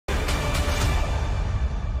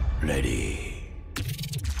ready.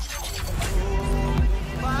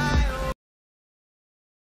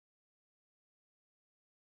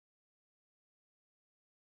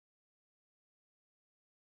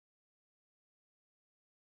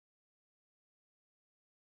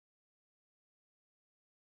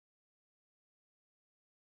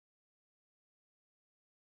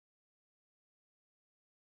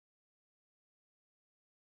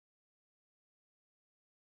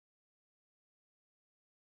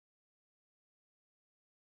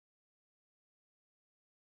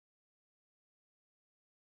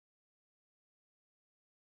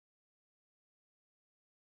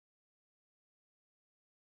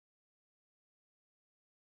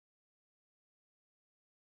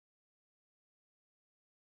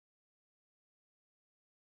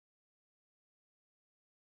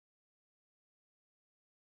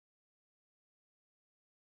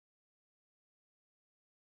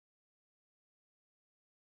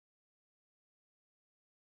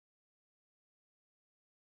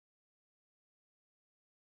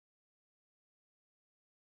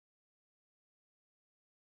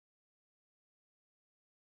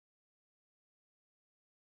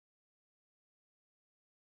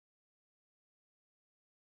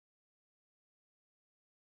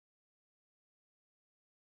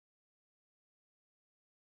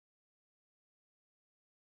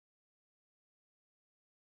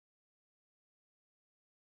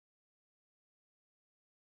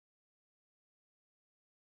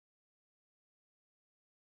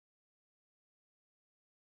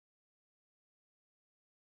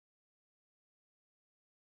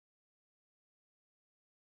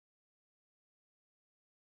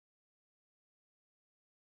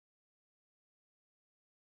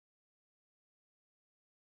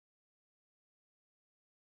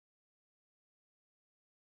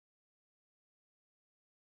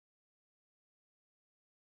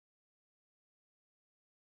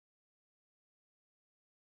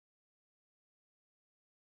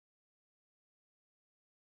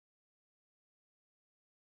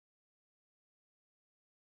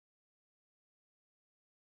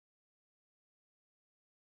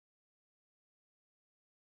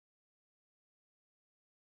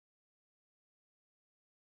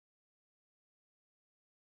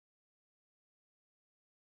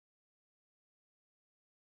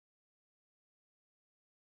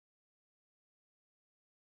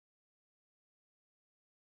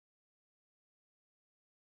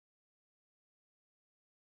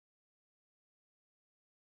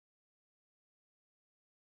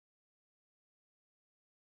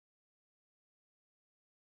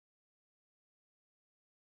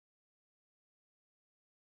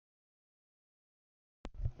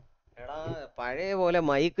 എടാ പഴയ പോലെ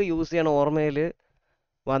മൈക്ക് യൂസ് ചെയ്യണ ഓർമ്മയിൽ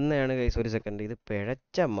വന്നതാണ് കൈസ്. ഒരു സെക്കൻഡ്, ഇത്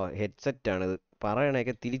പിഴച്ച ഹെഡ്സെറ്റാണിത്.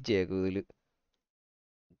 പറയണൊക്കെ തിരിച്ചേക്കും ഇതിൽ.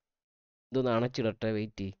 ഇതൊന്ന് അണച്ചിടട്ടെ,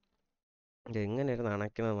 വെയിറ്റ് ചെയ്യ്. ഇതെങ്ങനെയായിരുന്നു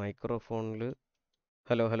അണയ്ക്കുന്നത് മൈക്രോഫോണിൽ?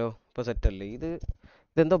 ഹലോ ഹലോ, ഇപ്പോൾ സെറ്റല്ലേ?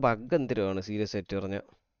 ഇതെന്തോ ബഗ് എന്തിരുവാണ് സീരിയസ് ആയിട്ട് പറഞ്ഞ.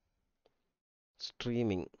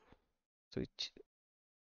 സ്ട്രീമിംഗ് സ്വിച്ച്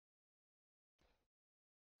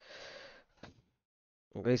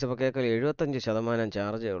കൈസ്. അപ്പോൾ കേൾക്കല്ലോ, 75%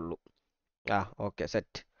 ചാർജേ ഉള്ളൂ. Okay,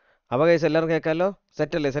 set. അപ്പോൾ കൈസ് എല്ലാവരും കേൾക്കാമല്ലോ?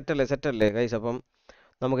 സെറ്റല്ലേ കൈസ്? അപ്പം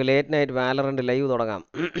നമുക്ക് ലേറ്റ് നൈറ്റ് വാലറന്റ് ലൈവ് തുടങ്ങാം.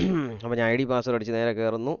 അപ്പോൾ ഞാൻ ID പാസ്വേഡ് അടിച്ച് നേരെ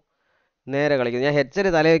കയറുന്നു, നേരെ കളിക്കുന്നു. ഞാൻ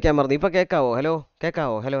ഹെഡ്സെറ്റ് തല വയ്ക്കാൻ പറഞ്ഞു. ഇപ്പോൾ കേൾക്കാവോ?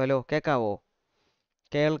 ഹലോ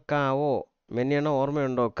കേൾക്കാവോ? മെന്നിയെണ്ണ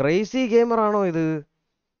ഓർമ്മയുണ്ടോ? ക്രേസി ഗെയിമറാണോ ഇത്?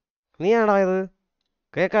 നീയാണോ ഇത്?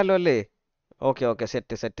 കേൾക്കാമല്ലോ അല്ലേ? Okay,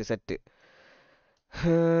 set.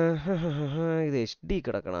 ഇത് HD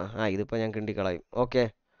കിടക്കണ? ഇതിപ്പോൾ ഞാൻ കിണ്ടിക്കളയും.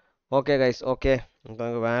 Okay guys, okay.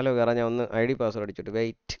 നമുക്ക് വാലോ കയറാൻ ഞാൻ ഒന്ന് ID പാസ്വേഡ് അടിച്ചിട്ട്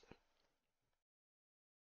വെയിറ്റ്.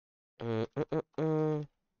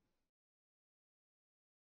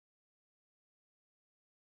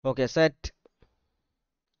 Okay, set.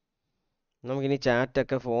 നമുക്കിനി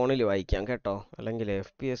ചാറ്റൊക്കെ ഫോണിൽ വായിക്കാം കേട്ടോ, അല്ലെങ്കിൽ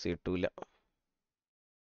FPS കിട്ടൂല.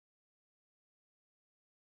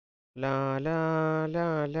 ലാ ലാ ലാ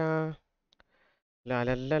ലാ ലാ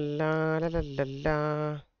ലാ ലാ ലാ ലാ ലാ ലാ.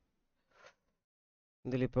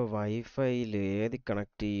 ഇതിലിപ്പോൾ വൈഫൈയിൽ ഏത്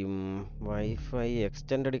കണക്ട് ചെയ്യും? വൈഫൈ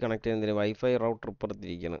എക്സ്റ്റൻഡ് കണക്ട് ചെയ്യുന്നതിന് വൈഫൈ റൗട്ടർ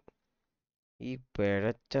ഇപ്പുറത്തിരിക്കുന്നു. ഈ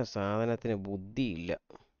പിഴച്ച സാധനത്തിന് ബുദ്ധിയില്ല.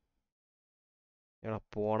 എടാ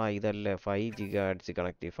പോടാ, ഇതല്ലേ 5 GHz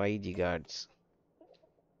കണക്ട് ചെയ്യും. 5 GHz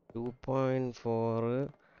 2.4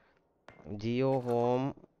 ജിയോ ഹോം.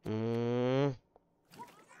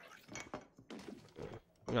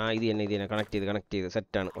 ഇത് തന്നെ കണക്ട് ചെയ്ത്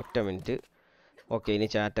സെറ്റാണ്. ഒറ്റ മിനിറ്റ്. ഓക്കെ, ഇനി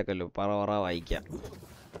ചാറ്റൊക്കെ അല്ലോ പറ വായിക്കാം.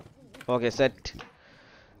 Okay, set.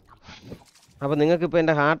 അപ്പോൾ നിങ്ങൾക്കിപ്പോൾ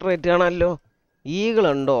എൻ്റെ ഹാർട്ട് റേറ്റ് കാണാമല്ലോ.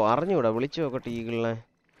 ഈഗിളുണ്ടോ? അറിഞ്ഞൂടാ, വിളിച്ചു നോക്കട്ടെ ഈഗിളിനെ.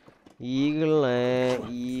 Eagle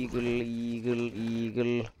eagle eagle eagle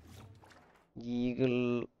eagle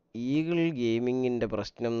eagle ഗെയിമിങ്ങിൻ്റെ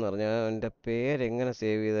പ്രശ്നം എന്ന് പറഞ്ഞാൽ എൻ്റെ പേരെങ്ങനെ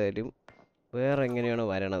സേവ് ചെയ്താലും വേറെ എങ്ങനെയാണ്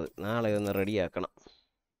വരണത്. നാളെ ഒന്ന് റെഡിയാക്കണം.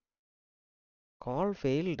 കോൾ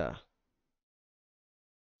ഫെയിൽഡാ.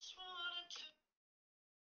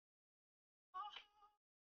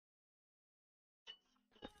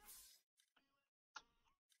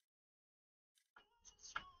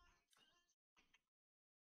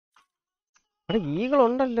 അവിടെ ഈഗിൾ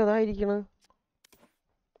ഉണ്ടല്ലോ, അതായിരിക്കണ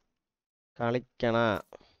കളിക്കണ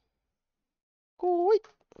കോയ്.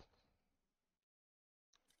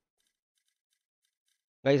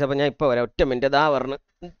 ഗൈസ് അപ്പം ഞാൻ ഇപ്പോൾ വരാം, ഒറ്റ മിനിറ്റ്. ദാ പറഞ്ഞു,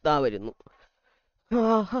 ദാ വരുന്നു.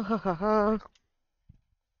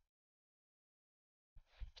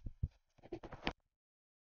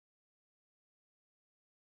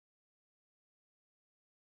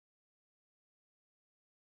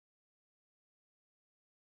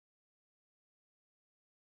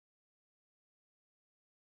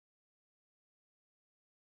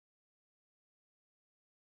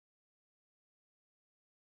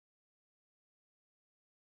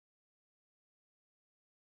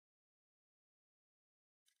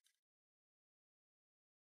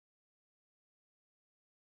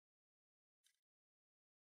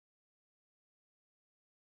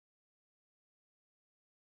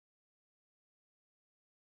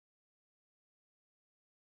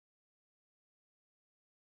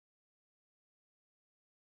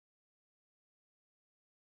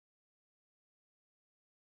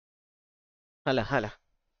 Hala Hala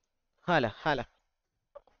Hala Hala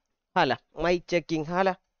Hala my checking Hala.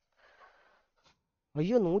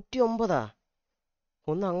 അയ്യോ 109.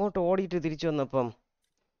 ഒന്ന് അങ്ങോട്ട് ഓടിയിട്ട് തിരിച്ചു വന്നപ്പം.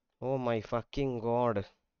 Oh my fucking God.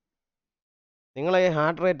 നിങ്ങളെ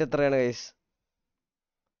ഹാർട്ട് റേറ്റ് എത്രയാണ് ഗൈസ്?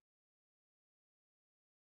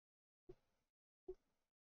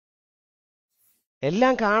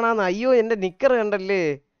 എല്ലാം കാണാന്ന്. അയ്യോ എൻ്റെ നിക്കർ കണ്ടല്ലേ.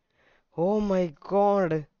 Oh my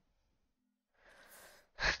God.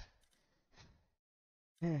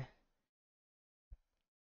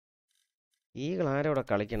 ഈകൾ ആരോടെ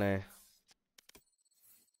കളിക്കണേ?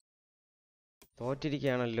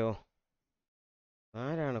 തോറ്റിരിക്കുകയാണല്ലോ.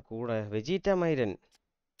 ആരാണ് കൂടെ? വെജീറ്റ മൈരൻ.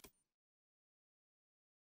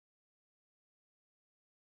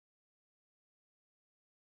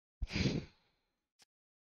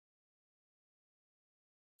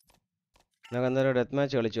 നമുക്ക് എന്തായാലും ഡെത്ത്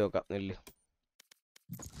മാച്ച് കളിച്ചു നോക്കാം. നെല്ല്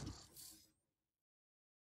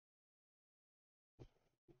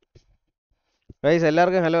ഗൈസ്,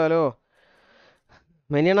 എല്ലാവർക്കും ഹലോ ഹലോ.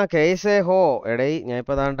 മെനിയണ കേസേ ഹോ. എടേ ഞാൻ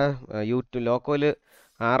ഇപ്പോൾ അതാണ്ട് യൂട്യൂബ് ലോക്കോയിൽ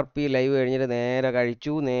RP ലൈവ് കഴിഞ്ഞിട്ട് നേരെ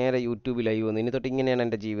കഴിച്ചു, നേരെ യൂട്യൂബ് ലൈവ് വന്നു. ഇനി തൊട്ട് ഇങ്ങനെയാണ്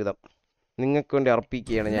എൻ്റെ ജീവിതം. നിങ്ങൾക്ക് വേണ്ടി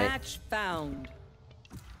അർപ്പിക്കുകയാണ് ഞാൻ.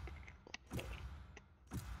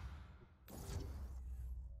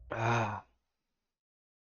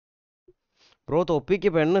 ബ്രോ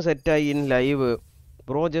തൊപ്പിക്ക് പെണ്ണ് സെറ്റായി in live.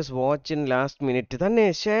 Bro just watch in last minute തന്നെ.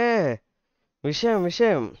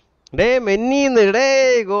 വിഷയം ഡേ മെന്നീന്ന്. ഡേ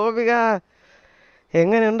ഗോപിക,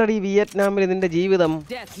 എങ്ങനെയുണ്ടടി വിയറ്റ്നാമിൽ നിന്റെ ജീവിതം?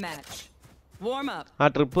 ആ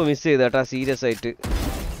ട്രിപ്പ് മിസ് ചെയ്ത കേട്ടാ, സീരിയസ് ആയിട്ട്.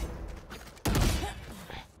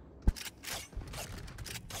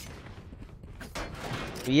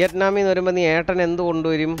 വിയറ്റ്നാമിൽ നിന്ന് വരുമ്പോ നീ ഏട്ടൻ എന്ത്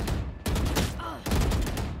കൊണ്ടുവരും?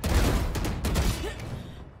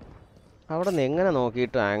 അവിടെ നിന്ന് എങ്ങനെ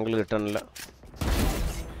നോക്കിയിട്ട് ആംഗിൾ കിട്ടണില്ല.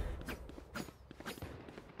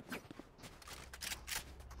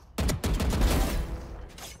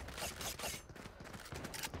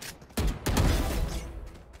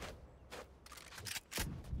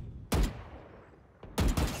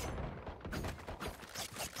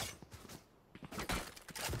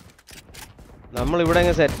 നമ്മളിവിടെ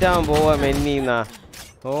അങ്ങ് സെറ്റാകാൻ പോവാ മെന്നീന്നാ.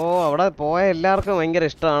 ഓ അവിടെ പോയ എല്ലാവർക്കും ഭയങ്കര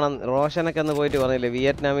ഇഷ്ടമാണ്. റോഷനൊക്കെ ഒന്ന് പോയിട്ട് പറഞ്ഞില്ലേ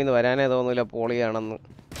വിയറ്റ്നാമിൽ നിന്ന് വരാനേ തോന്നില്ല, പൊളിയാണെന്ന്.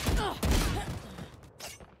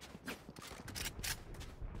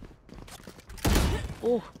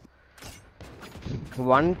 ഓ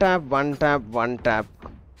വൺ ടാപ്പ്.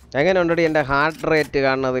 എങ്ങനെ ഉണ്ടടി എൻ്റെ ഹാർട്ട് റേറ്റ്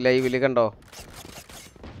കാണുന്നത് ലൈവിൽ കണ്ടോ?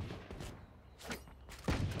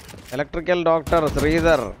 Electrical doctor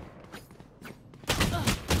Sridhar.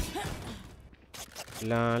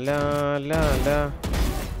 ലാ ലാ ലാ ലാ.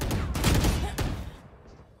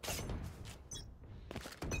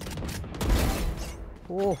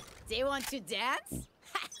 Oh. They want to dance?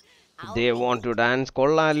 They want to dance.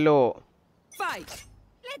 കൊള്ളാലോ. Fight.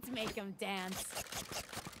 Let's make them dance.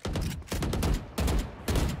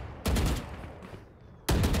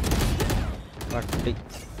 പട്ടി.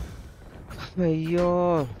 അയ്യോ.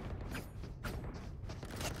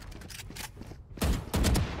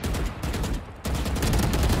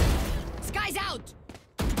 Sky's out.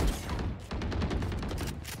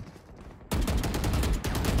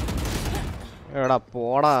 എടാ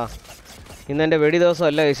പോടാ. ഇന്ന് എൻ്റെ വെടി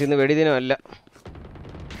ദിവസമല്ല ഗൈസ്, ഇന്ന് വെടി ദിനമല്ല.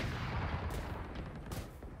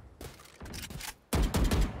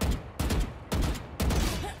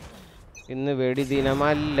 ഇന്ന് വെടി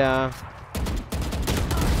ദിനമല്ല.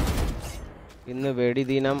 ഇന്ന് വെടി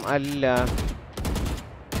ദിനം അല്ല.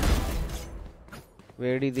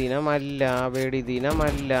 വെടി ദിനമല്ല. വെടി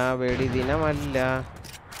ദിനമല്ല. വെടി ദിനമല്ല.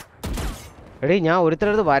 എടീ ഞാൻ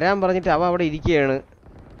ഒരുത്തരടുത്ത് വരാൻ പറഞ്ഞിട്ട് അവ അവിടെ ഇരിക്കുകയാണ്.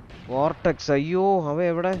 വോർട്ടെക്സ്. അയ്യോ അവ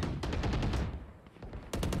എവിടെ?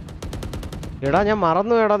 എടാ ഞാൻ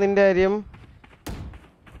മറന്നു. എടാ നിന്റെ കാര്യം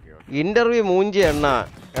ഇന്റർവ്യൂ മൂഞ്ചി എണ്ണ.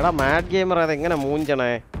 എടാ മാഡ് ഗെയിമർ അതെങ്ങനെ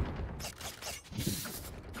മൂഞ്ചണേ?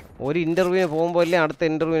 ഒരു ഇന്റർവ്യൂവിന് പോകുമ്പോൾ അല്ലേ അടുത്ത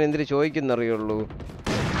ഇന്റർവ്യൂവിന് എന്തിനു ചോദിക്കുന്നറിയുള്ളൂ.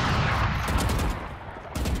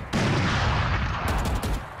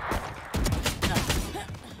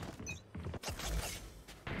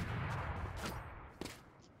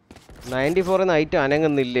 ഐറ്റം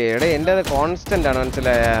അനങ്ങുന്നില്ലേ? എടേ എൻ്റെ അത് കോൺസ്റ്റന്റ് ആണ്,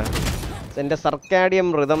 മനസ്സിലായ? എൻ്റെ സർക്കാഡിയം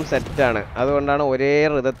റിതം സെറ്റാണ്, അതുകൊണ്ടാണ് ഒരേ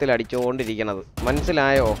റിതത്തിൽ അടിച്ചുകൊണ്ടിരിക്കണത്.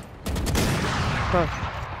 മനസ്സിലായോ?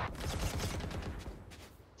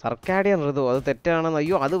 സർക്കാഡിയൻ ഋതു അത് തെറ്റാണെന്ന്.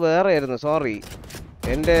 അയ്യോ അത് വേറെ ആയിരുന്നു, സോറി.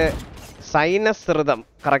 എൻ്റെ സൈനസ് ഋതം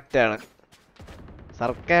കറക്റ്റാണ്,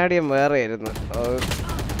 സർക്കാഡിയം വേറെ ആയിരുന്നു.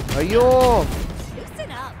 അയ്യോ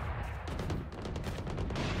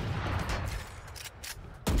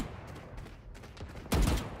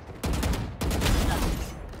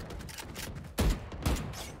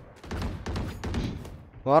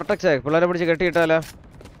വോർട്ടെക്സ് പിള്ളേരെ പിടിച്ച് കെട്ടിയിട്ടാലോ?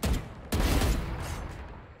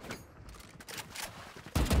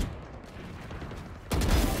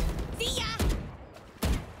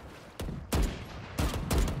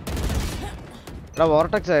 എടാ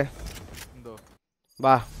വോർട്ടെക്സേ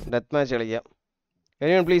വാ ഡെത്ത് മാച്ച് കളിക്കാം.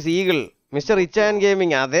 Anyone please eagle mister rich and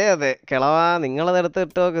gaming. അതെ അതെ കിളവാ, നിങ്ങളത്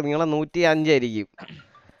എടുത്തിട്ട് നോക്ക്, നിങ്ങളെ 105 ആയിരിക്കും.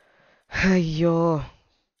 അയ്യോ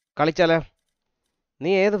കളിച്ചാലോ?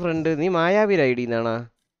 നീ ഏത് ഫ്രണ്ട്? നീ മായാവീർ ഐ ഡി എന്നാണോ?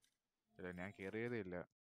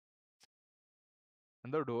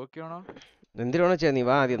 എന്തിനാണോ ചെയ്യാ? നീ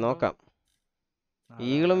വാ ആദ്യം നോക്കാം.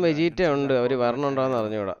 ഈഗിളും വെജീറ്റ ഉണ്ട്, അവര് വരണുണ്ടോന്ന്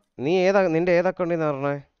അറിഞ്ഞൂടാ. നീ ഏതാ, നിന്റെ ഏത് അക്കൗണ്ടിന്ന്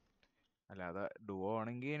പറഞ്ഞേ? അല്ല അത് ഡുവോ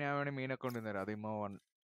ആണെങ്കിൽ ഞാൻ വേണേ മെയിൻ അക്കൗണ്ടിൽ നിന്ന് തരാം. അതിമ്മ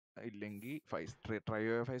ഇല്ലെങ്കിൽ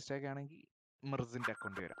ട്രയോ 5 സ്റ്റാക്ക് ആണെങ്കിൽ മെർസിന്റെ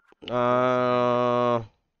അക്കൗണ്ട് തരാം.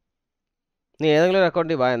 നീ ഏതെങ്കിലും ഒരു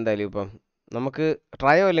അക്കൗണ്ടിൽ വാ എന്തായാലും. ഇപ്പം നമുക്ക്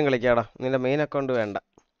ട്രയോ എല്ലാം കളിക്കാടാ. നിന്റെ മെയിൻ അക്കൗണ്ട് വേണ്ട.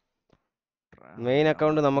 മെയിൻ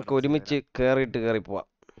അക്കൗണ്ട് നമുക്ക് ഒരുമിച്ച് കയറി പോവാം.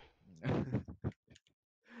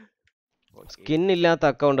 സ്കിൻ ഇല്ലാത്ത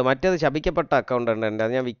അക്കൗണ്ട്, മറ്റേത് ശപിക്കപ്പെട്ട അക്കൗണ്ട് ഉണ്ട് എൻ്റെ,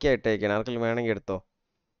 അത് ഞാൻ വിൽക്കാൻ ഇട്ടേക്കാണ്. ആർക്കെങ്കിലും വേണമെങ്കിൽ എടുത്തോ.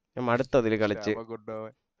 ഞാൻ മടുത്തതിൽ കളിച്ച്.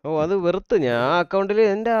 ഓ അത് വെറുത്ത് ഞാൻ ആ അക്കൗണ്ടിൽ.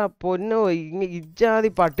 എൻ്റെ പൊന്നോ ഇജാതി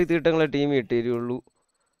പട്ടിത്തീട്ടങ്ങളെ ടീം കിട്ടിയുള്ളൂ.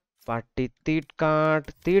 പട്ടിത്തീട്ട്.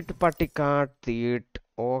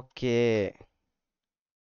 ഓക്കേ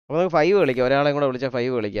അപ്പോൾ നമുക്ക് 5 കളിക്കാം. ഒരാളെ കൂടെ വിളിച്ചാൽ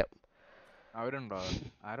 5 കളിക്കാം.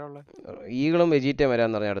 ഈഗിളും വെജീറ്റയും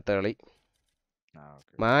വരാന്ന് പറഞ്ഞ അടുത്ത കളി.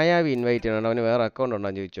 മായാവി ഇൻവൈറ്റ് ചെയ്യണം. അവന് വേറെ അക്കൗണ്ട്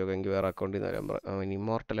ഉണ്ടോന്ന് ചോദിച്ചു നോക്കാം. എനിക്ക് വേറെ അക്കൗണ്ടിൽ നിന്ന് വരാൻ പറ. അവൻ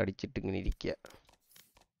ഇമ്മോർട്ടൽ അടിച്ചിട്ട് ഇങ്ങനെ ഇരിക്കുക.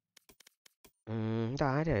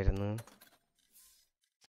 ഇതാരായിരുന്നു?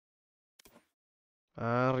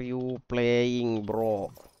 Are you playing bro?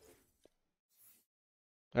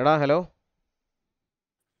 എടാ ഹലോ.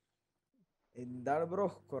 എന്താണ് ബ്രോ,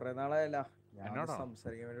 കൊറേ നാളായല്ല.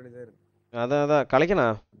 സംസാരിക്കാൻ വേണ്ടി വിളിച്ചായിരുന്നു. അതാ കളിക്കണോ?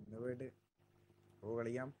 പോയിട്ട് ഓ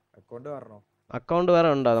കളിക്കാം. അക്കൗണ്ട് പറഞ്ഞോ? അക്കൗണ്ട് വേറെ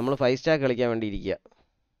ഉണ്ടോ? നമ്മൾ 5 സ്റ്റാക്ക് കളിക്കാൻ വേണ്ടി ഇരിക്കുക.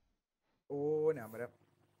 ഓ ഞാൻ വരാം.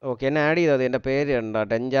 ഓക്കെ എന്നെ ആഡ് ചെയ്താൽ മതി. എൻ്റെ പേര് ഉണ്ടോ?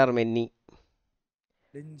 ഡെഞ്ചാർ മെന്നി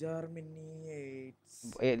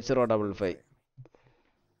 8055.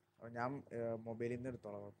 ഞാൻ മൊബൈലിൽ നിന്ന്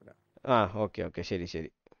എടുത്തോളാം, കുഴപ്പമില്ല. ഓക്കെ ശരി.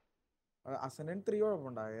 അസെൻഡന്റ് 3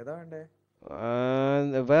 കുഴപ്പമുണ്ടോ? ഏതാ വേണ്ടേ?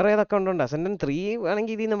 വേറെ ഏത് അക്കൗണ്ട് ഉണ്ട്? അസെൻഡന്റ് 3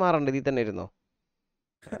 വേണമെങ്കിൽ ഇതിൽ നിന്ന് മാറണ്ട, ഇതിൽ തന്നെ ഇരുന്നോ.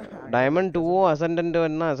 ഡയമണ്ട് 2 അസെൻഡന്റ്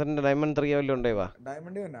വരണ, അസെൻഡന്റ് ഡയമണ്ട് 3 വല്ലതും ഉണ്ടേ വാ.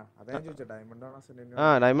 ഡയമണ്ട് തന്നെ അതാ ഞാൻ ചോദിച്ചത്. ഡയമണ്ട് ആണോ അസെൻഡന്റ്?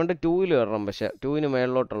 ഡയമണ്ട് 2 വരണം, പക്ഷെ 2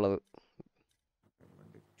 മേളിലോട്ടുള്ളത്.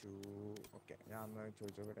 ഓക്കെ ഞാൻ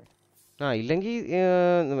ചോദിച്ചോട്ടെ. ഇല്ലെങ്കിൽ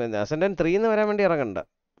അസെൻഡന്റ് 3 വരാൻ വേണ്ടി ഇറങ്ങണ്ട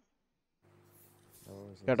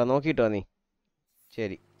കേട്ടോ. നോക്കിട്ടോ നീ.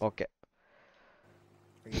 ശരി ഓക്കെ.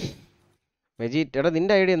 വെജീറ്റ് എടാ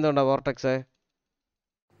നിന്റെ ഐഡിയ എന്തുകൊണ്ടാ വോർട്ടെക്സ്?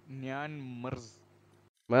 ഞാൻ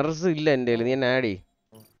മെർസ് ഇല്ല എൻ്റെ. നീ എന്നെ ആഡ് ചെയ്.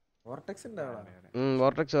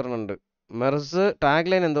 വോർട്ടെക്സ് പറഞ്ഞുണ്ട്. മെർസ്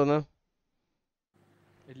ടാഗ് ലൈൻ എന്തോന്ന്?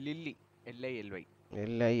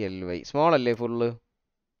 LILY സ്മോൾ അല്ലേ ഫുള്ള്?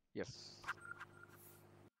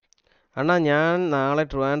 അണ്ണാ ഞാൻ നാളെ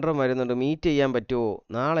ട്രിവാൻഡ്രം വരുന്നുണ്ട്, മീറ്റ് ചെയ്യാൻ പറ്റുമോ?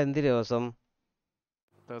 നാളെ എന്ത് ദിവസം?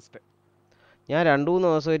 ഞാൻ 2-3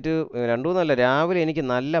 ദിവസമായിട്ട്, 2-3 രാവിലെ എനിക്ക്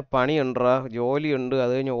നല്ല പണിയുണ്ടാ, ജോലിയുണ്ട്.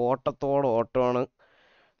 അത് കഴിഞ്ഞ് ഓട്ടമാണ്.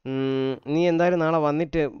 നീ എന്തായാലും നാളെ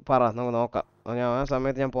വന്നിട്ട് പറ, നമുക്ക് നോക്കാം. ഞാൻ ആ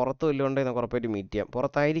സമയത്ത് ഞാൻ പുറത്ത് വല്ലതുകൊണ്ടേ നമുക്ക് ഉറപ്പായിട്ട് മീറ്റ് ചെയ്യാം.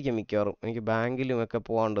 പുറത്തായിരിക്കും മിക്കവാറും, എനിക്ക് ബാങ്കിലും ഒക്കെ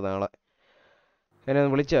പോകാണ്ട് നാളെ. എന്നെ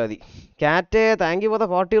ഒന്ന് വിളിച്ചാൽ മതി. Cat thank you for the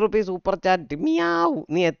 40 rupees super chat. Meow,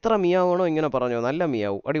 നീ എത്ര മിയാവണോ ഇങ്ങനെ പറഞ്ഞോ, നല്ല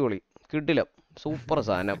മിയാവു, അടിപൊളി, കിടിലം, സൂപ്പർ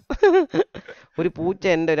സാധനം. ഒരു പൂച്ച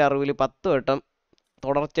എൻ്റെ ഒരു അറിവിൽ 10 വട്ടം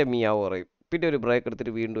തുടർച്ച മിയാവ് പറയും, പിന്നെ ഒരു ബ്രേക്ക്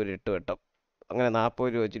എടുത്തിട്ട് വീണ്ടും ഒരു 8 വട്ടം, അങ്ങനെ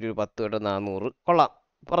 40 രൂപ വെച്ചിട്ട് ഒരു 10 വട്ടം 400. കൊള്ളാം,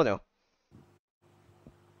 പറഞ്ഞോ.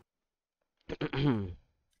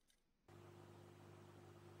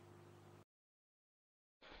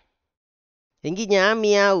 എങ്കിൽ ഞാൻ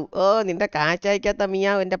മിയാവു. ഓ നിന്റെ കാഴ്ചയ്ക്കാത്ത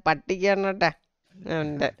മിയാവ് എൻ്റെ പട്ടിക്കാണ് കേട്ടാ.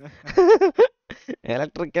 എൻ്റെ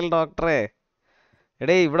ഇലക്ട്രിക്കൽ ഡോക്ടറെ,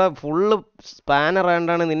 എടേ ഇവിടെ ഫുള്ള് സ്പാനർ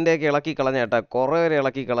ആയതുകൊണ്ടാണ് നിൻ്റെയൊക്കെ ഇളക്കി കളഞ്ഞ കേട്ടാ. കുറേ പേര്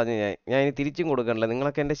ഇളക്കി കളഞ്ഞ് ഞാൻ ഇനി തിരിച്ചും കൊടുക്കണില്ല.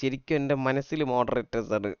 നിങ്ങളൊക്കെ എൻ്റെ ശരിക്കും എൻ്റെ മനസ്സിൽ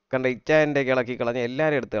മോഡറേറ്റേഴ്സാണ്. കണ്ട ഇച്ചായൻ്റെയൊക്കെ ഇളക്കി കളഞ്ഞ്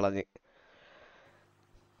എല്ലാവരും എടുത്ത് കളഞ്ഞ്.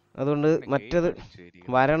 അതുകൊണ്ട് മറ്റത്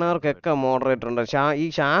വരണവർക്കൊക്കെ മോഡറേറ്റർ ഉണ്ട്. ഈ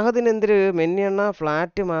ഷാഹദിന് എന്തൊരു മെന്നിയെണ്ണ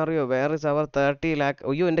ഫ്ലാറ്റ് മാറിയോ? വേറെ സവർ 30 ലാക്ക്.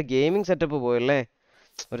 അയ്യോ എൻ്റെ ഗെയിമിംഗ് സെറ്റപ്പ് പോയല്ലേ.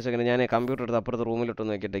 ഒരു സെക്കൻഡ്, ഞാൻ കമ്പ്യൂട്ടർ എടുത്ത് അപ്പുറത്തെ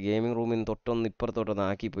റൂമിലോട്ടൊന്ന് നോക്കിയിട്ട്. ഗെയിമിംഗ് റൂമിൽ നിന്ന് തൊട്ടൊന്ന് ഇപ്പുറത്തോട്ടൊന്ന്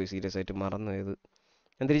ആക്കിപ്പോയി, സീരിയസ് ആയിട്ട് മറന്നു ഇത്.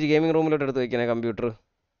 ഞാൻ തിരിച്ച് ഗെയിമിംഗ് റൂമിലോട്ട് എടുത്ത് വയ്ക്കണേ കമ്പ്യൂട്ടർ.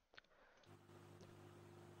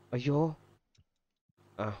 അയ്യോ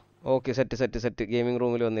ആ ഓക്കെ, സെറ്റ് ഗെയിമിംഗ്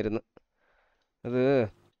റൂമിൽ വന്നിരുന്നു. അത്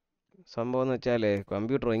സംഭവം എന്ന് വെച്ചാലേ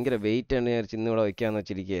കമ്പ്യൂട്ടർ ഭയങ്കര വെയിറ്റ് ആണ്, ഞാൻ ഇന്നിവിടെ വയ്ക്കാന്ന്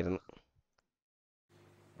വെച്ചിരിക്കുകയായിരുന്നു.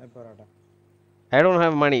 I don't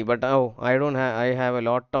have money but I have a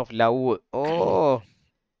lot of love. ഓ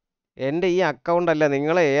എൻ്റെ ഈ അക്കൗണ്ട് അല്ല,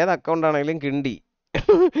 നിങ്ങളെ ഏത് അക്കൗണ്ട് ആണെങ്കിലും കിണ്ടി,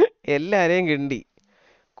 എല്ലാവരെയും കിണ്ടി.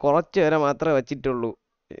 കുറച്ച് പേരെ മാത്രമേ വച്ചിട്ടുള്ളൂ,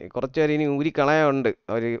 കുറച്ച് പേര് ഇനി ഊരിക്കളയാനുണ്ട്.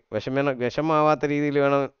 അവർ വിഷമാവാത്ത രീതിയിൽ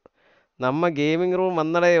വേണം. നമ്മ ഗെയിമിംഗ് റൂം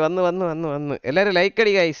വന്നടേ, വന്ന് എല്ലാവരും ലൈക്ക്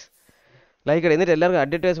അടി ഗൈസ്, ലൈക്ക് അടി. എന്നിട്ട് എല്ലാവർക്കും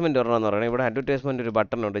അഡ്വർടൈസ്മെൻറ്റ് വരണമെന്ന് പറയണം. ഇവിടെ അഡ്വർടൈസ്മെൻറ്റ് ഒരു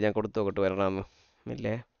ബട്ടൺ ഉണ്ട്, ഞാൻ കൊടുത്തു നോക്കിട്ട് വരണമെന്ന്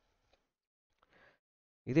ഇല്ലേ.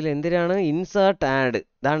 ഇതിലെന്തിനാണ് ഇൻസേർട്ട് ആഡ്,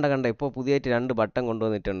 കണ്ട ഇപ്പോൾ പുതിയതായിട്ട് 2 ബട്ടൺ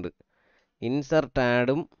കൊണ്ടുവന്നിട്ടുണ്ട്. Insert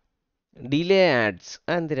ആഡും delay ads.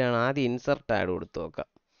 എന്തിനാണ്? ആദ്യം ഇൻസേർട്ട് ആഡ് കൊടുത്തു നോക്കാം.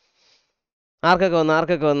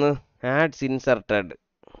 ആർക്കൊക്കെ വന്ന് ആഡ്സ് ഇൻസേർട്ടഡ്.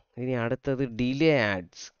 ഇനി അടുത്തത് ഡിലേ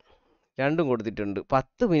ആഡ്സ്, 2ഉം കൊടുത്തിട്ടുണ്ട്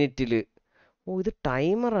 10 മിനിറ്റിൽ. ഓ ഇത്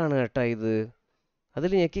ടൈമറാണ് കേട്ടോ ഇത്.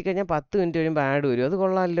 അതിൽ ഞെക്കിക്കഴിഞ്ഞാൽ 10 മിനിറ്റ് കഴിയുമ്പോൾ ആഡ് വരും. അത്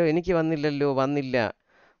കൊള്ളാമല്ലോ. എനിക്ക് വന്നില്ലല്ലോ.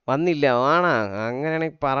 വന്നില്ല ആണാ?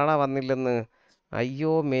 അങ്ങനെയാണെങ്കിൽ പറടാ വന്നില്ലെന്ന്.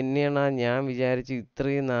 അയ്യോ മെന്നിയണ, ഞാൻ വിചാരിച്ചു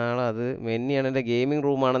ഇത്രയും നാളെ അത് മെന്നിയാണ് എൻ്റെ ഗെയിമിംഗ്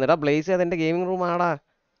റൂമാണെന്ന്. എടാ ബ്ലേസ് അത് എൻ്റെ ഗെയിമിംഗ് റൂമാടാ,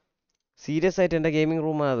 സീരിയസ് ആയിട്ട് എൻ്റെ ഗെയിമിംഗ്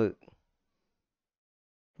റൂമാ അത്.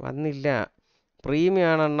 വന്നില്ല. പ്രീമിയം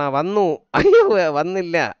ആണെണ്ണ. വന്നു. അയ്യോ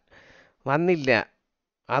വന്നില്ല.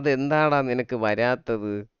 അതെന്താടാ നിനക്ക്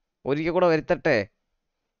വരാത്തത്? ഒരിക്കൽ കൂടെ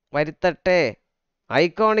വരുത്തട്ടെ.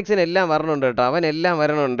 ഐക്കോണിക്സിന് എല്ലാം വരണുണ്ട് കേട്ടോ, അവനെല്ലാം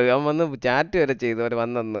വരണുണ്ട്. അവൻ വന്ന് ചാറ്റ് വരെ ചെയ്തു അവർ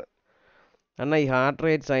വന്നെന്ന്. അണ്ണാ ഈ ഹാർട്ട്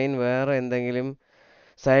റേറ്റ് സൈൻ വേറെ എന്തെങ്കിലും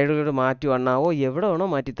സൈഡിലോട്ട് മാറ്റും അണ്ണാ. ഓ എവിടെ വേണോ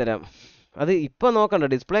മാറ്റിത്തരാം. അത് ഇപ്പം നോക്കണ്ട,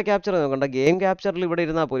 ഡിസ്പ്ലേ ക്യാപ്ചർ നോക്കണ്ട, ഗെയിം ക്യാപ്ചറിൽ ഇവിടെ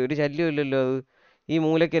ഇരുന്നാൽ പോലും ഒരു ശല്യം ഇല്ലല്ലോ. അത് ഈ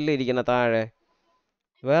മൂലക്കല്ലേ ഇരിക്കുന്ന താഴെ.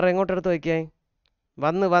 വേറെ എങ്ങോട്ടെടുത്ത് വയ്ക്കാൻ?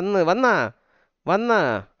 വന്നാ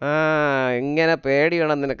ആ ഇങ്ങനെ പേടി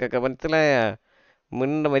വേണം നിനക്കൊക്കെ, മനസ്സിലായ?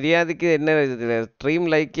 മര്യാദയ്ക്ക് എന്നെ സ്ട്രീം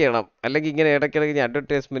ലൈക്ക് ചെയ്യണം, അല്ലെങ്കിൽ ഇങ്ങനെ ഇടയ്ക്കിടയ്ക്ക് ഞാൻ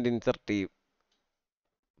അഡ്വർടൈസ്മെൻറ്റ് ഇൻസർട്ട് ചെയ്യും.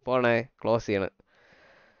 പോണേ, ക്ലോസ് ചെയ്യണം.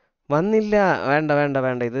 വന്നില്ല. വേണ്ട.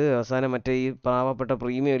 ഇത് അവസാനം മറ്റേ ഈ പാവപ്പെട്ട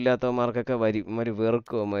പ്രീമിയം ഇല്ലാത്തവന്മാർക്കൊക്കെ വരും, ഇവര്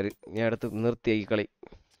വെറുക്കുവന്മാർ. ഞാൻ അടുത്ത് നിർത്തിയ ഈ കളി.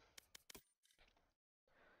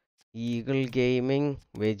 ഈഗിൾ ഗെയിമിംഗ്,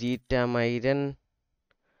 വെജീറ്റ മൈരൻ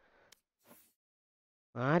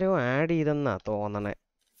ആരോ ആഡ് ചെയ്തെന്നാ തോന്നണേ.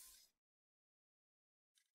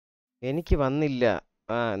 എനിക്ക് വന്നില്ല.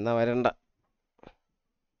 എന്നാ വരണ്ട.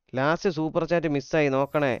 ലാസ്റ്റ് സൂപ്പർ ചാറ്റ് മിസ്സായി,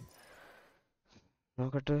 നോക്കട്ടെ.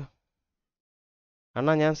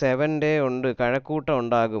 അണ്ണാ ഞാൻ 7 ഡേ ഉണ്ട്, കഴക്കൂട്ടം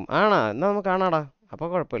ഉണ്ടാകും. ആണാ? എന്നാ നമുക്ക് കാണാടാ. അപ്പോൾ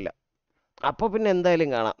കുഴപ്പമില്ല. അപ്പോൾ പിന്നെ എന്തായാലും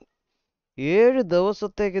കാണാം. 7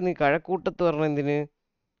 ദിവസത്തേക്ക് നീ കഴക്കൂട്ടത്ത് പറഞ്ഞ എന്തിന്?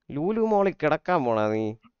 ലൂലു മോളിൽ കിടക്കാൻ പോണാ നീ?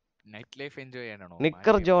 നൈറ്റ് ലൈഫ് എൻജോയ് ചെയ്യാനാണോ?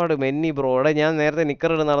 നിക്കർ ജോഡ് മെന്നി ബ്രോടെ ഞാൻ നേരത്തെ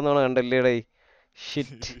നിക്കർ ഇട്ട് നടന്നോണം കണ്ടല്ലേടേ.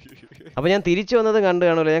 ഷിറ്റ്. അപ്പോൾ ഞാൻ തിരിച്ചു വന്നത് കണ്ടു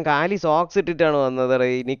കാണൂല. ഞാൻ കാലി സോക്സ് ഇട്ടിട്ടാണ് വന്നത്.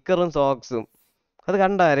 നിക്കറും സോക്സും അത്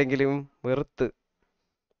കണ്ട ആരെങ്കിലും? വെറുത്ത്.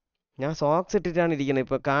 ഞാൻ സോക്സ് ഇട്ടിട്ടാണ് ഇരിക്കുന്നത്.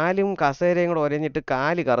 ഇപ്പോൾ കാലും കസേരയും കൂടെ ഒരഞ്ഞിട്ട്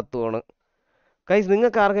കാല് കറുത്തു പോണ്. കൈസ്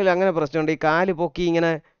നിങ്ങൾക്ക് ആർക്കെങ്കിലും അങ്ങനെ പ്രശ്നമുണ്ട്? ഈ കാല് പൊക്കി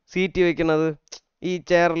ഇങ്ങനെ സീറ്റ് വയ്ക്കുന്നത്, ഈ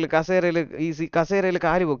ചെയറിൽ കസേരയിൽ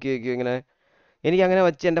കാല് പൊക്കി വയ്ക്കും ഇങ്ങനെ. എനിക്ക് അങ്ങനെ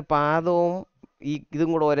വെച്ച് എൻ്റെ പാദവും ഇതും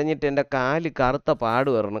കൂടെ ഒരഞ്ഞിട്ട് എൻ്റെ കാല് കറുത്ത പാട്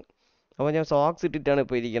വരണം. അപ്പോൾ ഞാൻ സോക്സ് ഇട്ടിട്ടാണ്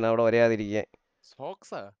ഇപ്പോൾ ഇരിക്കുന്നത് അവിടെ ഒരയാതിരിക്കാൻ.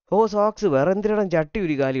 ഓ സോക്സ്, വേറെ എന്തിനിടാൻ? ചട്ടി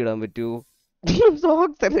ഒരു കാലി ഇടാൻ പറ്റൂ?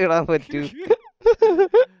 സോക്സ് അല്ലേ ഇടാൻ പറ്റൂ?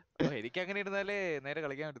 എനിക്ക് അങ്ങനെ ഇരുന്നാലേ നേരെ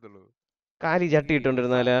കളിക്കാൻ പറ്റത്തുള്ളൂ. കാലി ചട്ടി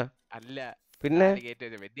ഇട്ടോണ്ടിരുന്നാലാ? അല്ല പിന്നെ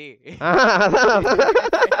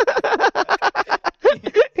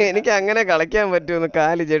എനിക്ക് അങ്ങനെ കളിക്കാൻ പറ്റുമെന്ന്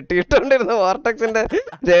കാല് ചെട്ടിയിട്ടോണ്ടിരുന്ന വോർട്ടക്സിന്റെ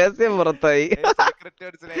രഹസ്യം പുറത്തായി.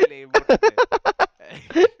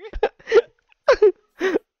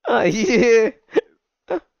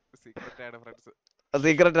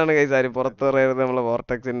 സീക്രട്ട് ആണ് കൈസ്, ആരും പുറത്ത് പറയുന്നത് നമ്മളെ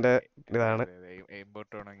വോർട്ടക്സിന്റെ ഇതാണ്.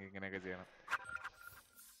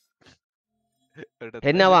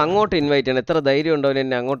 എന്നെ അവ അങ്ങോട്ട് ഇൻവൈറ്റ് ചെയ്യണം. എത്ര ധൈര്യം ഉണ്ടോ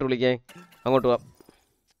എന്നെ അങ്ങോട്ട് വിളിക്കാൻ? അങ്ങോട്ട് പോവാം.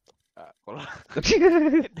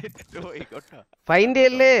 ഫൈൻഡ്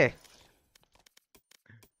ചെയ്യല്ലേ?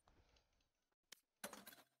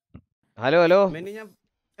 Hello hello.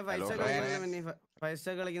 പൈസ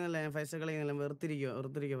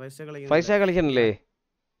കളിക്കണല്ലേ?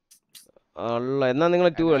 അല്ല, എന്നാ നിങ്ങൾ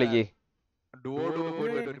 2 കളിക്ക്.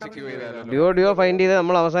 ഡ്യോ ഫൈൻഡ് ചെയ്ത്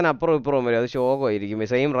നമ്മൾ അവസാനം അപ്പുറം ഇപ്പുറം വരും. അത് ശോകമായിരിക്കും.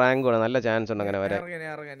 സെയിം റാങ്ക് ആണ്, നല്ല ചാൻസ് ഉണ്ട് അങ്ങനെ വരാൻ.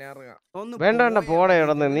 വേണ്ട വേണ്ട, പോടെ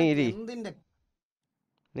ഇടന്ന്. നീ ഇരി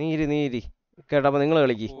കേട്ടോ. അപ്പൊ നിങ്ങൾ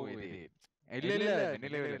കളിക്ക്.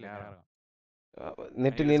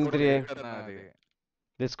 എന്നിട്ട്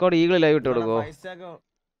ഡിസ്കോഡ് ഈഗിൾ ലൈവ് ഇട്ട് കൊടുക്കോ?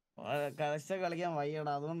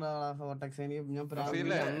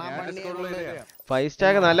 ഫൈവ്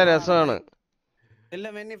സ്റ്റാക്ക് നല്ല രസമാണ്. ഇല്ല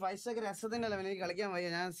മെന്നി 5 സ്റ്റാക്ക് രസത്തിനല്ല, എനിക്ക് കളിക്കാൻ വയ്യ.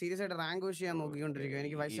 ഞാൻ സീരിയസ് ആയിട്ട് റാങ്ക് പുഷ് ചെയ്യാൻ നോക്കിക്കൊണ്ടിരിക്കും.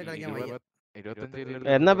 എനിക്ക് 5 സ്റ്റാക്ക് കളിക്കാൻ വയ്യ.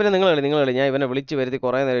 എന്നാ പിന്നെ നിങ്ങൾ കളി. ഞാൻ ഇവനെ വിളിച്ച് വരുത്തി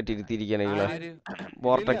കുറെ നേരം ഇരുത്തിയിരിക്കാണ് നിങ്ങളെ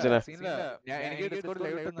വോർട്ടക്സിനെ.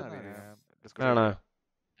 ആണോ?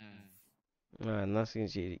 എന്നാ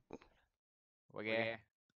ശരി.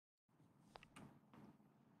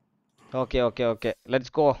 Okay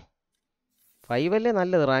let's go. 5 അല്ലേ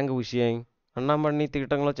നല്ലത് റാങ്ക് പുഷ് ചെയ്യാൻ. അണ്ണാൻ പണ്ണി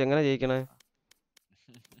തീട്ടങ്ങൾ വെച്ച് എങ്ങനെ ജയിക്കണേ?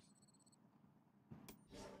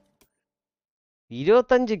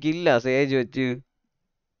 25 കില്ല സേജ് വെച്ച്.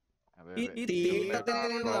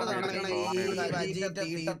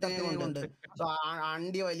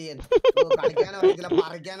 അണ്ടി വലിയൻ കളിക്കാനോ അറിയില്ല,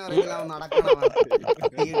 പറിക്കാനോ അറിയില്ല, നടക്കണം.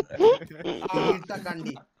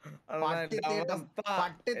 തീട്ടക്കണ്ടി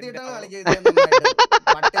പട്ടിത്തീട്ടങ്ങൾ കളിക്കുന്നത്.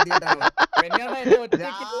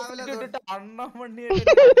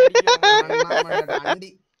 അണ്ടി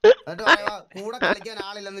എന്നിട്ട് കൂടെ കളിക്കാൻ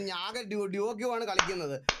ആളില്ലെന്ന്. ഞാൻ ഡ്യൂക്യൂ ആണ്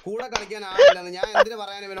കളിക്കുന്നത്. കൂടെ കളിക്കാൻ ആളില്ലെന്ന്. ഞാൻ എന്തിനു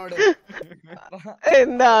പറയാൻ ഇവനോട്?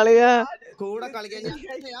 എന്താ ആളിയാ കൂടെ കളിക്കാൻ?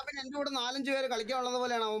 ഞാൻ പിന്നെ എന്റെ കൂടെ 4-5 പേര് കളിക്കാനുള്ളത്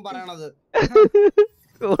പോലെയാണ് അവൻ പറയണത്.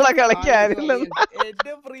 കൂടെ കളിക്കാനില്ല.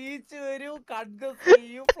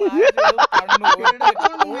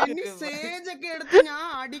 സേജൊക്കെ എടുത്ത് ഞാൻ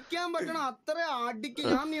അടിക്കാൻ പറ്റണം, അത്ര അടിക്കും.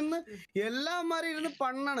 ഞാൻ നിന്ന് എല്ലാമാരും ഇരുന്ന്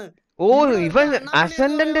പണ്ണാണ്. ഓ ഇവൻ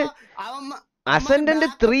ascendant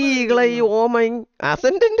 3 ഈകളെ. Oh my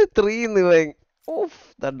ascendant 3 of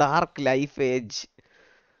the dark life age.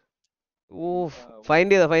 Of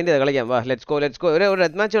find ചെയ്ത കളിക്കാം. വാ ലെറ്റ്സ് ഗോ. ഒരു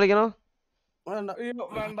ഡെത്ത് മാച്ച് കളിക്കണോ?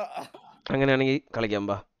 അങ്ങനെയാണെങ്കിൽ കളിക്കാം.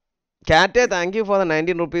 വാ കാറ്റേ, thank you for the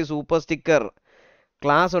 19 rupees super sticker.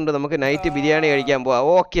 Class ഉണ്ട്, നമുക്ക് നൈറ്റ് ബിരിയാണി കഴിക്കാൻ പോവാം.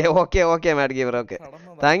 Okay mad giver. Okay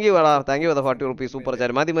thank you വേടാ. Thank you for the 40 rupees super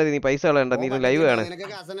chat. മതി നീ പൈസ കളയണ്ട. നീ ലൈവ് ആണ്.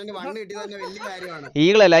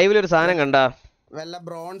 ഈകളെ ലൈവിൽ ഒരു സാധനം കണ്ടാ? വല്ല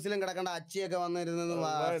ബ്രോൺസിലും കിടക്കേണ്ട അച്ചിയൊക്കെ വന്നിരുന്നു.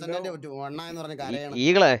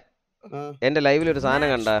 ഈകളെ എന്റെ ലൈവിൽ ഒരു സാധനം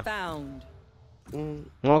കണ്ടാ?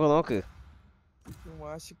 നോക്ക്.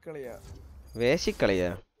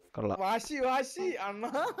 വേശിക്കളിയാ? കൊള്ളാം.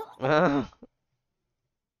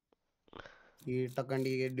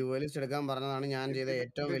 ഡ്യുവലിസ്റ്റ് എടുക്കാൻ പറഞ്ഞതാണ് ഞാൻ ചെയ്ത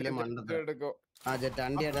ഏറ്റവും വലിയ മണ്ടത്തരം.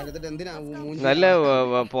 നല്ല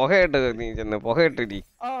പുകയിട്ട് നീ ചെന്ന് പുകയിട്ടിരി.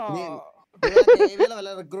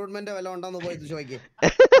 റിക്രൂട്ട്മെന്റ് വല്ല ഉണ്ടോന്ന് പോയി ചോദിക്കും.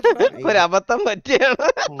 ഒരബദ്ധം പറ്റിയാണ്.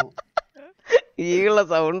 ഈകളുടെ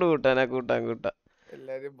സൗണ്ട് കൂട്ടാൻ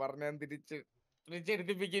എല്ലാരും പറഞ്ഞാൽ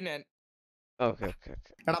തിരിച്ചെടുപ്പിക്കും ഞാൻ.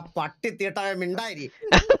 എടാ പട്ടി തീട്ടായ മിണ്ടായി.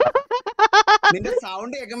 നിന്റെ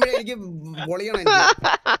സൗണ്ട് കേൾക്കുമ്പോഴേ എനിക്ക് പൊളിയണം.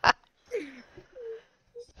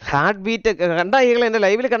 ഹാർട്ട് ബീറ്റ് കണ്ടാ ഈകളെ? എന്റെ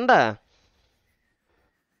ലൈവില് കണ്ടാ?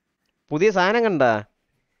 പുതിയ സാധനം കണ്ടാ?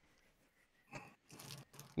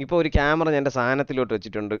 ഇപ്പൊ ഒരു ക്യാമറ ഞാൻ എന്റെ സാധനത്തിലോട്ട്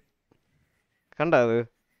വെച്ചിട്ടുണ്ട്. കണ്ടാ? അത്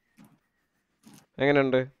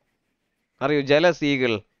എങ്ങനെയുണ്ട് അറിയൂ? Jealous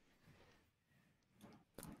eagle.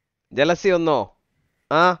 ജലസി ഒന്നോ?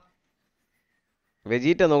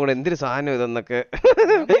 വെജീറ്റ നോക്കണം എന്തൊരു സാധനം ഇതെന്നൊക്കെ.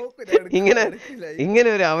 ഇങ്ങനെ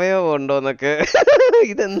ഒരു അവയവം ഉണ്ടോന്നൊക്കെ.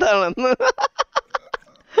 ഇതെന്താണെന്ന്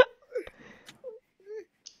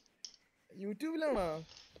യൂട്യൂബിലാണോ?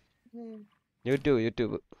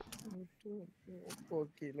 യൂട്യൂബ്.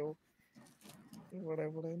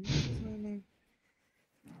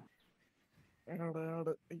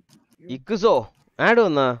 ഇക്കുസോ ആഡ്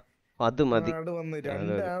വന്നാ? അത് മതി.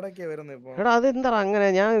 എടാ അതെന്താ അങ്ങനെ?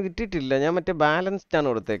 ഞാൻ ഇട്ടിട്ടില്ല. ഞാൻ മറ്റേ ബാലൻസ്ഡ് ആണ്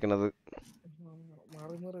കൊടുത്തേക്കണത്.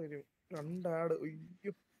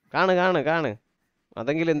 കാണ്.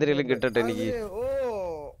 അതെങ്കിലും എന്തെങ്കിലും കിട്ടട്ടെ എനിക്ക്.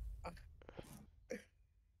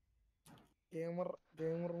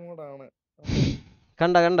 ഗെയിമർ മോഡാണ്.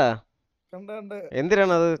 കണ്ട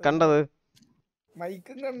എന്തിനാണ് അത് കണ്ടത്?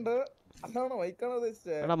 മൈക്കും കണ്ട്. അതാണോ മൈക്കാണോ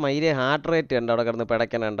ഉദ്ദേശിച്ചത്? എടാ മയിലെ ഹാർട്ട് റേറ്റ് കണ്ടോ അവിടെ കിടന്ന്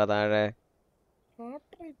പിടക്കണണ്ട താഴെ?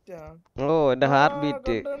 ഓ എന്റെ ഹാർട്ട്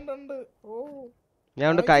ബീറ്റ്.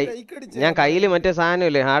 ഞാൻ കയ്യില് മറ്റേ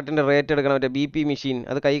സാധനമില്ലേ ഹാർട്ടിന്റെ റേറ്റ് എടുക്കണ മറ്റേ BP മെഷീൻ,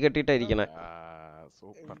 അത് കൈ കെട്ടിയിട്ടായിരിക്കണേ.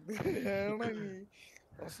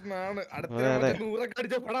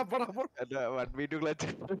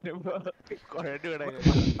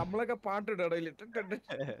 നമ്മളൊക്കെ പാട്ടിടേ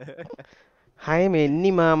ഹായ് മെന്നി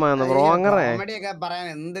മാമാന്ന് ബ്രോങ്ങറേ. കോമഡിയൊക്കെ പറയാൻ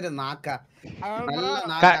എന്തൊരു നാക്കാ.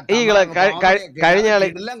 കഴിഞ്ഞ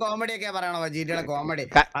കോമഡിയൊക്കെ പറയണോ ജിയുടെ കോമഡി?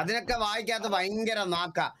 അതിനൊക്കെ വായിക്കാത്ത ഭയങ്കര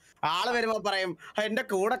നാക്കാ. ആള് വരുമ്പോ പറയും എന്റെ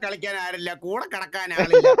കൂടെ കളിക്കാൻ ആരില്ല, കൂടെ കിടക്കാൻ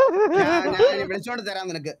ആളില്ല, ഞാൻ വിളിച്ചോണ്ട് തരാം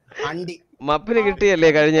നിനക്ക്. അണ്ടി മപ്പിന് കിട്ടിയല്ലേ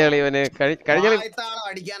കഴിഞ്ഞ കളി ഇവന്? കഴിഞ്ഞ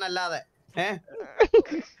അടിക്കാനല്ലാതെ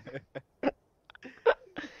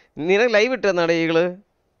നിനക്ക് ലൈവ് ഇട്ട് തന്നാടെ ഈകള്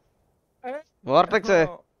വോർട്ടെക്സ്?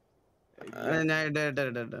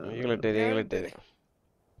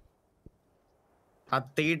 ആ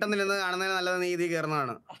തീട്ടം നിന്ന് കാണുന്നതിന് നല്ലത് നീതി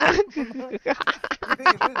കയറുന്നതാണ്.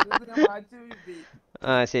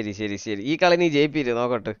 ആ ശരി ശരി ശരി, ഈ കളി നീ ജയിപ്പിര്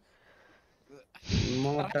നോക്കട്ടെ.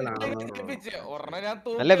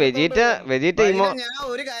 അല്ല വെജീറ്റ ഞാൻ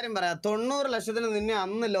ഒരു കാര്യം പറയാം, 90 ലക്ഷത്തിന് നിന്നെ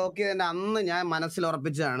അന്ന് ലോക്ക് ചെയ്തതിന്റെ അന്ന് ഞാൻ മനസ്സിൽ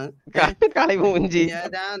ഉറപ്പിച്ചതാണ്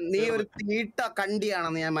നീ ഒരു തീട്ട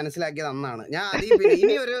കണ്ടിയാണെന്ന് ഞാൻ മനസ്സിലാക്കിയത് അന്നാണ്. ഞാൻ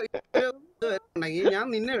ഇനി ഒരു ഉണ്ടെങ്കിൽ ഞാൻ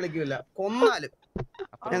നിന്നെ വിളിക്കൂല, കൊന്നാലും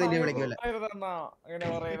ഞാൻ നിന്നെ വിളിക്കൂല.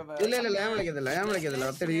 ഇല്ല ഞാൻ വിളിക്കത്തില്ല.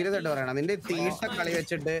 ഒത്തിരി സീരിയസ് ആയിട്ട് പറയണം. നിന്റെ തീട്ട കളി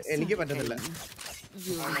വെച്ചിട്ട് എനിക്ക് പറ്റത്തില്ല.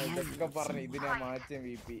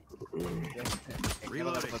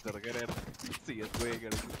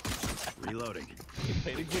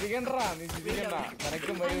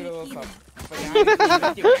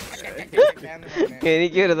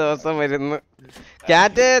 എനിക്കൊരു ദിവസം വരുന്നു.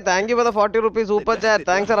 Cat thank you for the 40 rupees super chat.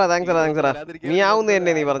 Thanks റാ. നീ ആവുന്നു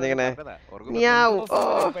തന്നെ നീ പറഞ്ഞിങ്ങനെ. നീ ആവും.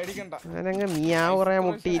 ഞാനങ്ങ് നീ ആവ് പറയാൻ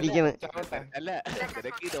മുട്ടിയിരിക്കുന്നു.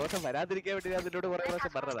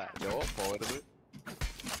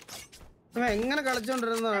 എങ്ങനെ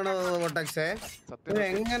കളിച്ചോണ്ടിരുന്നതാണോ വോട്ടക്സേ?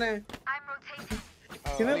 എങ്ങനെ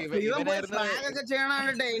ഒക്കെ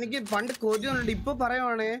ചെയ്യണേ? എനിക്ക് പണ്ട് കൊതിയുണ്ട്. ഇപ്പൊ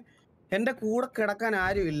പറയുവാണേ എന്റെ കൂടെ കിടക്കാൻ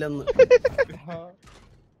ആരും ഇല്ലെന്ന്.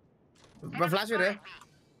 ഫ്ലാഷ് വരെ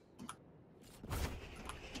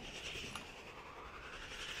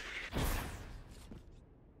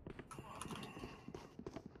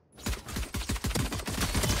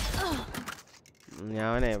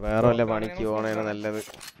ഞാനേ വേറെ വല്ല പണിക്ക് പോണേണ് നല്ലത്.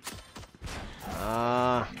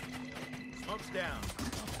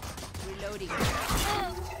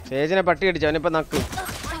 ചേച്ചിനെ പട്ടി അടിച്ചു, അവനിപ്പോ നക്കി.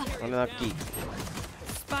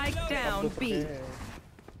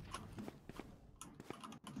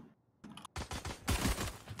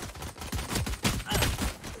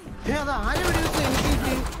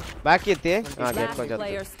 ബാക്കി എത്തിയേ.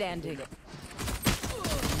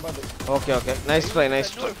 Okay nice try.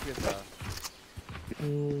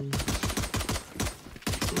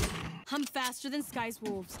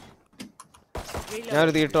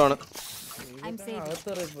 ഞാനൊരു തീട്ടമാണ്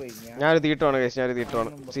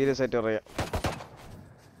സീരിയസ് ആയിട്ട് പറയാം.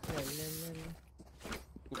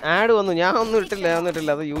 ആഡ് വന്നു, ഞാൻ ഒന്നും ഇട്ടില്ല.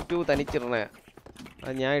 അത് യൂട്യൂബ് തനിച്ചിടണേ,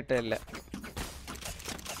 അത് ഞാൻ ഇട്ടല്ല.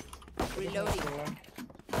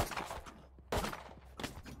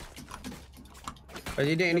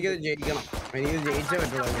 എനിക്കത് ജയിക്കണം, എനിക്കത് ജയിച്ചേ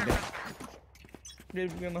പറ്റുള്ളൂ.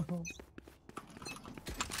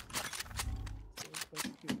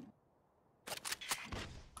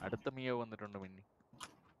 അടുത്ത മിയോ വന്നിട്ടുണ്ട്.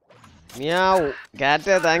 മിയാവ്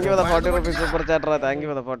കാറ്റ് thank you for the 40 rupees super chat. Thank you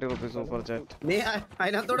for the 40 rupees super chat. നീ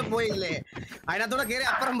അതിനകത്തോടെ പോയില്ലേ? അതിനകത്തോടെ കേറി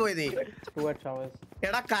അപ്പുറം പോയി നീ.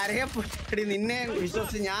 എടാ കരയപ്പെടി, നിന്നെ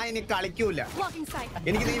വിശ്വസിച്ച് ഞാൻ ഇനി കളിക്കൂല.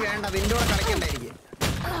 എനിക്ക് നീ വേണ്ട, നിന്റെ കൂടെ കളിക്കണ്ടായിരിക്കും.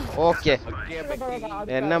 ഓക്കെ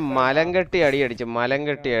എന്നെ മലങ്കെട്ടി അടി അടിച്ചു.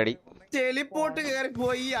 ടെലിപ്പോർട്ട് കേറി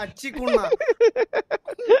പോയി അച്ചിക്കുണ്ണ.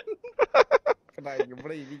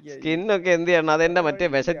 സ്കിന്നൊക്കെ എന്ത് ചെയ്യണം? അതെന്റെ മറ്റേ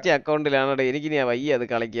വിശച്ച അക്കൗണ്ടിലാണ്. എനിക്ക് ഞാൻ വയ്യ അത്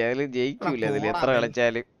കളിക്കുക. അതിൽ ജയിക്കൂല അതിൽ എത്ര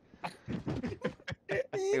കളിച്ചാലും.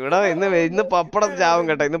 ഇവിടെ ഇന്ന് പപ്പടം ചാവും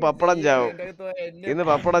കേട്ടോ. ഇന്ന് പപ്പടം ചാവും.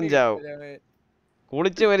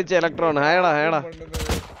 കുളിച്ച് മരിച്ച ഇലക്ട്രോൺ. ഹേടാ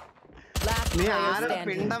നീ ആരുടെ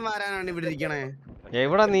പിണ്ടം വാരാനാണ് ഇവിടെ ഇരിക്കണേ?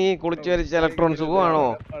 എവിടെ നീ കുളിച്ച് മരിച്ച ഇലക്ട്രോൺ? സുഖമാണോ?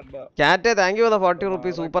 Chat thank you for the 40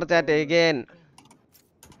 rupees super chat again.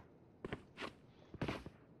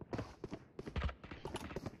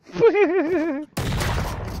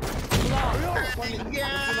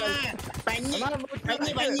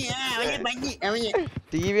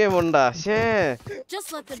 TVM ഉണ്ടാ ശേ Just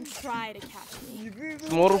let them try to catch me.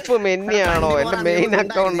 സ്മുർഫ് മെന്നിയാണോ എന്റെ മെയിൻ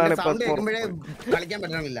അക്കൗണ്ട് ആണ് ഇപ്പൊ കളിക്കാൻ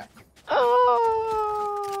പറ്റണില്ല.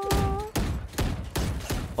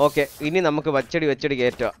 ഓക്കെ ഇനി നമുക്ക് വച്ചടി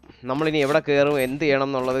കയറ്റുക. നമ്മളിനി എവിടെ കയറും എന്ത് ചെയ്യണം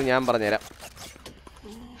എന്നുള്ളത് ഞാൻ പറഞ്ഞുതരാം.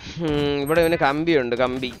 ഇവിടെ ഇവന് കമ്പിയുണ്ട്.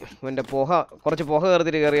 കമ്പി ഇവൻ്റെ കുറച്ച് പുക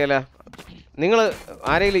കയറിയിട്ട് കയറിയാലോ. നിങ്ങൾ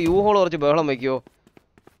ആരെങ്കിലും യു ഹോൾ കുറച്ച് ബഹളം വയ്ക്കുമോ?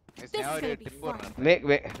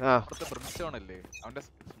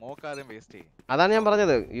 അതാണ് ഞാൻ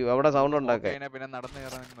പറഞ്ഞത് അവിടെ സൗണ്ട് ഉണ്ടാക്കാൻ.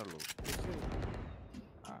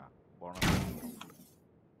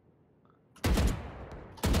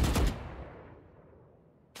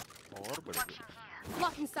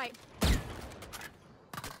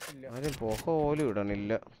 ആരും പുക പോലും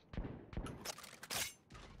ഇടണില്ല.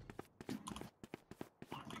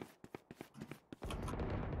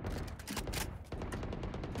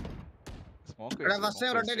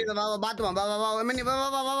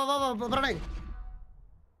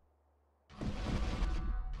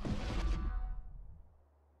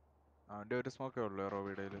 അവന്റെ ഒരു സ്മോക്കേ ഉള്ളു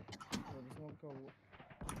റോബിഡയില്.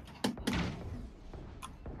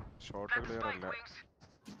 ഷോട്ട് ക്ലിയർ അല്ല.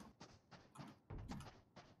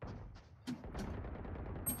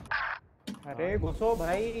 अरे घुसो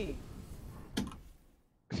भाई.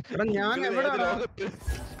 ഞാൻ എവിടെയാണ്?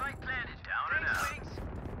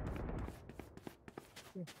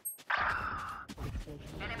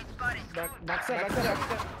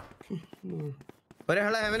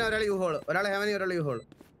 ഒരാളെ ഹെവൻ ഒരാളെ യു ഹോൾ. ഒരാളെ ഹെവൻ ഒരാളെ യു ഹോൾ.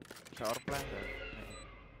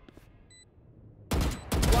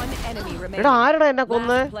 എടാ ആരടാ എന്നെ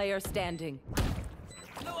കൊന്ന്?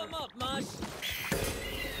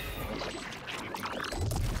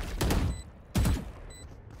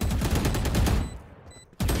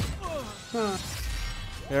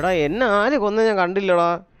 എടാ എന്നെ ആര് കൊന്ന് ഞാൻ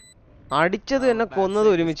കണ്ടില്ലടാ. അടിച്ചത് എന്നെ കൊന്നത്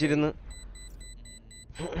ഒരുമിച്ചിരുന്ന്.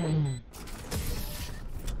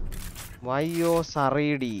 വയ്യോ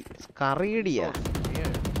കറീഡിയാ.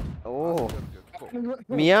 ഓ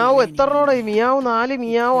മിയാവ് എത്രയോടെ? മിയാവ് 4,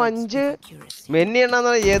 മിയാവ് 5, മെന്നി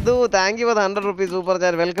എണ്ണ Yadu. Thank you for 100 rupees super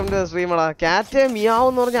chat. Welcome to സ്ട്രീമടാ. കാറ്റ് മിയാവ്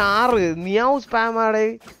എന്ന് പറഞ്ഞ 6 മിയാവ് സ്പാം ആടേ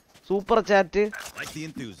സൂപ്പർ ചാറ്റ്.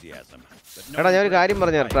 എടാ ഞാനൊരു കാര്യം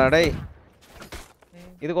പറഞ്ഞു തരട്ടാ. ഡേ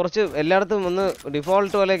ഇത് കുറച്ച് എല്ലായിടത്തും ഒന്ന്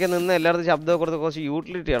ഡിഫോൾട്ട് പോലെയൊക്കെ നിന്ന് എല്ലായിടത്തും ശബ്ദമൊക്കെ കൊടുത്ത് കുറച്ച്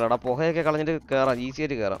യൂട്ടിലിറ്റി ആണോടാ. പുകയൊക്കെ കളഞ്ഞിട്ട് കയറാം, ഈസി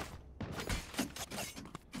ആയിട്ട് കയറാം.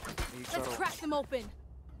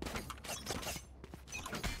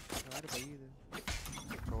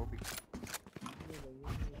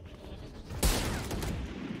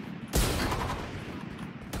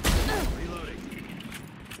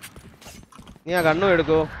 നീ ആ കണ്ണു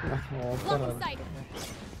എടുക്കോ?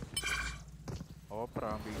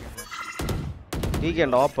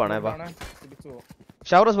 ഓപ്പാണേ.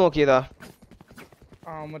 ഷവർ സ്മോക്ക് ചെയ്താ?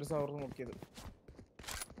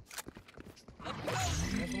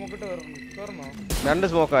 രണ്ട്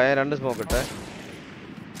സ്മോക്ക് ഇട്ടേ.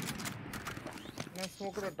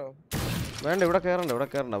 വേണ്ട ഇവിടെ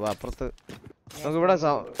കേറണ്ട. അപ്പുറത്ത് നമുക്ക് ഇവിടെ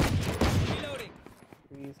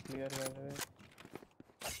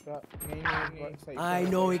I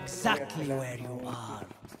know exactly where you are.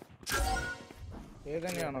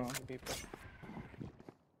 ഏതന്നെയാണോ?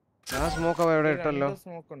 ഞാൻ സ്മോക്ക് എവിടെ ഇട്ടല്ലോ.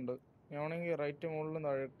 സ്മോക്ക് ഉണ്ട്. ഞാണെങ്കിൽ റൈറ്റ് മുകളിലും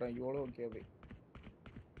താഴെ ഇട്ടാ. യോള് നോക്കിയാൽ മതി.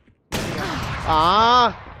 ആ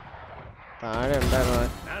താഴെ ഉണ്ടായിരുന്നു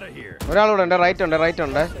ഒരാളൂടെ ഉണ്ട്. റൈറ്റ്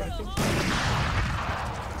ഉണ്ട്.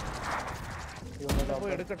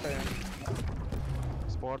 എടുക്കട്ടെ.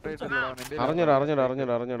 അറിഞ്ഞൂടാ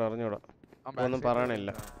ഒന്നും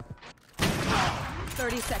പറയണില്ല.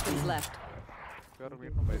 30 seconds left.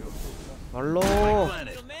 അല്ലോ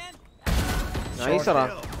നൈസറാ.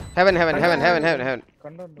 ഹെവൻ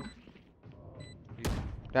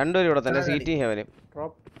രണ്ടുപേരും ഇവിടെ തന്നെ. സീറ്റി ഹെവനും.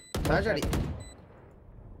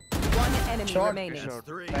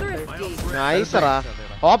 നൈസറാ.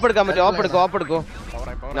 ഓപ്പ് എടുക്കാൻ പറ്റും. ഓപ്പ് എടുക്കോ.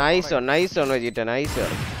 നൈസ് ആണ് വെച്ചിട്ട. നൈസ്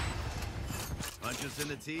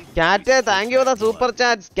കാറ്റ്. Thank you for the super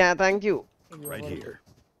chat. Thank you.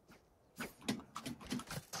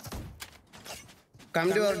 Come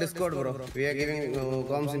to our Discord, bro. We are giving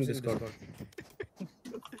comms in Discord.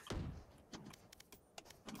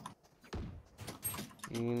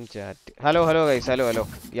 In chat. Hello guys. Hello.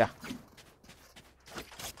 Yeah.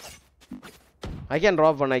 I can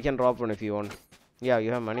drop one if you want. Yeah,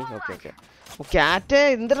 you have money. Okay. Oh, cat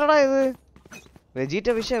എന്തിനാടാ ഇത്? വെജിറ്റ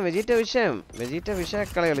വിഷയം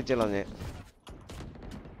കളി കളിച്ചളഞ്ഞ്.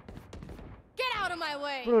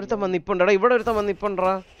 ഇവിടെ ഒരുത്തൻ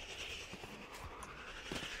വന്നിപ്പുണ്ടടാ.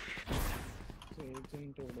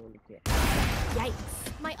 Yikes.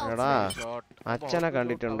 My ult's എടാ ready. അച്ഛനെ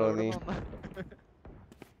കണ്ടിട്ടുണ്ടോ നീ?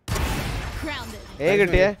 Grounded.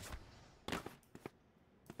 കിട്ടിയേ?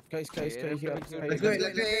 Guys, here. Let's go.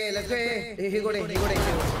 He got it.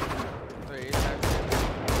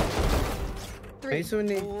 Nice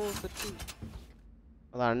one.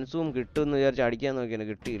 അത് അൺസൂം കിട്ടുമെന്ന് വിചാരിച്ച് അടിക്കാൻ നോക്കിയാണ്,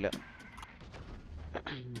 കിട്ടിയില്ല.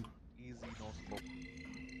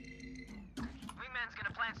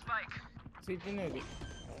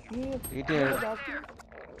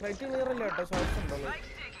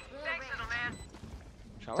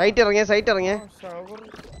 സൈറ്റ് ഇറങ്ങിയ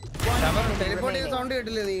Teleport sound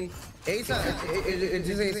കേട്ടില്ലേ നീ? Ace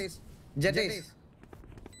Jet Ace.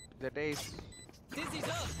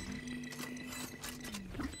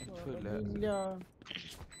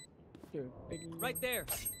 Right there.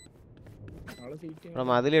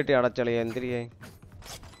 മതിലിട്ടി അടച്ചളി എന്തിരിയായി?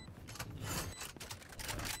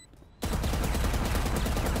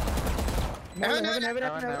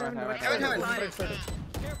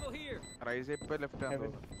 Careful here. Razer ഇപ്പോ ലെഫ്റ്റ് ആണ്.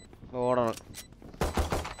 ഓടണം.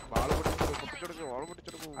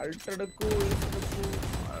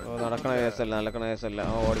 നടക്കണ കേസല്ല.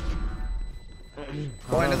 ഓടി.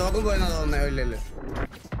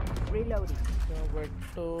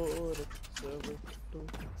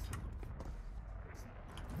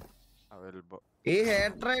 ഈ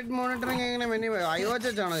ഹെഡ് റേറ്റ് മോണിറ്ററിംഗ് എങ്ങനെ iWatch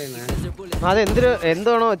ആണോ ചെയ്യുന്നത്? അത്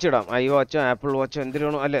എന്താണോ വെച്ചിടാം. iWatch ആപ്പിൾ വാച്ചോ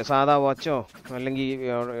എന്തിനാണോ, അല്ലെ സാധാ വാച്ചോ അല്ലെങ്കിൽ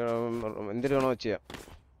എന്തിനാണോ വെച്ച് ചെയ്യാം.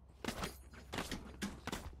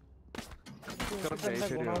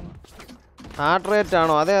 ഹാർട്ട് റേറ്റ്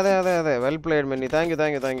ആണോ? അതെ വെൽ പ്ലേഡ് മെന്നി. Thank you.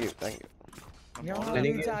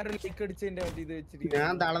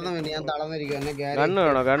 ഞാൻ തളർന്നിരിക്കും. ഗണ്ണ്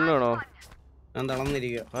വേണോ? ഞാൻ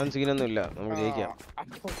തളർന്നിരിക്കുക. അവൻ സീനൊന്നും ഇല്ല, നമുക്ക് ജയിക്കാം.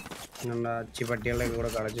 അച്ചി പട്ടികളുടെ കൂടെ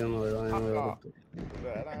കളിച്ചു.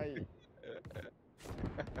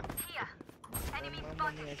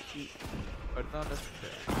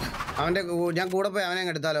 അവന്റെ ഞാൻ കൂടെ പോയി അവനെ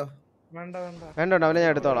എടുത്താലോ? വേണ്ട, അവനെ ഞാൻ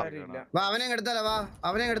എടുത്തോളാം. അവനെ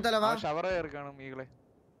എടുത്താലോ?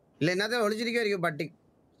 ഇല്ല, ഇന്നത്തെ ഒളിച്ചിരിക്കുമായിരിക്കും പട്ടി.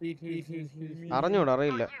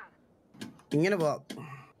 അറിയില്ല. ഇങ്ങനെ പോവാം.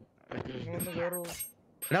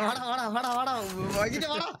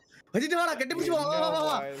 കെട്ടിപ്പിടിച്ച്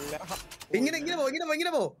ഇങ്ങനെ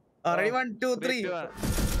പോ. 1 2 3.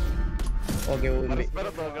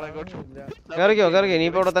 കേറിക്കോ.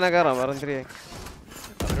 ഇനിയിപ്പോ ഇവിടെ തന്നെ കേറാം.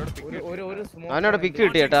 അവനോട് പിക്ക്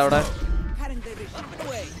കിട്ടി കേട്ടാ അവിടെ.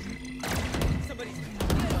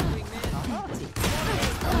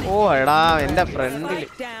 ഓ എടാ എന്റെ ഫ്രണ്ടില്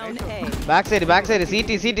ബാക്ക് സൈഡ്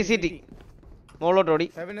സീറ്റി മോളോട്ട് ഓടി.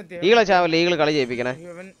 ഈകളെ ചാവല്ലേ, ഈകള് കളി ചെയ്യിപ്പിക്കണേ.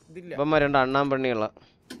 ഇപ്പമ്മ 2 അണ്ണാൻ പെണ്ണിയുള്ള.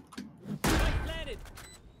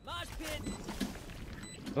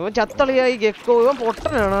 ഇവൻ ചത്തളിയായി ഗെക്കോ. ഇവൻ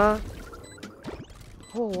പൊട്ടനാണ്.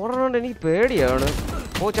 ഓടണോണ്ട് എനിക്ക് പേടിയാണ്.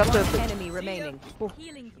 Okay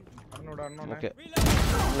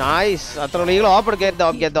nice. അത്ര ഈകൾ ഓപ്പ് എടുക്കാം.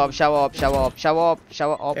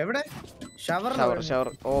 ഷവർ.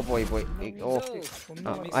 ഓ പോയി. ഓ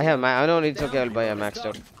I have its okay. I'll buy a maxed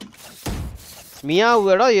out. Meow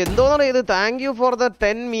എടോ എന്തോന്നാണ് ഇത്? Thank you for the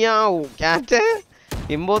 10 meow. Cat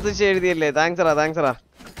ഇമ്പോസിച്ച് എഴുതിയല്ലേ? Thanks റാ.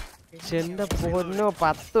 എന്റെ പൊന്നോ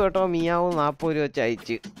 10 കേട്ടോ. മിയാവു 40 രൂപ വെച്ച്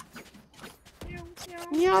അയച്ച്.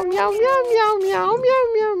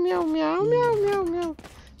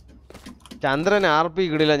 ചന്ദ്രൻ RP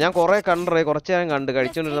കിടില്ല. ഞാൻ കൊറേ കുറച്ച് നേരം കണ്ട്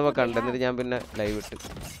കഴിച്ചോണ്ടിരുന്നപ്പോ കണ്ട്. എന്നിട്ട് ഞാൻ പിന്നെ ലൈവ് ഇട്ട്.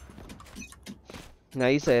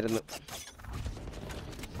 നൈസായിരുന്നു.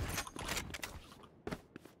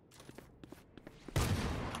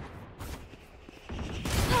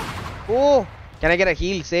 Oh, can I get a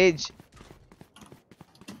heal, Sage?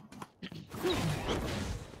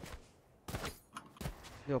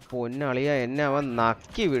 Yo, പൊന്നളിയാ എന്നെ അവൻ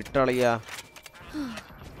നക്കി വിട്ടളിയാ.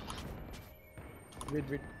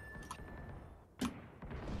 Wait.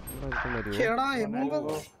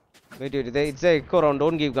 It's a echo round.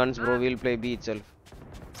 Don't give guns, bro. We'll play B itself.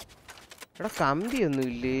 എടാ കമ്പി ഒന്നും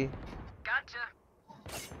ഇല്ലേ?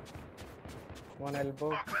 One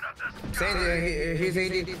elbow. He's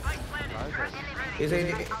 80.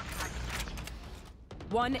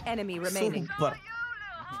 One enemy remaining.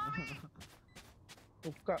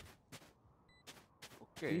 Super.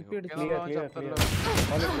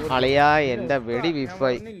 അളിയാ എന്റെ വെടി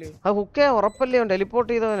വിഫായി. ആ ഹുക്കേ ഉറപ്പല്ലേ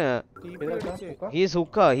teleport ചെയ്തവന്. He's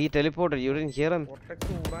hookah. He teleported. You didn't hear him.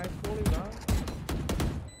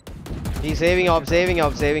 He's saving up.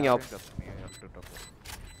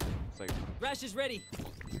 Rash is ready.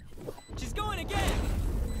 She's going again.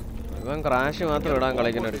 ഇവൻ ക്രാഷ് മാത്രം ഇടാൻ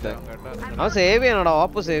കളിക്കുന്ന അടുത്ത്. അവൻ സേവ് ചെയ്യണടാ.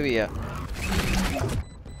 ഓപ്പ് സേവ് ചെയ്യാ.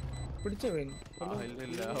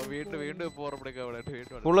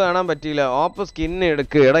 ഫുള്ള് കാണാൻ പറ്റിയില്ല. ഓപ്പ് സ്കിൻ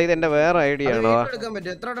എടുക്ക്. എടാ ഇതെന്റെ വേറെ ഐഡിയ ആണോ? അത്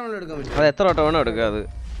എത്ര വട്ടം വേണം എടുക്കുക? അത്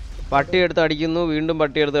പട്ടി എടുത്ത് അടിക്കുന്നു, വീണ്ടും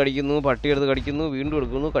പട്ടി എടുത്ത് അടിക്കുന്നു, പട്ടി എടുത്ത് കടിക്കുന്നു, വീണ്ടും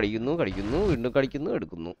എടുക്കുന്നു, കടിക്കുന്നു, കടിക്കുന്നു, വീണ്ടും കടിക്കുന്നു,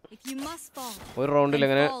 എടുക്കുന്നു. ഒരു റൗണ്ടിൽ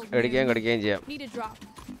എങ്ങനെ കടിക്കുകയും ചെയ്യാം.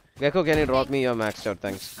 Gecko, can you drop me your maxed out?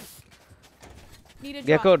 Thanks.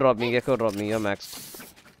 Gecko, drop me, you're maxed.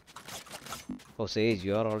 Oh, Sage,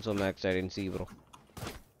 you are also maxed. I didn't see, bro.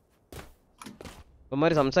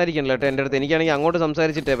 ഇവന്മാര് സംസാരിക്കണല്ലോ കേട്ടോ എൻ്റെ അടുത്ത്. എനിക്കാണെങ്കിൽ അങ്ങോട്ട്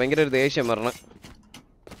സംസാരിച്ചിട്ടേ ഭയങ്കര ഒരു ദേഷ്യം വരണം.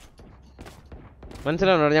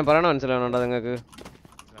 മനസ്സിലാവണോ ഞാൻ പറയണ? മനസ്സിലാവണോണ്ടോ നിങ്ങൾക്ക്?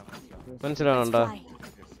 മനസ്സിലാവണോണ്ടോ?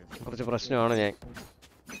 കുറച്ച് പ്രശ്നമാണ് ഞാൻ.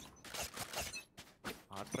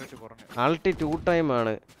 ആൾട്ടി 2 ടൈം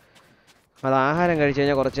ആണ്. അത് ആഹാരം കഴിച്ചു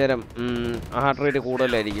കഴിഞ്ഞാൽ കുറച്ചു നേരം ഹാർട്ട് റേറ്റ്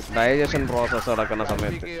കൂടുതലായിരിക്കും ഡൈജഷൻ പ്രോസസ് നടക്കുന്ന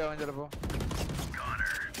സമയത്ത്.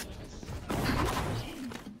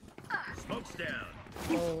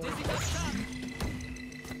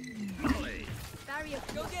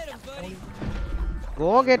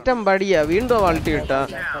 ഗോ ഗെറ്റം ബടിയ വീണ്ടും ആൾട്ടി ഇട്ട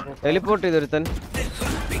ടെലിപ്പോർട്ട് ചെയ്തൊരുത്തൻ.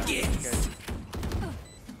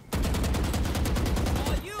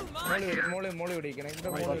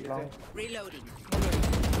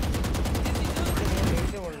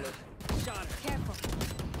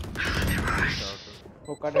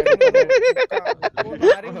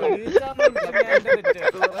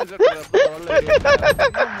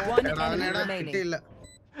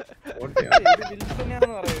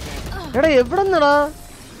 എടാ എവിടെന്നടാ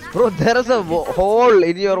bro? There is a hole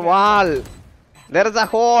in your wall. There is a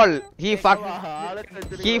hole. He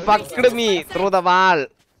fucked me through the wall.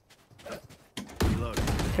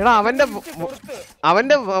 എടാ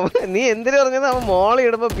അവന്റെ നീ എന്തിനു പറഞ്ഞത്? അവൻ മോളി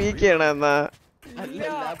ഇടുമ്പോ പീക്കാണ് എന്നാ.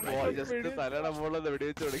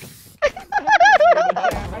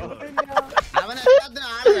 അവനെല്ലാത്തിനും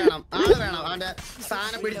ആള് വേണം. അവന്റെ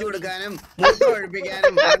സ്ഥാനം പിടിച്ചു കൊടുക്കാനും മുട്ട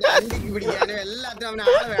ഒഴിപ്പിക്കാനും അന്തിക്ക് പിടിക്കാനും എല്ലാത്തിനും അവന്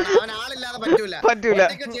ആള് വേണം. അവൻ ആളില്ലാതെ പറ്റൂല.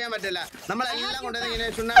 ചെയ്യാൻ പറ്റില്ല. നമ്മളെല്ലാം കൊണ്ടുവന്ന് ഇങ്ങനെ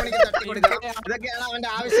ചുണ്ണാമ്പണിക്ക് തട്ടി കൊടുക്കണം. ഇതൊക്കെയാണ് അവന്റെ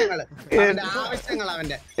ആവശ്യങ്ങള്.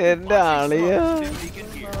 അവന്റെ എന്റെ ആളിയ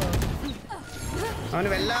അവന്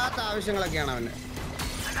വല്ലാത്ത ആവശ്യങ്ങളൊക്കെയാണ് അവന്.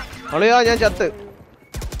 അളിയാ ഞാൻ ചത്ത്.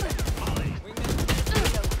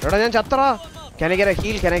 എടാ ഞാൻ ചത്തറാ. Can I get a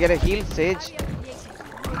heal? Sage.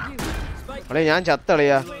 അളിയാ ഞാൻ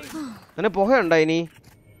ചത്തളിയാ. അങ്ങനെ പുകയുണ്ടോ ഇനി?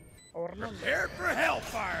 അവിടെ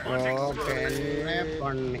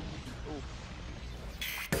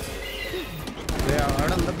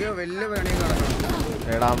എന്തൊക്കെയോ വലിയ പണി നടക്കണം.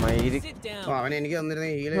 എടാ മയില് അവൻ എനിക്ക് തന്നിരുന്ന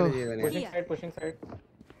ഹീൽ ചെയ്തേ.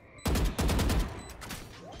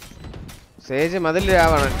 സേജ്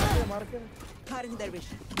മതിലാവണം.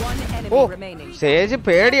 ഓ സേജ്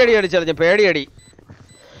പേടിയടി അടിച്ചറിഞ്ഞ പേടിയടി.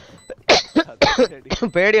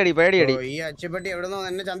 ഈ അച്ചിപ്പട്ടി എവിടെന്നോ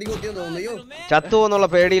എന്നെ ചന്തി കുത്തിയോ തോന്നുന്നു. ചത്തു എന്നുള്ള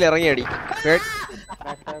പേടിയിൽ ഇറങ്ങിയടി.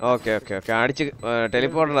 ഓക്കെ അടിച്ച്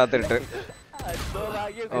ടെലിപ്പോർട്ടിനകത്തിട്ട്.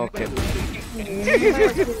 ഓക്കെ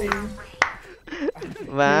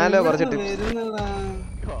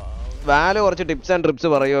വാലോ കുറച്ച് ടിപ്സ് ആൻഡ് ട്രിപ്സ്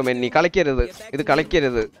പറയുമോ മെന്നി? കളിക്കരുത്, ഇത്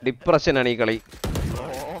കളിക്കരുത്. ഡിപ്രഷനാണ് ഈ കളി.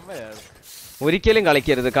 ഒരിക്കലും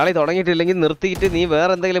കളിക്കരുത്. കളി തുടങ്ങിയിട്ടില്ലെങ്കിൽ നിർത്തിയിട്ട് നീ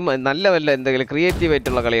വേറെ എന്തെങ്കിലും എന്തെങ്കിലും ക്രിയേറ്റീവ്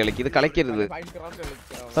ആയിട്ടുള്ള കളി കളിക്കും. ഇത് കളിക്കരുത്.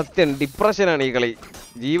 സത്യം ഡിപ്രഷനാണ് ഈ കളി.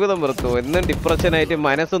 ജീവിതം വെറുത്തു. എന്നും ഡിപ്രഷനായിട്ട്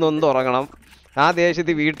മനസ്സ് നൊന്ന് ഉറങ്ങണം. ആ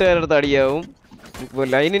ദേശത്ത് വീട്ടുകാരുടെ അടുത്ത് അടിയാവും,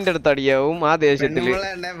 ലൈനിന്റെ അടുത്ത് അടിയാവും, ആ ദേശത്തില്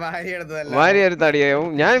ഭാര്യ അടുത്ത് അടിയാവും.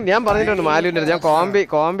 ഞാൻ പറഞ്ഞിട്ടുണ്ട് മാലുവിന്റെ അടുത്ത്. ഞാൻ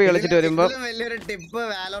കോമ്പി കളിച്ചിട്ട്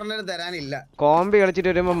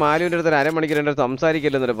വരുമ്പോ മാലുവിന്റെ അടുത്ത് 1/2 മണിക്കൂർ എൻ്റെ അടുത്ത്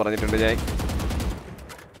സംസാരിക്കില്ലെന്നൊരു പറഞ്ഞിട്ടുണ്ട് ഞാൻ.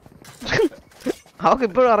 അവക്ക്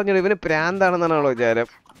ഇപ്പോഴും അറിഞ്ഞു ഇവന് പ്രാന്താണെന്നാണോ വിചാരം.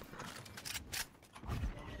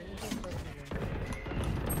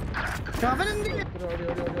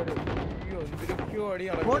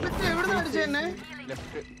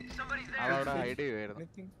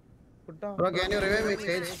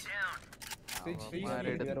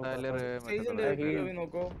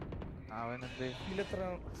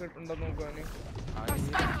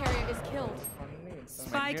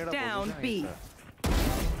 Spike down B.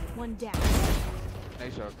 One down.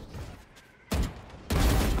 Nice shot.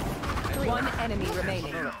 One enemy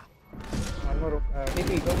remaining.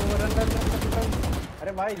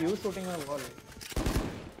 Why you shooting on wall?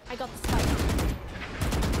 I got the spike.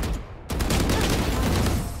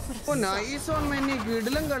 Oh, nice one, Manny. Good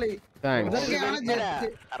കളി.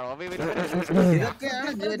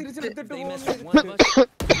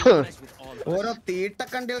 ഓരോ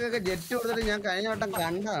തീട്ടക്കണ്ടികൾക്കൊക്കെ ജെറ്റ് കൊടുത്തിട്ട് ഞാൻ കഴിഞ്ഞ വട്ടം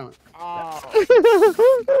കണ്ടാണ്.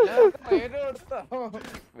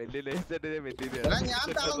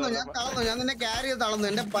 ഞാൻ നിന്നെ ക്യാരി ചെയ്ത് തളർന്നു.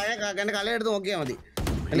 എന്റെ പഴയ എന്റെ കളി എടുത്ത് നോക്കിയാൽ മതി.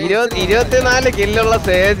 24 കില്ലുള്ള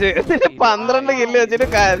സേജ് 12 കില്ല് വെച്ചിട്ട്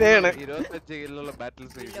കഥയാണ്. 25 കില്ലുള്ള ബാറ്റിൽ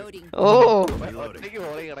സേജ്. ഓ ഒറ്റയ്ക്ക്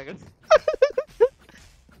പോയി കിടക്കണം.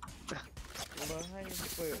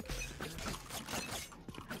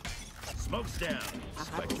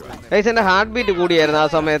 എന്റെ ഹാർട്ട് ബീറ്റ് കൂടിയായിരുന്നു ആ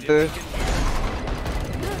സമയത്ത്.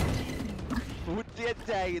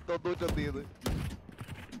 105 91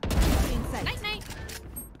 Night night.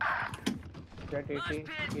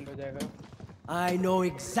 I know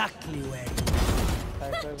exactly where.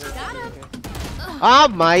 ആ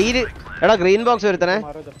മയില് എടാ ഗ്രീൻ ബോക്സ് വരുത്തണേ.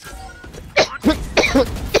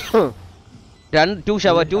 2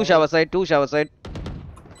 shower side.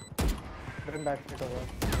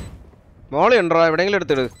 മോളി ഉണ്ടോ എവിടെയെങ്കിലും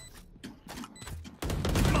എടുത്തിട്.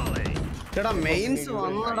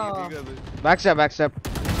 Back സ്റ്റാപ്പ്.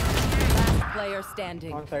 Player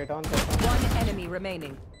standing. On site. One enemy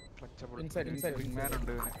remaining. Inside. Man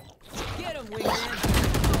ഉണ്ട്. Get him,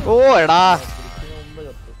 wingman. ഓ എടാ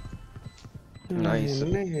നൈസ്.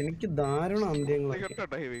 എനിക്ക് ധാരണ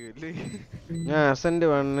ഞാൻ അസെന്റ്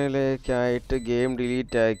 1-ലേക്കായിട്ട് ഗെയിം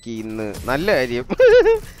ഡിലീറ്റ് ആക്കി ഇന്ന്. നല്ല കാര്യം.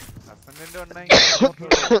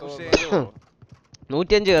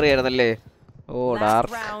 105 കയറിയായിരുന്നല്ലേ. ഓ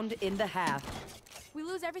dark. Round in the half. We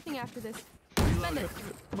lose everything after this.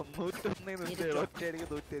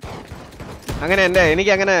 അങ്ങനെ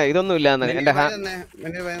എനിക്ക് അങ്ങനെ ഇതൊന്നും ഇല്ലാന്ന്. എന്റെ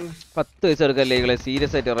 10 വയസ്സ് എടുക്കല്ലേ ഇങ്ങളെ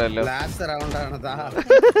സീരിയസ് ആയിട്ട് പറയല്ലോ.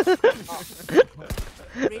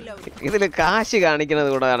 ഇതില് കാശ് കാണിക്കുന്നത്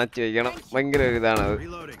കൂടെ അണച്ചു വയ്ക്കണം. ഭയങ്കര ഇതാണത്.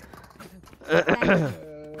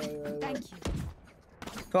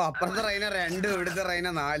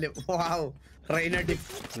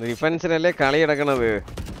 ഡിഫൻസിനല്ലേ കളി കിടക്കണത്.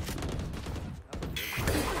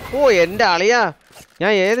 ഓ എന്റെ അളിയാ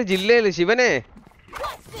ഞാൻ ഏത് ജില്ലയില് ശിവനെ.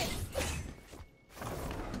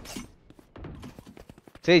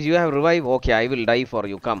 Sage, you have revive. Okay, I will die for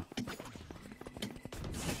you. Come.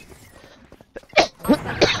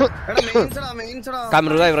 Come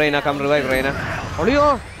revive Reina. ഒളിയോ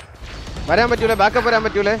വരാൻ പറ്റൂലേ. ബാക്കപ്പ് വരാൻ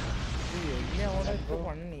പറ്റൂലേ.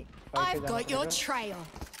 I've got your trail.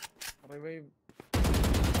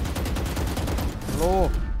 Oh,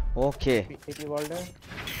 okay.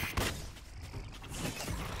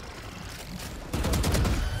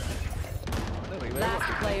 Last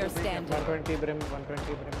player standing. 120 brim.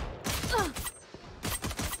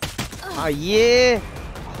 അയ്യേ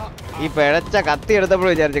ഈ പിഴച്ച കത്തി എടുത്തപ്പോൾ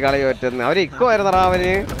വിചാരിച്ച് കളി പറ്റുന്നു. അവര് ഇക്കോ ആയിരുന്നടാ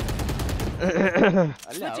അവന്.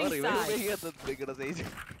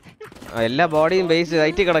 എല്ലാ ബോഡിയും ബേസ്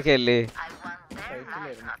കയറ്റി കിടക്കല്ലേ.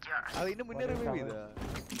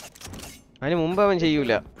 അതിന് മുമ്പ് അവൻ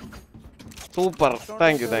ചെയ്യൂല. സൂപ്പർ.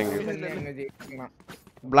 Thank you.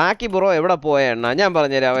 ബ്ലാക്കി ബ്രോ എവിടെ പോയെണ്ണ? ഞാൻ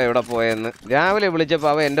പറഞ്ഞുതരാം അവൻ എവിടെ പോയെന്ന്. രാവിലെ വിളിച്ചപ്പോ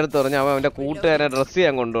അവൻ എന്റെ അടുത്ത് പറഞ്ഞു അവൻ അവന്റെ കൂട്ടുകാരെ ഡ്രസ്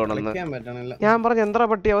ചെയ്യാൻ കൊണ്ടുപോകണമെന്ന്. ഞാൻ പറഞ്ഞു എന്താ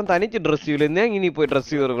പട്ടി അവൻ തനിച്ച് ഡ്രസ് ചെയ്യൂല, ഞാൻ ഇനി പോയി ഡ്രസ്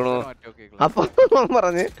ചെയ്ത് കൊടുക്കണോ? അപ്പൊ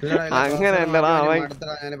പറഞ്ഞ് അങ്ങനെയല്ലടാ അവൻ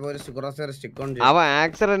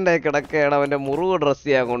ആക്സിഡന്റ് ആയി കിടക്കുകയാണ്, അവന്റെ മുറിവ് ഡ്രസ്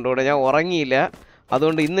ചെയ്യാൻ കൊണ്ടുപോകണം. ഞാൻ ഉറങ്ങിയില്ല,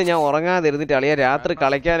 അതുകൊണ്ട് ഇന്ന് ഞാൻ ഉറങ്ങാതിരുന്നിട്ട് അളിയാ രാത്രി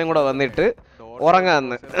കളിക്കാനും കൂടെ വന്നിട്ട്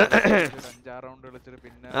ഉറങ്ങാന്ന്.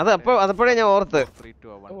 അതപ്പോഴേ ഞാൻ ഓർത്ത്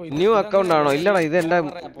ന്യൂ അക്കൗണ്ട് ആണോ? ഇല്ലടാ ഇത് എന്റെ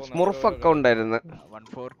സ്മുർഫ് അക്കൗണ്ട് ആയിരുന്നു.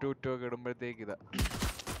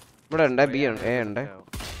 ഇവിടെ ഉണ്ട് ബി ഉണ്ട് എ ഉണ്ട്.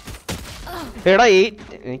 എടാ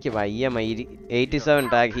എനിക്ക് വയ്യ മയിരി. 87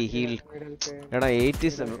 ടാഗ് ഹി ഹീൽ. എടാ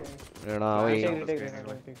 87.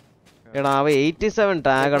 എടാ അവ 87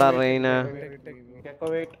 ടാഗടാ റെയ്ന.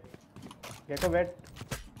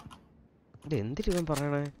 ഇത് എന്തിനാ ഇവൻ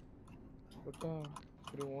പറയണേ?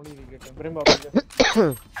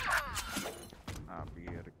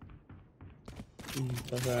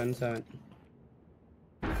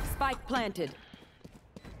 Spike planted.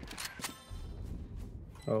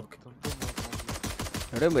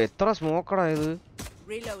 എത്ര സ്മോക്കടാ ഇത്?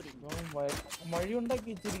 മഴ ഉണ്ടാക്കി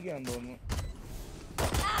വെച്ചിരിക്കാന്ന് തോന്നുന്നു.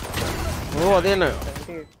 ഓ അത് തന്നെ.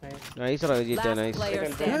 Nice റജിറ്റാ nice.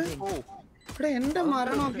 എന്റെ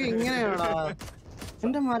മരണമൊക്കെ ഇങ്ങനെയാടാ.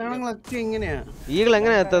 എന്റെ മരണങ്ങളൊക്കെ ഇങ്ങനെയാ. ഈകൾ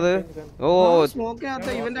എങ്ങനെയാ എത്തത്? ഓ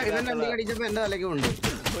സ്മോക്കിനകത്ത് ഇവന്റെ അടി അടിച്ചപ്പോ എന്റെ തലയ്ക്ക് ഉണ്ട്.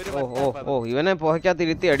 ഓ ഇവനെ പുഹയ്ക്കകത്ത്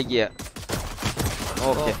ഇരുത്തി അടിക്കുക.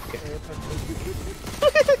 ഓക്കെ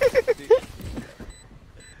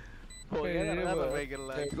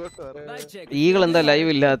ഈകൾ എന്താ ലൈവ്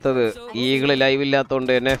ഇല്ലാത്തത്? ഈകള് ലൈവ്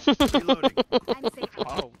ഇല്ലാത്തോണ്ട് തന്നെ.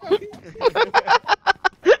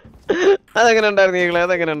 അതെങ്ങനെ ഉണ്ടായിരുന്നു ഈകള്?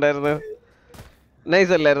 അതെങ്ങനെ ഉണ്ടായിരുന്നു?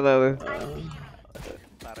 നൈസ് അല്ലായിരുന്നു അത്?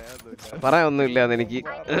 പറയാനൊന്നുമില്ലാന്ന് എനിക്ക്.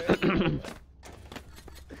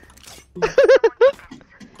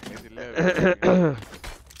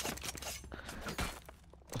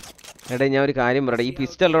 എടേ ഞാൻ ഒരു കാര്യം പറയട്ടെ, ഈ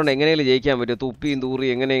പിസ്റ്റൽ റൗണ്ട് എങ്ങനെയെങ്കിലും ജയിക്കാൻ പറ്റുമോ? തുപ്പിയും തൂറി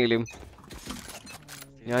എങ്ങനെയെങ്കിലും.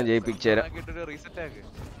 ഞാൻ ജയിപ്പിച്ചു തരാം. റീസെറ്റ് ആക്ക്.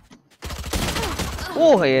 ഓ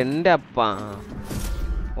എൻ്റെ അപ്പാ.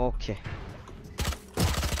 Okay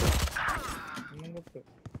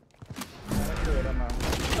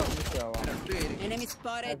Enemy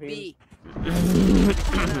spotted B.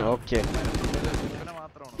 Okay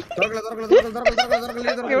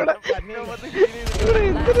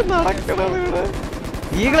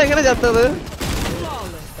ഈകളെങ്ങനെ ചത്തത്?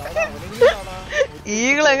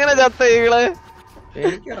 ഈകളെങ്ങനെ ചത്ത? ഈകള്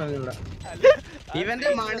ഇവന്റെ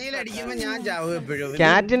മണിയിൽ അടിക്കുമ്പോ ഞാൻ ചാവും എപ്പോഴും.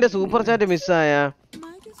 കാറ്റിന്റെ സൂപ്പർ ചാറ്റ് മിസ്സായ.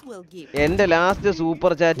 എന്റെ ലാസ്റ്റ്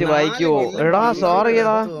സൂപ്പർ ചാറ്റ് വായിക്കുവോ? എടാ സോറി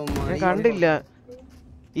എടാ, ഞാൻ കണ്ടില്ല.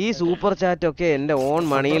 ഈ സൂപ്പർ ചാറ്റ് ഒക്കെ എന്റെ ഓൺ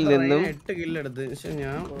മണിയിൽ നിന്നും 8 കില്ല് എടുത്ത്.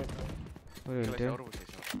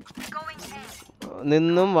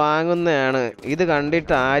 നിന്നും വാങ്ങുന്നതാണ്. ഇത്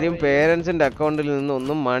കണ്ടിട്ട് ആരും പേരൻസിന്റെ അക്കൗണ്ടിൽ നിന്ന്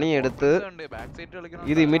ഒന്നും മണി എടുത്ത്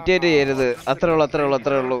ഇത് ഇമിറ്റേറ്റ് ചെയ്യരുത്. അത്രേ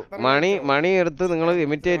ഉള്ളൂ. മണി എടുത്ത് നിങ്ങൾ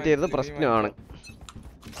ഇമിറ്റേറ്റ് ചെയ്യരുത്, പ്രശ്നമാണ്.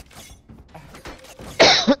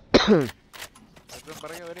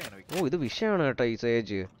 ഓ ഇത് വിഷയമാണ് കേട്ടോ ഈ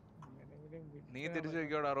സേജ്. നീ തിരിച്ചു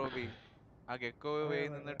വെക്കോടാ റോബി. ആ ഗെക്കോ വേ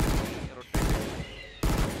നിന്നിട്ട്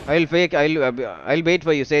I'll wait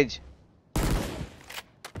for you, Sage.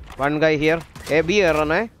 One guy here. A B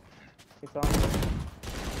run hai.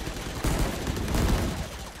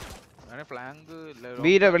 അങ്ങനെ ഫ്ലാങ്ക് B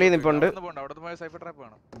യുടെ വെളിയിൽ നിൽപ്പുണ്ട്. അവിടുത്തെ പോയ സൈഫർ ട്രാപ്പ്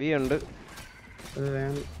ആണ്. B ഉണ്ട്.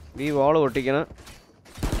 B വാൾ പൊട്ടിക്കണം.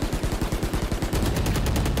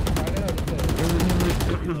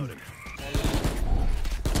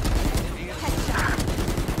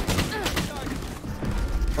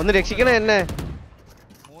 ഒന്ന് രക്ഷിക്കണേ എന്നെ.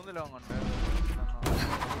 3 ലോങ് ഉണ്ട്.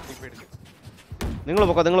 നിങ്ങൾ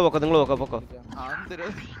പൊക്കോ.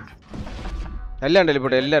 എല്ലാരും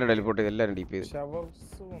ടെലിപ്പോട്ട് എല്ലാരും ഡീപ്പ് ചെയ്ത്.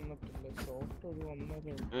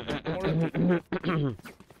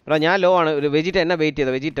 എടാ ഞാൻ ലോ ആണ്. ഒരു വെജിറ്റ എന്നെ വെയിറ്റ്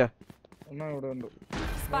ചെയ്ത. വെജിറ്റ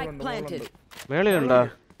മേളിലുണ്ടോ?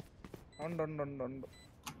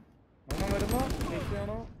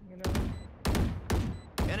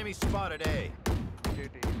 Enemy spotted A.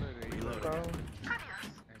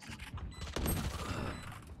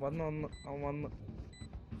 വന്ന്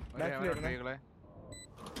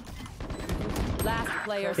Last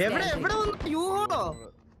player എവിടെ standing.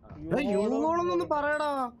 യൂഹോളൊന്നും പറയടാ.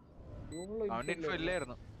 അവന്റെ ഇൻഫോ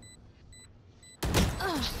ഇല്ലായിരുന്നു.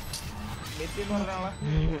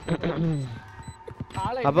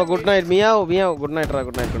 അപ്പൊ good night meow. Good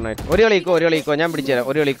night. ഒരു കളിക്കോ ഞാൻ പിടിച്ചുതരാം.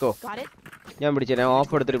 ഞാൻ പിടിച്ചുതരാം.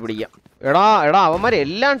 ഓഫ് എടുത്തിട്ട് പിടിക്കാം. എടാ അവന്മാരെ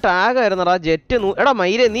എല്ലാം ടാഗ് ആയിരുന്നടാ. ജെറ്റ് എടാ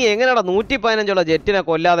മൈരെ നീ എങ്ങനെയാടാ 115 ജെറ്റിനെ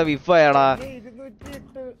കൊല്ലാതെ വിഫായടാ?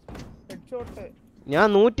 ഞാൻ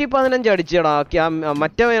 115 അടിച്ചടാ.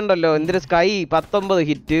 മറ്റവനുണ്ടല്ലോ എന്തൊരു സ്കൈ 19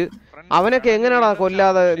 ഹിറ്റ്. അവനൊക്കെ എങ്ങനെയാടാ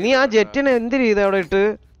കൊല്ലാതെ? നീ ആ ജെറ്റിനെ എന്തിനു ചെയ്ത അവിടെ ഇട്ട്?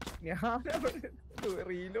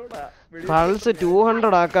 പൾസ്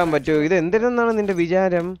 200 ആക്കാൻ പറ്റുമോ? ഇത് എന്തിനാണ് നിന്റെ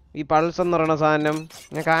വിചാരം? ഈ പൾസ് എന്ന് പറയുന്ന സാധനം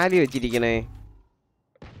ഞാൻ കാര്യം വെച്ചിരിക്കണേ.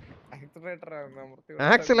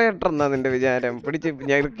 ആക്സിലേറ്റർ എന്നാ നിന്റെ വിചാരം? പിടിച്ച്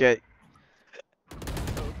ഞെരുക്കായി.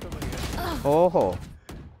 ഓഹോ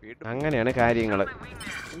അങ്ങനെയാണ് കാര്യങ്ങള്.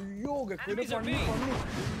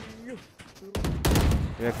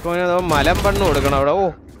 ഗെക്കോനെ മലം പണ്ണ് കൊടുക്കണം അവിടെ. ഓ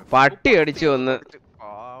പട്ടി അടിച്ചു വന്ന്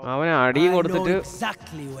അവനെ അടിയും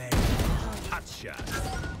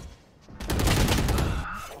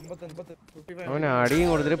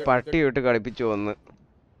കൊടുത്തിട്ട് പട്ടി വിട്ട് കളിപ്പിച്ചു വന്ന്.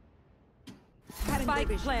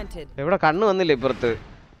 എവിടെ കണ്ണ് വന്നില്ല ഇപ്പുറത്ത്.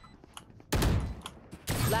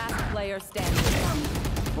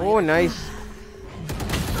 ഓ നൈസ്.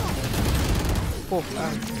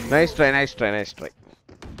 Nice try.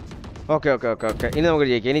 ഓക്കെ ഇനി നമുക്ക്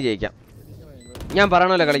ജയിക്കാം. ഞാൻ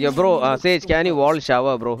പറയണല്ലോ കളിക്കാം bro. Sage can you wall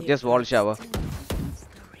shower bro? Just wall shower.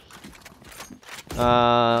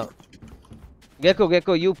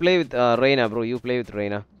 ഗെക്കോ you play with Raina bro.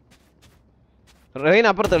 Raina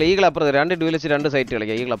അപ്പുറത്തുള്ള ഈഗിൾ അപ്പുറത്ത് 2 ഡ്യൂലിസ്റ്റ് 2 സൈറ്റ്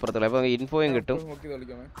കളിക്കാം. ഈഗിൾ അപ്പുറത്തുള്ള അപ്പൊ ഇൻഫോയും കിട്ടും.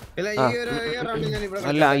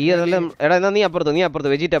 അല്ല ഈ അതെല്ലാം എടാ എന്നാ നീ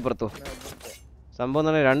അപ്പുറത്ത് വെജിറ്റ് അപ്പുറത്തു. സംഭവം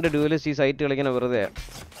തന്നെ 2 ഡ്യൂലിസ്റ്റ് ഈ സൈറ്റ് കളിക്കണ വെറുതെ.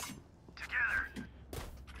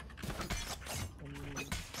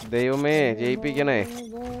 ദൈവമേ ജയിപ്പിക്കണേ.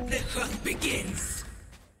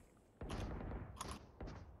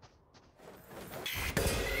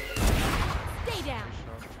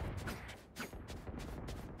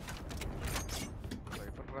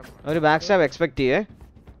 ഒരു ബാക്ക് സ്റ്റാബ് എക്സ്പെക്ട് ചെയ്യേ.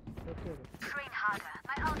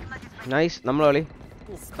 നൈസ്. നമ്മളെ കളി.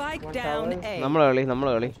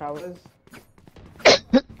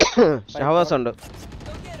 ഷവേഴ്സ് ഉണ്ട്.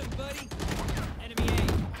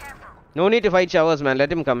 No need to fight showers, man.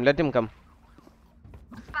 Let him come.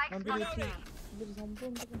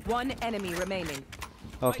 One enemy remaining.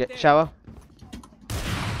 Okay, shower.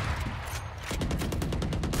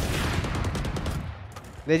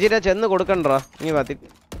 Rajitha ചെന്ന് കൊടുക്കണ്ടോ ഇനി പത്തി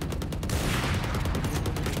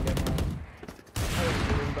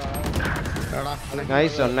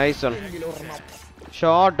nice one nice one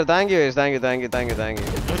shot thank you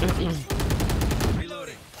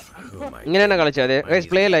ഇങ്ങനെ തന്നെ കളിച്ചാൽ മതി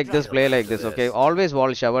play like this okay always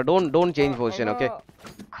wall shower don't change position okay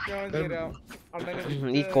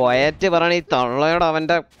ഈ quite പറയണ ഈ തള്ളയോട്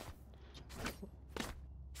അവന്റെ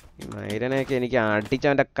മൈരനെയൊക്കെ എനിക്ക്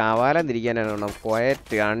അടിച്ചവന്റെ കവാലം തിരിക്കാനാണ്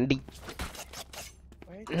കൊയറ്റ് അണ്ടി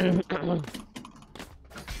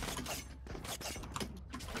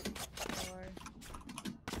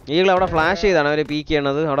ഈകൾ അവിടെ ഫ്ലാഷ് ചെയ്താണ് അവര് പീക്ക്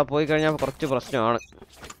ചെയ്യണത് അവിടെ പോയി കഴിഞ്ഞാൽ കുറച്ച് പ്രശ്നമാണ്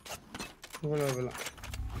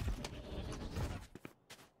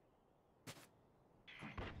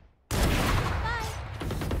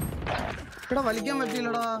വലിക്കാൻ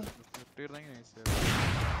പറ്റില്ലടാ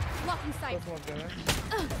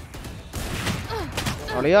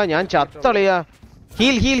അളിയാ ഞാൻ ചത്തളിയാ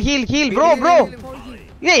heal heal heal heal bro bro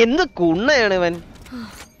എന്ത് കുണ്ണയാണ് ഇവൻ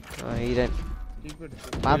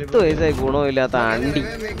 10 വയസ്സായി ഗുണമില്ലാത്ത അണ്ടി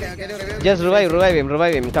just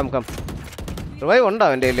revive him come revive ഉണ്ടോ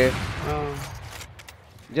അവൻ്റെ കയ്യില്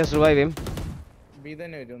ജസ്റ്റ് റിവൈവ് ഹിം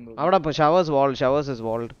അവിടെ showers is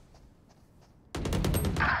walled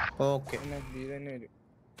okay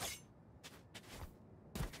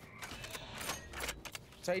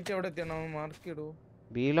site എവിടെ എത്തിയാണോ മാർക്ക് ഇടൂ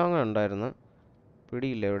ബീലോങ് ഉണ്ടായിരുന്നു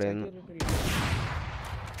പിടിയില്ല എവിടെയെന്ന്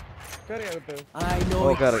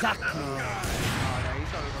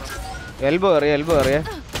എൽബോ അറിയ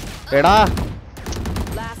എടാ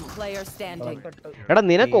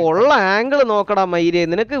നിനക്ക് ഉള്ള ആംഗിൾ നോക്കടാ മൈരേ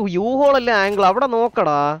നിനക്ക് യൂഹോളല്ലേ ആംഗിൾ അവിടെ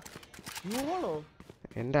നോക്കടാ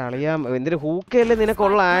എന്റെ അളിയാ എന്തിന് ഹൂക്കല്ലേ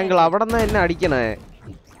നിനക്കുള്ള ആംഗിൾ അവിടെ നിന്ന് എന്നെ അടിക്കണേ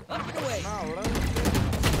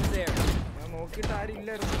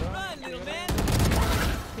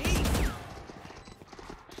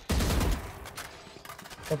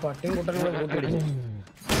പട്ടിയും കുട്ടനും കൂടെ കൂട്ടിടിച്ചു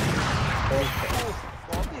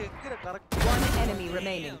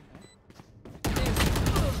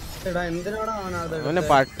അവനെ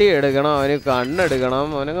പട്ടി എടുക്കണം അവന്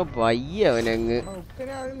കണ്ണെടുക്കണം അവനങ്ങ് പയ്യ അവനങ്ങ്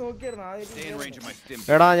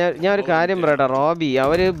എടാ ഞാൻ ഒരു കാര്യം പറയട്ടെ റോബി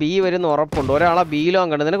അവര് ബി വരുന്ന ഉറപ്പുണ്ട് ഒരാളെ ബിയിലോ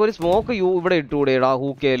കണ്ടു നിനക്ക് ഒരു സ്മോക്ക് ഇവിടെ ഇട്ടുകൂടെടാ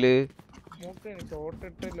ഹൂക്കേല്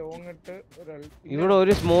ഇവിടെ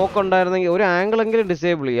ഒരു സ്മോക്ക് ഉണ്ടായിരുന്നെങ്കിൽ ഒരു ആംഗിൾ എങ്കിലും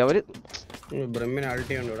ഡിസേബിൾ ചെയ്യും അവര്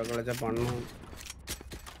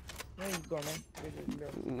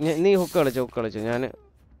നീ ഹുക്ക് കളിച്ചു ഞാൻ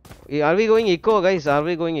Are we going eco guys? Are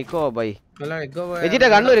we going eco bye? വെജിറ്റ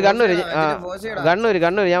Kannur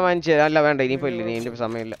ഞാൻ വാങ്ങിച്ചു അല്ല വേണ്ട ഇനിയിപ്പോ ഇല്ല ഇനി എന്റെ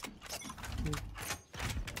സമയമില്ല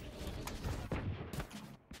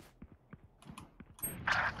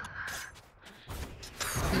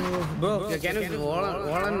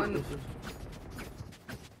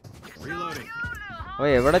ഓ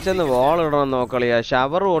എവിടെ ചെന്ന് വാൾ ഇടണം നോക്കളിയാ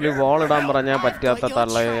ഷവർ പോലും വാൾ ഇടാൻ പറഞ്ഞാൽ പറ്റാത്ത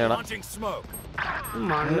തള്ളയാണ്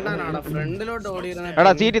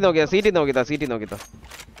എടാ സീറ്റി നോക്കിത്താ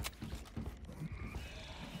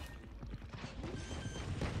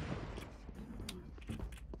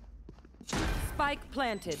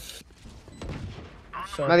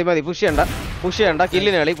മതി പുഷ് ചെയ്യണ്ട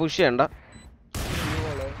കില്ലിന് കളി പുഷ് ചെയ്യണ്ട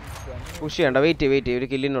വെയിറ്റ് ഒരു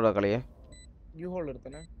കില്ലിനോടാ കളിയേ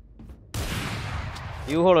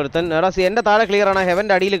യു ഹോൾ എടുത്തൻ എടാ എന്റെ താഴെ ക്ലിയർ ആണോ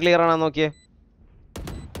ഹെവന്റെ അടിയിൽ ക്ലിയർ ആണോ നോക്കിയേ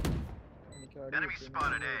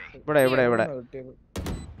ഇവിടെ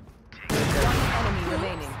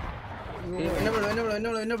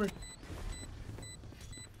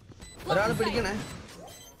ഒരാൾ പിടിക്കണേ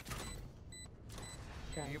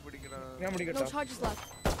No charges left.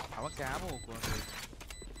 അവൻ ക്യാമ നോക്കുവാ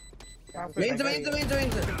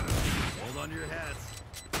Hold on to your hats.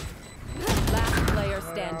 Last player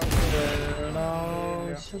standing.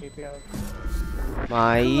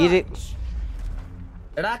 മയില്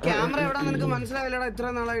എടാ ക്യാമറ എവിടെ നിനക്ക് മനസ്സിലാവില്ലടാ ഇത്ര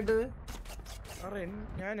നാളായിട്ട്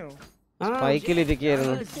ഞാനോ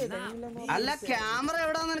ബൈക്കിലിരിക്കുകയായിരുന്നു അല്ല ക്യാമറ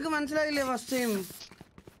എവിടാ നിനക്ക് മനസ്സിലായില്ലേ ഫസ്റ്റ് ടൈം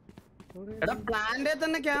എടാ പ്ലാന്റെ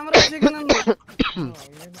തന്നെ ക്യാമറ വെച്ചേക്കുന്നുണ്ട്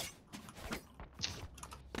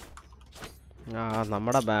ആ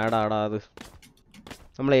നമ്മുടെ ബാഡാടാ അത്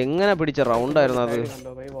നമ്മൾ എങ്ങനെ പിടിച്ച റൗണ്ട് ആയിരുന്നു അത്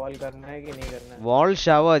വാൾ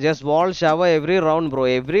ഷവർ ജസ്റ്റ് വാൾ shower every round bro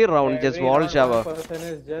every round just വാൾ ഷവർ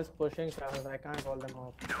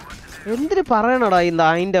എന്തിന് പറയണടാ ഈ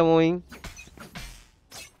നായിന്റെ മോയി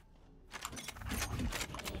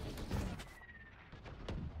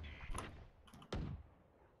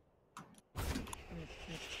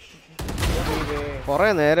കൊറേ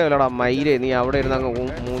നേരമല്ലടാ മയിലേ നീ അവിടെ ഇരുന്ന് അങ്ങ്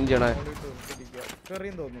മൂഞ്ചണേ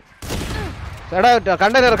എടാ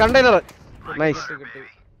കണ്ടെയ്നർ നൈസ്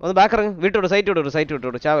ഒന്ന് ബാക്ക് ഇറങ്ങ് സൈറ്റ്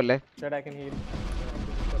വിട്ടോട് ചാവല്ലേ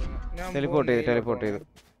ടെലിപ്പോർട്ട് ചെയ്ത്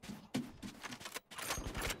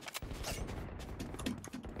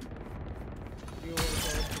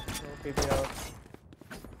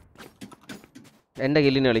എന്റെ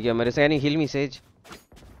കില്ലിന് കളിക്കാൻ മതി. സാനി hill message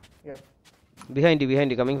behind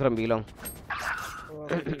coming from below.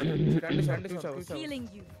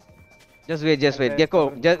 Just wait. Gecko,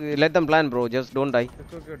 just let them plan, bro. Just don't die.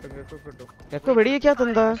 Gecko വെടിയെ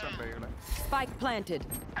എന്താ? Spike planted.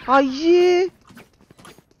 അയ്യേ.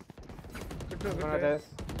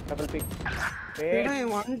 Double pick. എടാ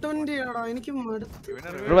 120 ആടാ എനിക്ക് മടുത്തു.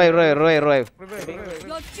 Revive.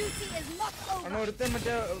 Your duty is not over. അണ്ണ ഒരുത്തൻ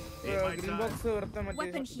മറ്റേ ഗ്രീൻ ബോക്സ് ഒരുത്തൻ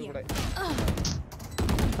മറ്റേ ഇവിടെ.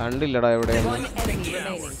 കണ്ടില്ലടാ എവിടെ? One enemy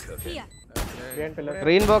remaining. Here.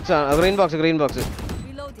 Green box. Reloading.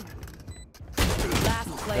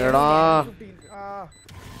 Last player എടാ.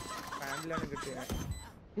 ഫാമിലിയാണ് കിട്ടിയത്.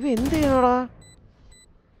 ഇവ എന്ത് ചെയ്യണടാ?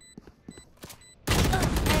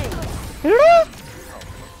 എടാ.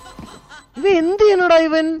 ഇവ എന്ത് ചെയ്യണടാ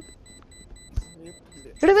ഇവൻ?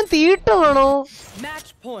 എടാ ഇവൻ തീട്ടമാണോ?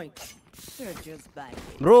 match point.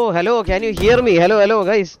 Bro, hello, can you hear me? Hello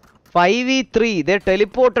guys. 5v3, they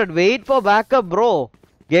teleported. Wait for backup, bro.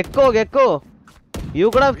 Gecko. You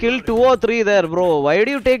could have killed 2 or 3 there, bro. Why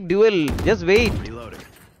do you take duel? Just wait.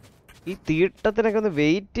 ഈ തീട്ടത്തിനൊക്കെ ഒന്ന്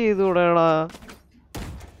wait ചെയ്തുകൂടാടാ.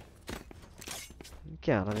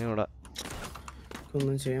 എനിക്കറിഞ്ഞൂടാ.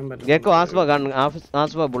 ഒന്നും ചെയ്യാൻ പറ്റില്ല. Gecko,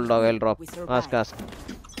 ask for bulldog. I'll drop. Ask.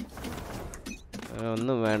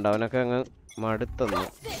 ഒന്നും വേണ്ട, അവനൊക്കെ അങ്ങ് മടുത്തന്നു.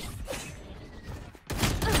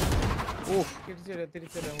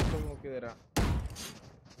 തിരിച്ചരാം നോക്കി തരാം.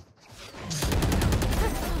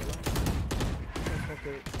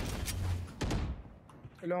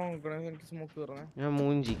 എനിക്ക് സ്മോക്ക് തരണേ. ഞാൻ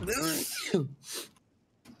മൂഞ്ചി.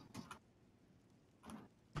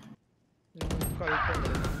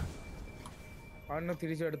 അണ്ണ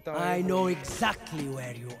തിരിച്ചെടുത്ത. I know exactly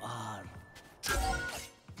where you are.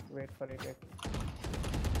 Wait for it.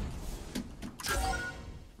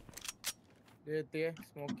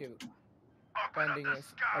 Smoke ചെയ്തു.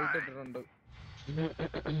 അൾട്ടിട്ടുണ്ട്.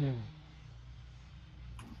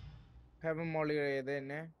 ഹെവൻ മോളി ചെയ്ത്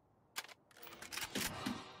തന്നെ.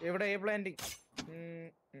 എവിടെ പ്ലാന്റിങ്?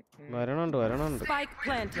 വരണുണ്ട്. Spike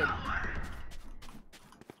planted.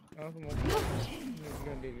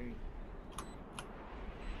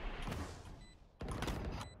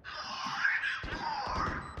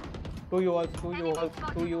 Two you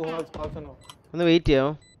halls also no. ഒന്ന് വെയിറ്റ് ചെയ്യാം.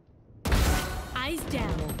 Eyes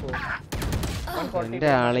down. എന്റെ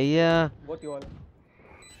ആളിയാ. Both you all.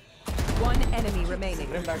 One enemy remaining.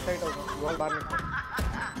 Back side also. You all bar me.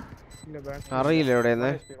 അറിയില്ല എവിടെയെന്ന്.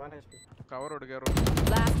 Cover എടുക്കാറോ?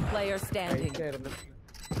 Last player standing.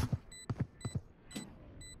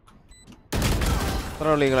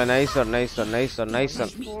 ളികളെ nice one. Nice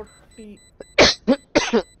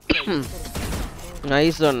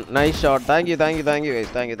shot. Thank you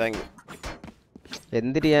guys. Thank you.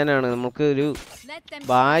 എന്ത് ചെയ്യാനാണ്, നമുക്ക് ഒരു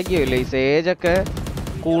ഭാഗ്യമില്ല. ഈ സേജൊക്കെ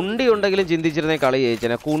കുണ്ടി ഉണ്ടെങ്കിലും ചിന്തിച്ചിരുന്നേ കളി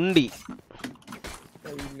ജയിച്ചനെ. കുണ്ടി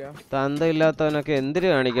തന്തയില്ലാത്തവനൊക്കെ എന്തിനു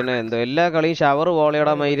കാണിക്കണേ എന്തോ. എല്ലാ കളിയും ഷവർ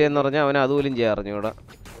വോളിയടാ മൈര എന്ന് പറഞ്ഞാൽ അവൻ അതുപോലും ചെയ്യാറിഞ്ഞൂടാ.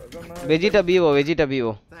 വെജിറ്റബീവോ.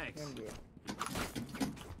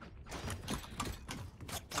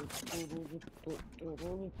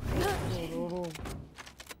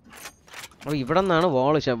 അപ്പൊ ഇവിടെ നിന്നാണ്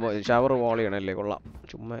വോള് ഷവർ വോൾ ചെയ്യണല്ലേ. കൊള്ളാം,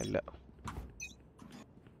 ചുമ്മാ ഇല്ല.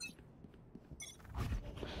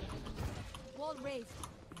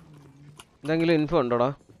 എന്തെങ്കിലും ഇൻഫോ ഉണ്ടോടാ?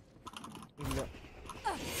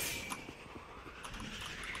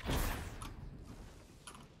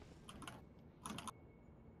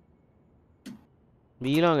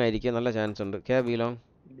 ബീലോങ് ആയിരിക്കും, നല്ല ചാൻസ് ഉണ്ട്. കെ ബീലോങ്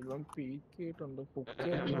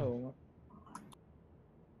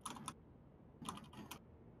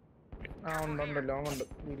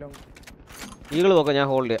ഈകള് നോക്കാം, ഞാൻ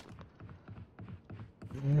ഹോൾഡ് ചെയ്യാം.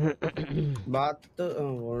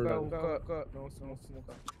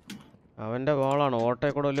 അവന്റെ ബോളാണ്, ഓട്ടെ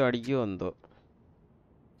കൂടെ വല്ലതും അടിക്കുമോ എന്തോ.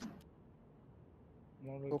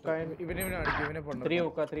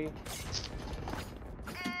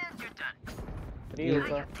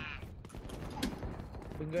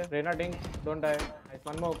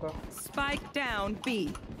 Spike down B.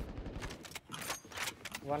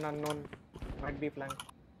 One unknown might be flank.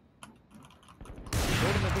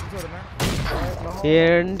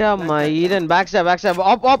 എന്റെ മൈരൻ ബാക്ക് സ്റ്റാബ്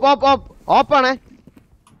ഓപ്പ് ആണേ.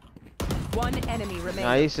 One enemy remaining.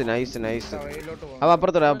 നൈസ്. അവ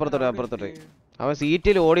അപ്പുറത്തോട്ട്. അവൻ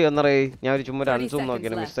സീറ്റിൽ ഓടി വന്നറേ. ഞാൻ ഒരു ചുമ്മാ അൺസൂം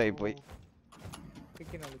നോക്കിയാണ്, മിസ്സായി പോയി.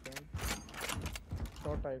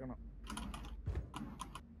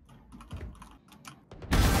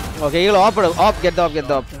 Okay, you'll get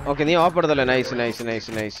the op. Okay, നീ ഓപ്പ് എടുത്തല്ലോ. നൈസ്.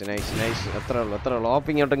 എത്ര ഉള്ളു ഓപ്പ്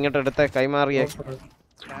ഇങ്ങോട്ട് എടുത്തേ കൈമാറിയേ.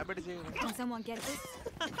 Can someone get this?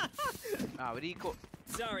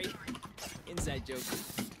 Sorry. Inside joke.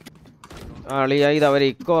 അളിയാ ഇത് അവരെ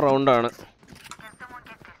ഇക്കോ റൗണ്ടാണ്.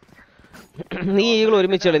 നീ ഈഗിൾ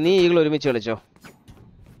ഒരുമിച്ച് കളിച്ചോ.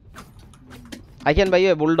 I can buy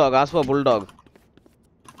you a bulldog. Ask for bulldog.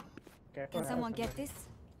 Can someone get this?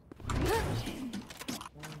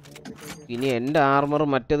 ഇനി എന്റെ ആർമർ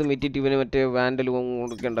മറ്റേത് മിറ്റിട്ട് ഇവന് മറ്റേ വാൻഡൽ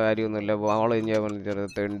കൊടുക്കേണ്ട കാര്യമൊന്നുമില്ല. വാള് കഴിഞ്ഞാൽ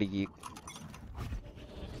തെണ്ടിക്ക്.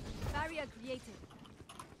 Barrier created.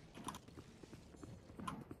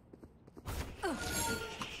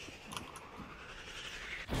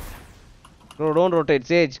 Bro, don't rotate.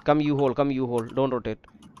 Sage, come you hold. Don't rotate.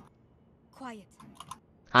 Quiet.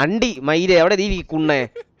 അണ്ടി മയിരെ എവിടെ നീ കുണ്ണേ?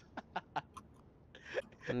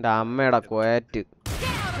 എന്റെ അമ്മയുടെ ക്വാറ്റ്.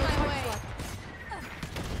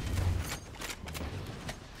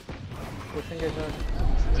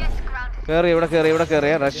 ഇവിടെ കേറി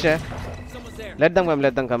rush. Let them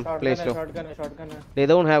come. Play slow. They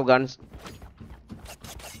don't have guns.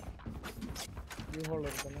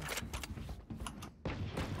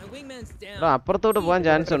 My wingman's down. അപ്പുറത്തോട്ട് പോകാൻ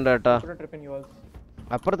ചാൻസ് ഉണ്ട് കേട്ടോ.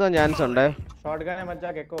 അപ്പുറത്ത് പോകാൻ ചാൻസ് ഉണ്ട്.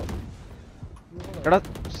 എടാ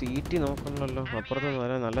സീറ്റ് നോക്കണല്ലോ. അപ്പുറത്ത്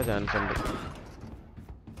വരാൻ നല്ല ചാൻസ് ഉണ്ട്.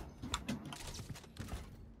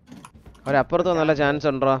 ഒരപ്പുറത്ത് നല്ല ചാൻസ്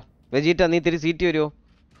ഉണ്ടോ? വെജീറ്റ നീ തിരി സീറ്റ് വരുമോ?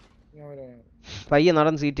 പയ്യെ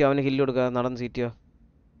നടന്ന് സീറ്റ് അവന് ഹില്ല് കൊടുക്കുക. നടന്ന് സീറ്റ്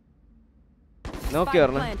നോക്കി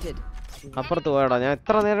പറഞ്ഞേ. അപ്പുറത്ത് പോയടാ. ഞാൻ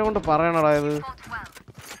എത്ര നേരം കൊണ്ട് പറയണടാ ഇത്.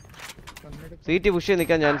 സീറ്റ് പുഷ് ചെയ്ത്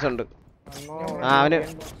നിൽക്കാൻ ചാൻസ് ഉണ്ട്. അവന്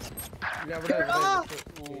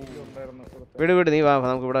വിട് നീ വാ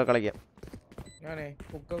നമുക്ക് ഇവിടെ കളിക്കാം.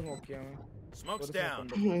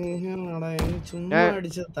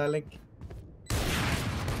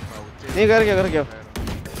 നീ കയറിക്കോ.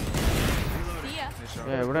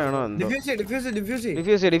 എവിടെയാണോ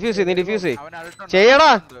ഡിഫ്യൂസ്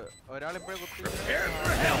ചെയ്യടാ.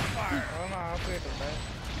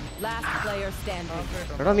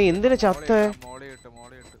 എടാ നീ എന്തിനാ ചത്തേ?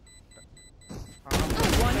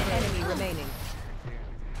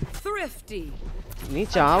 നീ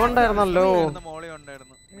ചാവണ്ടായിരുന്നല്ലോ.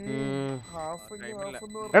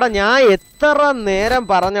 എടാ ഞാൻ എത്ര നേരം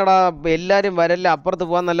പറഞ്ഞടാ എല്ലാരും വരല്ല. അപ്പുറത്ത്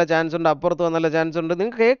പോകാൻ നല്ല ചാൻസ് ഉണ്ട്.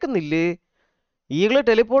 നിങ്ങൾ കേൾക്കുന്നില്ലേ? ഈകള്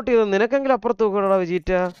ടെലിപ്പോർട്ട് ചെയ്തു. നിനക്കെങ്കിലും അപ്പുറത്ത് നോക്കടാ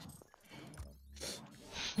വിജീറ്റ.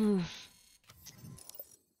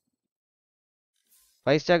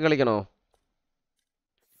 Five star കളിക്കണോ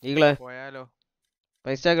ഈകളെ?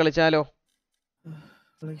 Five star കളിച്ചാലോ?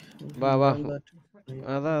 വാ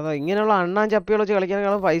അതാ ഇങ്ങനെയുള്ള അണ്ണാൻ ചപ്പികൾ വെച്ച്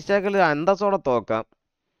കളിക്കാനും ഫൈവ് സ്റ്റാർ കളി അന്തസ്സോടെ തോക്കാം.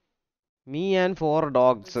 Me and 4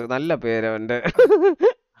 dogs. നല്ല പേര് അവന്റെ.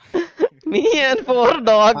 Me and 4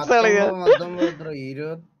 dogs കളിയാ.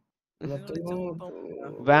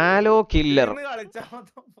 വാലോ കില്ലർ.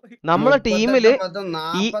 നമ്മളെ ടീമില്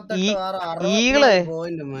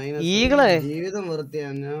ഈകളെ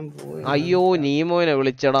അയ്യോ നീമോനെ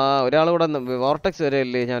വിളിച്ചടാ. ഒരാളിവിടെ വോർട്ടെക്സ് വരെ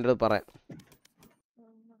അല്ലേ ഞാനത് പറയാം.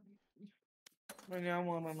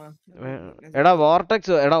 എടാ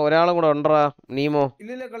വോർട്ടെക്സ് എടാ ഒരാളും കൂടെ ഉണ്ടറാ. നീമോ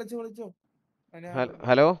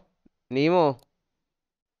ഹലോ നീമോ.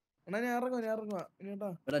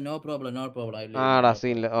 ആടാ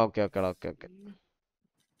സീനില്ല. ഓക്കെ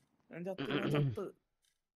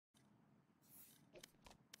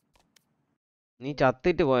നീ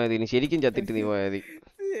ചത്തിട്ട് പോയാതി. നീ ശരിക്കും ചത്തിട്ട് നീ പോയാതി.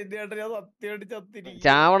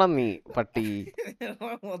 ചാവണം നീ പട്ടി.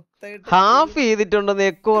 ഹാഫ് ചെയ്തിട്ടുണ്ടെന്ന്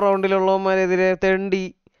എക്കോ റൗണ്ടിലുള്ളവന്മാരെതിരെ തെണ്ടി.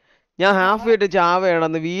 ഞാൻ ഹാഫ് ചെയ്തിട്ട്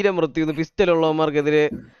ചാവയാണെന്ന് വീരമൃത്യുന്ന് പിസ്റ്റലുള്ളവന്മാർക്കെതിരെ.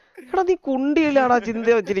 എടാ നീ കുണ്ടിയിലാടാ ചിന്ത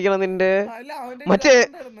വെച്ചിരിക്കണം നിന്റെ. മറ്റേ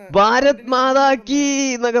ഭാരത് മാതാക്കി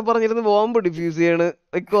എന്നൊക്കെ പറഞ്ഞിരുന്ന് ബോംബ് ഡിഫ്യൂസ് ചെയ്യാണ്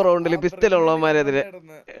എക്കോ റൗണ്ടില് പിസ്റ്റലുള്ളവന്മാരെതിരെ.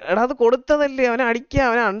 എടാ അത് കൊടുത്തതല്ലേ. അവനെ അടിക്കാൻ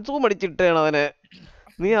അവനെ അൺസൂം അടിച്ചിട്ടാണ് അവനെ.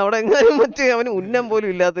 നീ അവിടെ എങ്ങാനും മറ്റേ അവന് ഉന്നം പോലും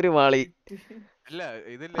ഇല്ലാത്തൊരു വാളി.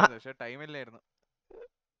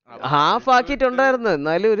 ഹാഫ് ആക്കിയിട്ടുണ്ടായിരുന്നു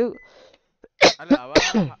എന്നാലും ഒരു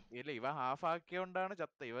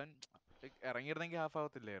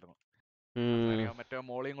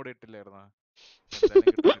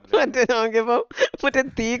മറ്റേ നോക്കിയപ്പോ മറ്റേ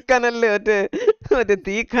തീക്കനല് മറ്റേ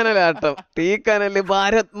തീക്കനലാട്ടം. തീക്കനല്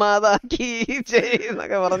ഭാരത് മാതാക്കി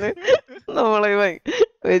എന്നൊക്കെ പറഞ്ഞ് നമ്മളെ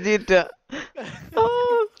വെജീറ്റ.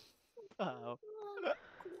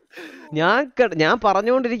 ഞാൻ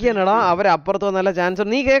പറഞ്ഞുകൊണ്ടിരിക്കുകയാണെടാ അവരപ്പുറത്ത് നല്ല ചാൻസ്.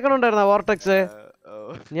 നീ കേൾക്കണുണ്ടായിരുന്ന വോർട്ടെക്സ്?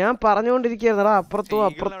 ഞാൻ പറഞ്ഞുകൊണ്ടിരിക്കുകയായിരുന്നടാ അപ്പുറത്തും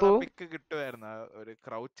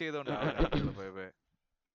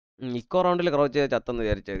ഇക്കോ റൗണ്ടിൽ ക്രൗച്ച് ചെയ്ത് ചത്തെന്ന്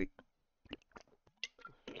വിചാരിച്ചത്.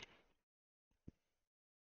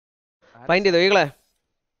 ഫൈൻഡ് ചെയ്തോ ഈകളെ?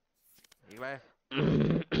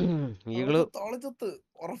 ഈകള്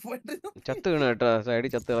ചത്ത് വീണ കേട്ടാ, സൈഡിൽ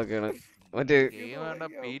ചത്ത് കിടക്കാണ്. മറ്റേ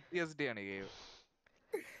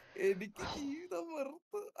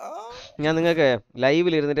ഞാൻ നിങ്ങൾക്ക്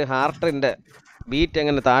ലൈവിൽ ഇരുന്നിട്ട് ഹാർട്ടിന്റെ ബീറ്റ്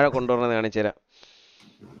എങ്ങനെ താഴെ കൊണ്ടുവരണമെന്ന് കാണിച്ചു തരാം.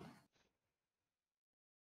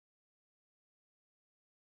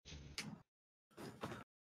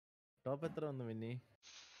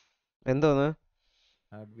 എന്തോന്ന്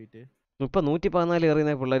ഇപ്പൊ 114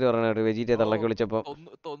 എറിയുന്ന പിള്ളേര് പറയണ വെജിറ്റേ തള്ളക്കി വിളിച്ചപ്പോ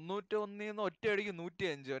 91 ഒറ്റയടിക്ക്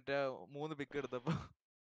 105 ഒറ്റ 3 പിക്ക് എടുത്തപ്പോ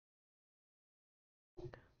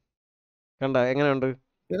കണ്ട എങ്ങനെയുണ്ട്?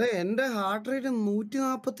 എന്റെ ഹാർട്ട് റേറ്റ്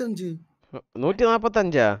 145.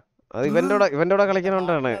 145ആ? അത് ഇവന്റെ കൂടെ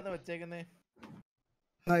കളിക്കണോണ്ടാണ്.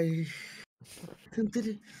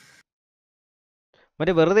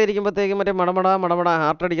 മറ്റേ വെറുതെ ഇരിക്കുമ്പോഴത്തേക്കും മറ്റേ മടമട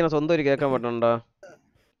ഹാർട്ട് അടിക്കണ സ്വന്തം ഒരു കേൾക്കാൻ പറ്റുന്നുണ്ടോ?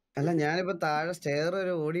 അല്ല ഞാനിപ്പോ താഴെ സ്റ്റെയർ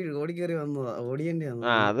ഒരു ഓടി കയറി വന്നതാ. ഓടിയന്റെ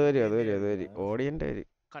അത് വരും ഓടിയന്റെ വരും.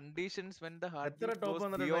 Conditions when the heartbeat goes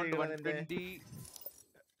beyond 120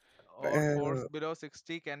 or falls below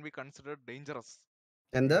 60 can be considered dangerous.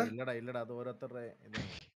 എന്താ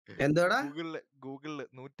എന്താടാ ഗൂഗിളില്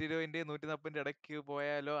 120 140 ഇടയ്ക്ക്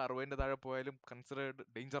പോയാലോ 60 താഴെ പോയാലും കൺസിഡേർഡ്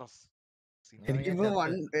ഡേഞ്ചറസ്. എനിക്കിപ്പോ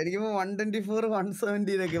 124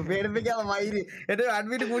 170 പേടിപ്പിക്കാതെ മയില് എന്റെ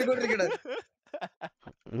ഹാർട്ട്ബീറ്റ് കൂടിക്കൊണ്ടിരിക്കണേ.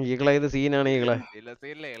 ഈകളെ ഇത് സീനാണ് ഈകളെ.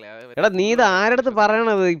 എടാ നീ ഇത് ആരടുത്ത്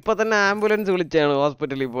പറയണത്? ഇപ്പൊ തന്നെ ആംബുലൻസ് വിളിച്ചാണ്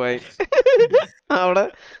ഹോസ്പിറ്റലിൽ പോയി. അവിടെ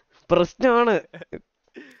പ്രശ്നമാണ്.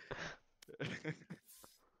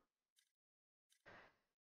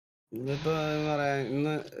 ഇന്നിപ്പോ പറയാ,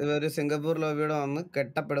 ഇന്ന് ഒരു സിംഗപ്പൂർ ലോബിയുടെ വന്ന്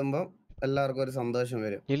കെട്ടപ്പെടുമ്പോ എല്ലാവർക്കും ഒരു സന്തോഷം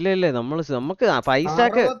വരും. ഇല്ല നമുക്ക്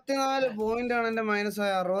 64 പോയിന്റ് ആണ് എന്റെ മൈനസ്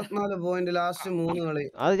ആയ. 64 പോയിന്റ് ലാസ്റ്റ് 3 കളി.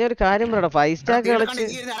 അത് ഞാൻ ഒരു കാര്യം പറയടാ, 5 സ്റ്റാക്ക് കളിച്ച്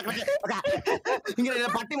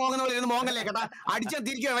പട്ടി മോങ്ങല്ലേ കേട്ടാ, അടിച്ചാ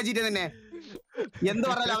തിരിക്കുക വെച്ചിട്ട് തന്നെ എന്ത്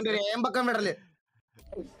പറഞ്ഞാലും അവന്റെ ഒരു ഏമ്പക്കം വിടല്.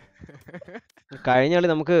 കഴിഞ്ഞ കളി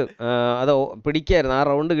നമുക്ക് അത് പിടിക്കായിരുന്നു. ആ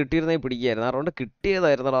റൗണ്ട് കിട്ടിയിരുന്നെങ്കിൽ പിടിക്കായിരുന്നു. ആ റൗണ്ട്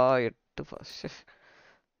കിട്ടിയതായിരുന്നടാ 8 ഫസ്റ്റ്.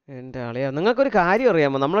 എന്റെ ആളെയാ. നിങ്ങൾക്കൊരു കാര്യം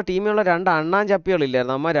അറിയാമോ? നമ്മളെ ടീമിലുള്ള 2 അണ്ണാൻ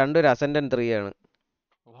ചപ്പികളില്ലായിരുന്നു. നമ്മ 2 അസെൻഡന്റ് 3 ആണ്.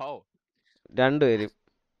 രണ്ടുപേരും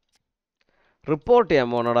റിപ്പോർട്ട് ചെയ്യാൻ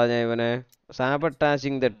പോണടാ ഞാൻ ഇവനെ.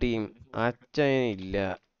 സാബട്ടാച്ചിങ് ദ ടീം. അച്ഛനില്ല.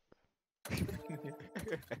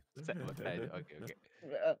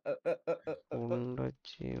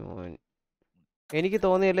 എനിക്ക്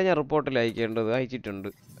തോന്നിയില്ല ഞാൻ റിപ്പോർട്ടിൽ അയക്കേണ്ടത്. അയച്ചിട്ടുണ്ട്.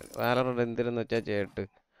 വാലറന്റ് എന്തിനെന്ന് വെച്ചാ ചേട്ട്.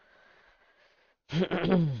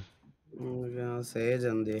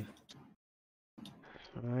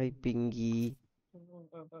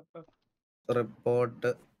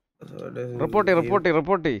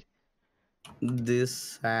 റിപ്പോർട്ട്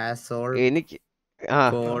എനിക്ക്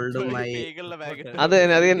അത്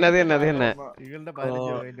തന്നെ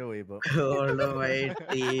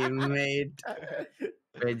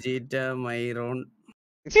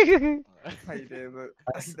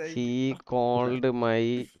He called my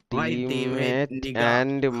teammate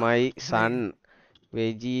and my son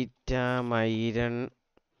Vegeta Myron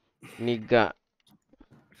Nigga.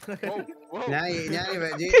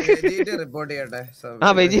 വെജിറ്റ report ചെയ്യട്ടെ.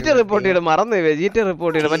 വെജിറ്റ റിപ്പോർട്ട് ചെയ്യണം. മറന്നു വെജിറ്റ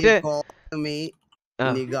റിപ്പോർട്ട് ചെയ്യണം. മറ്റേ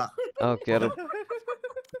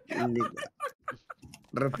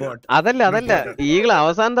അതല്ല ഈകള്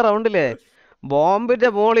അവസാനത്തെ റൗണ്ടിലെ ബോംബിന്റെ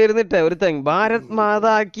മോളിൽ ഇരുന്നിട്ട് ഒരുത്തൻ ഭാരത്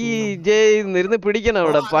മാതാക്കി ജയ് ഇരുന്ന് പിടിക്കണം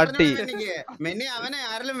അവിടെ പട്ടി. അവനെ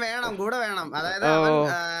ആരെങ്കിലും വേണം, കൂടെ വേണം. അതായത് അവൻ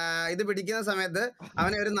ഇത് പിടിക്കുന്ന സമയത്ത്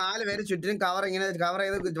അവനെ ഒരു 4 പേര് ചുറ്റിനും കവർ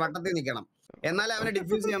ചെയ്ത് വട്ടത്തിൽ നിൽക്കണം. എന്നാലേ അവനെ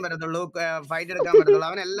ഡിഫ്യൂസ് ചെയ്യാൻ പറ്റത്തുള്ളൂ, ഫൈറ്റ് എടുക്കാൻ പറ്റത്തുള്ളൂ.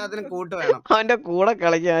 അവൻ എല്ലാത്തിനും കൂട്ട് വേണം. അവന്റെ കൂടെ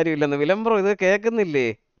കളിക്കാൻ ആരും ഇല്ലെന്ന് വിലംബ്രോ ഇത് കേൾക്കുന്നില്ലേ?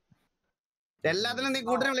 എല്ലാത്തിനും നീ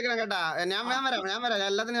കൂട്ടിനെ വിളിക്കണം കേട്ടാ. ഞാൻ വരാം.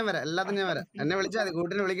 എല്ലാത്തിനും ഞാൻ വരാം. എന്നെ വിളിച്ചാൽ മതി.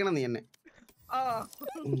 കൂട്ടിനെ വിളിക്കണം നീ എന്നെ.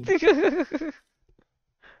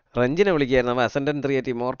 റഞ്ചിനെ വിളിക്കായിരുന്നു. അവൻ അസെൻഡന്റ് 3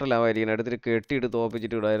 ആയിട്ട് ഇമോർട്ടൽ ആവായിരിക്കണം. എടുത്തിട്ട് കെട്ടിയിട്ട്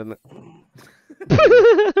തോപ്പിച്ചിട്ട് വിടായിരുന്നു.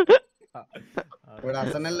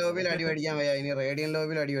 അസനൽ ലോബിയിൽ അടി പഠിക്കാൻ വയ്യ, ഇനി റേഡിയൻ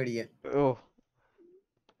ലോബിയിൽ അടി പഠിക്കാൻ.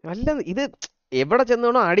 അല്ല ഇത് എവിടെ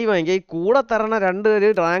ചെന്നോണോ അടി വാങ്ങിക്കുക. ഈ കൂടെ തരണ 2 പേര്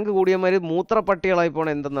റാങ്ക് കൂടിയമാര് മൂത്രപ്പട്ടികളായി പോണ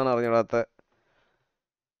എന്തെന്നാണ് അറിഞ്ഞൂടാത്ത.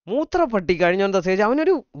 മൂത്രപ്പട്ടി കഴിഞ്ഞോണ്ട സ്റ്റേജ്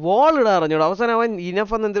അവനൊരു വോൾ ഇടാൻ അറിഞ്ഞൂടാ. അവസാനം അവൻ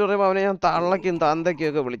ഇനഫെന്ന് എന്തിനു പറയുമ്പോൾ അവനെ ഞാൻ തള്ളക്കും തന്തയ്ക്കും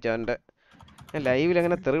ഒക്കെ വിളിച്ച. അവൻ്റെ ഞാൻ ലൈവിൽ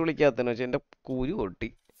അങ്ങനെ തെറി വിളിക്കാത്തന്ന് വെച്ചാൽ എൻ്റെ കുരു പൊട്ടി.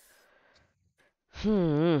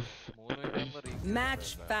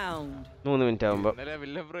 3 മിനിറ്റ് ആവുമ്പോ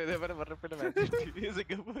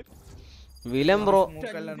വിലംബ്രോ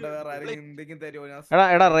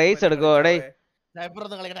എടാ റേസ് എടുക്കോ? എടേ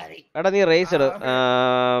എടാ നീ റേസ് ഇട്.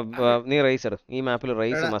 നീ റേസ് ഇട്. ഈ മാപ്പിൽ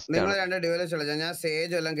റേസ് മസ്റ്റ് നിങ്ങൾ ആണ്. രണ്ട് ഡ്യൂവൽസ് കളിച്ചാ ഞാൻ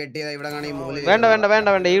സ്റ്റേജ് എല്ലാം കെട്ടിയതാ ഇവിടെ കാണി മൂല. വേണ്ട വേണ്ട വേണ്ട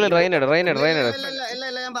വേണ്ട ഈകൾ റെയിൻ ഇട് റെയിൻ ഇട് റെയിൻ ഇട്.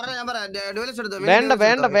 ഞാൻ പറയാം ഡ്യൂവൽസ് എടുത്തു. വേണ്ട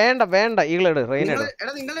വേണ്ട വേണ്ട വേണ്ട ഈകൾ ഇട് റെയിൻ ഇട്.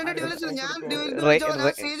 എടാ നിങ്ങൾ രണ്ട് ഡ്യൂവൽസ് ഞാൻ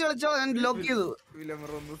സ്റ്റേജ് കളിച്ചോ ഞാൻ ലോക്ക് ചെയ്തു.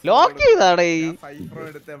 ലോക്ക് ചെയ്താടേ. സൈഫർ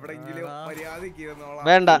എടുത്ത് എവിടെങ്കിലും മര്യാദയ്ക്ക് ഇരുന്നോളാം.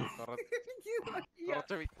 വേണ്ട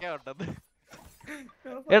കുറച്ച് വിൽക്കാനുണ്ടെന്ന്.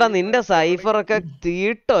 എടാ നിന്റെ സൈഫർ ഒക്കെ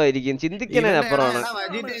തീട്ടമായിരിക്കും, ചിന്തിക്കുന്നതിനപ്പുറമാണ്.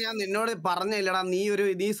 ഞാൻ നിന്നോട് പറഞ്ഞില്ലടാ,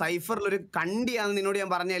 നീ സൈഫറിൽ ഒരു കണ്ടിയാന്ന് നിന്നോട് ഞാൻ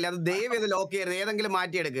പറഞ്ഞില്ല. അത് ദയവ് ചെയ്ത് ലോക്ക് ചെയ്യരുത്, ഏതെങ്കിലും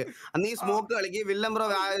മാറ്റിയെടുക്ക്. നീ സ്മോക്ക് കളിക്ക്, വില്ലം ബ്രോ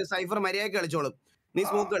സൈഫർ മര്യാദയ്ക്ക് കളിച്ചോളും. നീ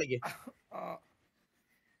സ്മോക്ക് കളിക്ക്.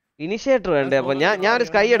 ഇനിഷ്യേറ്റർ വേണ്ടേ? അപ്പൊ ഞാൻ ഒരു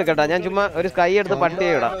സ്കൈ എടുക്കട്ടെ. ഞാൻ ചുമ്മാ ഒരു സ്കൈ എടുത്ത്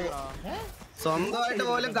പട്ടിയെ ഇടാം. സ്വന്തമായിട്ട്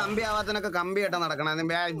പോലും കമ്പി ആവാത്തനൊക്കെ കമ്പി ആയിട്ടാ നടക്കണം.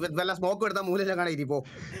 വല്ല സ്മോക്ക് എടുത്താൽ മൂലം കാണാൻ ഇരിപ്പോ.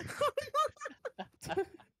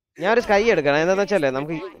 ഞാൻ ഒരു സ്കൈ എടുക്കണം. എന്താന്ന് വെച്ചല്ലേ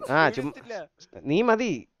നമുക്ക് ചുമ്മാ നീ മതി.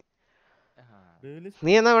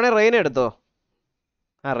 നീ എന്നാ വേണേ റെയിൻ എടുത്തോ.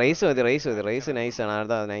 റേസ് മതി റേസ് മതി. റേസ് നൈസാണ്.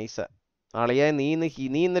 അതാ നൈസാ. ആളിയാ നീ ഇന്ന്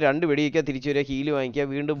 2 വെടി വയ്ക്കുക, തിരിച്ചു വരിക, ഹീല് വാങ്ങിക്കുക,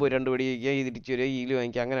 വീണ്ടും പോയി 2 വെടി വയ്ക്കുക, തിരിച്ചു വരിക, ഹീല്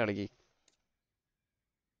വാങ്ങിക്കുക, അങ്ങനെ കളിക്കുക.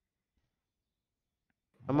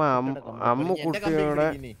 അമ്മ കുട്ടിയോടെ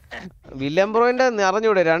വില്ലംബ്രോന്റെ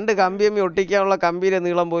അറിഞ്ഞൂടെ 2 കമ്പിയമ്മി ഒട്ടിക്കാനുള്ള കമ്പിയിലെ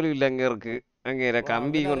നീളം പോലും ഇല്ല അങ്ങേർക്ക്. അങ്ങനെ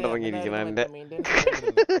കമ്പി കൊണ്ടിറങ്ങിയിരിക്കണം എന്റെ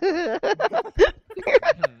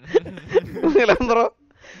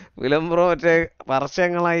വിലംബ്രോ മറ്റേ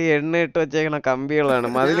വർഷങ്ങളായി എണ്ണ ഇട്ട് വെച്ചേക്കണ കമ്പികളാണ്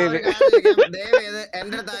മതിലില്.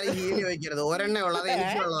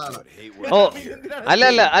 ഓ അല്ല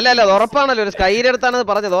അല്ല അല്ല അല്ല ഉറപ്പാണല്ലോ, ഒരു സ്കൈയുടെ അടുത്താണ്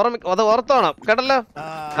പറഞ്ഞത്. അത് ഓർത്തോണം കേട്ടല്ലോ.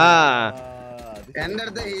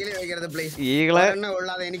 ഈകളെ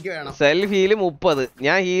സെൽഫ് ഹീല് 30,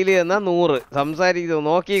 ഞാൻ ഹീല് ചെയ്യുന്ന 100. സംസാരിക്കുന്നു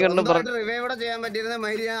നോക്കി കണ്ടും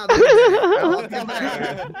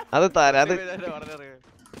അത് തരാം. അത്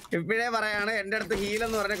ഇപ്പഴേ പറയാണ്, എന്റെ അടുത്ത്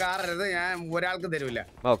ഹീലെന്ന് പറഞ്ഞ കാറരുത്, ഞാൻ ഒരാൾക്ക് തരൂല.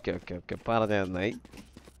 ഓക്കെ ഓക്കെ ഓക്കെ പറഞ്ഞ നന്നായി.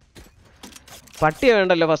 പട്ടി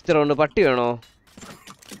വേണ്ടല്ലോ ഫസ്റ്റ് റൗണ്ട്. പട്ടി വേണോ?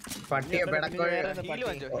 പട്ടിയെ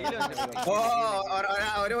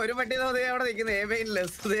ഒരു പട്ടി അവിടെ നിൽക്കുന്നത്.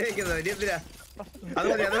 അത്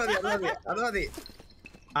മതി അത് മതി അത് മതി അത് മതി.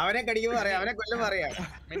 അവനെ കടിക്കുമ്പോ അറിയാം, അവനെ കൊല്ലുമ്പോ അറിയാം.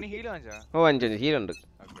 ഓ 5 ഹീലുണ്ട്.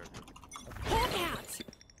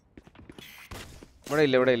 ഇവിടെ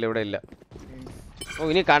ഇല്ല ഇവിടെ ഇല്ല ഇവിടെ ഇല്ല. ഓ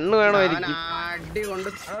ഇനി കണ്ണ് വേണമായിരിക്കും.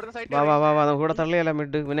 വാ വാ വാ വാ നമുക്ക് ഇവിടെ തള്ളിയല്ല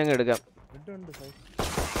മിഡ്. പിന്നെ അങ്ങ് എടുക്കാം.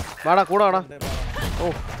 വാടാ കൂടെ വാടാ. ഓ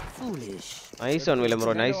nice on വില്ലം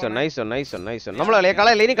bro. Nice on nice on nice on nice on. നമ്മൾ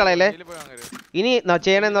കളയല്ലേ ഇനി കളയല്ലേ. ഇനി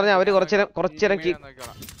ചെയ്യണമെന്ന് പറഞ്ഞാൽ അവര് കുറച്ചേരം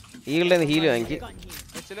ഈകളുടെ ഹീല് വാങ്ങിക്ക്.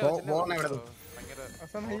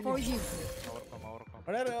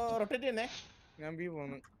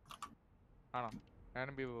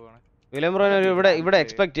 വിലംബ്രോനെ ഇവിടെ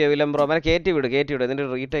എക്സ്പെക്ട് ചെയ്യാം. വിലംബ്രോ അവനെ കയറ്റി വിട് എന്നിട്ട്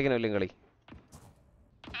റീടേക്കിന് വല്ലതും കളി.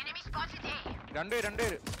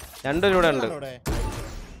 2 ഇവിടെ ഉണ്ട്.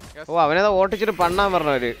 ഓ അവനേതാ ഓട്ടിച്ചിട്ട് പണ്ണാൻ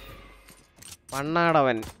പറഞ്ഞവര്.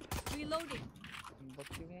 പണ്ണാടവൻ.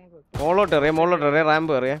 മോളോട്ട് എറിയ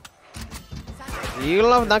റാമ്പ് എറിയ.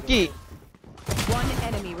 ഈകളെ നക്കി.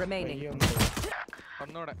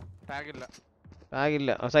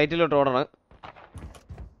 ടാഗില്ല. സൈറ്റിലോട്ട് ഓടണം.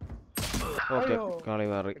 ഓക്കെ കളി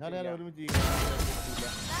മാറി.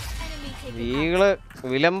 ഈകള്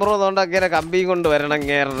വിലംബ്രോ തോണ്ടാക്കിയ കമ്പിയും കൊണ്ട് വരണം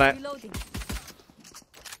കേരള.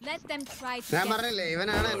 ഞാൻ പറഞ്ഞില്ലേ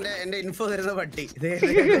ഇവനാണ് എന്റെ ഇൻഫോ തരുന്ന പട്ടി.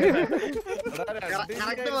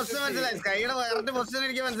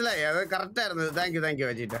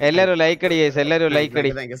 എല്ലാരും ലൈക്ക് അടി ഗൈസ്, എല്ലാരും ലൈക്ക്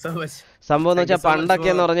അടി. സംഭവം എന്ന് വെച്ചാൽ പണ്ടൊക്കെ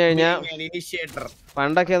എന്ന് പറഞ്ഞു കഴിഞ്ഞാൽ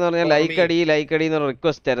ലൈക്ക് അടി എന്ന്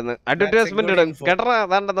റിക്വസ്റ്റ് ആയിരുന്നു. അഡ്വർടൈസ്മെന്റ് ഇടും കേട്ടറാ.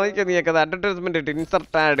 അതാണ്ട് നോക്കിയാ നീയൊക്കെ അഡ്വർടൈസ്മെന്റ് ഇട്ട്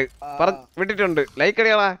ഇൻസർട്ട് ആഡ് വിട്ടിട്ടുണ്ട്. ലൈക്ക്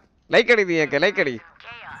അടിയാളാ, ലൈക്ക് അടി നീയൊക്കെ ലൈക്ക് അടി.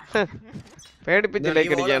 പേടിപ്പിച്ച്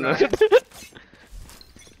ലൈക്ക് അടിക്കാന്ന്.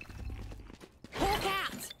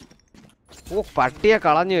 ഓ പട്ടിയെ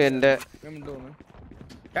കളഞ്ഞു എന്റെ.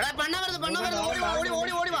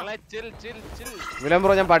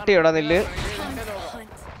 വിലംബ്രോ ഞാൻ പട്ടി ഇടാ നില്ല്.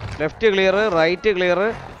 ലെഫ്റ്റ് ക്ലിയർ, റൈറ്റ് ക്ലിയർ,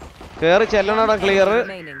 കേറി ചെല്ലണടാ ക്ലിയർ.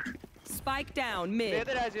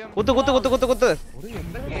 കുത്ത് കുത്ത് കുത്ത് കുത്ത് കുത്ത്.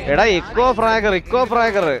 എടാ ഇക്കോ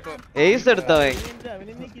ഫ്രാഗർ എയ്സ് എടുത്തവൻ.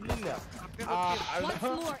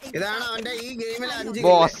 ഇതാണ് അവന്റെ ഈ ഗെയിമിലെ 5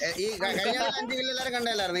 ഈ കഴിഞ്ഞ 5 കില്ല് എല്ലാരും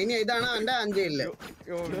കണ്ടല്ലായിരുന്നു. ഇനി ഇതാണ് അവന്റെ 5 കില്ല്.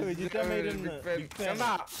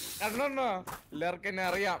 എല്ലാവർക്കും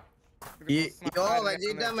അറിയാം.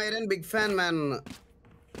 വെജിറ്റ മൈരൻ ബിഗ് ഫാൻ മാൻ.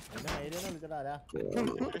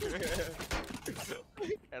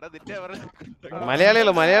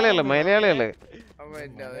 മലയാളികള്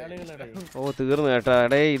ഓ തീർന്നു കേട്ടാ.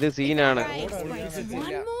 എടേ ഇത് സീനാണ്.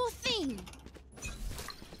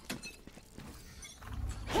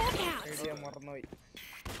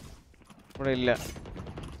 ഇവിടെ ഇല്ല.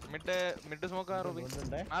 മിഡ് സ്മോക്ക്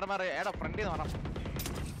മാറി എടാ ഫ്രണ്ടിൽ നിന്ന് മാറാം.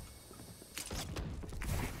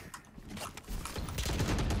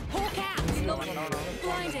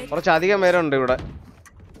 കുറച്ചധികം പേരുണ്ട് ഇവിടെ.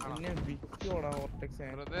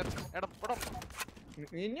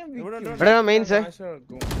 മെയിൻസേ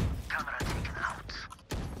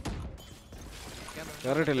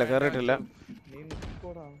കേറിയിട്ടില്ല.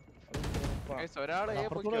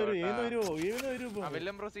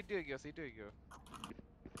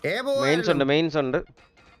 മെയിൻസ് ഉണ്ട്.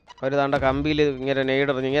 ഒരു താണ്ട കമ്പിയിൽ ഇങ്ങനെ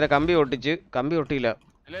നെയ്ഡറിഞ്ഞ് ഇങ്ങനെ കമ്പി പൊട്ടിച്ച്. കമ്പി പൊട്ടിയില്ല.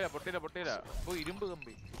 ഇരുമ്പ്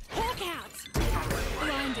കമ്പി.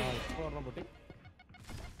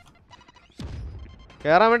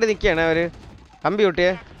 കേറാൻ വേണ്ടി നിക്കാണ് അവര്. കമ്പി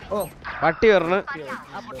പൊട്ടിയേ. പട്ടി വരണ്.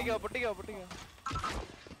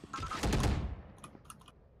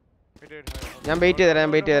 ഞാൻ വെയിറ്റ് ചെയ്ത് തരാം.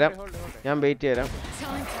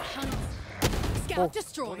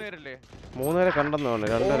 3 പേരെ കണ്ടെന്ന് തോന്നുന്നു.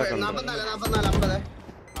 2 പേരെ കണ്ടു.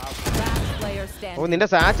 ഓ നിന്റെ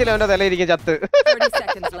സാച്ചിൽ അവന്റെ തലയിരിക്കും ചത്ത്.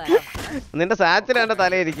 നിന്റെ സാച്ചിൽ അവന്റെ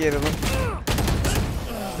തലയിരിക്കുന്നു.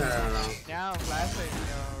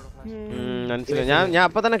 മനസ്സിലായി. ഞാൻ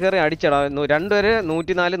അപ്പൊ തന്നെ കയറി അടിച്ചടാ. 2 പേര്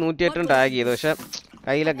 104 108 ടാഗ് ചെയ്തു. പക്ഷെ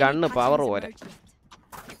കയ്യിലെ ഗണ്ണ് പവർ പോരെ.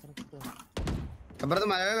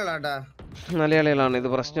 മലയാളികളാണ്. ഇത്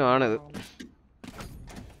പ്രശ്നമാണിത്.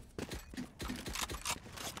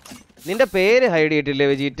 നിന്റെ പേര് ഹൈഡ് ചെയ്തിട്ടില്ലേ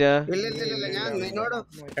വെജീറ്റ?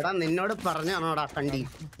 നിന്നോട് പറഞ്ഞാണോടാ കണ്ടി?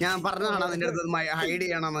 ഞാൻ പറഞ്ഞാണോ നിന്റെ അടുത്ത് ഹൈഡ്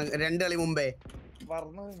ചെയ്യണം 2 കളി മുമ്പേ?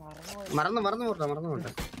 മറന്നു പോട്ടെ.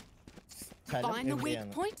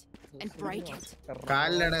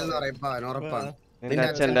 കാലിനിടയിൽ പറയപ്പാൻ ഉറപ്പാണ്. നിന്റെ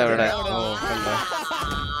അച്ഛൻ്റെ അവിടെ.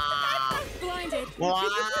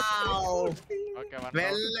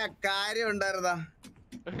 വല്ല കാര്യം ഉണ്ടായിരുന്നാ?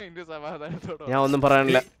 ഞാൻ ഒന്നും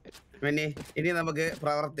പറയാനില്ല. ഇനി നമുക്ക്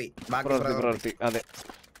പ്രവൃത്തി. അതെ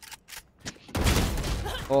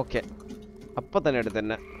ഓക്കെ. അപ്പൊ തന്നെ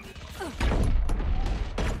എടുത്തന്നെ.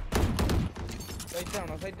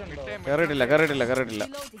 കേറിയിട്ടില്ല.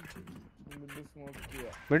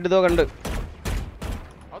 മിഡ് തോ കണ്ട്.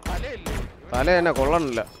 തല തന്നെ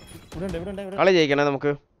കൊള്ളണില്ല. കളി ജയിക്കണേ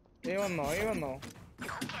നമുക്ക്.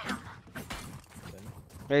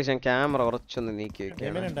 ക്യാമറ കുറച്ചൊന്ന് നീക്കി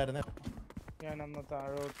വെക്കാം.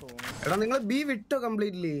 നിങ്ങൾ ബി വിട്ടോ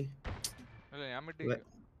കംപ്ലീറ്റ്ലി?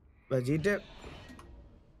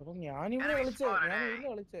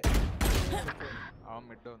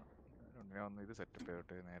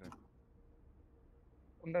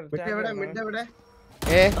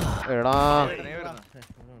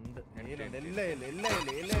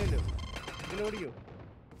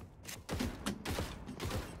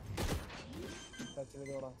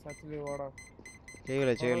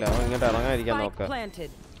 ചെയ്യില്ല. അവൻ ഇങ്ങോട്ട് ഇറങ്ങാതിരിക്കാൻ നോക്ക.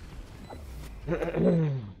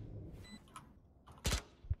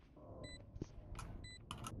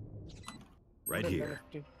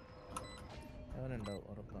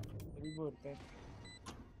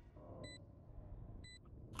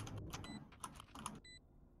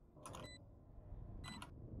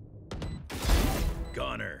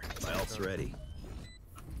 Gunner, my ult's ready.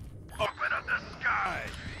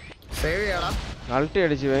 അൾട്ടി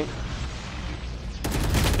അടിച്ചു പോയി.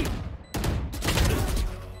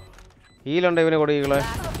 ഹീലുണ്ട് ഇവന് കൊടുകളെ.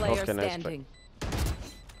 Okay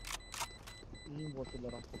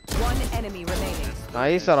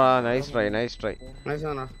nice try.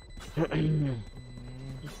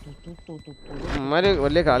 അമ്മാര്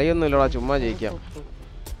വലിയ കളിയൊന്നും ഇല്ലടാ, ചുമ്മാ ജയിക്കാം.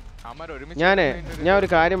 ഞാൻ ഒരു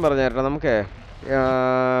കാര്യം പറഞ്ഞു തരട്ടെ. നമുക്ക്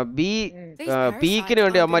പീക്കിന്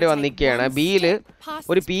വേണ്ടി അവന്മാര് വന്നിക്കുകയാണ്. ബിയില്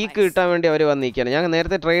ഒരു പീക്ക് കിട്ടാൻ വേണ്ടി അവര് വന്നിരിക്കുകയാണ്. ഞാൻ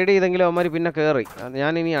നേരത്തെ ട്രേഡ് ചെയ്തെങ്കിലും അവന്മാര് പിന്നെ കയറി.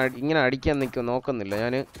 ഞാനിനി ഇങ്ങനെ അടിക്കാൻ നോക്കുന്നില്ല.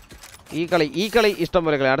 ഞാൻ ഈ കളി ഇഷ്ടം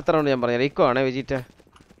പോലെ കളി. അടുത്ത റൗണ്ട് ഞാൻ പറഞ്ഞാൽ ഇക്കോ ആണേ വെജിറ്റ.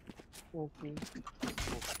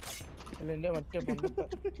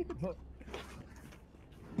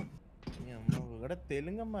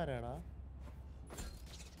 തെലുങ്കന്മാരാടാ.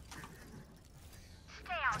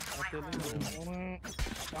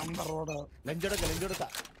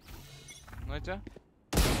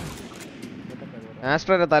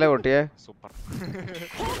 ആസ്ട്രോയുടെ തല പൊട്ടിയേ.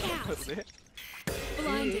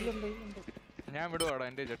 ഞാൻ വിടുവാടാ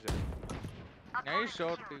എന്റെ നൈസ്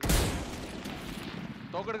ഷോട്ട്.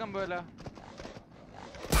 തോക്കെടുക്കാൻ പോയല്ല.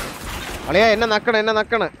 അളിയാ എന്നെ നക്കണ.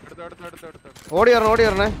 ഓടി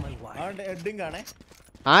വരണേ.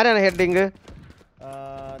 ആരാണ് ഹെഡിങ്?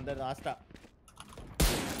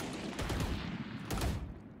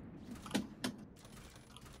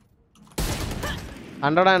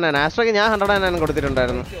 ആസ്ട്രോക്ക് ഞാൻ 100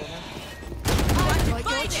 കൊടുത്തിട്ടുണ്ടായിരുന്നു.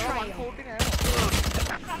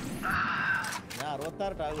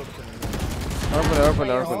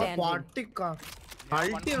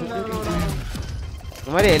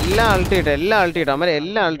 അവരെ എല്ലാം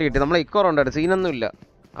അൾട്ടിയിട്ട് നമ്മളെ ഇക്കോർ ഉണ്ടായിട്ട് സീനൊന്നും ഇല്ല.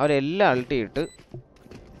 അവരെല്ലാം അൾട്ടിയിട്ട്.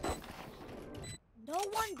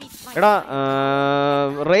 എടാ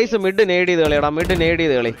റേസ് മിഡ് നേഡ് ചെയ്ത്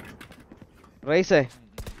കളി. റേസേ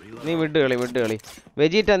നീ മിഡ് കളി.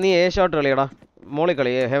 വെജീറ്റ നീ എ ഷോട്ട് കളിയടാ. മോളി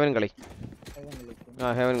കളി, ഹെവൻ കളി.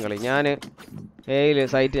 ഹെവൻ കളി. ഞാൻ എയിൽ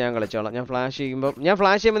സൈറ്റ് ഞാൻ കളിച്ചോളാം. ഞാൻ ഫ്ലാഷ്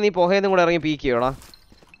ചെയ്യുമ്പോൾ നീ പുകയെന്നും കൂടെ ഇറങ്ങി പീക്ക് ചെയ്യോടാ.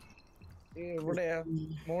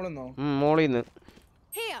 മോളിന്ന്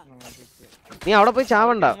നീ അവിടെ പോയി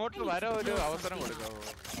ചാവണ്ട.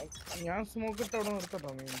 ഞാൻ സ്മോക്ക് ഇട്ട് അവിടെ നിർത്തട്ടോ.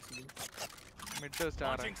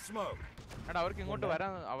 അവർക്ക് ഇങ്ങോട്ട്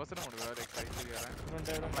വരാൻ അവസരം കൊടുക്കുക.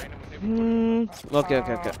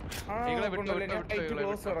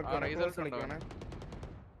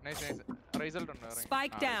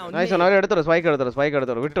 സ്പൈക്ക്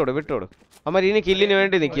എടുത്തോളൂ. വിട്ടോട്. അമ്മ ഇനി കില്ലിന്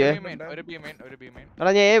വേണ്ടി നിക്കേ.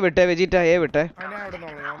 എടാ ഞാൻ എ വിട്ടേ. വെജിറ്റ എ വിട്ടേ.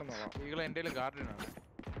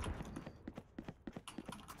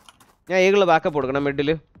 ഞാൻ ഈകള് ബാക്കപ്പ് കൊടുക്കണം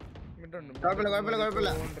മിഡില്.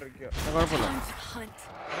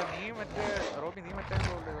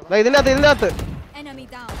 ഇതിന്റെ അകത്ത്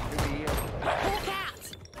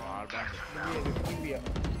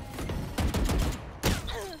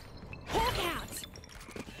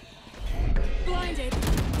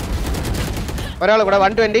ഒരാള് കൂടെ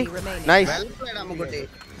 120. നൈസ്.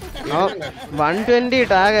 120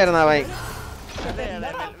 ടാഗ് ആയിരുന്നു അവൻ.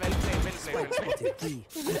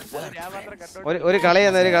 ഒരു കളി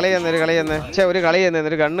തന്നെ ഒരു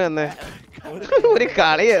കണ്ണ് തന്നെ ഒരു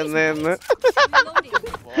കളി തന്നെ.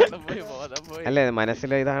 അല്ലേ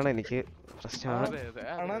മനസ്സിലെ ഇതാണ് എനിക്ക് പ്രശ്നമാണ്.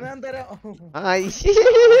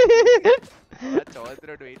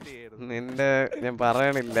 നിന്റെ ഞാൻ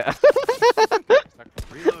പറയണില്ല.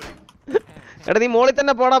 എടാ നീ മോളിൽ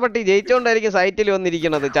തന്നെ പോടാ പട്ടി. ജയിച്ചോണ്ടായിരിക്കും സൈറ്റിൽ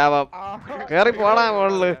വന്നിരിക്കണത്. ചാവാം കേറി പോടാ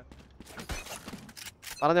മോളില്.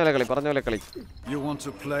 പറഞ്ഞ പോലെ കളി.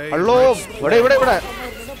 ഹലോ ഇവിടെ ഇവിടെ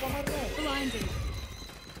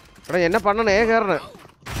എന്നെ പണ്ണണേ കേറണ.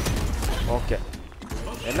 ഓക്കെ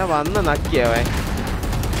എന്നെ വന്ന് നക്കിയവൻ.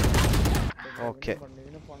 ഓക്കെ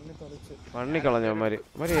പണ്ണിക്കളഞ്ഞവന്മാര്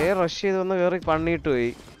റഷ് ചെയ്ത് വന്ന് കേറി പണ്ണിയിട്ട്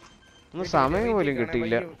പോയി. ഒന്നും സമയം പോലും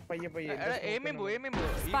കിട്ടിയില്ല.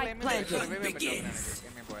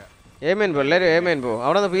 ഏമേൻ പോ എല്ലാരും. ഏമേൻ പോ.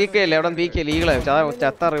 അവിടെ നിന്ന് പീക്കയില്ലേ. ഈകളെ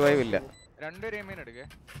ചത്ത റിവൈവ് ഇല്ല.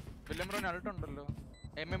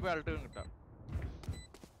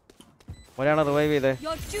 ഒരാളെ റിവൈവ് ചെയ്തേ.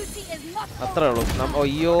 അത്രേ ഉള്ളൂ.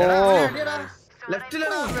 അയ്യോ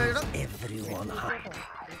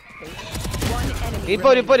ഇപ്പൊ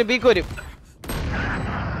ഒരു ബീക്ക് വരും.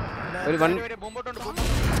 ഒരു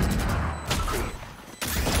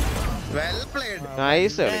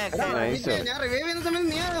നൈസ്.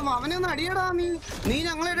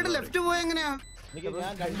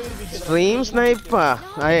 സ്ട്രീം സ്നൈപ്പാ.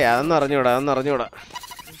 അതൊന്നും അറിഞ്ഞൂടാ. അതൊന്നും അറിഞ്ഞൂടെ.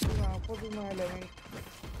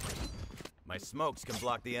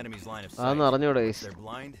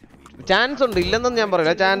 ചാൻസ് ഉണ്ട്, ഇല്ലെന്നും ഞാൻ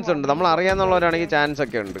പറയില്ല. ചാൻസ് ഉണ്ട്. നമ്മൾ അറിയാന്നുള്ളവരാണെങ്കിൽ ചാൻസ്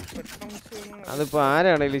ഒക്കെ ഉണ്ട്. അതിപ്പോ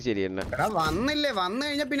ആരാണെങ്കിലും ശരി തന്നെ. വന്നില്ലേ, വന്നു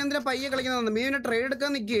കഴിഞ്ഞാൽ പിന്നെ എന്തിനാ പയ്യെ കളിക്കുന്നത്? നീ ട്രേഡ്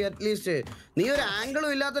എടുക്കാൻ നിൽക്കുക. അറ്റ്ലീസ്റ്റ് നീ ഒരു ആംഗിളും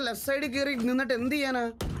ഇല്ലാത്ത ലെഫ്റ്റ് സൈഡിൽ കയറി നിന്നിട്ട് എന്ത് ചെയ്യാനാ?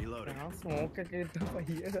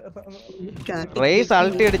 റേസ്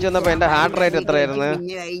അൾട്ടി അടിച്ചു വന്നപ്പോ എന്റെ ഹാർട്ട് റേറ്റ് എത്രയായിരുന്നു?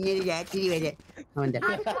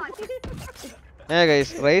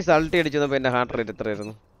 റേസ് അൾട്ടി അടിച്ചു വന്നപ്പോ എന്റെ ഹാർട്ട് റേറ്റ്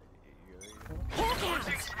എത്രയായിരുന്നു?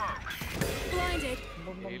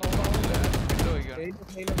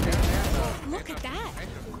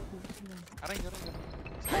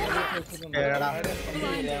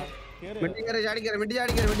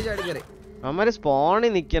 അമ്മര് സ്പോണി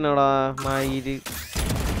നിക്കണോടാ മയില്.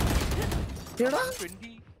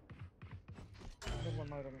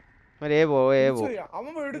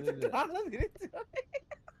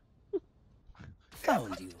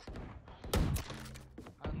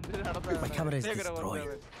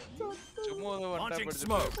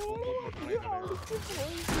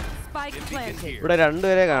 ഇവിടെ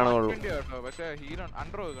രണ്ടുപേരെ കാണുള്ളൂ.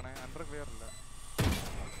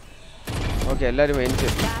 ഓക്കെ എല്ലാരും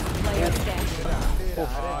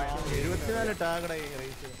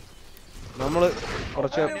നമ്മള്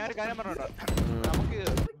കുറച്ച്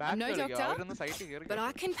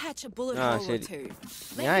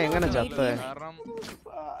ഞാൻ എങ്ങനെ ചത്തേ?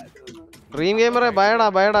 Dream ഗെയിമറെ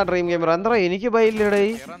ബയടാ dream gamer. എന്താ എനിക്ക് ബയില്ലടേ.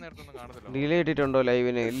 ഡിലേ ഇട്ടിട്ടുണ്ടോ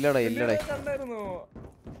ലൈവിന്? ഇല്ലടേ.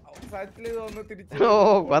 ഓ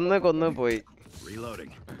വന്ന് കൊന്ന് പോയി.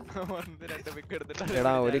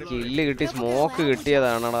 എടാ ഒരു കില്ല് കിട്ടി, സ്മോക്ക്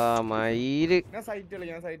കിട്ടിയതാണടാ മയില്.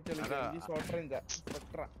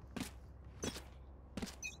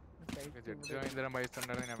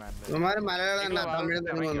 ഇവന്മാര് മലയാളം അല്ല, തമിഴ്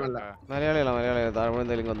തെലുങ്കൊന്നുമല്ല. മലയാളികളാ തമിഴ്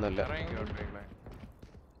തെലുങ്കൊന്നുമല്ല.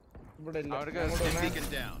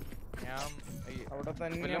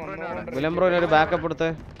 വിലംബ്രോന് ഒരു ബാക്കപ്പ് എടുത്ത്.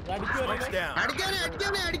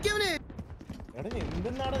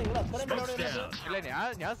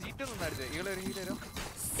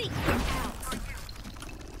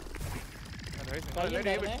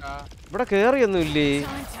 ഇവിടെ കേറിയൊന്നും ഇല്ലേ?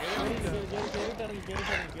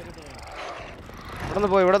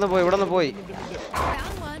 ഇവിടെ പോയി.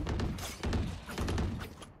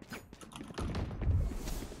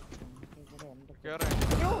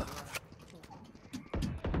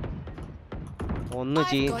 ഒന്ന്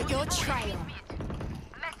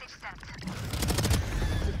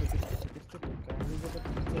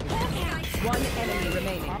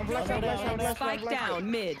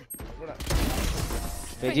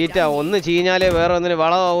വെജീറ്റ ഒന്ന് ചീഞ്ഞാലേ വേറെ ഒന്നിന്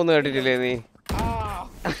വളമാവൂന്ന് കേട്ടിട്ടില്ലേ നീ?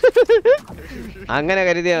 അങ്ങനെ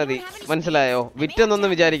കരുതിയാ മതി, മനസ്സിലായോ? വിറ്റെന്നൊന്നും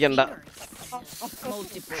വിചാരിക്കണ്ട,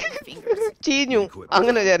 ചീഞ്ഞു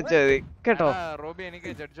അങ്ങനെ വിചാരിച്ചാ മതി കേട്ടോ.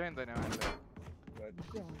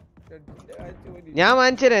 ഞാൻ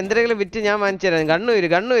വാങ്ങിച്ചു തരാം, എന്തെങ്കിലും വിറ്റ് ഞാൻ വാങ്ങിച്ചു തരാം.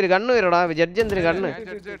 കണ്ണൂരടാ ജഡ്ജ് എന്തിന് കണ്ണ്?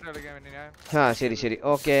 ആ ശരി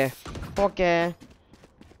ഓക്കെ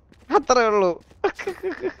അത്രേ ഉള്ളൂ.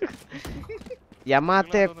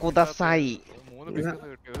 യമാത്തെ കുദസായി.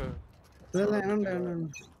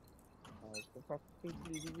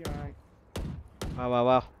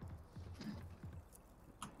 വാ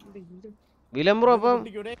വിലംബ്രോ അപ്പം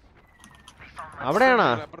അവിടെയാണോ?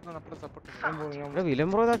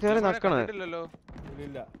 വിലംബ്രോ കേറി നക്കണ.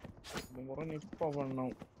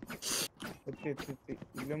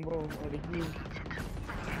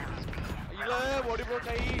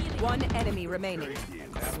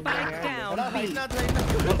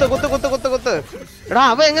 കുത്ത്. എടാ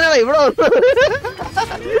അവ എങ്ങനെയാ ഇവിടെ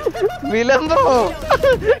വിലംബ്രോ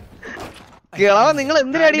കിളവ നിങ്ങൾ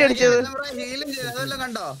എന്തിനാ അടി അടിച്ചത്?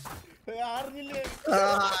 കണ്ടോ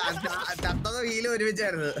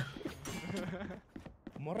ഒരുമിച്ചായിരുന്നു.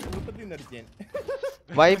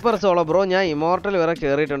 വൈപ്പർ സോളോ ബ്രോ, ഞാൻ ഇമോർട്ടൽ വരെ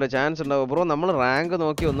കേറിയിട്ടുണ്ട്. ചാൻസ് ഉണ്ടാവും ബ്രോ. നമ്മൾ റാങ്ക്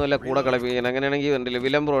നോക്കി ഒന്നുമല്ല കൂടെ കളിപ്പിക്കാൻ. അങ്ങനെയാണെങ്കിൽ കണ്ടില്ലേ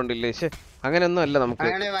വിലംബ്രോ ഉണ്ടില്ലേ? അങ്ങനെയൊന്നും അല്ല നമുക്ക്.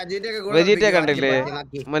 വെജിറ്റ കണ്ടില്ലേ?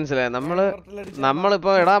 മനസ്സിലായി.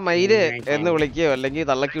 നമ്മളിപ്പോ എടാ മയില് എന്ന് വിളിക്കുകയോ അല്ലെങ്കിൽ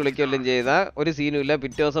തള്ളക്കി വിളിക്കുകയോ എല്ലാം ചെയ്താ ഒരു സീനും ഇല്ല.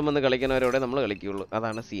 പിറ്റേ ദിവസം വന്ന് കളിക്കുന്നവരോടെ നമ്മൾ കളിക്കുള്ളൂ.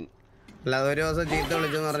 അതാണ് സീൻ. അല്ലാതെ ഒരു ദിവസം ചീത്ത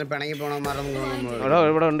വിളിച്ചെന്ന് പറഞ്ഞ് പിണങ്ങി പോണോ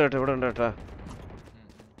ഇവിടെ ഉണ്ട് കേട്ടോ.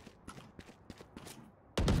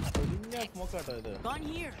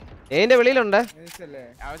 ഏന്റെ വെളിയിലുണ്ട്.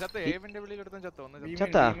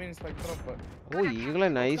 ഓ ഈകളെ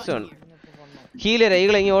നൈസാണ്. ഹീൽ തരാം.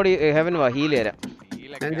 ഈകളെ ഇങ്ങ് ഓടി ഹെവൻ വാ, ഹീൽ തരാം.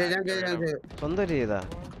 സ്വന്തം ചെയ്താ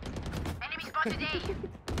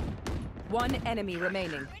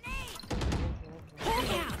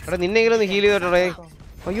എടാ നിന്നെങ്കിലും ഒന്ന് ഹീൽ ചെയ്തോട്ടെ.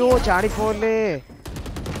 അയ്യോ ചാടിപ്പോല്ലേ.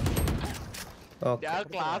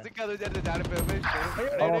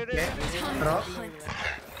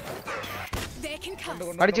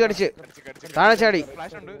 കടിച്ച് താഴെ ചാടി.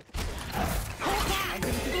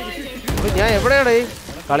 ഞാൻ എവിടെയാടേ?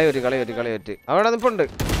 കളയോറ്റ് അവിടെ നിപ്പുണ്ട്.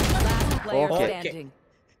 ഓക്കെ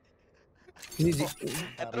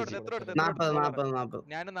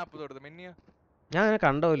ഞാൻ അങ്ങനെ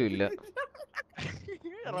കണ്ട പോലും ഇല്ല.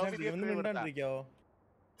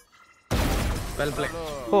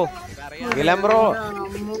 ഓ വിലംബ്രോ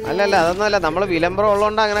അല്ലല്ല അതൊന്നുമല്ല. നമ്മള് വിലംബ്രോ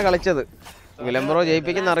ഉള്ളതുകൊണ്ടാ അങ്ങനെ കളിച്ചത്. വിലംബ്രോ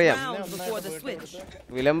ജയിപ്പിക്കുന്ന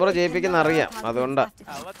അറിയാം. അതുകൊണ്ടാ.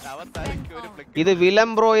 ഇത്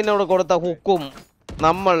വിലംബ്രോയിനോട് കൊടുത്ത ഹുക്കും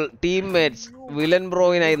നമ്മൾ ടീംമേറ്റ്സ്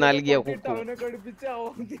വിലംബ്രോയിനായി നൽകിയ ഹുക്കും.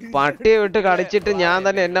 പട്ടിയെ വിട്ട് കടിച്ചിട്ട് ഞാൻ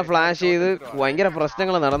തന്നെ എന്നെ ഫ്ലാഷ് ചെയ്ത് ഭയങ്കര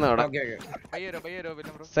പ്രശ്നങ്ങൾ നടന്നു അവിടെ.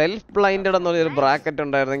 സെൽഫ് ബ്ലൈൻഡഡ് എന്നൊരു ബ്രാക്കറ്റ്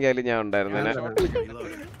ഉണ്ടായിരുന്നെങ്കിൽ അതിൽ ഞാൻ ഉണ്ടായിരുന്നു.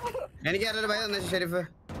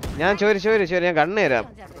 ഞാൻ ചോരി ഞാൻ കണ്ണു തരാം.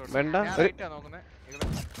 വേണ്ട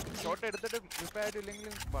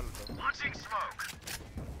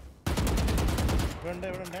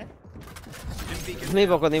നീ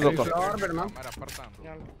പൊക്കോ.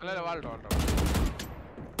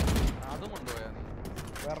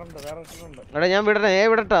 എടാ ഞാൻ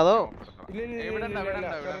വിടട്ടെ അതോ?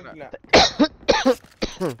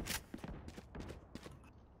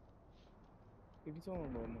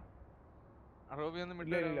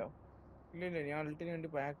 ഞാൻ വേണ്ടി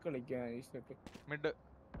പാക്ക് കളിക്കാൻ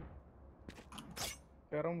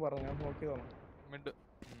ഞാൻ നോക്കിയതാണ്.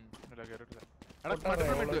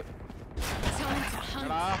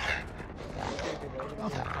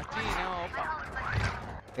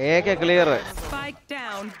 ക്ലിയർ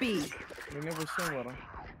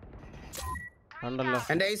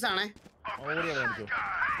എന്റെ ഐസ് ആണേ.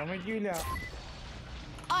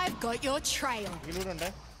 I've got your trail.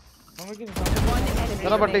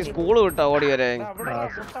 പട്ടി സ്കൂള് വിട്ടാ ഓടി വരെ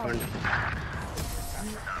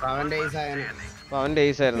അവന്റെ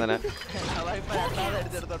ഏസ് ആയിരുന്നു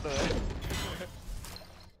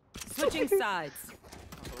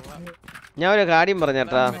ഞാൻ ഒരു കാര്യം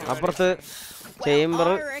പറഞ്ഞേട്ടാ അപ്പുറത്ത് ചേംബർ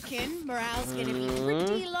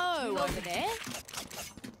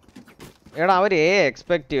എടാ അവര്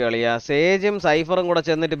എക്സ്പെക്ട് കളിയാ സേജും സൈഫറും കൂടെ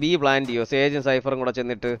ചെന്നിട്ട് ബി പ്ലാൻ ചെയ്യോ സേജും സൈഫറും കൂടെ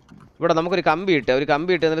ചെന്നിട്ട് ഇവിടെ നമുക്കൊരു കമ്പി ഇട്ട്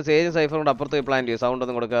എന്നിട്ട് സേജും സൈഫറും കൂടെ അപ്പുറത്ത് പ്ലാൻ ചെയ്യോ സൗണ്ട്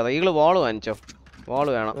ഒന്നും കൊടുക്കാതെ ഈകള് വോള് വാങ്ങിച്ചോ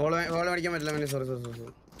വോള് വേണം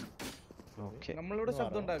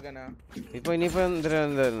ഇപ്പൊ ഇനിയിപ്പോ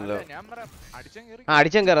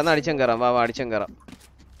അടിച്ചം കയറാം വാ അടിച്ചം കയറാം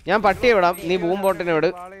ഞാൻ പട്ടിയെ വിടാം നീ ബൂം ബോട്ടിനെ വിട്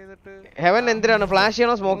ഹെവൻ എന്തിനാണ് ഫ്ലാഷ്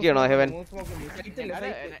ചെയ്യണോ സ്മോക്ക് ചെയ്യണോ ഹെവൻ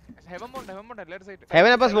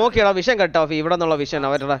അപ്പൊ സ്മോക്ക് ചെയ്യണോ വിഷൻ കട്ട് ഓഫ് ഇവിടെ നിന്നുള്ള വിഷൻ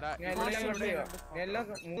അവരുടെ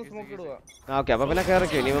ഓക്കെ അപ്പൊ പിന്നെ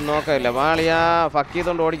കയറിക്കോ ഇനി ഒന്നും നോക്കാനില്ല വാളിയാ ഫക്ക്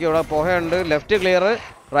ചെയ്തോണ്ട് ഓടിക്കും ഇവിടെ പുഹയുണ്ട് ലെഫ്റ്റ് ക്ലിയർ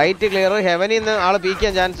റൈറ്റ് ക്ലിയർ ഹെവനിൽ നിന്ന് ആള്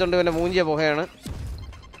പീക്കാൻ ചാൻസ് ഉണ്ട് പിന്നെ മൂഞ്ചിയ പുഹയാണ്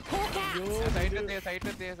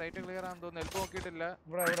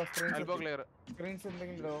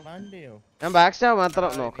ഞാൻ ബാക്ക് സ്റ്റാബ് മാത്രം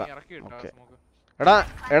നോക്കാം എടാ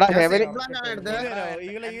ഹെവനി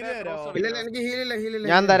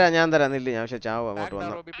ഞാൻ തരാം നില്ല ഞാൻ പക്ഷെ ചാവും അങ്ങോട്ട്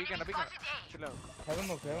വന്നു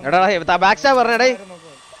എടാ ബാക്ക് സ്റ്റാബ് പറഞ്ഞേ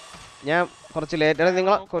ഞാൻ കുറച്ച് ലേറ്റ് എടാ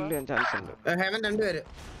നിങ്ങളെ കൊല്ലാൻ ചാൻസ് ഉണ്ട്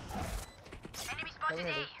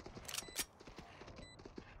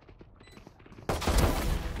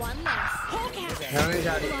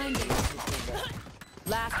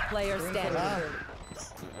Last player standing.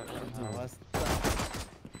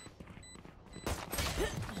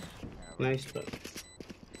 Nice.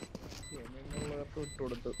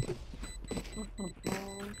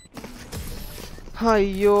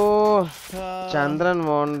 അയ്യോ ചന്ദ്രൻ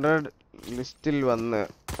വാണ്ടഡ് ലിസ്റ്റിൽ വന്ന്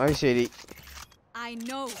അത് ശരി I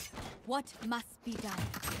know what must be done.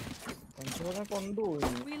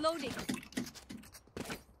 Reloading.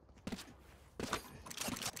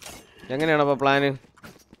 എങ്ങനെയാണ് അപ്പൊ പ്ലാന്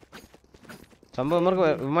സംഭവം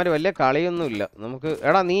ഇവന്മാര് വലിയ കളിയൊന്നുമില്ല നമുക്ക്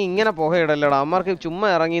എടാ നീ ഇങ്ങനെ പുകയിടല്ലടാ അമ്മമാർക്ക് ചുമ്മാ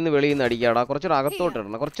ഇറങ്ങിന്ന് വെളിയിൽ നിന്ന് അടിക്കാടാ കുറച്ചുകൂടെ അകത്തോട്ട്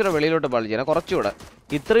ഇടണം കുറച്ചുകൂടെ വെളിയിലോട്ട് പളിച്ചാ കുറച്ചുകൂടെ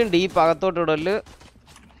ഇത്രയും ഡീപ്പ് അകത്തോട്ട് ഇടല്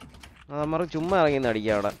അമ്മമാർക്ക് ചുമ്മാ ഇറങ്ങിന്ന്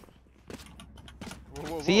അടിക്കാടാ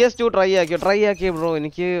CS2 ട്രൈ ആക്കിയോ ബ്രോ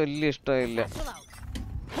എനിക്ക് വലിയ ഇഷ്ടമില്ല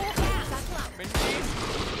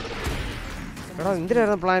എടാ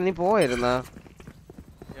എന്തിനായിരുന്നു പ്ലാൻ നീ പോയിരുന്നാ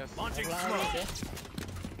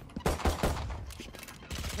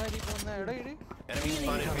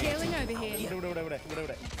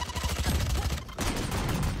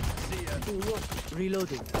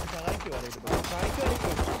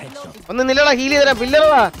ഒന്ന് നില്ലടാ ഹീൽ ചെയ്തരാ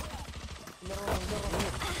പില്ലറാ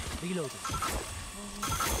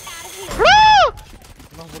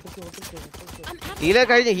ഹീലേ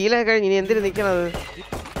കഴിഞ്ഞ് ഇനി എന്തിനു നിക്കണത്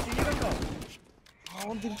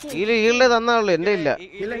ഹീല് തന്നാണല്ലോ എന്റെ ഇല്ല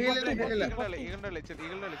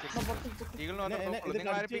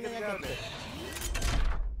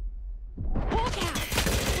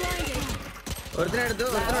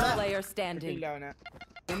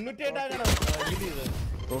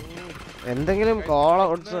എന്തെങ്കിലും കോള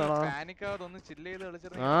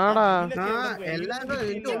ആടാ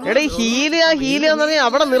എടാ ഹീല്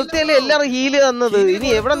അവിടെ നിർത്തിയല്ലേ എല്ലാരും ഹീല് തന്നത് ഇനി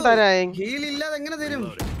എവിടെ തരാൻ ഹീലില്ലാതെ എങ്ങനെ തരും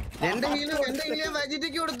എന്റെ ഹീല് ഞാൻ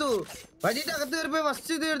വജിറ്റയ്ക്ക് കൊടുത്തു വജിറ്റ് അകത്ത് കയറിപ്പോയി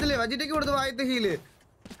ഫസ്റ്റ് ഇത് എടുത്തില്ലേ വജിറ്റയ്ക്ക് കൊടുത്തു ആദ്യത്തെ ഹീല്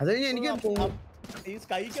അത് കഴിഞ്ഞ് എനിക്ക് അത്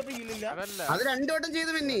 2 വട്ടം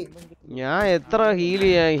ചെയ്തു പിന്നെ ഞാൻ എത്ര ഹീൽ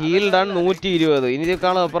ചെയ്യാൻ ഹീൽഡാണ് 120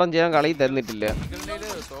 ഇതിനേക്കാളും അപ്പുറം ചെയ്യാൻ കളി തന്നിട്ടില്ല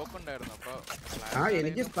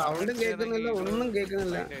എനിക്ക് സൗണ്ടും കേൾക്കുന്നില്ല ഒന്നും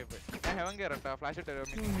കേൾക്കുന്നില്ല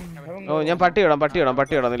ഓ ഞാൻ പട്ടിയിടാം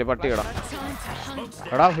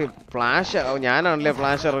എടാ ഫ്ലാഷ് ഞാനാണല്ലേ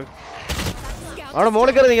ഫ്ലാഷർ അവിടെ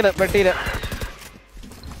മോളിൽ കയറി നിൽക്കണേ പെട്ടിയില്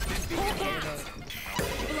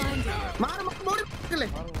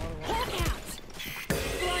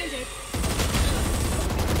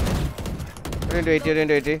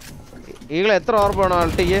വെയിറ്റ് ഈകളെ എത്ര ഓർമ്മ വേണോ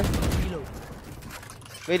അൾട്ടിക്ക്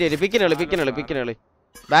വെയിറ്റ് പിക്കിനളി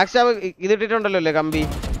ബാക്ക് സ്റ്റാബ് ഇതിട്ടിട്ടുണ്ടല്ലോ അല്ലേ കമ്പി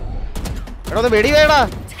എടാ ഒന്ന് വെടി വേടാ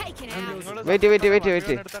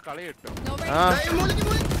വെയിറ്റ് ആ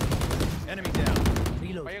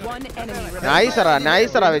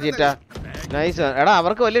നൈസറാ വെച്ചിട്ടാ നൈസ് എടാ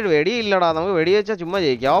അവർക്ക് വലിയൊരു വെടിയില്ലടാ നമുക്ക് വെടി വെച്ചാ ചുമ്മാ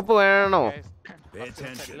ജയിക്കാം ഓപ്പ് വേണോ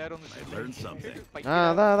ആ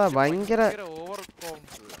അതാ ഭയങ്കര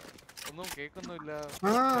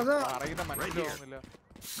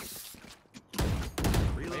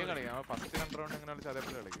ഫസ്റ്റ് 2 റൗണ്ട് എങ്ങനെ കളിച്ചാൽ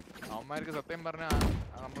അതേപോലെ കളിക്കും. അവന്മാർക്ക് സത്യം പറഞ്ഞാൽ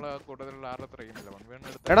നമ്മളെ കൂട്ടത്തിലുള്ള ആരുടെ അത്ര ഗെയിമില്ല.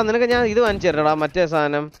 എടാ നിനക്ക് ഞാൻ ഇത് വാങ്ങിച്ചു തരടാ, മറ്റേ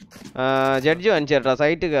സാധനം ജഡ്ജ് വാങ്ങിച്ചു തരട്ടാ,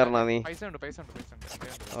 സൈറ്റ് കയറണ നീ. പൈസ ഉണ്ട്.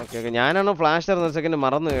 ഓക്കെ ഓക്കെ, ഞാനാണ് ഫ്ലാഷ് തരുന്ന സെക്കൻഡ്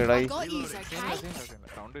മറന്നു കേടായി.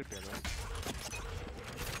 സൗണ്ട് കിട്ടിയല്ലോ.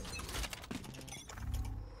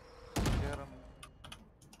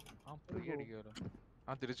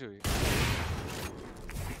 തിരിച്ചു പോയി.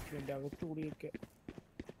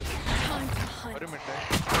 ഒരു മിനിറ്റ്,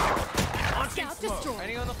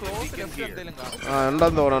 എനിക്കൊന്ന് ക്ലോസ് ലെഫ്റ്റ് എന്തെങ്കിലും കാണും.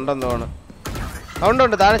 ഉണ്ടെന്ന് തോന്നുന്നു.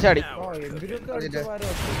 ഉണ്ട് താഴെ ചാടി.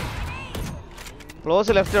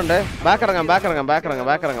 ക്ലോസ് ലെഫ്റ്റ് ഉണ്ട്. ബാക്ക് ഇറങ്ങാം.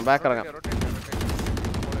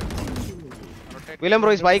 വിലം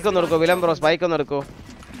ബ്രോ സ്പൈക്ക് ഒന്ന് എടുക്കൂ.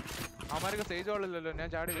 അവന്മാർക്ക് സ്റ്റേജ് ഹോളില്ലല്ലോ, ഞാൻ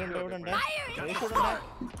ചാടി.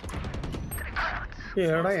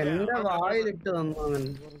 എടാ എന്റെ വായിലിട്ട് തന്നവൻ.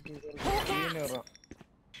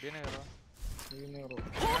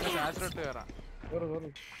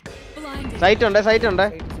 സൈറ്റ് ഉണ്ട്.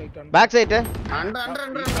 Back site.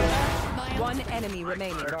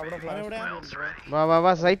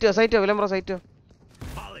 വാ സൈറ്റ് വിലം ബ്രോ സൈറ്റ്.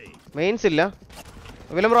 മെയിൻസ് ഇല്ല.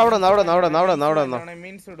 വിലം ബ്രോ അവിടെ വന്നോ.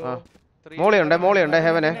 മോളിയുണ്ട്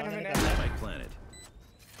ഹെവനെ.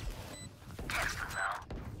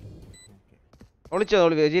 ഒളിച്ചോ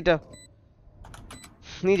ജീറ്റ,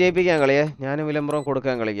 നീ ജയിപ്പിക്കാൻ കളിയേ. ഞാനും വിലംബുറം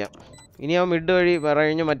കൊടുക്കാൻ കളിക്കാം. ഇനി അവൻ മിഡ് വഴി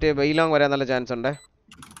കഴിഞ്ഞ് മറ്റേ ബെയിലോങ് വരാൻ നല്ല ചാൻസ് ഉണ്ട്.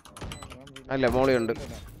 അല്ല മോളിയുണ്ട്.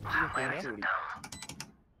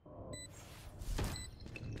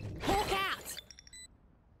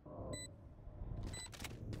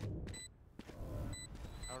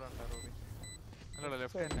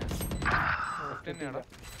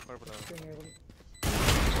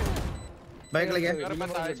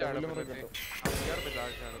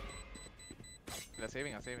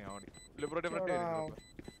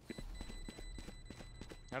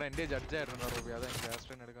 എന്റെ ജഡ്ജായിരുന്നു റൂബി, അത് എനിക്ക്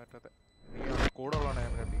ആസ്ട്രോനെ എടുക്കാൻ പറ്റാത്ത. കൂടെ ഉള്ളതാണ്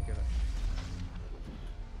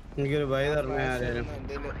എനിക്കൊരു ഭയ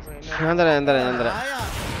ഞാൻ തരാം. എന്റെ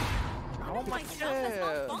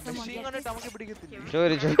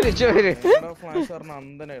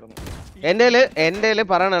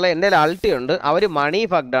പറയണ എന്റെ അൾട്ടി ഉണ്ട്. അവര് മണി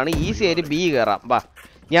ഫക്ഡ് ആണ്. ഈസി ആയിട്ട് ബി കയറാം. വാ,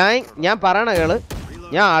 ഞാൻ പറയണ കേള്.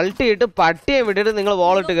 ഞാൻ അൾട്ടി ഇട്ട് പട്ടിയെ വിട്ടിട്ട് നിങ്ങൾ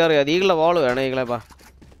വോളിട്ട് കയറിയാ. ഈകളെ വോള് വേണം ഈകളെ. പാ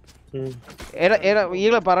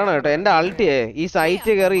ഈകളെ പറയണ കേട്ടോ, എന്റെ അൾട്ടിയെ ഈ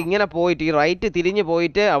സൈറ്റ് കയറി ഇങ്ങനെ പോയിട്ട് ഈ റൈറ്റ് തിരിഞ്ഞ്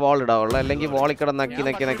പോയിട്ട് ആ വോൾ ഇടാവുള്ളൂ. അല്ലെങ്കിൽ വോളിൽ കിടന്ന്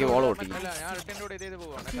നക്കി വോൾ പൊട്ടിക്കും.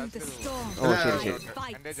 ഓ ശരി.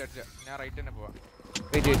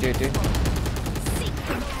 വെയിറ്റ്.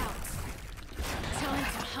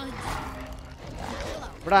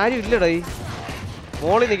 ഇവിടെ ആരും ഇല്ലടാ. ഈ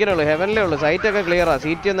മോളിൽ നിൽക്കണുള്ളൂ, ഹെവനിലേ ഉള്ളു. സൈറ്റ് ഒക്കെ ക്ലിയറാ.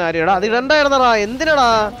 സീറ്റ് ഒന്നും ആരും. എടാ അത് ഇടണ്ടായിരുന്നടാ. എന്തിനാടാ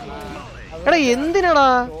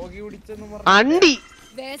അണ്ടി.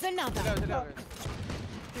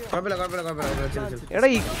 എടാ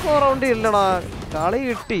ഇക്കോ റൗണ്ട് ഇല്ലടാ, കളി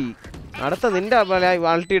കിട്ടി. അടുത്ത നിന്റെ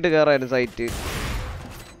അൾട്ടിയിട്ട് കയറായിരുന്നു സൈറ്റ്.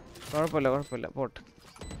 കുഴപ്പമില്ല പോട്ടെ.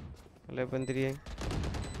 അല്ല ഇപ്പൊ എന്തിരിയാ.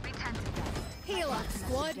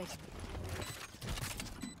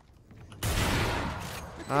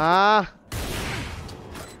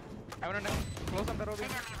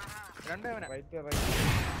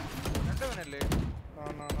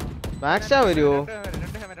 മാക്സാ വരുവോ?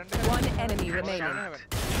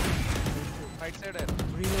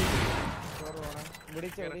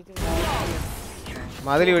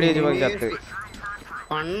 മതില് വെടിവെച്ച് പോയി ചത്ത്.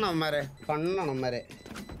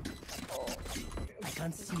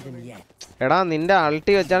 എടാ നിന്റെ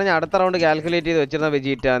അൾട്ടി വെച്ചാണ് ഞാൻ അടുത്ത റൗണ്ട് കാൽക്കുലേറ്റ് ചെയ്ത് വെച്ചിരുന്ന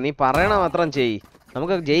വെജീറ്റ. നീ പറയണ മാത്രം ചെയ്,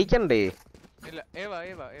 നമുക്ക് ജയിക്കണ്ടേ.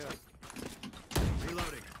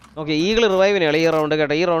 ഓക്കെ, ഈഗിൾ റിവൈവിന് കളി ഈ റൗണ്ട്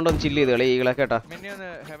കേട്ടോ. ഈ റൗണ്ട് ഒന്ന് ചില്ല് ചെയ്ത് കളി ഈഗിളെ കേട്ടാ.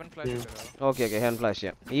 ഓക്കെ ഹെവൻ ഫ്ലാഷ്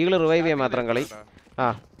ചെയ്യാം. ഈഗിൾ റിവൈവ് ചെയ്യാൻ മാത്രം കളി.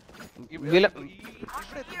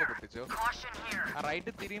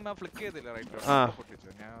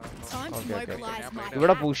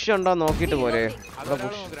 ഇവിടെ പുഷ് ഉണ്ടോ നോക്കിട്ട് പോരെ.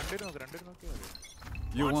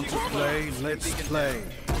 You want to play? Let's play.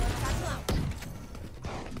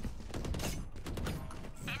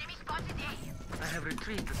 I have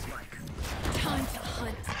retrieved the spike. Time to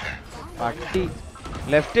hunt. പട്ടി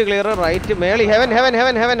ലെഫ്റ്റ് ക്ലിയർ, റൈറ്റ് മേളി. ഹെവൻ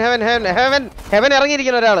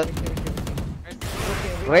ഇറങ്ങിയിരിക്കുന്ന ഒരാള്.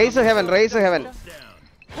 Raise heaven.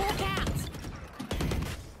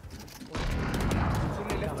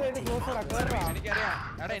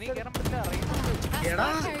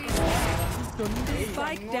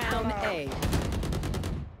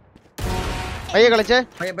 അയ്യ കളിച്ചേ.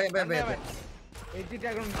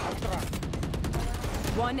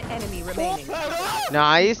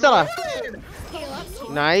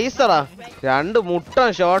 നൈസറാ. രണ്ട് മുട്ട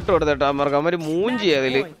ഷോട്ട് കൊടുത്തിട്ട് അമ്മർക്ക്. അമ്മര് മൂഞ്ചി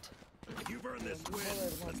അതില്.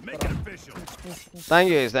 Thank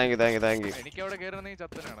you guys, thank you, thank you, thank you. എനിക്ക് അവിടെ കേറുന്ന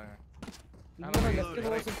ചത്തനാണ്.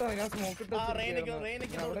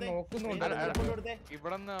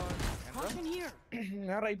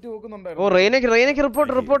 ഓ റെയ്നക്ക്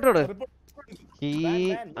report it. He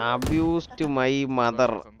abused my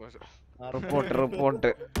mother. Report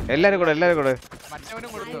എല്ലാരും കൂടെ.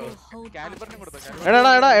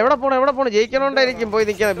 എടാ എവിടെ പോണു ജയിക്കണോണ്ടായിരിക്കും പോയി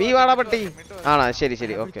നിൽക്കുന്നത്. ബി വാടാ പട്ടി. ആണോ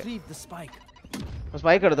ശരി ഓക്കെ.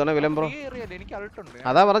 സ്പൈക്ക് എടുത്തോണേ വിലംബ്രോ.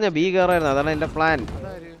 അതാ പറഞ്ഞ ബി കയറായിരുന്നു, അതാണ് എന്റെ പ്ലാൻ.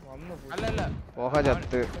 പോഹ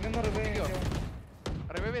ചത്ത്.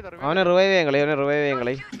 അവനെ റിവൈവ് ചെയ്യാൻ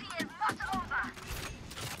കളി.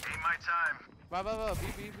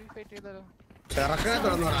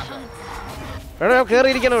 എടാ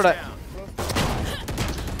കേറിയിരിക്കണം ഇവിടെ.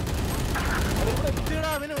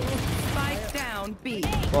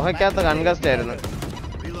 പോഹയ്ക്കകത്ത് കൺകസ്റ്റ് ആയിരുന്നു.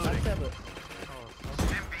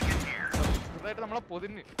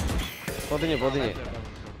 പൊതിഞ്ഞ്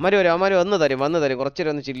അവന്മാര് വന്ന് തരും.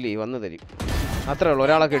 കുറച്ചേരം ഒന്ന് ചില്ലി വന്ന് തരും. അത്രേ ഉള്ളു.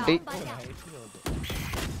 ഒരാളെ കിട്ടി.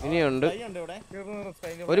 ഇനിയുണ്ട്.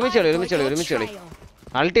 ഒരുമിച്ച് കളി.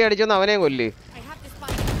 അൾട്ടി അടിച്ചൊന്ന് അവനെ കൊല്ല്.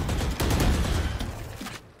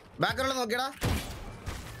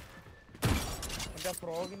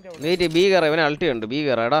 NEET B കയറ. ഇവനെ അൾട്ടി ഉണ്ട്. ബി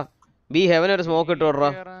കയറാടാ. ബി ഹെവനൊരു സ്മോക്ക് ഇട്ട് വിടറാ.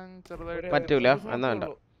 പറ്റൂല എന്നാ വേണ്ട.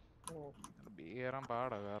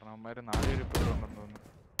 പാടാ കാരണം അവന്മാര് 4 പേര് ഉണ്ടെന്ന് തോന്നുന്നു.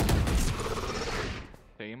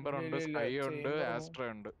 ചേംബർ ഉണ്ട്, സ്കൈ ഉണ്ട്, ആസ്ട്രോ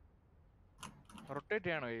ഉണ്ട്. റൊട്ടേറ്റ്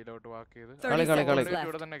ചെയ്യണോ ഇതിലോട്ട് വാക്ക് ചെയ്ത്? കളി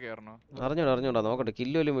ഇവിടെ തന്നെ കേറണോ? അറിഞ്ഞൂടാ നോക്കട്ടെ.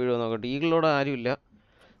 കില്ലും വീഴുമോ നോക്കട്ടെ. ഈഗിളോട് ആരുമില്ല.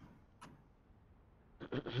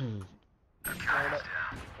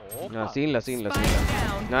 സീനില്ല.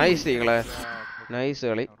 നൈസ് ഈകളെ, നൈസ്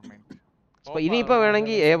കളി. ഇനിയിപ്പോ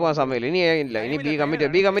വേണമെങ്കിൽ എ പോകാൻ സമയമില്ല. ഇനി എ ഇല്ല. ഇനി ബി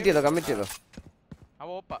കമ്മിറ്റ് ചെയ്തോ.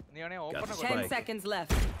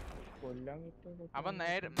 അവൻ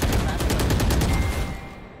നേരെ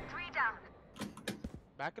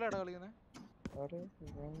ബാക്കിലാടാ കളിക്കുന്നത്.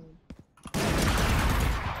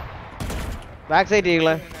 Back side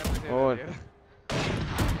ഈകളെ. ഓ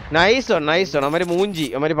നൈസ് അവര് മൂഞ്ചി.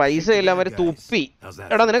 അവര് പൈസ ഇല്ല. അവര് തുപ്പി.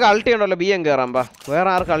 എടാ നിനക്ക് അൾട്ടി ഉണ്ടല്ലോ. B M കയറാമ്പാ. വേറെ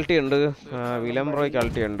ആർക്ക് അൾട്ടി ഉണ്ട്? വിലംബ്രോയ്ക്ക്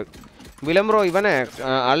അൾട്ടി ഉണ്ട്. വിലംബ്രോ ഇവനെ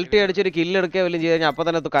അൾട്ടി അടിച്ചൊരു കില്ലെടുക്കുക വല്ലതും ചെയ്ത് കഴിഞ്ഞാൽ അപ്പൊ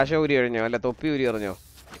തന്നെ കശ ഊരി കഴിഞ്ഞോ? അല്ല തൊപ്പി ഊരി എറിഞ്ഞോ?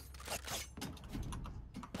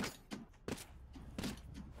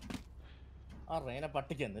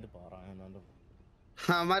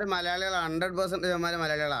 മലയാളികളാ 100%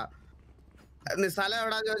 മലയാളികളാ. സ്ഥലം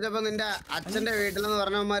എവിടാ ചോദിച്ചപ്പോ നിന്റെ അച്ഛന്റെ വീട്ടിലെന്ന്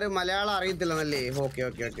പറഞ്ഞവന്മാര് മലയാളം അറിയത്തില്ലെന്നല്ലേ? ഓക്കെ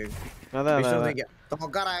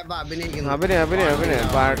തോക്കാറായപ്പോ അഭിനയം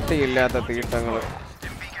പാട്ടിയില്ലാത്ത തീട്ടങ്ങള്.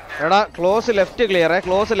 എടാ ക്ലോസ് ലെഫ്റ്റ് ക്ലിയറേ.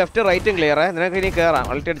 ക്ലോസ് ലെഫ്റ്റ് റൈറ്റും ക്ലിയറേ. നിനക്ക് ഇനി കേറാം.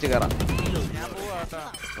 അൾട്ടി അടിച്ച് കേറാം.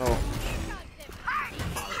 ഓ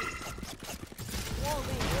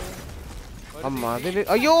അമ്മ അതില്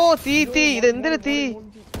അയ്യോ തീ. ഇതെന്തിന് തീ?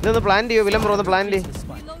 ഇതൊന്ന് പ്ലാൻ ചെയ്യോ വിലംബ്രോ? ഒന്ന് പ്ലാൻ ചെയ്യ്.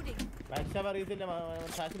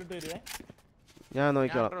 ഞാൻ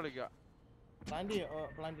നോക്കിക്കോളാം.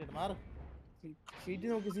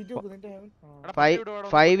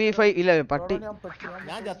 5v5 ഇല്ല പട്ടി.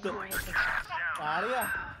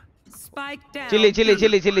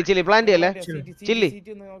 ചില്ലി പ്ലാൻ ചെയ്യല്ലേ? ചില്ലി.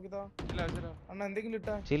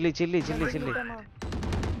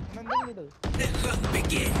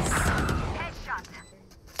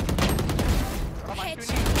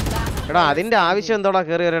 എടാ അതിന്റെ ആവശ്യം എന്തോടാ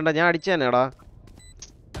കേറി വരണ്ട? ഞാൻ അടിച്ചേനെടാ.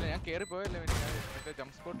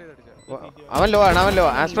 അവൻ ലോ ആണ്.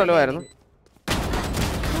 ആസ്ട്രോ ലോ ആയിരുന്നു.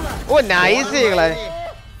 ഓ നൈസ് ഈകളെ.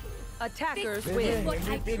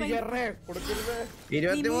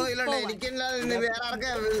 23 കിലോണ്ട് എനിക്കല്ലാതെ വേറെ ആർക്കാ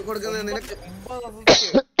കൊടുക്കുന്നത്? നിനക്ക്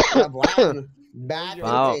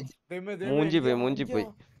മൂഞ്ചി പോയി.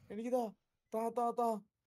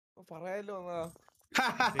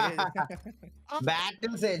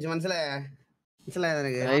 ബാറ്റിൽ സേജ് മനസ്സിലായോ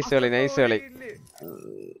നിനക്ക്? നൈസ് കളി.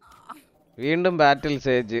 വീണ്ടും ബാറ്റിൽ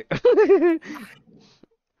സേജ്.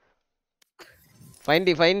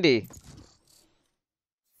 ഫൈൻഡി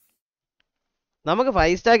നമുക്ക്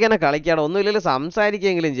 5 സ്റ്റാക്ക് തന്നെ കളിക്കാം. ഒന്നുമില്ലല്ലോ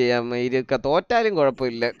സംസാരിക്കെങ്കിലും ചെയ്യാം. തോറ്റാലും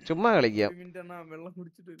കുഴപ്പമില്ല. ചുമ്മാ കളിക്കാം.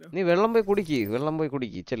 നീ വെള്ളം പോയി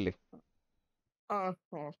കുടിക്ക് ചെല്ല്.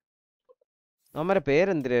 നമ്മടെ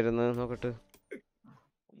പേരെന്തിനായിരുന്നു നോക്കട്ടെ.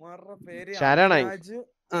 ശരണ.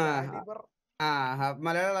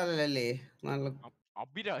 മലയാളല്ലേ?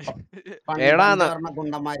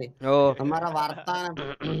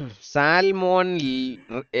 Salmon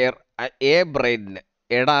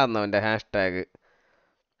എടാന്നവന്റെ hashtag.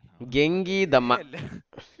 Gangi ദമ്മ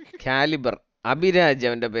calibre Abhiraj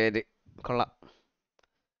അവന്റെ പേര്. കൊള്ളാം.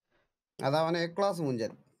 അതവനെ ക്ലാസ്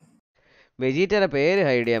മുഞ്ചൻ. വെജീറ്റയുടെ പേര്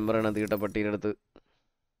ഹൈഡ് ചെയ്യാൻ പറയണത് തീട്ടപ്പട്ടിയുടെ അടുത്ത്.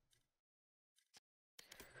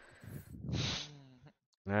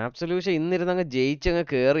 ആബ്സല്യൂഷൻ ഇന്നിരുന്നങ്ങ് ജയിച്ചങ്ങ്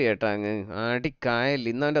കേറി കേട്ടോ അങ്ങ് ആടിക്കായല്ല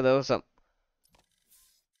ഇന്നവന്റെ ദിവസം.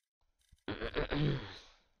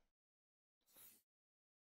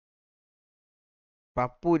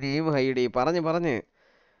 പപ്പു ടീം ഹൈഡി പറഞ്ഞ്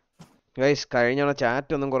ഗൈസ് കഴിഞ്ഞ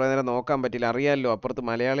ചാറ്റ് ഒന്നും കുറേ നേരം നോക്കാൻ പറ്റില്ല. അറിയാമല്ലോ അപ്പുറത്ത്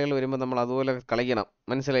മലയാളികൾ വരുമ്പോൾ നമ്മൾ അതുപോലെ കളിക്കണം.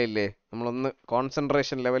 മനസ്സിലായില്ലേ? നമ്മളൊന്ന്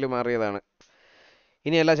കോൺസെൻട്രേഷൻ ലെവൽ മാറിയതാണ്.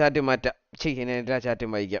 ഇനി എല്ലാ ചാറ്റും മാറ്റാം. ഇനി എല്ലാ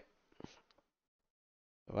ചാറ്റും വായിക്കാം.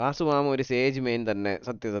 വാസുമാമ ഒരു സേജ് മെയിൻ തന്നെ.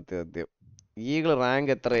 സത്യം. ഈഗിൾ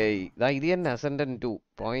റാങ്ക് എത്രയായി? ഇത് തന്നെ അസെൻഡൻ 2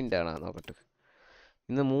 പോയിന്റ് ആണ്. നോക്കട്ടെ.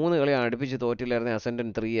 ഇന്ന് 3 കളി അടുപ്പിച്ച് തോറ്റില്ലായിരുന്നെ അസെൻഡൻ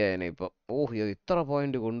 3 ആയേനെ ഇപ്പം. ഇത്ര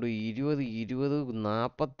പോയിന്റ് കൊണ്ടുപോയി. 20 45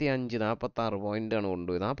 46 പോയിന്റാണ്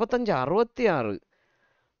കൊണ്ടുപോയി. 45 66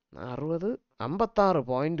 60 56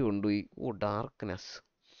 പോയിന്റ് കൊണ്ടുപോയി. ഡാർക്ക്നെസ്.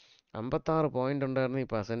 56 പോയിന്റ് ഉണ്ടായിരുന്നു.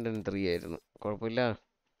 ഇപ്പം അസെൻഡൻ 3 ആയിരുന്നു. കുഴപ്പമില്ല.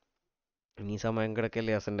 ഇനി സമയം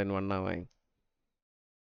കിടക്കല്ലേ അസെൻഡൻ 1 ആവാൻ.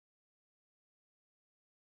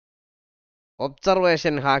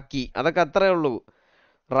 ഒബ്സർവേഷൻ ഹാക്കി അതൊക്കെ അത്രേ ഉള്ളൂ.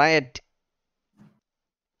 Riot.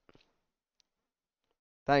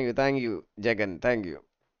 Thank you Jagan. Thank you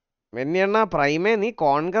വെന്നിയണ്ണ. പ്രൈമേ നീ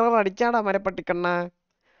കോൺകറർ അടിച്ചാടാ മരപ്പട്ടിക്കണ്ണ.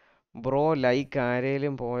 ബ്രോ ലൈക്ക്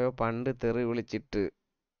ആരേലും പോയോ പണ്ട് തെറി വിളിച്ചിട്ട്?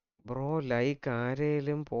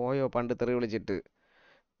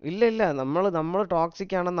 ഇല്ല നമ്മൾ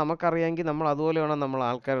ടോക്സിക് ആണെന്ന് നമുക്കറിയാമെങ്കിൽ നമ്മൾ അതുപോലെ വേണം നമ്മൾ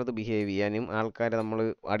ആൾക്കാരത് ബിഹേവ് ചെയ്യാനും ആൾക്കാരെ നമ്മൾ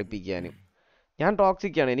അടുപ്പിക്കാനും. ഞാൻ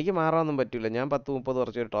ടോക്സിക്കാണ്. എനിക്ക് മാറാനൊന്നും പറ്റില്ല. ഞാൻ 10-30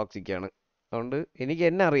 വർഷം ടോക്സിക്കാണ്. അതുകൊണ്ട് എനിക്ക്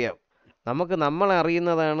എന്നെ അറിയാം. നമുക്ക് നമ്മളെ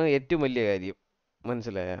അറിയുന്നതാണ് ഏറ്റവും വലിയ കാര്യം.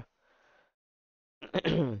 മനസ്സിലായ?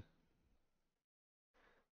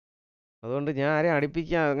 അതുകൊണ്ട് ഞാൻ ആരെയും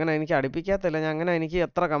അങ്ങനെ എനിക്ക് അടുപ്പിക്കാത്തല്ല. ഞാൻ അങ്ങനെ എനിക്ക്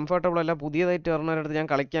എത്ര കംഫർട്ടബിൾ അല്ല. പുതിയതായിട്ട് പറഞ്ഞവരടുത്ത് ഞാൻ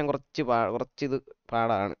കളിക്കാൻ കുറച്ച്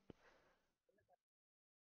പാടാണ്.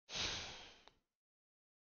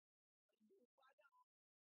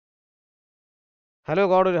 Hello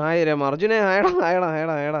God hi Ram. അർജുനെ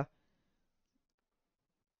ഹായടാ.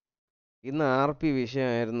 ഇന്ന് RP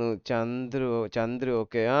വിഷയമായിരുന്നു. ചന്ദ്രു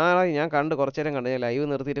ഒക്കെ ഞാൻ കണ്ട് കുറച്ചു നേരം കണ്ട്. ഞാൻ ലൈവ്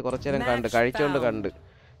നിർത്തിയിട്ട് കുറച്ചു നേരം കഴിച്ചോണ്ട് കണ്ട്.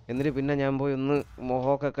 എന്നിട്ട് പിന്നെ ഞാൻ പോയി ഒന്ന്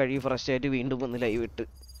മുഖമൊക്കെ കഴുകി ഫ്രഷ് ആയിട്ട് വീണ്ടും ഒന്ന് ലൈവ് ഇട്ട്.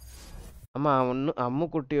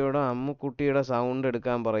 അമ്മുക്കുട്ടിയുടെ സൗണ്ട്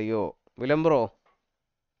എടുക്കാൻ പറയോ വിലംബ്രോ?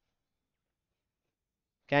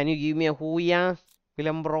 Can you give me A ഹൂയാ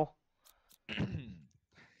വിലംബ്രോ?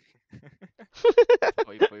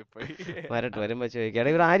 വരുമ്പോ ചോദിക്കാടെ.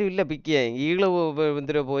 ഇവിടെ ആരും ഇല്ല പിക്ക് ചെയ്യാൻ. ഈകള്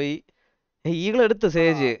എന്തിനോ പോയി. ഈകള് എടുത്ത്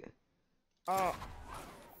സേജ്.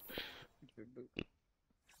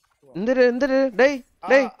 എന്തൊരു ഡേയ്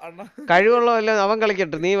കഴിവുള്ളവല്ല അവൻ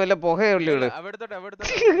കളിക്കട്ടെ. നീ വല്ല പുകയുള്ളൂ ഇവിടെ.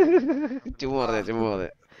 ചുമ്മാ പറഞ്ഞ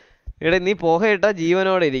ഇവിടെ നീ പുകയിട്ടാ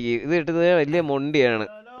ജീവനോടെ ഇരിക്കും. ഇത് ഇട്ടത് വലിയ മൊണ്ടിയാണ്.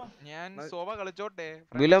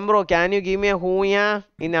 വിലംബ്രോ can you give me A ഹൂയാ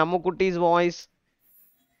in അമ്മുക്കുട്ടീസ് voice?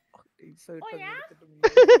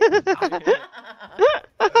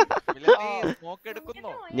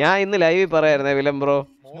 ഞാൻ ഇന്ന് ലൈവിൽ പറയായിരുന്നേ വിലംബ്രോ.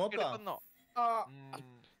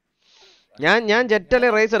 ഞാൻ ജെറ്റ് അല്ലെ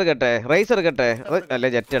റേസ് എടുക്കട്ടെ? അല്ലെ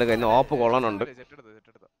ജെറ്റ് എടുക്കാം. ഇന്ന് ഓപ്പ് കൊള്ളണുണ്ട്.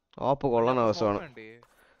 ഓപ്പ് കൊള്ളണ ദിവസമാണ്.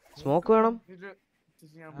 സ്മോക്ക് വേണം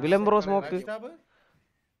വിലംബ്രോ. സ്മോക്ക്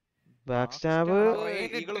ബാക്ക് സ്റ്റാബ്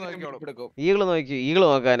ഈകള്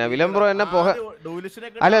നോക്കാനാ വിലംബ്രോ എന്നെ പുക.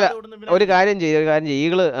 അല്ലല്ല ഒരു കാര്യം ചെയ്യും.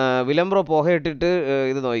 ഈകള് വിലംബ്രോ പുക ഇട്ടിട്ട്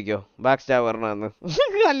ഇത് നോക്കിക്കോ ബാക്ക് സ്റ്റാബ് വരണമെന്ന്.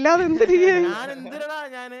 അല്ലാതെ എന്ത് ചെയ്യാൻ?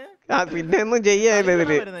 പിന്നെ ഒന്നും ചെയ്യാനില്ല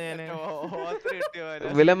ഇതില്.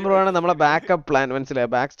 വിലംബ്രോ ആണ് നമ്മളെ ബാക്കപ്പ് പ്ലാൻ. മനസ്സിലായോ?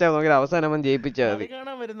 ബാക്ക് സ്റ്റാബ് നോക്കി അവസാനം ജയിപ്പിച്ചാൽ മതി.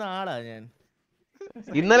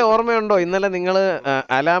 ഇന്നലെ ഓർമ്മയുണ്ടോ? ഇന്നലെ നിങ്ങള്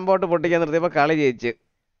അലാം ബോട്ട് പൊട്ടിക്കാൻ നിർത്തിയപ്പോ കളി ജയിച്ച്.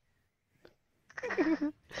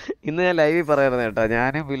 ഇന്ന് ഞാൻ ലൈവിൽ പറയായിരുന്നു കേട്ടോ.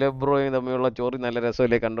 ഞാനും വിലംബ്രോയും തമ്മിലുള്ള ചോറി നല്ല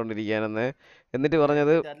രസമല്ലേ കണ്ടോണ്ടിരിക്കാനെന്ന്. എന്നിട്ട്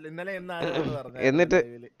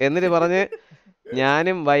പറഞ്ഞ്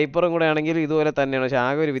ഞാനും വൈപ്പറും കൂടെ ആണെങ്കിൽ ഇതുപോലെ തന്നെയാണ്. പക്ഷെ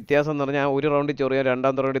ആകെ ഒരു വ്യത്യാസം എന്ന് പറഞ്ഞാൽ ഒരു റൗണ്ടിൽ ചൊറിയാൻ,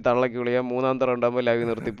 രണ്ടാമത്തെ റൗണ്ടിൽ തള്ളക്കി വിളിയാം, മൂന്നാമത്തെ റൗണ്ട് ആകുമ്പോൾ ലൈവ്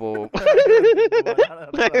നിർത്തി പോവും.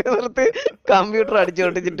 നിർത്തി കമ്പ്യൂട്ടർ അടിച്ചു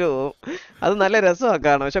പൊട്ടിച്ചിട്ട് പോവും. അത് നല്ല രസമാണ്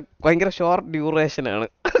കാണാം. പക്ഷെ ഭയങ്കര ഷോർട്ട് ഡ്യൂറേഷൻ ആണ്.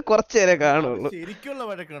 കുറച്ചു നേരം കാണുള്ളൂ.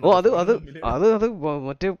 അത്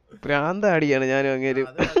മറ്റേ പ്രാന്താടിയാണ് ഞാനും അങ്ങേരും.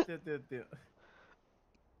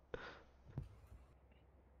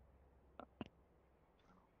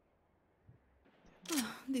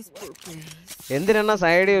 എന്തിനാ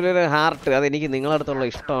സൈഡിൽ ഒരു ഹാർട്ട്? അതെനിക്ക് നിങ്ങളടുത്തുള്ള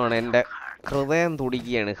ഇഷ്ടമാണ്. എൻ്റെ ഹൃദയം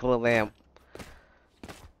തുടിക്കുകയാണ്. ഹൃദയം.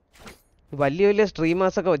 വലിയ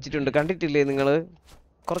സ്ട്രീമേഴ്സൊക്കെ വെച്ചിട്ടുണ്ട്. കണ്ടിട്ടില്ലേ നിങ്ങൾ?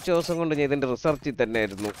 കുറച്ച് ദിവസം കൊണ്ട് ഞാൻ ഇതിൻ്റെ റിസർച്ചിൽ തന്നെ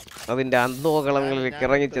ആയിരുന്നു. അതിൻ്റെ അന്തോകളങ്ങളിലേക്ക്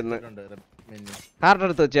ഇറങ്ങിച്ചെന്ന്. ഹാർട്ട്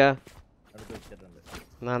എടുത്ത് വെച്ചാ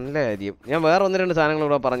നല്ല കാര്യം. ഞാൻ വേറെ 1-2 സാധനങ്ങൾ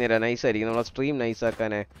ഇവിടെ പറഞ്ഞുതരാം. നൈസായിരിക്കും നമ്മളെ സ്ട്രീം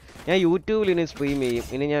നൈസാക്കാനേ. ഞാൻ യൂട്യൂബിൽ ഇനി സ്ട്രീം ചെയ്യും.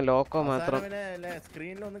 ഇനി ഞാൻ ലോക്കോ മാത്രം.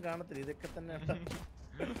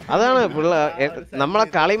 അതാണ് നമ്മളെ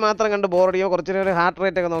കളി മാത്രം കണ്ട് ബോറടിയോ കുറച്ചൊരു ഹാർട്ട്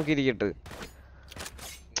റേറ്റ് ഒക്കെ നോക്കിയിരിക്കട്ട്.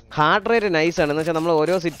 ഹാർട്ട് റേറ്റ് നൈസാണ് എന്ന് വെച്ചാൽ നമ്മൾ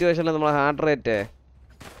ഓരോ സിറ്റുവേഷനിലും നമ്മളെ ഹാർട്ട് റേറ്റ്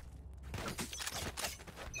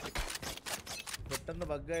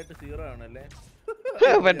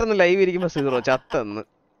പെട്ടെന്ന് ലൈവ് ഇരിക്കുമ്പോ 0 ചത്തന്ന്.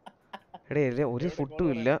 എടേ ഒരു ഫുട്ടും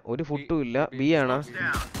ഇല്ല. ബി ആണോ?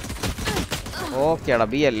 ഓക്കേടാ,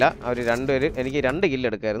 ബി അല്ല. അവര് രണ്ടുപേര് എനിക്ക് 2 കില്ല്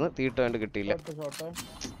എടുക്കായിരുന്നു, തീട്ട വേണ്ടി കിട്ടിയില്ല.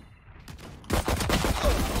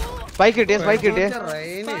 സ്പൈക്ക് കിട്ടിയേ.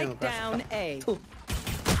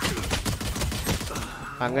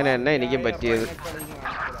 അങ്ങനെ തന്നെ എനിക്കും പറ്റിയത്.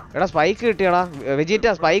 എടാ സ്പൈക്ക് കിട്ടിയടാ. വെജീറ്റ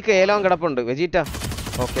സ്പൈക്ക് ഏലവും കിടപ്പുണ്ട്. Vegeta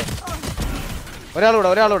okay. ഒരാളൂടെ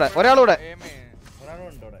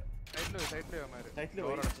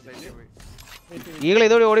ഈകളെ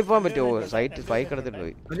ഇതോടെ ഓടിപ്പോവാൻ പറ്റുമോ? സൈറ്റ് സ്പൈക്ക് എടുത്തിട്ട്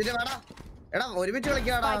പോയി.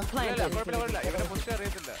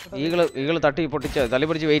 ഈകള് തട്ടി പൊട്ടിച്ച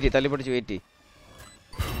തല്ലിപ്പിടിച്ച് വെയിറ്റ്.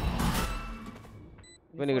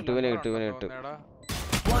 ഇവന് കിട്ടും.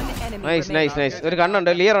 നൈസ്. ഒരു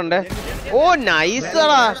കണ്ണുണ്ട്, ലിയർ ഉണ്ട്. ഓ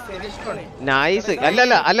നൈസാടാ, നൈസ്.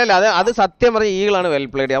 അല്ലല്ല അത് സത്യം പറഞ്ഞ ഈകളാണ് വെൽ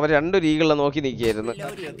പ്ലേഡ്. അവർ 2 ഈകളെ നോക്കി നിൽക്കുകയായിരുന്നു.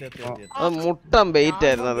 അത് മുട്ടം ബെയിറ്റ്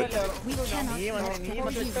ആയിരുന്നു അത്.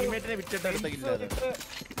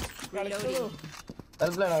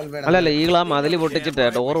 അല്ലല്ല ഈകളാ മതില് പൊട്ടിച്ചിട്ട്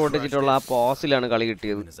ഡോറ് പൊട്ടിച്ചിട്ടുള്ള ആ പോസിലാണ് കളി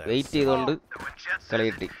കിട്ടിയത്. വെയിറ്റ് ചെയ്തോണ്ട് കളി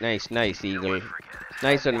കിട്ടി. Nice eagle.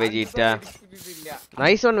 Nice one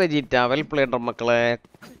Vegeta. Well played മക്കളെ.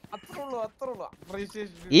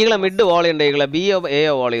 ഈകളെ മിഡ് വോളി ഉണ്ട്. ഈകളെ ബിയോ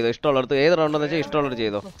എയോ വോളി ചെയ്തോ. ഇഷ്ടമുള്ളടത്ത് ഏത് റൗണ്ടെന്ന് വെച്ചാൽ ഇഷ്ടമുള്ളത്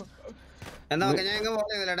ചെയ്തോ.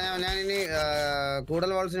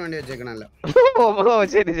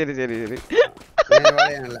 ശരി.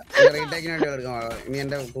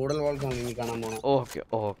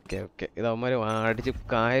 ഓക്കെ. ഇത് അവന്മാര് അടിച്ച്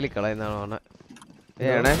കായലി കളയുന്നതാണ് പറഞ്ഞത്.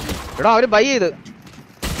 ഏണേ എടാ അവര് ബൈ ചെയ്ത്.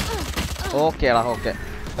 ഓക്കേടാ ഓക്കെ.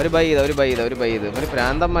 അവര് ബൈ ചെയ്ത് അവര്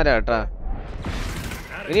പ്രാന്തന്മാരാ കേട്ടാ.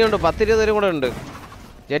 ഇനിയുണ്ട് 10-20 പേരും കൂടെ ഉണ്ട്.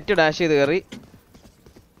 ജെറ്റ് ഡാഷ് ചെയ്ത് കയറി.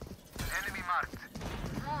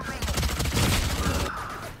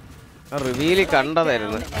 റിവീല്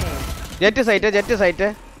കണ്ടതായിരുന്നു. ജെറ്റ് സൈറ്റ്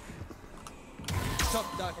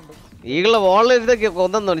ഈകളെ വോളിൽ ഇരുന്ന്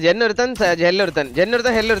കൊന്നു. ജെന്നൊരുത്തൻ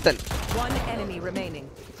ഹെല്ലൊരുത്തൻ.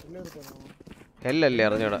 ഹെല്ലല്ലേ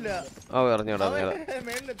അറിഞ്ഞോടാ. അറിഞ്ഞോടാ.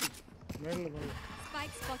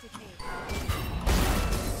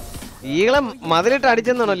 ഈകളെ മതിലിട്ട്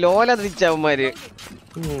അടിച്ചെന്നാണോ ലോല തിരിച്ചവന്മാര്.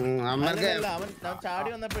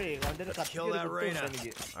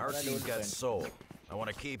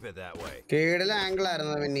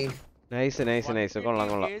 നൈസ്.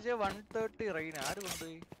 കൊള്ളാം.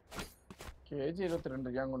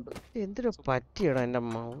 എന്തിനു പറ്റിയടാ എന്റെ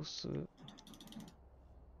മൗസ്.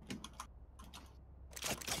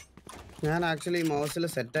 ഞാൻ ആക്ച്വലി മൗസിൽ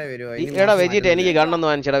സെറ്റ് ആയി വരുവാ. എടാ വെജിറ്റ എനിക്ക് കണ്ണൊന്ന്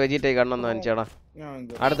വാങ്ങിച്ചേടാ.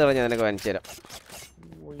 അടുത്ത ഞാൻ നിനക്ക് വാങ്ങിച്ചു തരാം.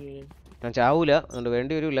 ഞാൻ ചാവൂല, അതുകൊണ്ട്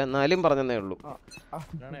വേണ്ടി വരൂല, എന്നാലും പറഞ്ഞതേ ഉള്ളൂ.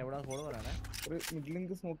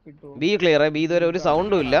 B clear. ബി ഇതുവരെ ഒരു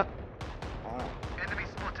സൗണ്ടും ഇല്ല.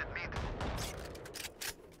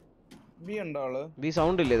 ബി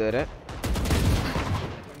സൗണ്ട് ഇല്ല ഇതുവരെ.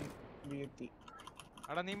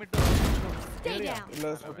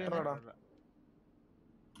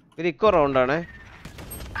 ഇത് ഇക്കോ റൗണ്ടാണേ.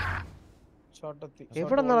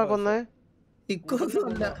 എവിടെ നടക്കുന്നേ?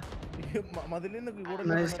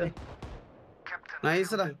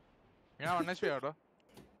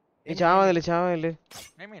 ചാവല്ലേ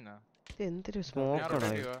എന്തൊരു സ്മോക്കാണ്.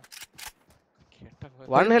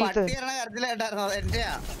 1 ഹെൽത്ത്.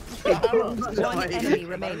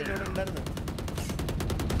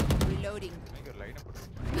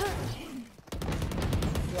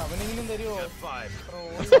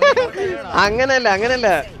 അങ്ങനല്ല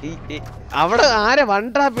അവിടെ ആരെ 1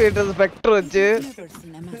 ട്രാപ്പ് ചെയ്തിട്ട് സ്പെക്ടർ വെച്ച്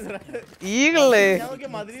ഈകളെ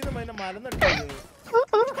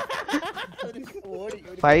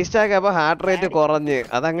 5 സ്റ്റാക്ക് അപ്പൊ ഹാർട്ട് റേറ്റ് കുറഞ്ഞ്.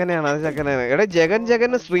 അതങ്ങനെയാണ്. എടാ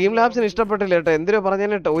ജഗന് സ്ട്രീം ലാബ്സിന് ഇഷ്ടപ്പെട്ടില്ല കേട്ടോ. എന്തിനോ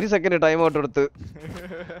പറഞ്ഞാൽ 1 സെക്കൻഡ് ടൈം ഔട്ട് എടുത്ത്.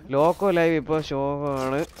 ലോക്കോ ലൈവ് ഇപ്പൊ ഷോ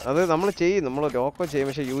ആണ്. അത് നമ്മൾ ലോക്കോ ചെയ്യും,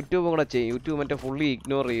 പക്ഷെ യൂട്യൂബും കൂടെ ചെയ്യും. യൂട്യൂബ് മറ്റേ ഫുള്ളി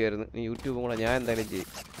ഇഗ്നോർ ചെയ്യുമായിരുന്നു. യൂട്യൂബും കൂടെ ഞാൻ എന്തായാലും ചെയ്യും.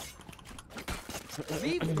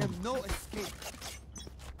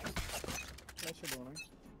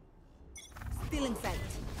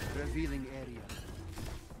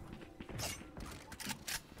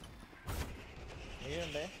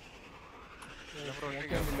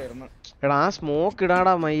 എടാ ആ സ്മോക്ക്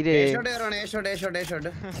ഇടാടാ മയിലേ.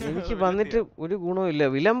 എനിക്ക് വന്നിട്ട് ഒരു ഗുണവും ഇല്ല.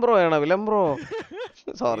 വിലംബ്രോ ആണോ? വിലംബ്രോ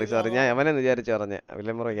സോറി ഞാൻ അവനെന്ന് വിചാരിച്ചു പറഞ്ഞ.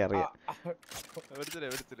 വിലംബ്രോയ്ക്ക് അറിയാം.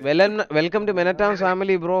 Welcome to മെനറ്റാംസ്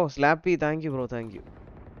family bro. Slappy thank you bro, thank you.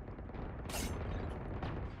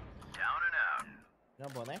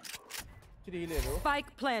 Spike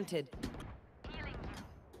planted.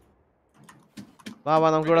 വാ വാ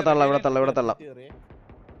നമുക്ക് ഇവിടെ തള്ളാം ഇവിടെ തള്ളാം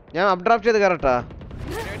ഞാൻ അപ്ഡ്രാഫ്റ്റ് ചെയ്ത് കയറട്ടാ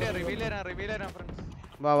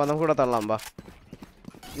വാ വാ നമുക്ക് ഇവിടെ തള്ളാം വാ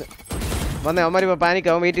വന്നേ അവന്മാർ ഇപ്പോൾ പാനിക്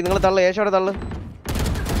ആവും വെയിറ്റ് നിങ്ങൾ തള്ളു ഏശോടെ തള്ളു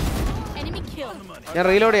ഞാൻ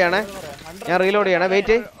റീലോഡ് ചെയ്യണേ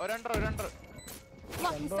വെയിറ്റ്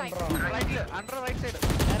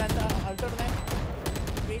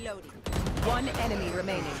One enemy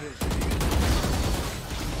remaining.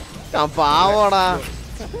 പാവോടാ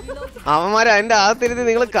അവന്മാര് അതിന്റെ അകത്തിരുന്ന്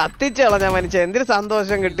നിങ്ങൾ കത്തിച്ചള ഞാൻ മനുഷ്യ എന്തൊരു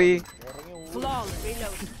സന്തോഷം കിട്ടി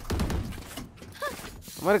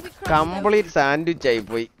കംപ്ലീറ്റ് സാൻഡ്വിച്ച് ആയി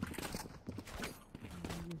പോയി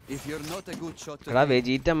എടാ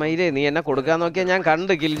വെജീറ്റ മയിലേ നീ എന്നെ കൊടുക്കാൻ നോക്കിയാ ഞാൻ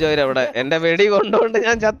കണ്ട് കിൽജോര് അവിടെ എന്റെ വെടി കൊണ്ടുകൊണ്ട്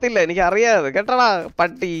ഞാൻ ചത്തില്ല എനിക്ക് അറിയാതെ കേട്ടടാ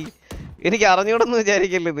പട്ടി എനിക്ക് അറിഞ്ഞൂടെന്ന്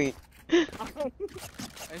വിചാരിക്കല്ലേ നീ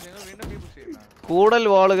കൂടുതൽ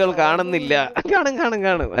വാളുകൾ കാണുന്നില്ല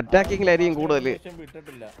കാണും അറ്റാക്കിങ്ങിലായിരിക്കും കൂടുതൽ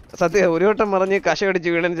സത്യം ഒരു വട്ടം പറഞ്ഞ് കശ അടിച്ച്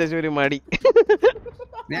വീണതിന് ശേഷം ഒരു മടി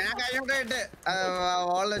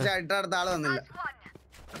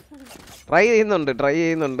ട്രൈ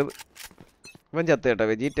ചെയ്യുന്നുണ്ട് ഇവൻ ചത്ത് കേട്ടോ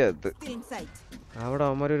വെജീറ്റ ചത്ത് അവിടെ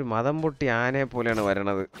അവന്മാരൊരു മതം പൊട്ടി ആനയെ പോലെയാണ്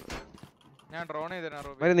വരണത്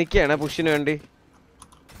അവര് നിക്കാണ് പുഷിന് വേണ്ടി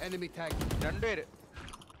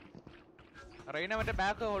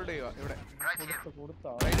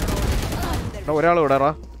ഒരാൾ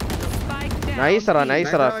വിടാറാ നൈസറാ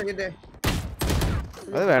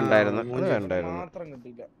അത് വേണ്ടായിരുന്നു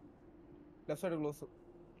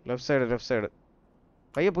ലെഫ്റ്റ് സൈഡ്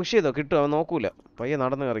പയ്യെ പുഷ് ചെയ്തോ കിട്ടും അവൻ നോക്കൂല പയ്യെ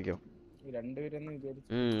നടന്ന് കറിക്കോ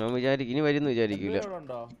അവൻ വിചാരിക്കും ഇനി വരുന്നു വിചാരിക്കൂല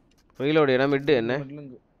റീലോഡ് ചെയ്യണം മിഡ് തന്നെ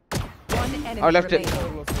ലെഫ്റ്റ്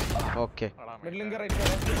ഓക്കെ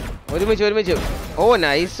ഒരുമിച്ച് ഓ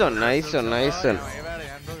നൈസ്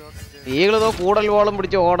ഈകളതോ കൂടുതൽ വോളം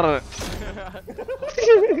പിടിച്ച് ഓടണ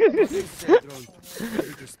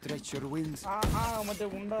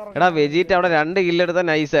എടാ വെജീറ്റ് അവിടെ 2 കില്ലെടുത്ത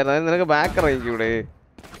നൈസ് ആയിരുന്നു അതായത് നിനക്ക് ബാക്ക് ഇറങ്ങിക്കൂടെ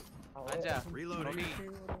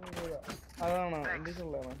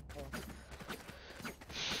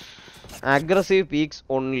അഗ്രസീവ് പീക്സ്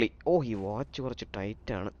ഓൺലി ഓ ഈ വാച്ച് കുറച്ച്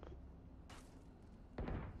ടൈറ്റ് ആണ്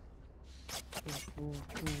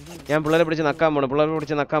ഞാൻ പിള്ളേരെ പിടിച്ച് നക്കാൻ പോണ്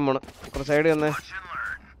കുറച്ച് സൈഡ് വന്നേ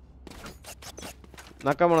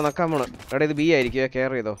നക്കാൻ പോണ് എടാ ഇത് ബി ആയിരിക്കും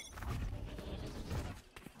കെയർ ചെയ്തോ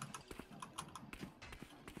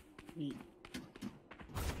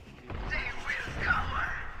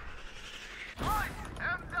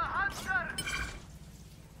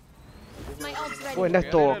ഓ എന്റെ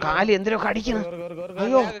കാലി എന്തിനോ കടിക്കണം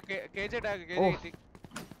അയ്യോ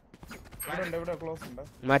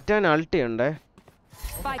മറ്റവൻ അൾട്ടി ഉണ്ടേ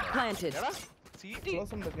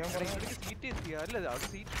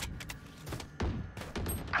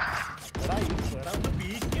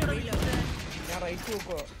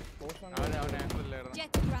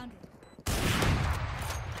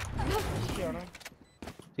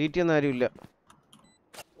സീറ്റ് ഒന്നും ആരുമില്ല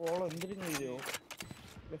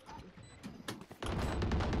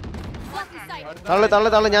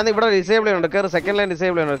തള്ളു ഞാൻ ഇവിടെ ഡിസേബിൾ ചെയ്യുന്നുണ്ട് കേറി സെക്കൻഡ് ലൈൻ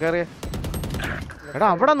ഡിസേബിൾ ചെയ്യുന്നുണ്ട് കേറിയ എടാ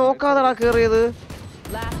അവിടെ നോക്കാതെടാ കേറിയത്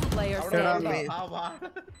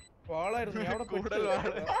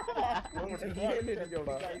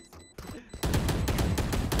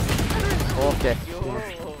ഓക്കെ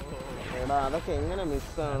എടാ അതൊക്കെ എങ്ങനെ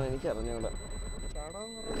മിസ്സാണ് എനിക്ക് അറിഞ്ഞൂടാ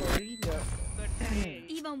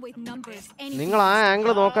നിങ്ങൾ ആ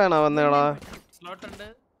ആംഗിൾ നോക്കാനാ വന്നേടാ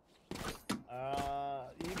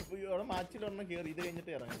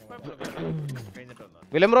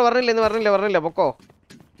വിലംബ്രോ പറഞ്ഞില്ല പൊക്കോ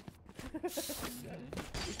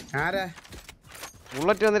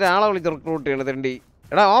ബുള്ളറ്റ് വന്നിട്ട് ആളെ വിളിച്ച് റിക്രൂട്ട് ചെയ്യണ തെണ്ടി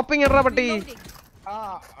എടാ ഓപ്പിങ് ഇടറാ പട്ടി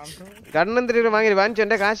കണ്ണെന്തിരി വാങ്ങി വാങ്ങിച്ചോ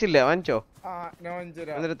എന്റെ കാശില്ല വാങ്ങിച്ചോ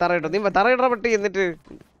എന്നിട്ട് തറയിട്ടോ നീ തറയിടറ പട്ടി എന്നിട്ട്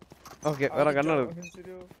ഓക്കെ വേറെ കണ്ണു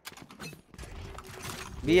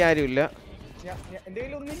ബി ആരും ഇല്ല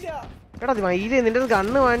എടാ മയിലേ നിന്റെ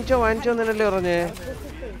കണ്ണ് വാങ്ങിച്ചോ എന്നല്ലേ പറഞ്ഞേ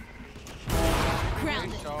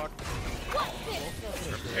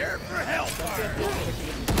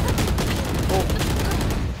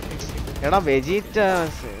എടാ വെജീറ്റ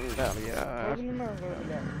എന്താ അറിയാ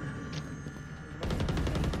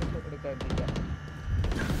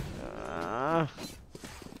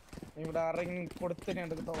ഇവിടെ ആരെങ്കിലും കൊടുത്തന്നെ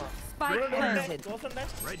എടുത്തോളാം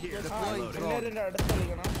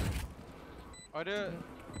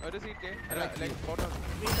ഒരു സീറ്റ്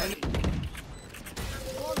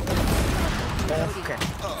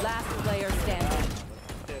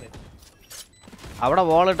അവിടെ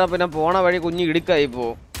വോൾ ഇട്ടാ പിന്നെ പോണ വഴി കുഞ്ഞ് ഇടുക്കായി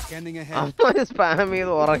പോവും സ്പാം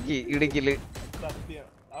ചെയ്ത് ഉറക്കി ഇടുക്കില്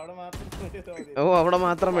ഓ അവിടെ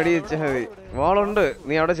മാത്രം വെടി വെച്ചാൽ മതി. വാളുണ്ട്,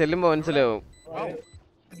 നീ അവിടെ ചെല്ലുമ്പോ മനസ്സിലാവും.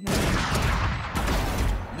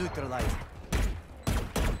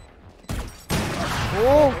 ഓ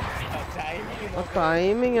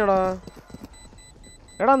ടൈമിങ് എടാ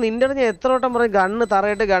എടാ നിന്റെ അടുത്ത് ഞാൻ എത്ര വട്ടം പറയും ഗണ്ണ്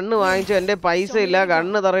തറയിട്ട് ഗണ്ണ് വാങ്ങിച്ചു, എന്റെ പൈസ ഇല്ല.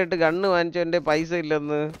 ഗണ്ണ് തറയിട്ട് ഗണ്ണ് വാങ്ങിച്ചു, എന്റെ പൈസ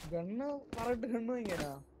ഇല്ലെന്ന്.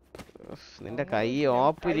 നിന്റെ കൈ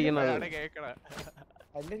ഓപ്പിരിക്കണത്.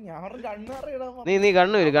 നീ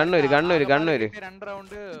കണ്ണൂര്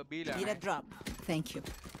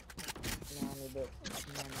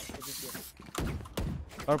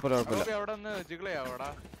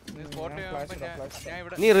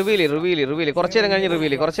നീ റിവീല് കുറച്ചു നേരം കഴിഞ്ഞ്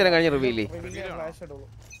റിവീല് കുറച്ചു നേരം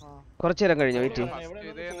കഴിഞ്ഞു വെയിറ്റ്.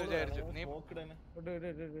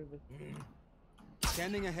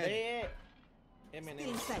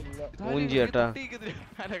 മൂഞ്ചി കേട്ടാ,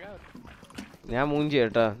 ഞാൻ മൂഞ്ചി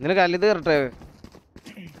കേട്ടാ. നിനക്ക് അല്ലിത് കയറട്ടെ.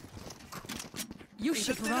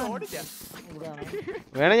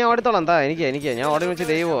 വേണേ ഞാൻ ഓടിത്തോളാം. എന്താ എനിക്ക് ഞാൻ ഓടി വെച്ച്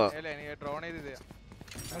ദൈവോ.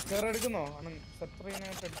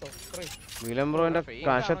 വിലംബ്രോന്റെ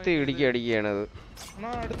കഷത്തി അടിക്കുകയാണത്.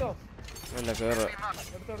 അല്ല കേറ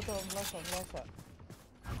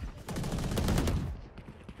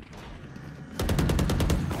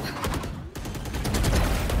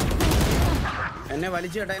എന്നെ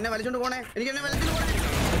വലിച്ചോണ്ട് പോണേ.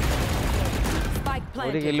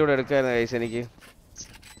 ഒരു കില്ലൂടെ എടുക്കായിരുന്നു ഗൈസ് എനിക്ക്.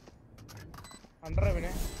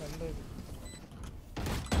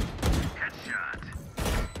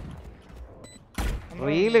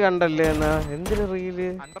 റീല് കണ്ടല്ലേ എന്നാ? എന്തിന് റീല്?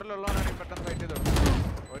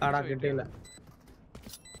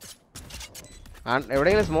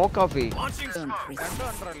 എവിടെയെങ്കിലും സ്മോക്ക് ഓഫ്.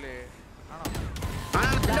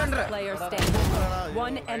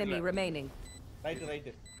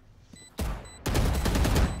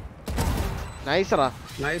 നൈസറാ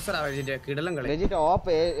കിടലം കളി.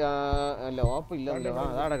 ഓപ്പ് അല്ല ഓപ്പ് ഇല്ലല്ലോ.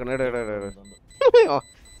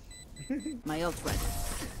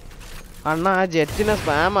 അണ്ണാ ആ ജെറ്റിനെ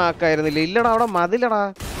സ്പാം ആക്കായിരുന്നില്ല. ഇല്ലടാ അവിടെ മതിലടാ.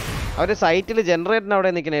 അവര് സൈറ്റില് ജനറേറ്ററിന് അവിടെ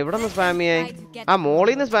നിക്കണേ. എവിടെ നിന്ന് സ്പാം ചെയ്യാൻ? ആ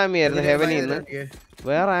മോളിന്ന് സ്പാം ചെയ്യായിരുന്നു, ഹെവനിന്ന്.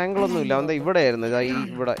 വേറെ ആംഗിൾ ഒന്നും ഇല്ല. എന്താ ഇവിടെ ആയിരുന്നു,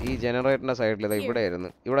 ഇവിടെ ഈ ജനറേറ്ററിന്റെ സൈഡിൽ ഇവിടെ ആയിരുന്നു.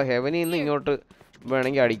 ഇവിടെ ഹെവനിന്ന് ഇങ്ങോട്ട്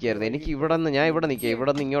വേണമെങ്കിൽ അടിക്കായിരുന്നു. എനിക്ക് ഇവിടെ നിന്ന് ഞാൻ ഇവിടെ നിൽക്കുക,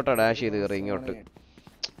 ഇവിടെ നിന്ന് ഇങ്ങോട്ടാ ഡാഷ് ചെയ്ത് കയറി ഇങ്ങോട്ട്.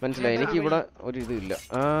 മനസ്സിലായി? എനിക്ക് ഇവിടെ ഒരു ഇതും ഇല്ല.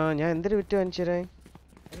 ഞാൻ എന്തൊരു വിറ്റ് കാണിച്ചു തരാൻ?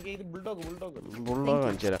 ബുൾഡോഗ്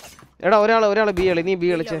കാണിച്ചു തരാം. എടാ ഒരാള് ബി കളി, നീ ബി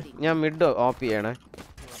കളിച്ച് ഞാൻ മിഡ് ഓഫ് ചെയ്യണേ.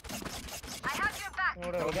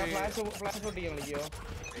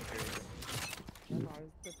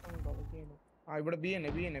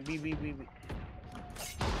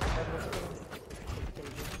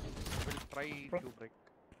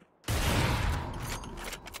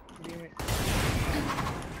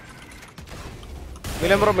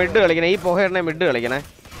 വിലംബ്രോ മിഡ് കളിക്കണേ. ഈ പൊഹേടനെ മിഡ് കളിക്കണേ.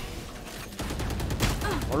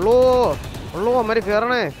 ഉള്ളൂ അമ്മര്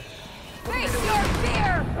കേറണേ.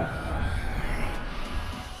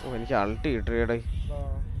 ഓ എനിക്ക് അൾട്ടി കിട്ടിയടേ.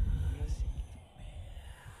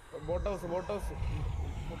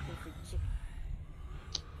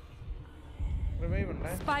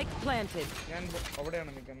 ഞാൻ അവിടെയാണ്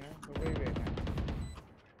നിൽക്കുന്നത്.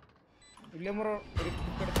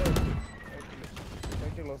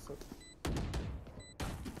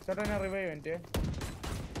 ചേട്ടാ ഞാൻ റിവൈവ് എൻ്റെ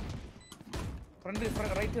ഫ്രണ്ട്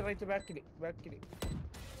റൈറ്റ് ബാക്കില്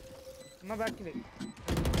എന്നാ ബാക്കില്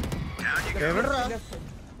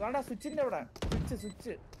സ്വിച്ചിന്റെ അവിടെ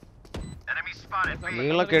സ്വിച്ച്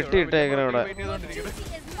നിങ്ങളെ കെട്ടിയിട്ടേക്കണ ഇവിടെ.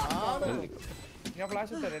 ഞാൻ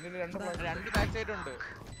ഫ്ലാഷ് ഇട്ടേ. രണ്ട് ബാക്ക് സൈഡ് ഉണ്ട്.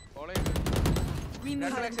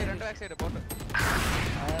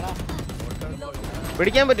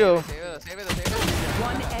 പിടിക്കാൻ പറ്റുമോ?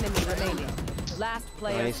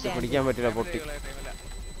 പിടിക്കാൻ പറ്റില്ല, പൊട്ടി.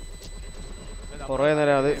 കൊറേ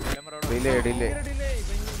നേരം അത് ഡിലേ.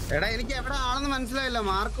 എടാ എനിക്ക് എവിടെ ആണെന്ന് മനസ്സിലായില്ല,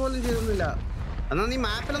 മാർക്ക് പോലും ചെയ്തൊന്നുമില്ല. എന്നാ നീ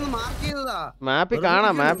മാപ്പിലൊന്ന് മാർക്ക് ചെയ്തതാ? മാപ്പിൽ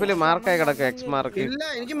കാണാം, മാപ്പില് മാർക്കായി കിടക്കും, എക്സ് മാർക്ക്. ഇല്ല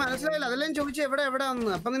എനിക്ക് മനസ്സിലായില്ല, അതെല്ലാം ചോദിച്ചു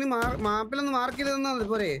എവിടെയാന്ന്. അപ്പൊ നീ മാപ്പിലൊന്ന് മാർക്ക് ചെയ്തെന്നാ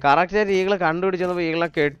പോരെ? കറക്റ്റ് ആയിട്ട് ഈകളെ കണ്ടുപിടിച്ചപ്പോ ഈകളെ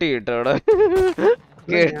കെട്ടിയിട്ട് അവിടെ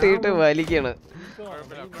കെട്ടിയിട്ട് വലിക്കാണ്.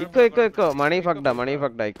 ഇക്കോ മണി ഫക്ഡ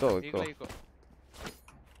ഇക്കോ.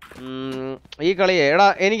 ഈ കളിയെ എടാ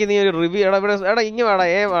എനിക്ക് നീ ഒരു റിവ്യൂ എടാ ഇവിടെ എടാ ഇങ്ങ വേടാ.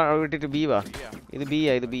 എ വിട്ടിട്ട് ബി വാ. ഇത് ബി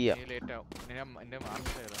ആ.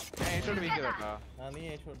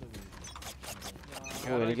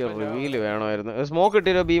 ഓ എനിക്ക് റിവ്യൂല് വേണമായിരുന്നു. സ്മോക്ക്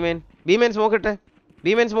ഇട്ടിരോ? ബിമേൻ സ്മോക്ക് ഇട്ടെ.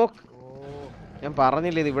 ബിമേൻ സ്മോക്ക്. ഞാൻ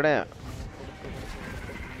പറഞ്ഞില്ല ഇത് ഇവിടെയാ.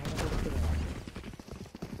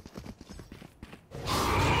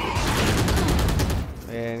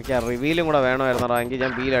 എനിക്ക് ആ റിവ്യൂലും കൂടെ വേണമായിരുന്നു. എങ്കിൽ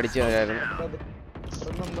ഞാൻ ബിയിൽ അടിച്ചു തരായിരുന്നു.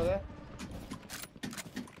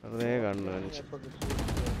 അതേ കണ്ണു കാണിച്ചു.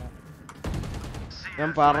 ഞാൻ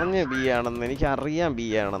പറഞ്ഞു ബി ആണെന്ന്, എനിക്കറിയാം ബി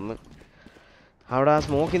ആണെന്ന്. അവിടെ ആ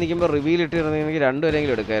സ്മോക്കി നിൽക്കുമ്പോൾ റിവീൽ ഇട്ടിരുന്നെങ്കിൽ എനിക്ക്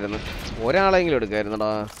രണ്ടുപേരെങ്കിലും എടുക്കായിരുന്നു, ഒരാളെങ്കിലും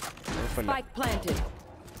എടുക്കായിരുന്നടാ.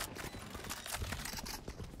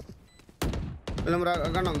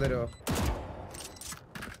 കണ്ണം തരുമോ?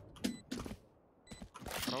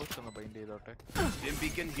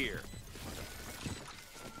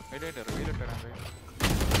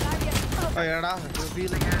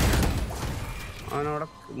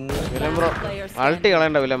 വിലംബ്രോ അൾട്ടി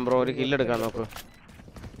കളയണ്ട വിലംബ്രോ, ഒരു കില്ലെടുക്കാൻ നോക്ക്.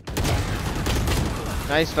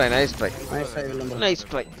 Nice try, nice try, nice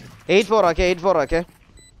try. 8-4 Aake, 8-4 Aake.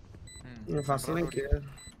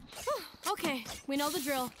 Okay, we know the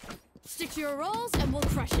drill. Stick to your roles and we'll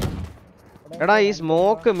crush it. എടാ ഈ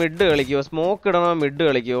സ്മോക്ക് മിഡ് കളിക്കോ? സ്മോക്ക് ഇടണോ മിഡ്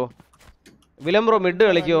കളിക്കോ? വിലംബ്രോ മിഡ്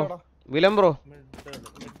കളിക്കോ? വിലംബ്രോ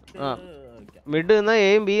ആ മിഡ് എന്നാ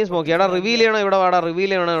എയും ബിയും സ്മോക്ക്. എടാ റിവീൽ ചെയ്യണോ? ഇവിടെ വാടാ, റിവീൽ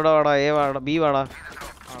ചെയ്യണോ? ഇവിടെ വാടാ, എ വാടാ, ബി വാടാ.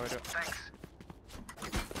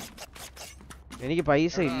 എനിക്ക്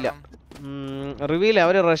പൈസ ഇല്ല. റിവീൽ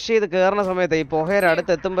അവര് റഷ് ചെയ്ത് കയറുന്ന സമയത്ത് ഈ പൊഹേര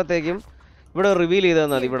അടുത്ത് എത്തുമ്പോഴത്തേക്കും ഇവിടെ റിവീൽ ചെയ്താൽ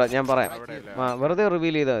മതി. ഇവിടെ ഞാൻ പറയാം, ആ വെറുതെ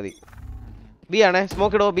റിവീൽ ചെയ്താൽ മതി. ബി ആണേ,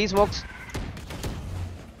 സ്മോക്ക് ഇടോ, B smokes.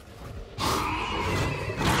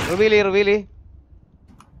 Reveal reveal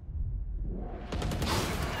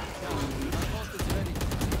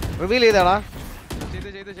reveal ചെയ്താടാ.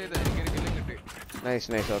 Nice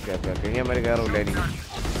nice, okay okay okay. ഇനി അമ്മ കയറില്ല എനിക്ക്.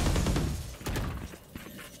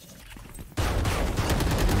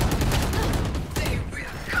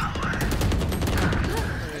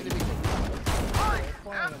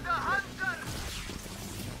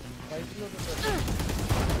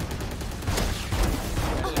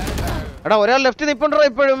 എടാ ഒരാൾ ലെഫ്റ്റ് നിപ്പുണ്ടോ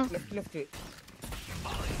ഇപ്പോഴും?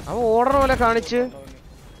 അവൻ ഓർഡർ പോലെ കാണിച്ച്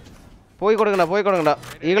പോയി കൊടുക്കണ്ട, പോയി കൊടുക്കണ്ട.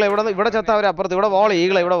 ഈകളെ ഇവിടെ ചത്ത അവര് അപ്പുറത്ത്. ഇവിടെ വോളി,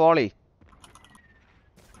 ഈകളെ ഇവിടെ വോളി.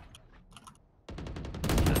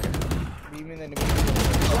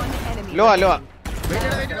 ലോ ലോ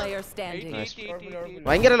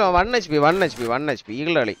ഭയങ്കര ലോ. 1 HP 1 HP 1 HP.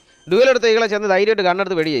 ഈകളെ കളി ഡുവൽ എടുത്ത് ഈകളെ ചെന്ന് ധൈര്യമായിട്ട്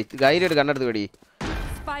കണ്ണെടുത്ത് വെടിയേ, ധൈര്യമായിട്ട് കണ്ണെടുത്ത് വെടിയേ.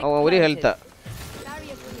 ഒരു health.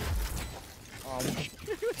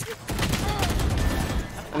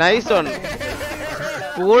 Nice one.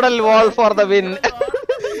 Poodle wall for the win.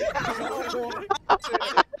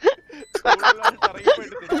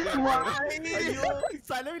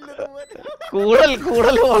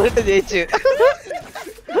 കൂടൽ വോളിട്ട് ജയിച്ച്.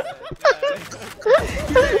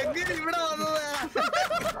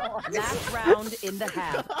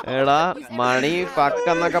 എടാ മണി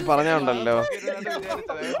ഫക്കെന്നൊക്കെ പറഞ്ഞുണ്ടല്ലോ.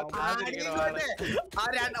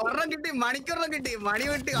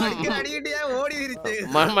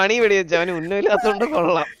 മണി വെടിവെച്ച് അവന് ഉന്നമില്ലാത്തോണ്ട്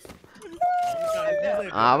കൊള്ളാം.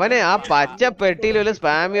 അവനെ ആ പച്ച പെട്ടിയിൽ ഒരു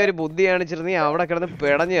സ്പാമി ഒരു ബുദ്ധി കാണിച്ചിരുന്നീ അവിടെ കിടന്ന്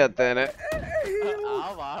പിടഞ്ഞു കത്തേനെ.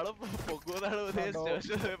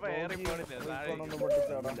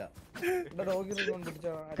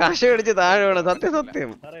 കശ പിടിച്ച് താഴെ വേണം. സത്യം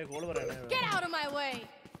സത്യം.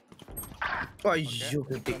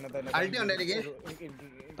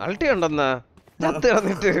 അൾട്ടി ഉണ്ടെന്നാ ചത്ത്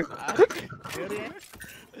കിടന്നിട്ട്.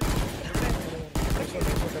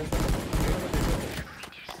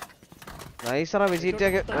 നൈസറാ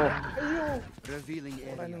വിജിറ്റൊക്കെ. ഓ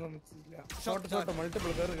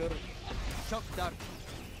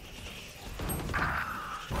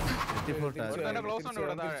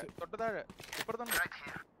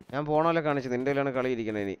ഞാൻ പോണല്ലേ കാണിച്ചു. നിന്റെ കയ്യിലാണ് കളി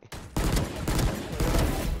ഇരിക്കണേ. ഇനി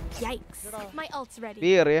ബി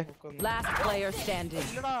കയറിയേ.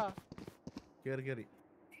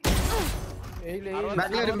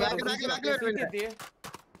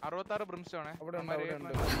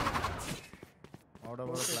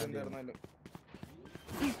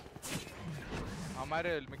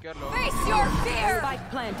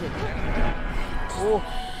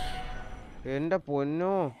 എന്റെ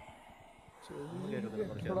പൊന്നോ,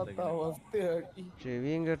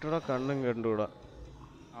 ചെവിയും കേട്ടൂടാ കണ്ണും കണ്ടൂടാ.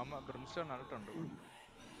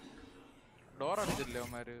 ഡോർ അടച്ചില്ലേ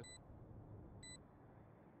അവന്മാര്?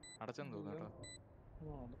 അടച്ചെന്ന് തോന്നുന്നു.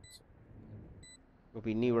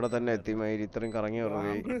 പിന്നെ ഇവിടെ തന്നെ എത്തിമാതിരി ഇത്രയും കറങ്ങി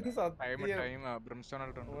വെറുതെ.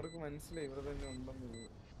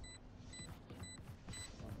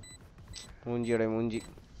 മൂഞ്ചിയുടെ മൂഞ്ചി.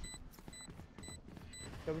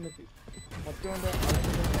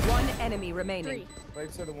 One enemy remaining.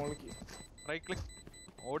 Right side മോളിക്ക്. Right click.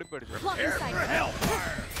 ഓടിപ്പടിച്ചു.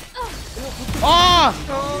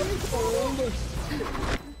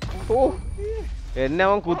 ഓ എന്നെ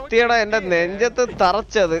അവൻ കുത്തിയടാ, എന്റെ നെഞ്ചത്ത്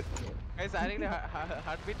തറച്ചത്.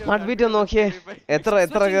 ഹാർട്ട് ബീറ്റ് ഒന്ന് നോക്കിയേ.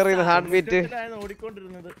 എത്ര കേറിയത് ഹാർട്ട് ബീറ്റ്.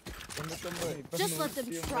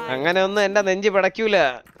 അങ്ങനെ ഒന്നും എന്റെ നെഞ്ച് പിടയ്ക്കൂല.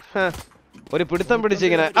 ഒരു പിടുത്തം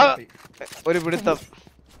പിടിച്ചിങ്ങനെ ഒരു പിടുത്തം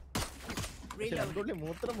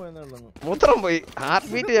മൂത്രം പോയി. ഹാർട്ട്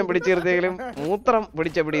ബീറ്റ് ഞാൻ പിടിച്ചു നിർത്തിയെങ്കിലും മൂത്രം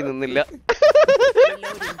പിടിച്ച പിടി നിന്നില്ല.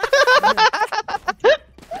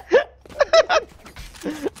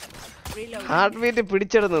 ഹാർട്ട് ബീറ്റ്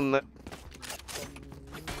പിടിച്ചെടു നിന്ന്.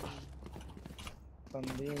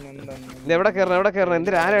 എവിടെ കയറണം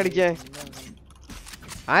എന്തിനാ ആരെ അടിക്കേ?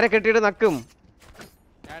 ആരെ കെട്ടിയിട്ട് നക്കും?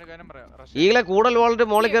 ഈകളെ കൂടൽ വാളിന്റെ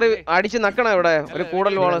മോളിൽ കയറി അടിച്ച് നക്കണം. ഇവിടെ ഒരു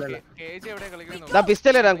കൂടൽ വാള്.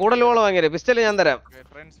 പിസ്റ്റൽ തരാം. കൂടൽ വാള് വാങ്ങിയത് പിസ്റ്റൽ ഞാൻ തരാം.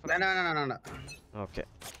 ഓക്കെ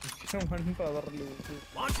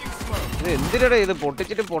ഇത് എന്തിനാ ഇത്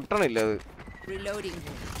പൊട്ടിച്ചിട്ട് പൊട്ടണില്ല അത്.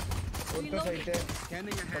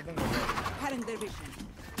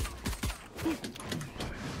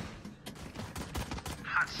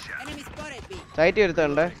 സൈറ്റ്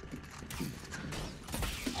വരുത്തണ്ടേ?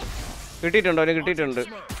 കിട്ടിയിട്ടുണ്ട് അവന് കിട്ടിയിട്ടുണ്ട്.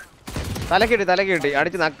 തലക്കിട്ടി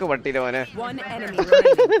അടിച്ച് നക്ക് പട്ടിയില്ല മോനെ.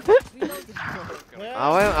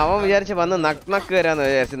 അവൻ വിചാരിച്ച് വന്ന് നക്ക് തരാന്ന്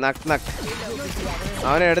വിചാരിച്ചു. നക്ക്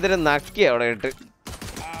അവനെ എടുത്തിട്ട് നക്കി അവിടെ ഇട്ട്.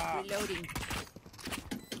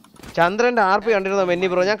 ചന്ദ്രന്റെ ആർപി കണ്ടിരുന്നോ മെന്നി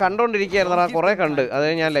ബ്രോ? ഞാൻ കണ്ടോണ്ടിരിക്കുകയായിരുന്നു. കുറെ കണ്ട്. അത്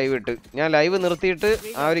ഞാൻ ലൈവ് ഇട്ട്. ഞാൻ ലൈവ് നിർത്തിയിട്ട്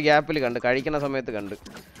ആ ഒരു ഗ്യാപ്പിൽ കണ്ട്, കഴിക്കുന്ന സമയത്ത് കണ്ട്.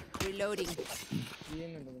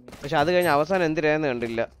 പക്ഷെ അത് കഴിഞ്ഞ് അവസാനം എന്തിനാന്ന്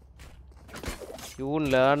കണ്ടില്ല. You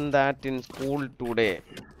learn that in school today.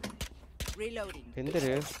 എന്തിന്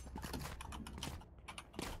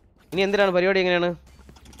ഇനി എന്തിനാണ് പരിപാടി? എങ്ങനെയാണ്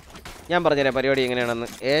ഞാൻ പറഞ്ഞുതരാം പരിപാടി എങ്ങനെയാണെന്ന്.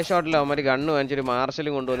 എ ഷോട്ടിൽ അവന്മാർ ഗണ്ണ് വാങ്ങിച്ചൊരു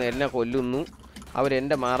മാർഷലും കൊണ്ടുവന്ന് എന്നെ കൊല്ലുന്നു.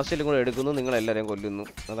 അവരെൻ്റെ മാർഷലും കൂടെ എടുക്കുന്നു. നിങ്ങളെല്ലാവരെയും കൊല്ലുന്നു.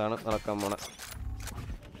 അതാണ് നടക്കാൻ പോണ.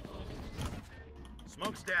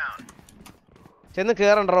 ചെന്ന്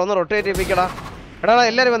കയറണ്ടോ? ഒന്ന് റൊട്ടേറ്റ് ചെയ്യിപ്പിക്കടാ. എടാ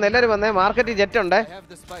എല്ലാവരും വന്നേ. മാർക്കറ്റിൽ ജെറ്റ് ഉണ്ടേ.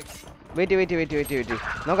 വെയിറ്റ്.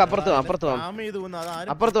 നമുക്ക്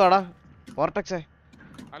അപ്പുറത്ത് വാടാ. ഓർട്ടക്സേ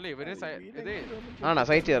ആണോ?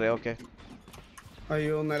 സൈറ്റ് കയറിയോ? ഓക്കെ.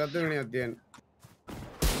 അയ്യോ നിലത്ത് വീണി അധ്യയൻ.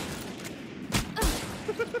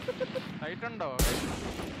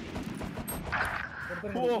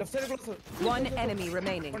 One enemy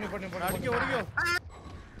remaining.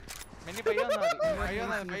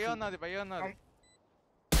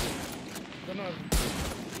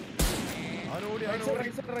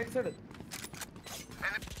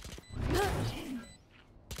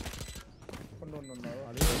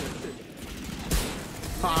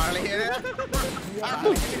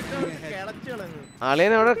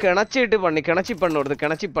 ആളേനെ അവിടെ കിണച്ചിട്ട് കിണച്ചിപ്പണ്ണ് കൊടുത്ത്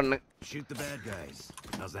കിണച്ചിപ്പണ്ണ്.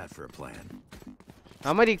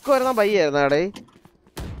 അമ്മ ഇക്കോ വരുന്ന പയ്യായിരുന്നു അവിടെ.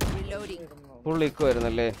 Full eco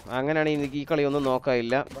വരുന്നല്ലേ? അങ്ങനെയാണെങ്കിൽ എനിക്ക് ഈ കളി ഒന്നും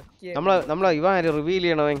നോക്കാനില്ല. നമ്മളെ ഇവ റിവീൽ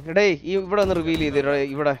ചെയ്യണവൻ. ഇടേ ഇവിടെ ഒന്ന് റിവീൽ ചെയ്ത്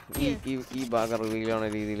ഇവിടെ ഈ ഭാഗം റിവീൽ ചെയ്യണ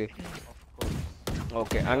രീതിയിൽ.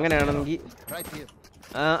 ഓക്കെ അങ്ങനെയാണെങ്കിൽ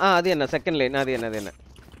അത് തന്നെ സെക്കൻഡ് ലൈൻ. അത് തന്നെ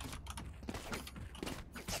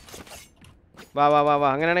വാ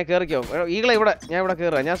അങ്ങനെയാണെങ്കിൽ കയറിക്കോ. ഈകളെ ഇവിടെ ഞാൻ ഇവിടെ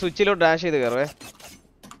കയറുക. ഞാൻ സ്വിച്ചിലോട്ട് ഡാഷ് ചെയ്ത് കയറുവേ.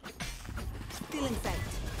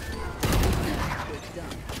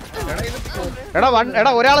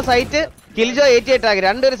 എടാ ഒരാളെ site കിൽജോ 88 tag.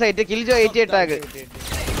 രണ്ടൊരു site കിൽജോ 88 tag.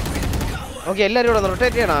 Okay എല്ലാവരും ഇവിടെ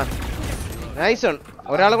റൊട്ടേറ്റ് ചെയ്യണ. നൈസ് ആണ്.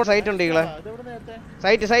 ഒരാളെ കൂടെ സൈറ്റ് ഉണ്ട് ഈകളെ.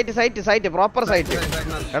 Site proper site.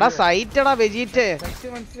 എടാ സൈറ്റ് എടാ വെജീറ്റ്.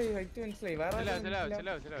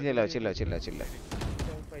 ചില്ല.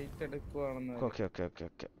 ഓക്കെ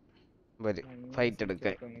വരി ഫൈറ്റ്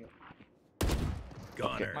എടുക്കാൻ.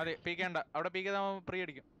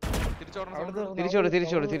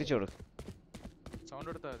 തിരിച്ചോട്.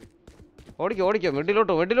 ഓടിക്കോ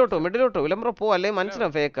മിഡിലോട്ടോ വിളംബരം പോ. അല്ലേ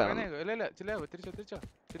മനസ്സിലാവും ഫേക്കാണ്.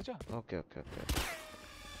 ഓക്കെ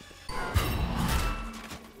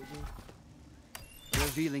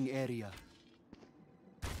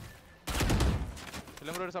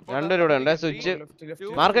രണ്ടുപേരും ഉണ്ട്. സ്വിച്ച്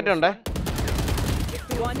മാർക്കറ്റ് ഉണ്ട്.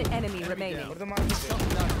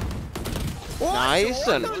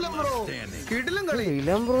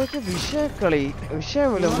 വിളംബ്രോക്ക് വിഷയം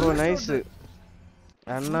വിളംബ്രോ നൈസ്.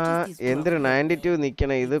 അണ്ണാ എന്തൊരു 92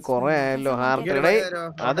 നിക്കണേ. ഇത് കൊറേ ആയല്ലോ. ഹാർട്ട് റേറ്റ്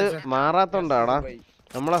അത് മാറാത്തോണ്ടാടാ.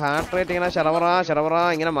 നമ്മളെ ഹാർട്ട് റേറ്റ് ഇങ്ങനെ ശരവറ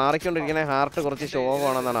ഇങ്ങനെ മാറിക്കൊണ്ടിരിക്കണേ. ഹാർട്ട് കുറച്ച്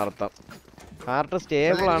ശോകമാണെന്നാണ് അർത്ഥം. ഹാർട്ട്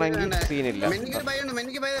സ്റ്റേബിൾ ആണെങ്കിൽ സീനില്ല.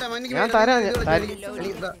 ഞാൻ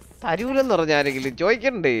തരൂലെന്ന് പറഞ്ഞ ആരെങ്കിലും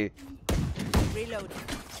ചോദിക്കണ്ടേ?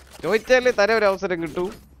 ചോദിച്ചാലേ തരാൻ ഒരു അവസരം കിട്ടൂ.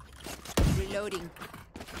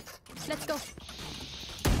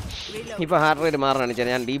 ഇപ്പൊ ഹാർട്ട് റേറ്റ് മാറാണ്.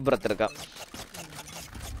 ഞാൻ ഡീപ് ബ്രത്ത് എടുക്കാം.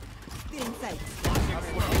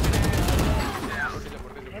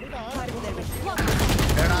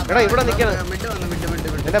 എടാ ഇവിടെ നിക്കണം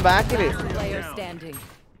എന്റെ ബാക്കില്.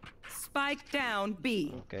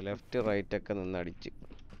 ലെഫ്റ്റ് റൈറ്റ് ഒക്കെ നിന്ന് അടിച്ച്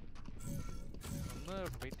One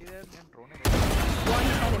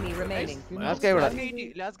enemy remaining. Last guy ഇവിടെ.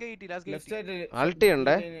 Ulti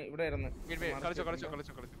ഉണ്ട്.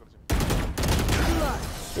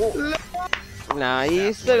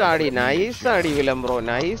 നൈസ് ആടി, നൈസ് ആടി വിലം ബ്രോ,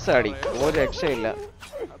 നൈസ് ആടി, ഒരു രക്ഷയില്ല.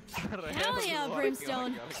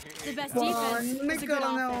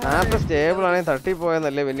 ആർട്ട് സ്റ്റേബിൾ ആണെങ്കിൽ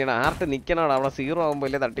തട്ടിപ്പോയെന്നല്ലേ പിന്നീട് ആർട്ട് നിക്കണോടാ, അവിടെ 0 ആകുമ്പോ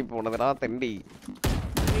അല്ലേ തട്ടിപ്പോണത്. ആ തെണ്ടി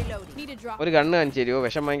ഒരു ഗണ്ണ് കാണിച്ചു തരുമോ?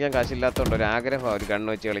 വിഷം വാങ്ങിക്കാൻ കാശില്ലാത്തോണ്ട് ഒരു ആഗ്രഹമാണ് ഒരു ഗണ്ണ്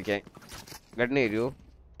വെച്ച് കളിക്കാൻ. ഗണ്ണ് തരുമോ?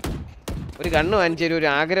 ഒരു ഗണ്ണ് വാങ്ങിച്ചു തരുമോ? ഒരു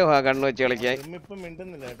ആഗ്രഹമാണ് ഗണ്ണ് വെച്ച് കളിക്കാൻ.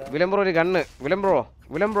 വിലംബ്രോ ഒരു ഗണ്ണ്,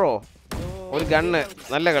 വിലംബ്രോ ഒരു ഗണ്ണ്.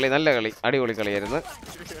 നല്ല കളി, നല്ല കളി, അടിപൊളി കളിയായിരുന്നു.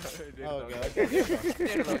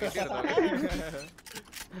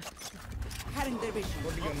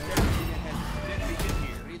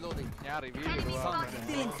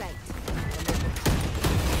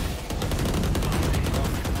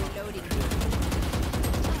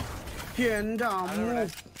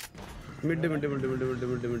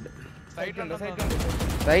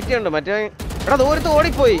 സൈറ്റ് ഉണ്ട് മറ്റേ. എടാ ദൂരത്ത്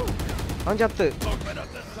ഓടിപ്പോയി അവൻ, ചത്ത്.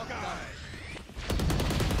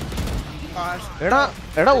 എടാ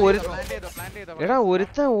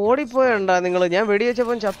ഒരുത്തൻ ഓടിപ്പോയണ്ടാ നിങ്ങള്. ഞാൻ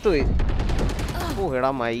വെടിവെച്ചപ്പോ ചത്തുപോയി. ഓ എടാ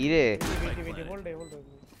മയിലേ.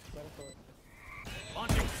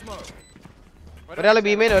 ഒരാള്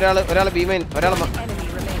ബീമേൻ, ഒരാള് ബീമേൻ, ഒരാള്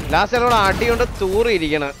ലാസ്റ്റ് ഒരാളോട് അടികൊണ്ട്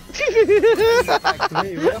തൂറിയിരിക്കണ.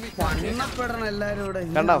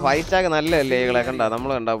 കണ്ട 5 സ്റ്റാക്ക് നല്ലല്ലേ ഈകളെ? കണ്ട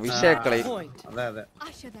നമ്മള് കണ്ട വിഷയക്കളി.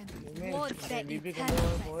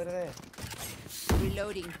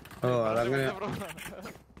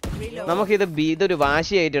 നമുക്കിത് ഇതൊരു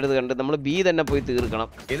വാശിയായിട്ട് എടുത്ത് കണ്ട് നമ്മള് ബി തന്നെ പോയി തീർക്കണം.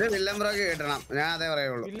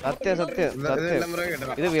 സത്യം സത്യം സത്യം.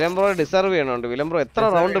 ഇത് വിലംബ്രോ ഡിസർവ് ചെയ്യണുണ്ട്. വിലംബ്രോ എത്ര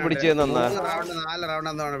റൗണ്ട് പിടിച്ചു തന്നാ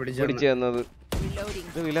പിടിച്ചു തന്നത്?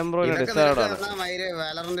 ഇത് വിലംബ്രോയിന് ഡിസേർവ് ആണ്.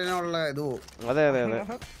 അതെ അതെ അതെ.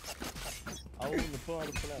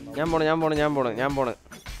 ഞാൻ പോണ്.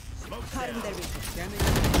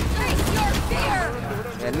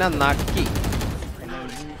 എന്നാ നക്കി.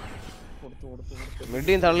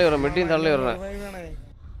 മിഡിയും തള്ളി വരണ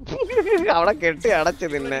അവിടെ കെട്ടി അടച്ചു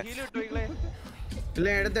നിന്നെ.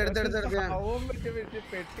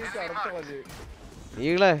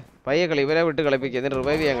 ഈകളെ പയ്യെ കളി, ഇവരെ വിട്ട് കളിപ്പിക്കുക, എന്നിട്ട്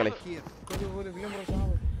റിവൈവ് ചെയ്യാൻ കളി.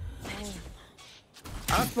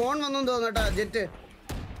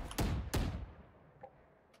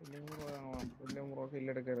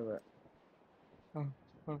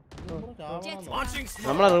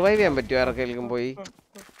 നമ്മളെ റിവൈവ് ചെയ്യാൻ പറ്റുമോ ആർക്കെങ്കിലും പോയി?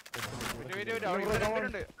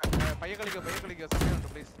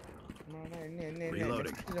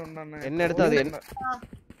 എന്നെ എടുത്താ മതി.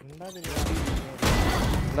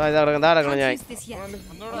 ഇതാ ഞാൻ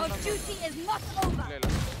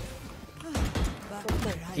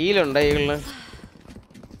ഹീലുണ്ട് ഈകളിന്.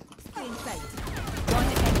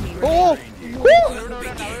 ഓ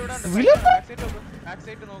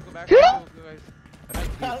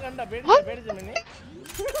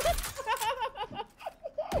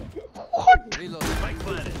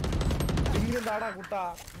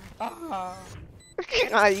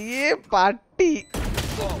അയ്യേ പട്ടി.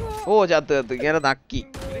 ഓ ചത്ത് ഇങ്ങനെ നക്കി.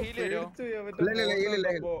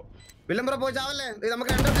 വിലംബ്രോ പോയി ചാവല്ലേ,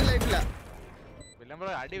 നമുക്ക് രണ്ടു ലൈഫില്ല.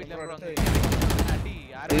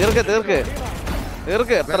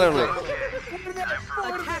 തീർക്ക് എത്ര ഉള്ളു?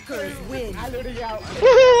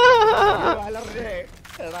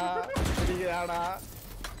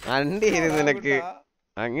 അണ്ടിയിരുന്നു നിനക്ക്.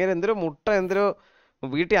 അങ്ങനെ എന്തോ മുട്ട എന്തോ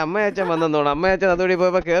വീട്ടിൽ അമ്മയച്ചൻ വന്നോണം. അമ്മയച്ചൻ അതോടെ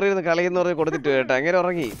പോയപ്പോ കേറി ഇരുന്ന് കളിയെന്ന് പറഞ്ഞ് കൊടുത്തിട്ട് കേട്ടോ. അങ്ങനെ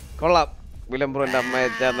ഉറങ്ങി. കൊള്ളാം വിലംബ്രോന്റെ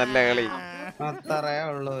അമ്മയച്ച, നല്ല കളി.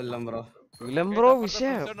 വിലംബ്രോ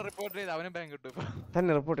വിഷയം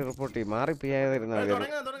തന്നെ. റിപ്പോർട്ട് ചെയ്യും. മാറിപ്പോയാതിരുന്ന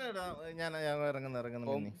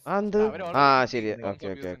ആ ശരി. Okay.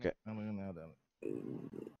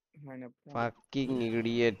 Fucking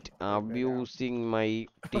idiot abusing my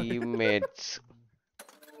teammates.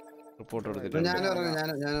 Report കൊടുത്തിട്ടുണ്ട്.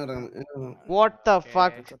 What the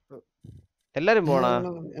fuck? എല്ലാരും പോണാ?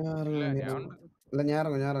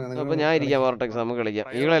 അപ്പൊ ഞാൻ ഇരിക്കാം. വോർട്ടെക്സ് നമുക്ക് കളിക്കാം.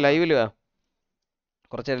 ഈകളെ ലൈവില് വാ,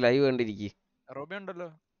 കുറച്ചേരം ലൈവ് കണ്ടിരിക്കി.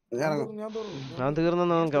 ഞാൻ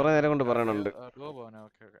തീർന്നെന്ന് കുറെ നേരം കൊണ്ട് പറയണുണ്ട്.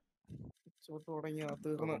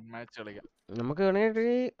 നമുക്ക്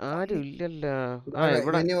ആരും ഇല്ലല്ലോ.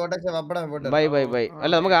 ബൈ.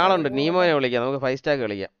 അല്ല നമുക്ക് ആളുണ്ട്. നീമോനെ വിളിക്കാം. നമുക്ക് 5 സ്റ്റാക്ക്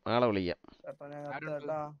കളിക്കാം. ആളെ വിളിക്കാം.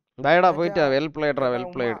 ബൈഡാ പോയിട്ടാ. Well played.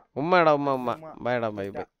 ഉമ്മ. ബൈഡാ ബൈ.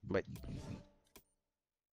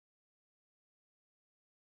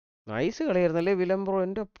 നൈസ് കളിയായിരുന്നല്ലേ വിലംബ്രോ.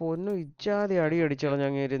 എന്റെ പൊന്നു ഇജാതി അടി അടിച്ചോളാം.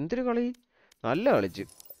 ഞങ്ങൾ എന്തൊരു കളി, നല്ല കളിച്ച്.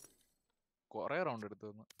 കൊറേ റൗണ്ട് എടുത്തു.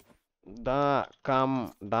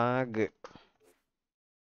 ഡാഗ്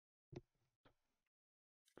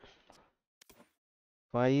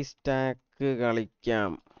 5 സ്റ്റാക്ക്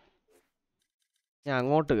കളിക്കാം. ഞാൻ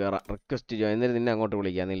അങ്ങോട്ട് കയറാം. റിക്വസ്റ്റ് ചെയ്യാം. എന്നിട്ട് നിന്നെ അങ്ങോട്ട്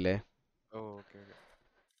വിളിക്കാന്നില്ലേ?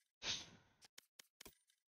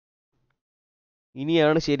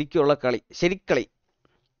 ഇനിയാണ് ശരിക്കുള്ള കളി. ശരിക്കളി.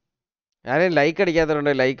 ആരെയും ലൈക്ക്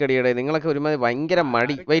അടിക്കാത്തവരുണ്ട് ലൈക്ക് അടിക്കട്ടെ. നിങ്ങളൊക്കെ ഒരുമാതിരി ഭയങ്കര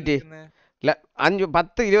മടി. വെയിറ്റ്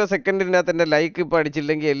 5-10-20 സെക്കൻഡിനകത്ത് എൻ്റെ ലൈക്ക് ഇപ്പോൾ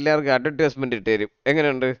അടിച്ചില്ലെങ്കിൽ എല്ലാവർക്കും അഡ്വർടൈസ്മെന്റ് ഇട്ട് തരും.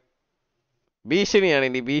 എങ്ങനെയുണ്ട്? ഭീഷണിയാണ്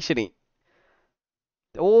ഇനി ഭീഷണി.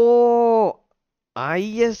 ഓ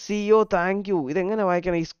ISCO താങ്ക് യു. ഇതെങ്ങനെ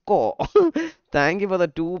വായിക്കണം? IISCO thank you for the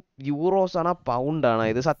 €2 ആണോ പൗണ്ടാണോ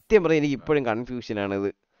ഇത്? സത്യം പറയാം എനിക്ക് ഇപ്പോഴും കൺഫ്യൂഷനാണ് ഇത്.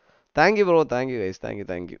 Thank you bro. Thank you guys.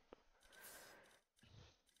 Thank you.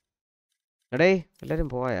 എടേ എല്ലാരും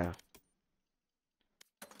പോയാ?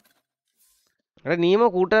 എടാ നീമോ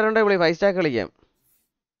കൂട്ടുകാരുണ്ടോ വിളി? 5 സ്റ്റാക്ക് കളിക്കാം.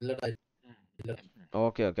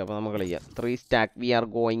 ഓക്കെ അപ്പൊ നമുക്ക് കളിക്കാം. 3 stack V are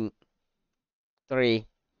going 3.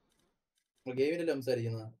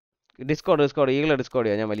 Discord ഈകളെ Discord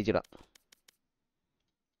ചെയ്യാം. ഞാൻ വലിച്ചിടാം.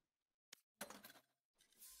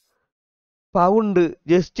 പൗണ്ട്.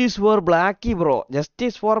 Justice for ബ്ലാക്കി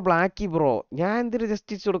bro. ഞാൻ എന്തിനു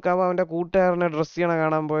ജസ്റ്റിസ് കൊടുക്കാവോ? അവന്റെ കൂട്ടുകാരനെ ഡ്രസ് ചെയ്യണ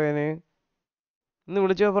കാണാൻ പോയന്. ഇന്ന്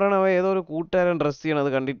വിളിച്ചോ പറയണ അവ ഏതോ ഒരു കൂട്ടുകാരൻ ഡ്രസ് ചെയ്യണം, അത്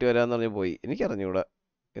കണ്ടിട്ട് വരാന്ന് പറഞ്ഞ് പോയി. എനിക്കറിഞ്ഞൂടാ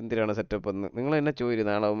എന്തിനാണ് സെറ്റപ്പ് എന്ന്. നിങ്ങൾ എന്നെ ചോദിച്ചു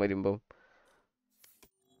നാളെ വരുമ്പം.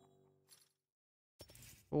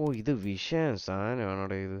 ഓ ഇത് വിഷയം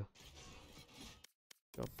സാധനമാണോടെ ഇത്.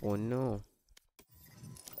 പൊന്നോ.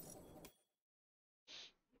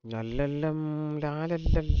 ലല്ലല്ലം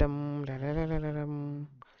ലാലല്ലല്ലം ലലലലലം.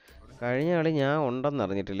 കഴിഞ്ഞ കളി ഞാൻ ഉണ്ടെന്ന്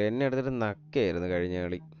അറിഞ്ഞിട്ടില്ല. എന്നെ എടുത്തിട്ട് നക്കയായിരുന്നു കഴിഞ്ഞ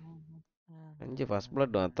കളി. 5 ഫസ്റ്റ്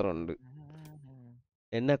ബ്ലഡ് മാത്രം ഉണ്ട്.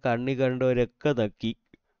 എന്നെ കണ്ണി കണ്ടവരൊക്കെ നക്കി.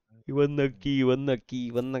 ഇവൻ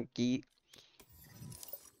നക്കി.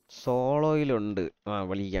 സോളോയിലുണ്ട്.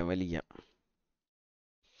 വലിക്കാം.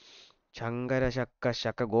 ശങ്കര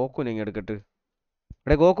ശക്ക ഗോക്കുനെ ഇങ്ങ് എടുക്കട്ട്.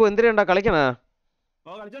 ഇവിടെ ഗോക്കു എന്തിനാ കളിക്കണാ?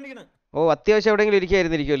 ഓ അത്യാവശ്യം എവിടെയെങ്കിലും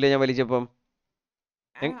ഇരിക്കുമല്ലേ ഞാൻ വലിച്ചപ്പം?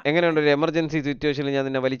 എങ്ങനെയുണ്ട് ഒരു എമർജൻസി സിറ്റുവേഷനിൽ ഞാൻ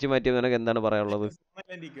നിന്നെ വലിച്ചു മാറ്റിയത്? നിനക്ക് എന്താണ് പറയാനുള്ളത്?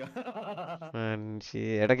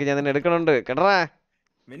 ഇടയ്ക്ക് ഞാൻ നിന്നെ എടുക്കണുണ്ട് കേട്ടറാ.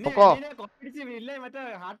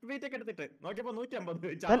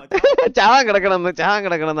 ചാവാൻ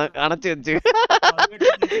കിടക്കണമെന്ന് അണച്ചു വെച്ച്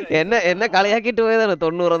എന്നെ കളിയാക്കിട്ട് പോയതാണ്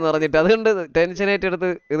 90 എന്ന് പറഞ്ഞിട്ട്. അതുകൊണ്ട് ടെൻഷനായിട്ട് എടുത്ത്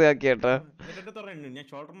ഇതാക്കി കേട്ടോ.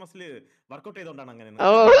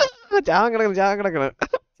 ചാവാൻ കിടക്കണം.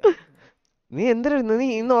 നീ എന്തിനാ നീ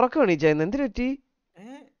ഇന്ന് ഉറക്കം എണീച്ചായിരുന്നു? എന്തിനു പറ്റി?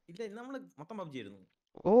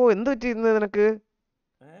 ഓ എന്ത് പറ്റി ഇന്ന് നിനക്ക്?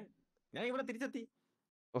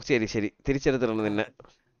 ഓ ശരി തിരിച്ചെടുത്തിട്ടുണ്ട് നിന്നെ.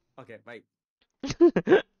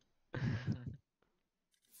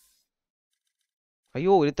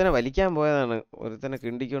 അയ്യോ ഒരുത്തനെ വലിക്കാൻ പോയതാണ്. ഒരുത്തനെ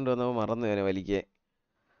കിണ്ടിക്കൊണ്ട് വന്നപ്പോ മറന്നു ഞാന് വലിക്കാൻ.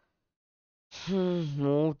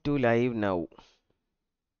 Move to live now.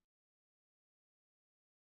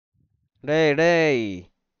 Day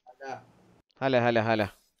Hala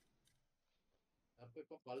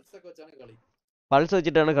pulse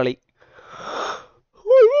വെച്ചിട്ടാണ് കളി.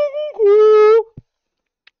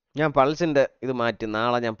 ഞാൻ പൾസിന്റെ ഇത് മാറ്റി.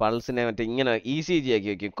 നാളെ ഞാൻ പൾസിനെ മറ്റേ ഇങ്ങനെ ECG ആക്കി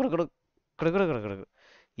വെക്കും.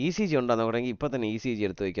 ECG ഉണ്ടോ നോക്കണമെങ്കിൽ ഇപ്പൊ തന്നെ ECG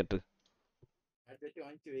എടുത്ത് വെക്കട്ട്.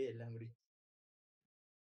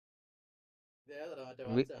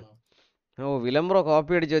 ഓ വിലംബ്രോ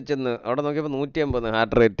കോപ്പി അടിച്ച് വെച്ചെന്ന്. അവിടെ നോക്കിയപ്പോ 150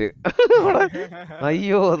 ഹാർട്ട് റേറ്റ്.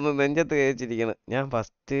 അയ്യോ ഒന്ന് നെഞ്ചത്ത് കഴിച്ചിരിക്കണം. ഞാൻ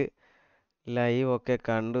ഫസ്റ്റ് ലൈവ് ഒക്കെ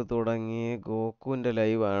കണ്ടു തുടങ്ങി. ഗോക്കുവിന്റെ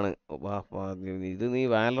ലൈവ് ആണ്. ഇത് നീ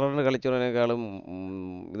വാലറന്റ് കളിച്ചതിനേക്കാളും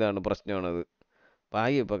ഇതാണ് പ്രശ്നമാണത്.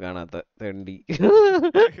 പായി ഇപ്പൊ കാണാത്ത തെണ്ടി.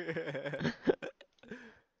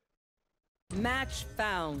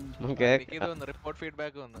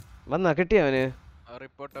 വന്നാ കിട്ടിയ അവന്?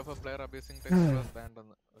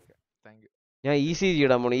 ഞാൻ ECG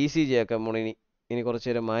ഇടാൻ പോണു. ECG ആക്കാൻ പോണു. ഇനി കുറച്ചു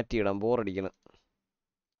നേരം മാറ്റിയിടാം. ബോറടിക്കണം.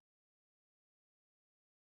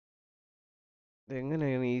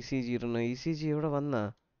 എങ്ങനെയാണ് ECG ഇടണത്? ECG എവിടെ വന്നാ?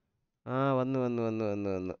 വന്ന്.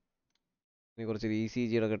 ഇനി കുറച്ച്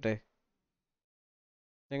ECG ഇടക്കട്ടെ.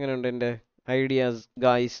 എങ്ങനെയുണ്ട് എൻ്റെ ഐഡിയാസ്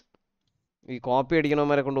ഗായ്സ്? ഈ കോപ്പി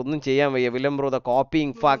അടിക്കണവന്മാരെ കൊണ്ട് ഒന്നും ചെയ്യാൻ വയ്യ. വിലംബ്രോ ദ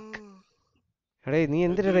കോപ്പിങ് ഫക്ക്. എടേ നീ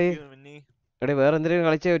എന്തിനടേ? എടേ വേറെ എന്തിനും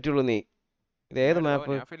കളിച്ചേ പറ്റുള്ളൂ നീ. ഇത് ഏത്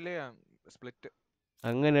മാപ്പ്?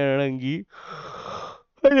 അങ്ങനെയാണെങ്കിൽ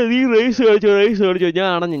നീ റേസ് കളിച്ചോ. ഞാൻ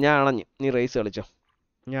അണഞ്ഞു. നീ റേസ് കളിച്ചോ.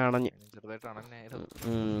 ഞാൻ അണഞ്ഞു.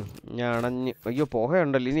 അയ്യോ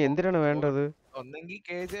പുകയുണ്ടല്ലോ. ഇനി എന്തിനാണ് വേണ്ടത്?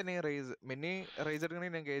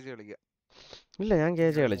 ഇല്ല ഞാൻ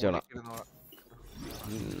കേജ് കളിച്ചോളാം.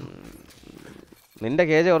 നിന്റെ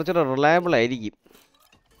കേജ് കുറച്ചുകൂടെ റിലയബിൾ ആയിരിക്കും.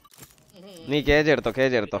 നീ കേജ്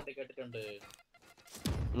എടുത്തോ.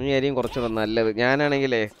 നീ ആയിരിക്കും കുറച്ചുകൂടെ നല്ലത്.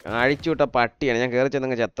 ഞാനാണെങ്കിലേ അഴിച്ചുവിട്ട പട്ടിയാണ്. ഞാൻ കയറി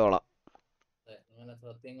ചെന്നങ്ങ് ചത്തോളാം.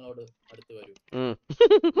 സത്യങ്ങളോട് അടുത്ത് വരും.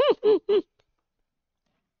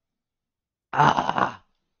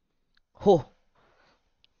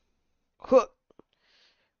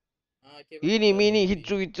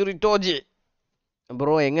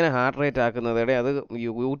 ബ്രോ എങ്ങനെ ഹാർട്ട് റേറ്റ് ആക്കുന്നത്? എടേ അത്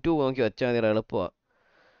യൂട്യൂബ് നോക്കി വെച്ചാൽ മതി, എളുപ്പമാണ്.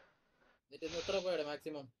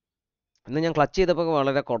 ഇന്ന് ഞാൻ ക്ലച്ച് ചെയ്തപ്പോൾ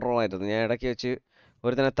വളരെ കുറവായിരുന്നു. ഞാൻ ഇടയ്ക്ക് വെച്ച്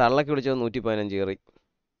ഒരു തന്നെ തള്ളക്ക് വിളിച്ചത് 115 കയറി.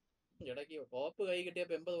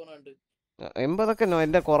 80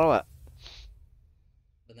 എന്റെ കുറവാ.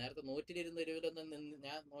 നേരത്തെ 120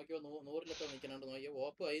 ഞാൻ നോക്കിയോ 100 നിൽക്കണോണ്ട് നോക്കിയോ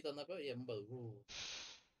ഓപ്പ് ആയി തന്നപ്പോ 80.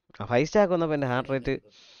 5 സ്റ്റാക്ക് വന്നപ്പോ എന്റെ ഹാർട്ട് റേറ്റ്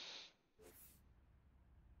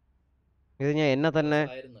ഇത് ഞാൻ എന്നെ തന്നെ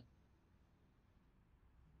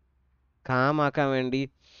കാമാക്കാൻ വേണ്ടി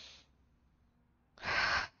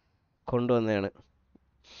കൊണ്ടുവന്നതാണ്.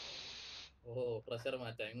 പ്രഷർ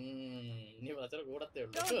മാറ്റാൻ ഇനി പ്രഷർ കൂടത്തേ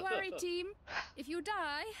ഉള്ളൂ. Don't worry team, if you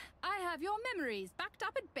die I have your memories backed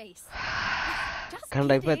up at base.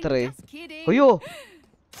 കണ്ട ഇപ്പൊ എത്രേ? അയ്യോ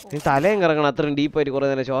നീ തലയും കറങ്ങണം. അത്രയും ഡീപ്പായിട്ട് കുറെ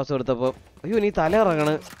നേരം ശ്വാസം എടുത്തപ്പോ. അയ്യോ നീ തല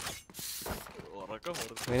ഇറങ്ങണ്.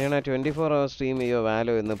 24 hours സ്ട്രീം ചെയ്യോ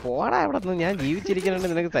വാലോ എന്ന് പോടാ അവിടെ നിന്ന്. ഞാൻ ജീവിച്ചിരിക്കണുണ്ട്,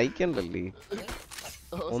 നിനക്ക് സഹിക്കണ്ടല്ലേ.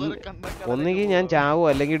 ഒന്നുകിൽ ഞാൻ ചാവും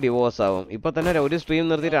അല്ലെങ്കിൽ ഡിവോഴ്സ് ആവും. ഇപ്പൊ തന്നെ ഒരു സ്ട്രീം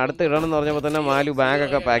നിർത്തിയിട്ട് അടുത്ത് ഇടണം എന്ന് പറഞ്ഞപ്പോ തന്നെ മാലു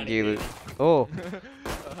ബാഗൊക്കെ പാക്ക് ചെയ്ത്.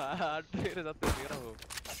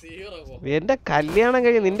 എന്റെ കല്യാണം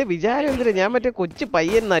കഴിഞ്ഞ് നിന്റെ വിചാരം എന്തിനാ? ഞാൻ മറ്റേ കൊച്ചു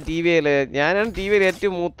പയ്യനാ ടിവിയില്. ഞാനാണ് ടിവിയിൽ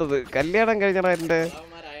ഏറ്റവും മൂത്തത്. കല്യാണം കഴിഞ്ഞടാ എന്റെ.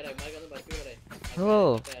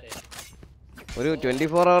 ഒരു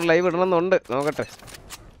 24 hour ലൈവ് ഇടണമെന്നുണ്ട്, നോക്കട്ടെ.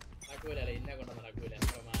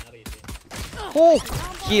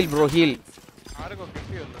 Heal bro heal.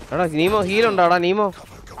 എടാ നീമോ ഹീലുണ്ടോടാ? നീമോ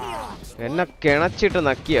എന്നെ കിണച്ചിട്ട്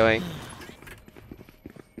നക്കിയവൻ.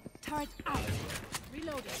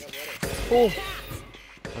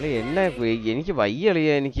 എന്നെ എനിക്ക് വയ്യളിയ.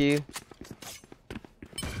 എനിക്ക്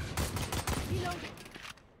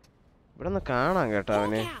ഇവിടെ നിന്ന് കാണാൻ കേട്ടോ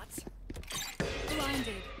അവനെ.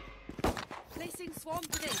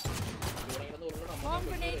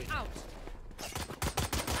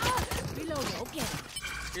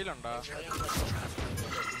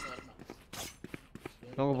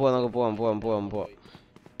 നമുക്ക് പോവാം.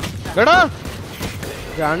 എടാ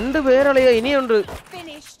 2 പേരളിയ ഇനിയുണ്ട്.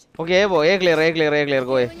 ഓക്കെ ഏ ക്ലിയർ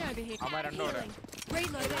ഗോയെ.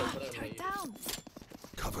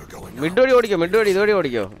 മിഡ് വഴി ഓടിക്കോ.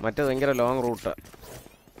 മറ്റേ ഭയങ്കര ലോങ് റൂട്ടാ.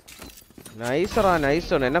 നൈസറാണ്.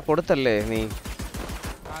 എന്നെ കൊടുത്തല്ലേ നീ?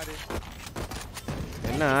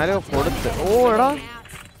 എന്നെ ആരോ കൊടുത്ത്. എടാ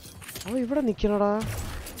ഇവിടെ നിക്കണടാ.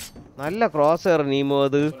 നല്ല ക്രോസ് ഹെയർ നീമോ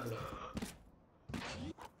അത്.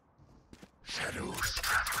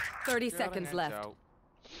 30 seconds left.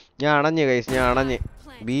 ഞാൻ അണഞ്ഞ്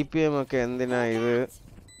BPM ഒക്കെ എന്തിനാ ഇത്?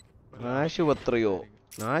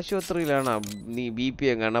 ആശുപത്രിയിലാണ് നീ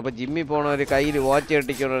BPM കാണണം. അപ്പൊ ജിമ്മിൽ പോണവര് കയ്യിൽ വാച്ച്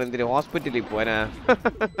കെട്ടിക്കണോ? എന്തിന് ഹോസ്പിറ്റലിൽ പോനാ?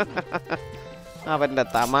 അവന്റെ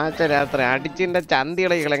തമാശ രാത്രി അടിച്ചിന്റെ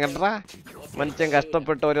ചന്തികളെ കണ്ടാ. മനുഷ്യൻ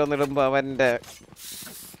കഷ്ടപ്പെട്ട് ഓരോന്നിടുമ്പോ അവന്റെ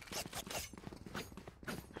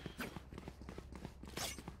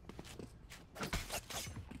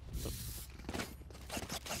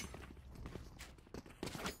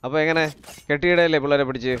അപ്പൊ എങ്ങനെ കെട്ടിയിടല്ലേ പിള്ളേരെ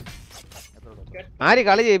പിടിച്ച്? ആര്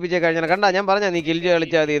കളി ജയിപ്പിച്ചേ കഴിഞ്ഞാൽ? കണ്ടാ ഞാൻ പറഞ്ഞ നീ കിൽ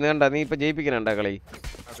കളിച്ചാൽ മതി. കണ്ടാ നീ ഇപ്പൊ ജയിപ്പിക്കണണ്ട കളി.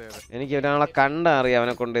 എനിക്ക് ഒരാളെ കണ്ടാ അറിയാം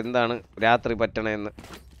അവനെ കൊണ്ട് എന്താണ് രാത്രി പറ്റണേന്ന്.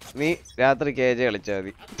 നീ രാത്രി KJ കളിച്ചാ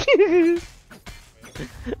മതി.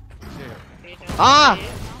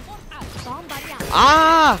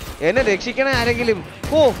 എന്നെ രക്ഷിക്കണേ ആരെങ്കിലും.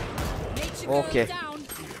 ഓക്കെ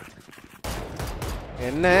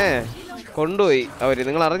എന്നെ കൊണ്ടുപോയി അവര്.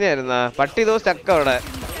 നിങ്ങൾ അറിഞ്ഞായിരുന്ന പട്ടി ദോസ് ചക്ക അവിടെ.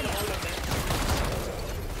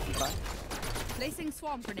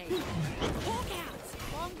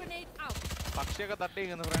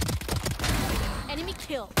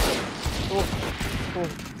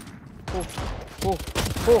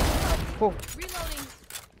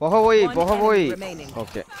 പോയി.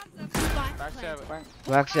 ഓക്കെ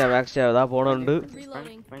ബാക്ക് അതാ പോണുണ്ട്.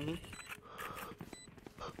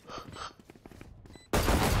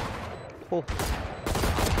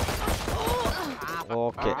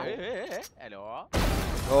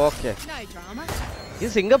 ഓക്കെ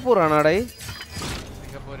ഇത് സിംഗപ്പൂർ ആണോടെ?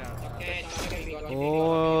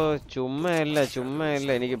 ചുമ്മാ ഇല്ല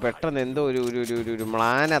എനിക്ക് പെട്ടെന്ന് എന്തോ ഒരു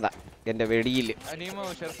മ്ലാനത എന്റെ വെടിയില്.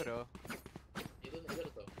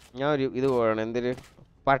 ഞാൻ ഇത് പോകണം. എന്തിന്?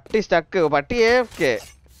 പട്ടി സ്റ്റക്ക്. പട്ടി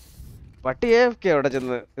AFK അവിടെ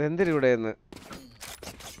ചെന്ന്. എന്തിനു ഇവിടെ നിന്ന്?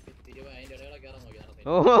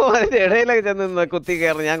 അതിന്റെ ഇടയിലൊക്കെ ചെന്ന് കുത്തി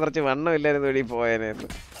കയറുന്നു. ഞാൻ കുറച്ച് വണ്ണമില്ലായിരുന്നു വെടി പോയതിനായിരുന്നു.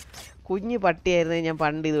 കുഞ്ഞു പട്ടിയായിരുന്നു ഞാൻ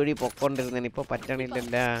പണ്ട് ഇതുവഴി പൊക്കോണ്ടിരുന്നേന്. ഇപ്പൊ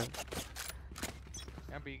പറ്റണില്ലല്ല.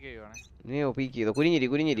 നീ പീക്ക് ചെയ്തോ. കുനിഞ്ഞിരി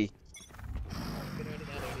കുനിഞ്ഞിരി.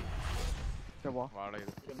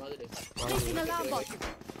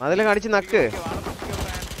 അതിലെ കടിച്ച് നക്ക്.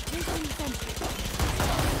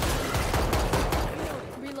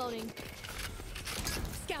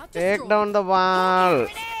 Take down the wall.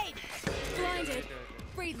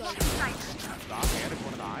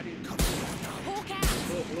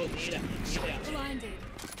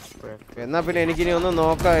 എന്നാ പിന്നെ എനിക്കിനി ഒന്നും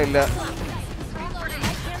നോക്കാനില്ല.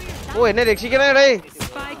 ഓ എന്നെ രക്ഷിക്കണേടേ.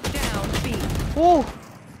 ഓ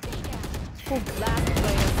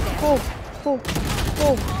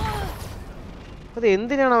അത്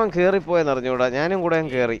എന്തിനാണ് അവൻ കേറിപ്പോയെന്ന് അറിഞ്ഞൂടാ. ഞാനും കൂടെ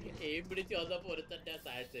കേറി.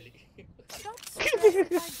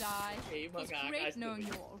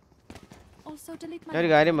 ഞാനൊരു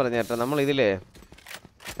കാര്യം പറഞ്ഞേട്ടാ, നമ്മൾ ഇതിലേ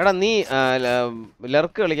എടാ നീ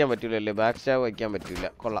ലർക്ക് കളിക്കാൻ പറ്റൂലല്ലേ, ബാക്ക് സ്റ്റാബ് വയ്ക്കാൻ പറ്റൂല.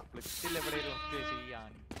 കൊള്ളാം.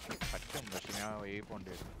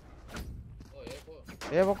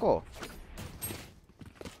 പൊക്കോ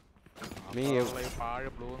നീ.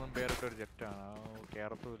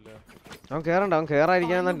 അവൻ കേറണ്ട, അവൻ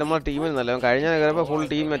കേറാതിരിക്കാൻ നമ്മളെ ടീമിൽ നല്ല. അവൻ കഴിഞ്ഞ കയറിയപ്പോ ഫുൾ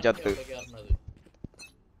ടീം ചത്ത്.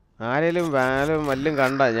 ആരേലും വാലും വല്ലും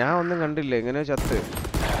കണ്ട? ഞാൻ ഒന്നും കണ്ടില്ല. എങ്ങനെയോ ചത്ത്.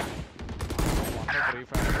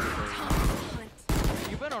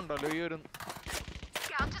 ഇവനുണ്ടല്ലോ ഈ ഒരു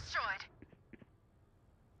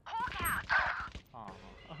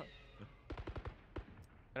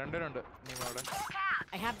രണ്ടുപേരുണ്ട്.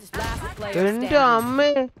 എന്റെ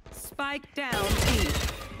അമ്മേ,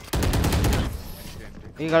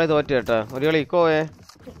 ഈ കളി തോറ്റ കേട്ടാ. ഒരു കളി ഇക്കോയെ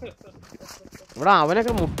ഇവിടെ.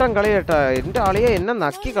 അവനൊക്കെ മുട്ടൻ കളി കേട്ടാ. എന്റെ ആളിയെ എന്നെ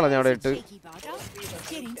നക്കി കളഞ്ഞ അവിടെ ഇട്ട്.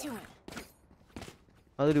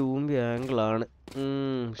 അതൊരു ഊമ്പി ആംഗിളാണ്.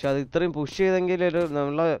 പക്ഷെ അത് ഇത്രയും പുഷ് ചെയ്തെങ്കിൽ ഒരു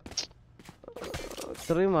നമ്മളെ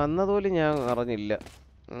ഇത്രയും വന്നതുപോലും ഞാൻ അറിഞ്ഞില്ല.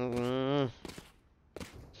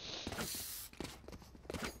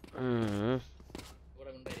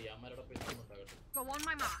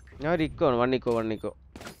 ഞാൻ ഒരു ഇക്കോ ആണ്. വണ്ണിക്കോ.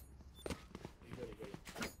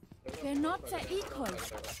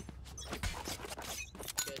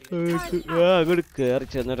 അങ്ങോട്ട് കേറി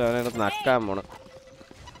ചെന്നിട്ട് അവനകത്ത് നക്കാൻ പോണം.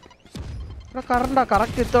 ഇവിടെ കറണ്ടാ.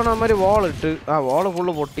 കറക്റ്റ് ഇത്തവണ അവന്മാര് വോൾ ഇട്ട്. ആ വോള്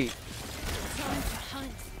ഫുള്ള് പൊട്ടി.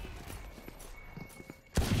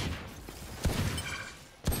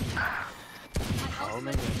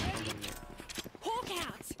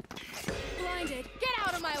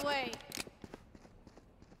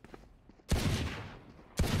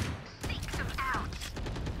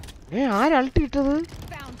 ആരൾട്ടി ഇട്ടത്?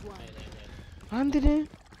 എന്തിന്?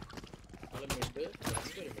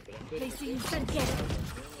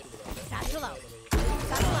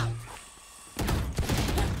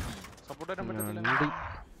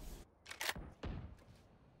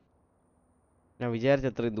 ഞാൻ വിചാരിച്ച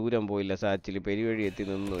അത്രയും ദൂരം പോയില്ല. സാച്ചില് പെരുവഴി എത്തി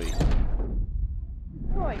നിന്നുപോയി.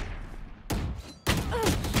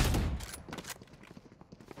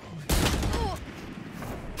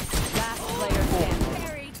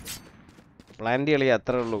 പ്ലാന്റ് കളി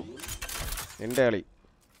അത്രേ ഉള്ളൂ എന്റെ കളി.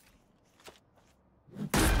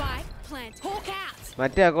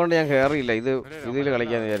 മറ്റേ അക്കൗണ്ട് ഞാൻ കേറിയില്ല. ഇതിൽ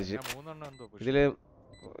കളിക്കാന്ന് വിചാരിച്ചു. ഇതില്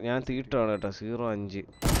ഞാൻ തീട്ടാണ് കേട്ടോ. 0-5.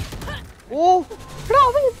 ഓ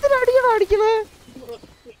അവൻ എത്ര അടിയാണ് അടിക്കണേ.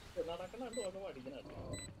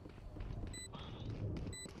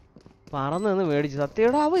 പറന്ന് നിന്ന് മേടിച്ചു.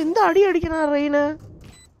 സത്യടാ അവൻ എന്താ അടി അടിക്കണ റെയിന്.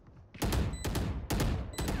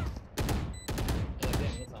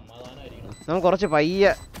 നമുക്ക് കുറച്ച് പയ്യ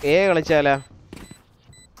എ കളിച്ചാലാ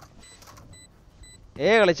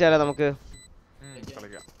നമുക്ക്.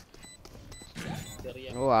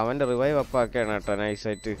 ഓ അവന്റെ റിവൈവ് അപ്പാക്കാണ് കേട്ടോ.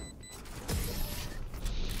 നൈസായിട്ട്.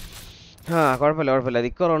 കുഴപ്പമില്ല.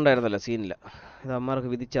 ഇക്കോ റൗണ്ടായിരുന്നല്ലോ, സീനില്ല. ഇത് അമ്മമാർക്ക്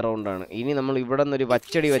വിധിച്ച റൗണ്ടാണ്. ഇനി നമ്മൾ ഇവിടെ നിന്നൊരു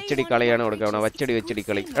വച്ചടി കളിയാണ് കൊടുക്കണം. വച്ചടി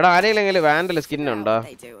കളി. എടാ ആരെങ്കിലും വാൻഡൽ സ്കിന്നുണ്ടോ?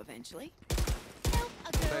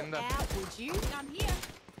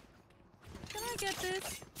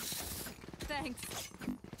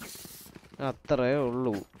 അത്രേ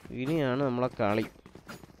ഉള്ളൂ. ഇനിയാണ് നമ്മളെ കളി.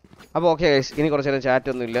 അപ്പോൾ ഓക്കെ ഗൈസ്, ഇനി കുറച്ച് നേരം ചാറ്റ്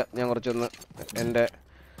ഒന്നും ഇല്ല. ഞാൻ കുറച്ചൊന്ന് എൻ്റെ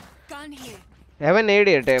ഹെവൻ നേടി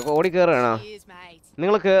ചെയ്യട്ടെ. ഓടി കയറുകയാണോ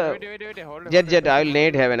നിങ്ങൾക്ക്? Jet I will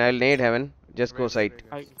നേഡ് heaven. Just go site.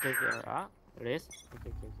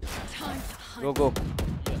 Go.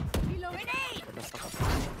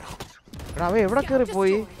 എടാ അവൻ എവിടെ കയറി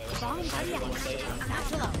പോയി?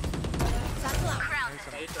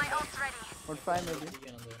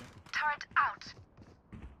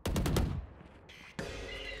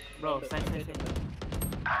 Bro, side.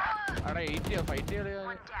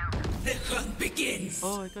 The hunt begins.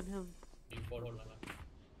 Oh, I got him.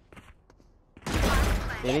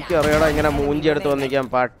 എനിക്കറിയാടാ ഇങ്ങനെ മൂഞ്ചി എടുത്ത് വന്നിരിക്കാൻ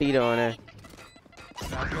പട്ടീനെ. മോനെ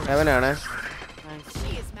അവനാണ്.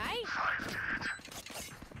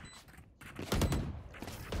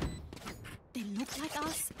 They look like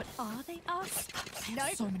us, but are they us? I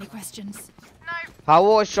have so many questions. How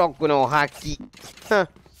shokuno haki.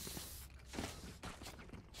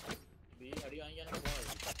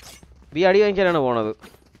 We are doing one of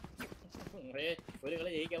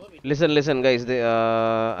Listen, guys.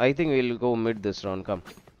 I think we'll go mid this round. Come.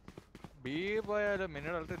 B boy, a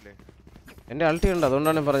minute ultimate. And I'll tell you, don't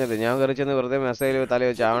know for the younger rich and the birthday message with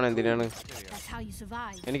Talio Chavan and Dinner. That's how you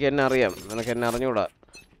survive. And you can Nariam, and I can Narnuda.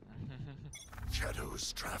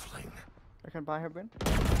 Shadows traveling. I can buy her bin.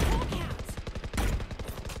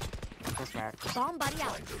 Bomb buddy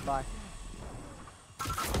out. Bye.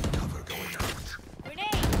 Cover going out.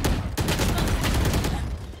 Grenade.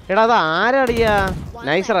 Heda the Aradia.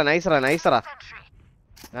 Nicer.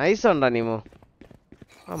 Nice on Danimo.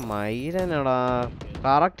 A Myron and a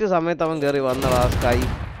character Samet on the one the last guy.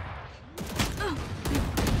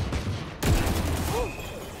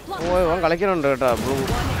 Oh, one collection on the blue.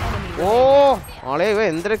 Oh, Olive,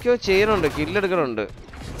 Nzxt chain on the killer ground.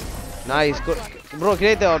 Nice, good. Bro,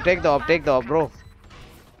 take the op, bro.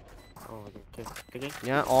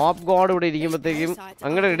 Yeah, op god would eat him, but take him.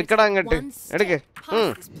 I'm gonna get it.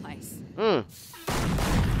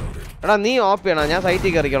 Knee op and Anya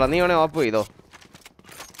Saiti curriculum, knee on a op with.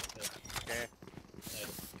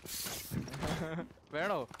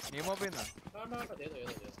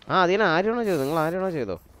 Ah, then I don't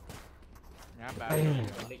know.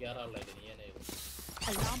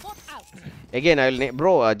 Again, I'll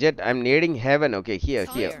bro, Jet, I'm needing heaven. Okay, here.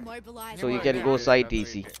 So you can go site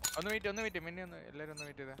easy.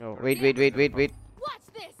 Oh, wait. What's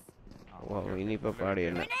this? Wow, we need a party. I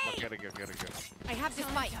have this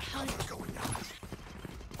mic.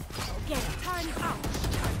 Get time out.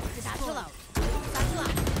 Satchel out.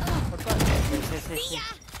 See ya.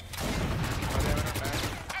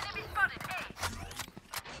 Enemy spotted.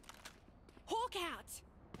 Hawk out.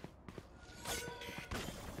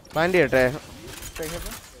 Find it.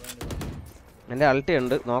 And I'll tell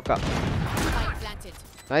you, knock up.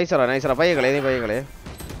 Nice. Pay.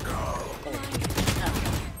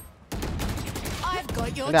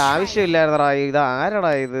 And I wish you let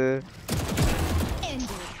the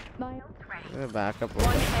back up.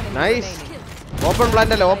 Nice. Open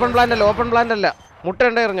blindel. Mutton.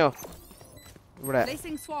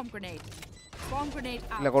 Placing swarm grenade. Swarm grenade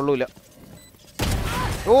out.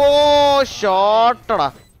 Oh, shot.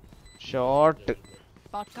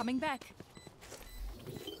 Bot coming back.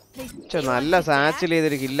 Nalla actually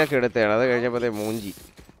the killer kid Munji.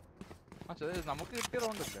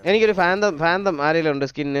 Any phantom Ireland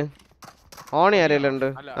skin. On Ireland.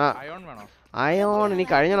 Ion any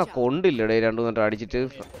kind of condil day and do the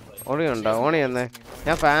traditive. Only and then.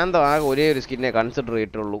 I found the Agore skin a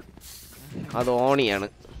considerate look. Other onion.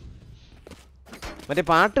 But a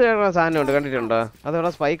part of sign on the country.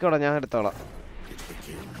 Other spike or a young thought.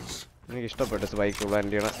 You stop at a spike to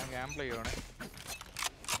land.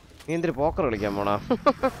 In the poker, Gamona.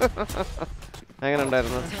 Hang on,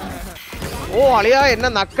 oh, Alia, in a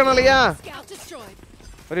Nakanalia.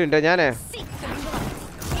 What are you doing, Jane?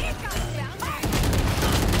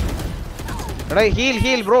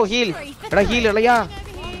 Heal, bro, heal. Heal, Alia.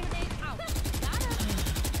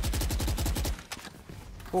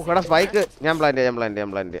 Oh, got a spike. I'm blind.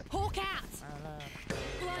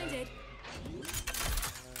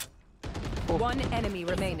 One enemy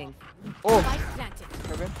remaining. Oh,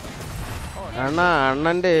 Anna,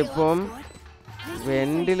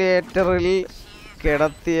 ventilator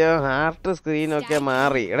heart screen. Okay,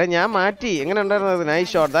 Mari. Mati. Nice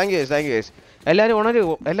shot. Thank you. Everyone honor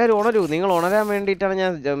you. Ningal honor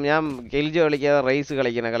am kill you race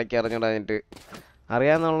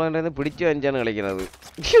Ariana Oriana pretty engine.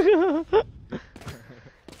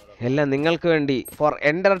 Hella Ningal Kundi for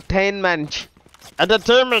entertainment.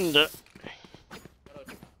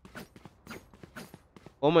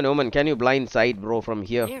 Omen, can you blind side, bro, from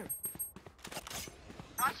here?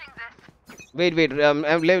 Wait,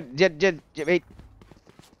 jet, wait.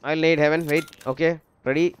 I'll need heaven, wait, okay,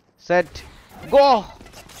 ready, set, go!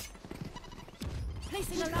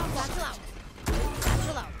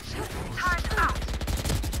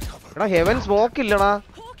 Heaven smoke killada.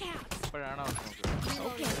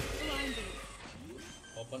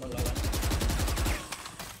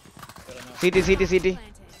 CT.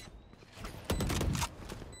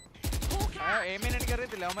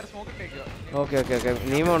 Okay.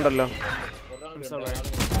 Nemo undallo.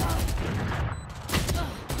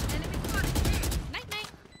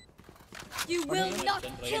 You will not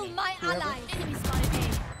kill my ally. Enemy spotted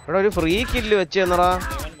A. Bro, you free kill vechennara.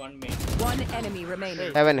 One enemy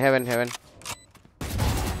remaining. Heaven.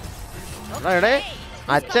 എടേ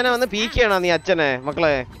അച്ഛനെ വന്ന് പീക്കാണോ നീ അച്ഛനെ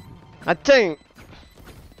മക്കളെ അച്ഛൻ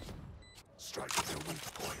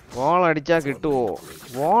വോളടിച്ചാ കിട്ടുവോ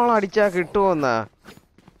എന്നാ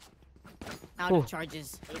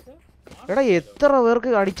എടാ എത്ര പേർക്ക്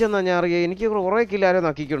അടിച്ചെന്നാ ഞാൻ അറിയാം എനിക്ക് കുറെ കില്ല് ആരോ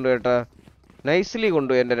നക്കിക്കൊണ്ട് കേട്ടാ നൈസ്ലി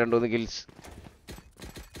കൊണ്ടു എന്റെ 2-3 കിൽസ്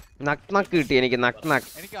നക്ക് കിട്ടി എനിക്ക്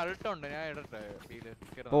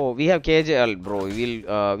Oh, we have KJ ult, bro.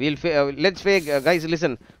 Let's fake, guys.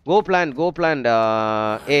 Listen, go plant.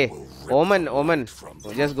 A, Omen.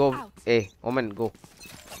 Just go. A, Omen, go.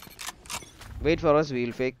 Wait for us.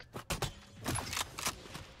 We'll fake.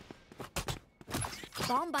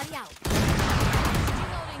 Bomb buddy out.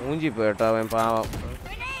 Unji peta, I'm power.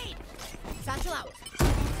 Satchel out.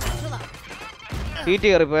 CT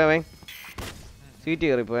repair, man. CT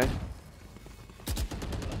repair.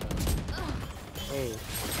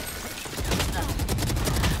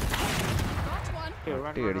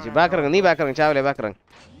 Back rung, knee back rung, Chavale back rung.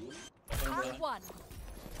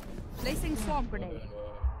 Placing swamp grenade.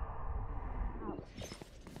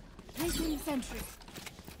 Placing sentry.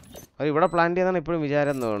 Are you plan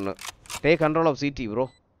to take control of CT, bro?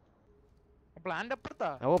 Planned up.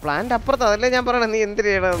 Oh, planned up. Let me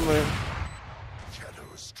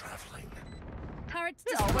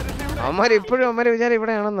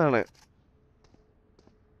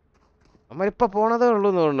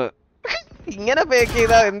ഇങ്ങനെ fake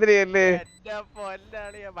ചെയ്താ എന്തിനല്ലേ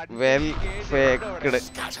well ഫേക്ക്ഡ്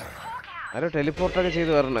ആരോ teleport ഒക്കെ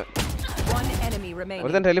ചെയ്ത് വരണേ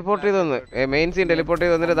ഒരുത്തൻ teleport ചെയ്ത് വന്ന് main scene teleport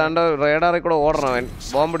ചെയ്ത് വന്നിട്ട് താണ്ട റേഡാറിൽ കൂടെ ഓടണം അവൻ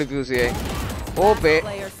ബോംബ് ഡിഫ്യൂസ് ചെയ്യാൻ ഓ പേ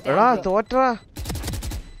എടാ തോറ്റാ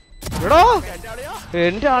എടോ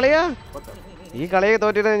എന്റെ ആളെയാ ഈ കളിയെ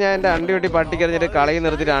തോറ്റിട്ട് ഞാൻ എന്റെ അണ്ടി വെട്ടി പട്ടിക്കറിഞ്ഞിട്ട് കളി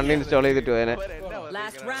നിർത്തിട്ട് അണ്ടി ഇൻസ്റ്റാൾ ചെയ്തിട്ട് പോയനെ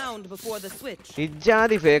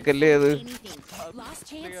ഇജാതി ഫേക്ക് അല്ലേ അത്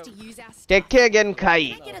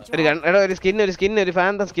ഒരു സ്കിൻ ഒരു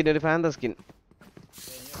ഫാന്ത സ്കിൻ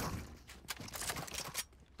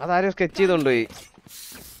അതാരും സ്കെച്ച് ചെയ്തോണ്ടുപോയി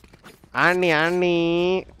ആണ്ണി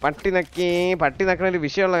പട്ടി നക്കണ ഒരു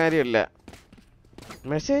വിഷയമുള്ള കാര്യമല്ല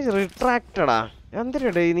മെസ്സേജ് റിട്രാക്റ്റഡാ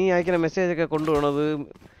എന്തിനാ നീ അയക്കുന്ന മെസ്സേജ് ഒക്കെ കൊണ്ടുപോകണത്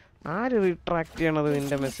ആര് റിട്രാക്ട് ചെയ്യണത്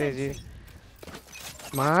നിന്റെ മെസ്സേജ്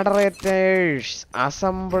മോഡറേറ്റേഴ്സ്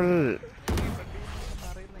അസംബിൾ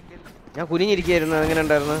ഞാൻ കുനിഞ്ഞിരിക്കുകയായിരുന്നു അതെങ്ങനെ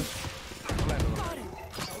ഉണ്ടായിരുന്നു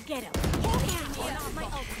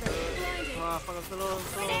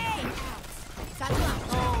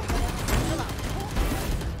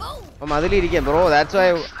അപ്പം അതിലിരിക്കാം bro that's why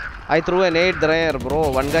I through A നേഡ് there bro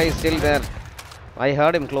one Guy is still there I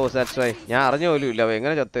heard him close that's why ഞാൻ അറിഞ്ഞ പോലും ഇല്ല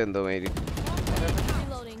എങ്ങനെ ചത്ത എന്തോ Mary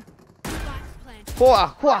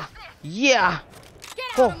yeah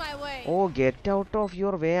oh get out of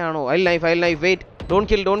your way ആണോ I'll knife wait don't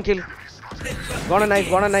kill gonna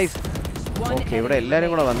knife okay ഇവിടെ എല്ലാരും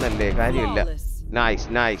കൂടെ വന്നല്ലേ കാര്യമില്ല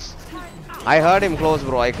nice I heard him close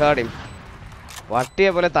bro I heard him വട്ടിയെ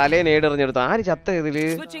പോലെ തലയെ നേടിറിഞ്ഞെടുത്തു ആര് ചത്ത ഇതില്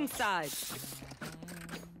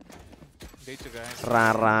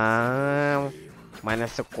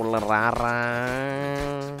മനസ്സൊക്കുള്ള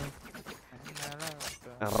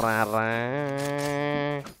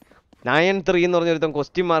 9-3 എന്ന് പറഞ്ഞൊരുത്തം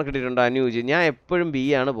ക്വസ്റ്റ്യൻ മാർക്ക് ഇട്ടിട്ടുണ്ട് അനൂജ് ഞാൻ എപ്പോഴും ബി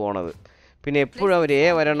ആണ് പോണത് പിന്നെ എപ്പോഴും അവർ എ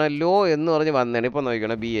വരണല്ലോ എന്ന് പറഞ്ഞ് വന്നേണ് ഇപ്പൊ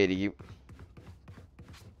നോക്കണം ബി ആയിരിക്കും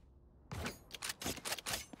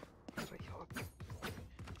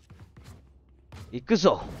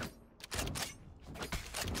ഇക്കുസോ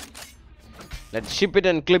let's ship it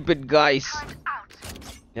and clip it guys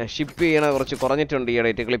ഞാൻ ഷിപ്പ് ചെയ്യണ കുറച്ച് കുറഞ്ഞിട്ടുണ്ട് ഈ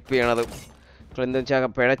ഇടയിട്ട് ക്ലിപ്പ് ചെയ്യണത് എന്താ വെച്ചാൽ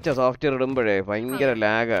പിഴച്ച സോഫ്റ്റ്വെയർ ഇടുമ്പോഴേ ഭയങ്കര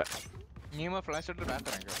ലാഗ്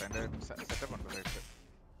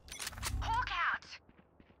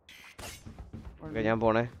ഞാൻ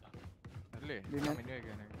പോണേ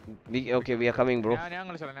okay V are coming bro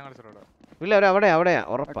ഇല്ല അവിടെയാ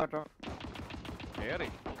ഉറപ്പാ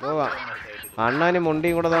പോവാ അണ്ണാന്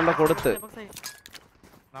മുണ്ടിയും കൂടെ തോണ്ട കൊടുത്ത്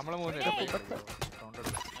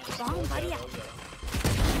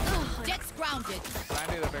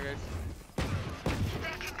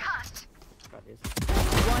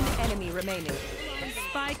One enemy remaining.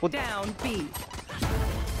 Spike down B.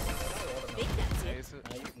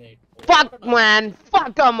 Fuck man, fuck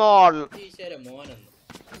them all.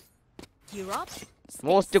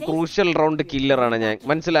 Most crucial round killer ആണ് ഞാൻ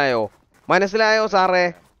മനസ്സിലായോ സാറേ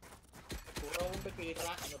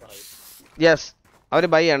യെസ് അവര്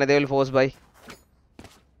ബൈ ആണ് they will force buy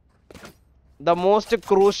the most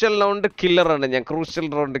crucial round killer ആണ് ഞാൻ crucial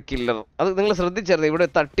round killer അത് നിങ്ങൾ ശ്രദ്ധിച്ചറിയാം ഇവിടെ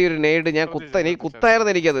തട്ടി ഒരു നേട് ഞാൻ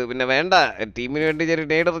കുത്തായിരുന്നു എനിക്കത് പിന്നെ വേണ്ട ടീമിന് വേണ്ടി ചെറിയ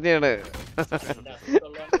നേട് എറിഞ്ഞാണ്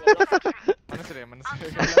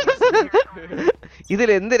ഇതിൽ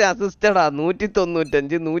എന്തൊരു അസിസ്റ്റഡാ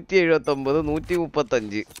 195 179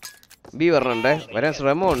 135 ബി വരണുണ്ടേ, വരാൻ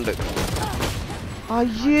ശ്രമമുണ്ട്.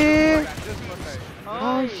 അയ്യേ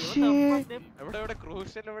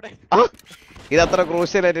ഇതത്ര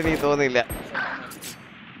ക്രൂഷ്യലായിട്ട് എനിക്ക് തോന്നിയില്ല.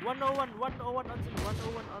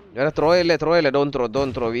 ത്രോ ഇല്ല, Don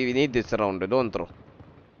throw we need this round, Don throw.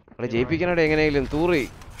 അവിടെ ജയിപ്പിക്കണടെ എങ്ങനെയെങ്കിലും തൂറി.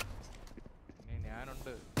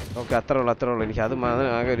 ഓക്കെ, അത്രേ ഉള്ളൂ. എനിക്ക് അത്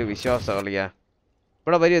ആകെ ഒരു വിശ്വാസം കളിയാ.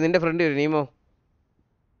 ഇവിടെ വരുമോ നിന്റെ ഫ്രണ്ട് വരും നീമോ?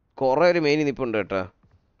 കൊറേ ഒരു മെയിൻ നിപ്പുണ്ട് കേട്ടോ.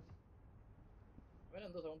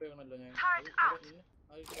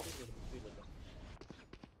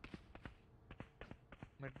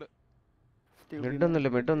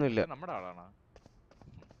 മിഡൊന്നുമില്ല.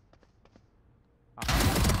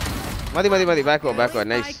 മതി ബാക്കോ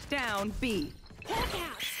നൈസ്.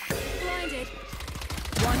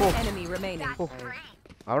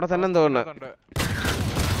 അവിടെ തന്നെ തോന്നുന്നു.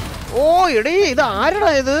 ഓ എടീ ഇത്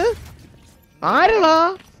ആരടാ ഇത്? ആരടാ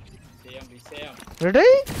എടീ?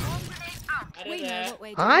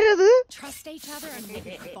 ആരത്?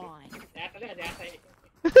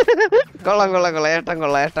 കൊള്ളാം ഏട്ടൻ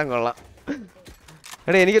കൊള്ളാം.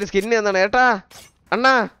 എടേ എനിക്കൊരു സ്കിന്ന് തന്നാണ് ഏട്ടാ.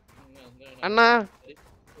 അണ്ണാ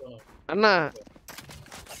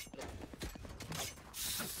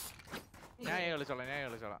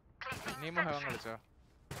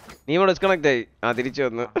നീമോ ഡിസ്കണക്ട് ആയി. തിരിച്ചു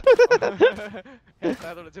വന്നു.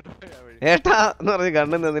 ഏട്ടാ എന്ന് പറഞ്ഞ്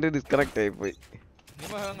കണ്ണിൽ നിന്നിട്ട് ഡിസ്കണക്ട് ആയി പോയി.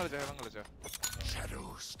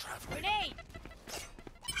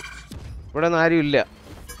 ഇവിടെ ഒന്നും ആരും ഇല്ല.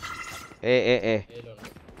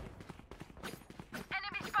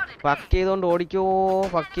 ഫക്ക് ചെയ്തോണ്ട് ഓടിക്കോ.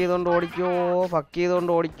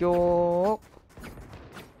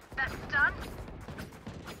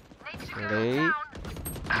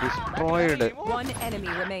 ഡിസ്ട്രോയിഡ്.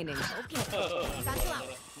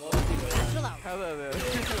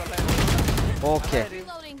 ഓക്കെ,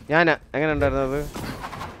 ഞാനാ എങ്ങനെ ഉണ്ടായിരുന്നത്?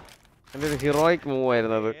 എൻ്റെ ഒരു ഹീറോയിക് മൂവ്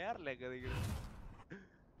ആയിരുന്നത്.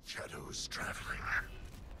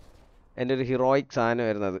 എൻ്റെ ഒരു ഹീറോയിക് സാധനം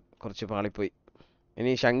വരുന്നത്. കുറച്ച് പാളിപ്പോയി.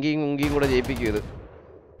 ഇനി ശങ്കിയും മുങ്കിയും കൂടെ ജയിപ്പിക്കും ഇത്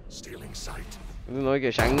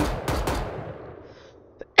നോക്കിയോ.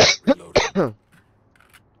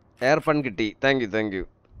 എയർപൺ കിട്ടി. Thank you.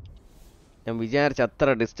 ഞാൻ വിചാരിച്ച അത്ര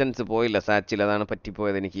ഡിസ്റ്റൻസ് പോയില്ല സാച്ചിൽ, അതാണ്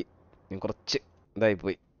പറ്റിപ്പോയത് എനിക്ക്. ഞാൻ കുറച്ച്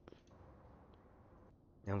ഇതായിപ്പോയി.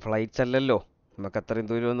 ഞാൻ ഫ്ലൈറ്റ്സ് അല്ലല്ലോ, നമുക്ക് അത്രയും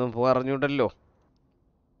ദൂരമൊന്നും പോകാൻ അറിഞ്ഞൂടല്ലോ.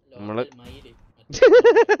 നമ്മള്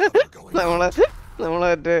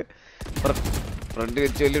മറ്റേ ഫ്രണ്ട്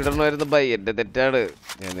വെച്ച് വലിയ ഇടണമായിരുന്നു. ബൈ എൻ്റെ തെറ്റാണ്,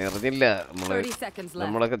 ഞാൻ അറിഞ്ഞില്ല.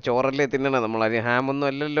 നമ്മളൊക്കെ ചോറല്ലേ തിന്നണം, നമ്മളതിന് ഹാമൊന്നും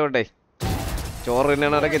അല്ലല്ലോ. ഡേ ചോറ്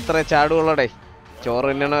തിന്നണവരൊക്കെ ഇത്ര ചാടുകളോടെ, ചോറ്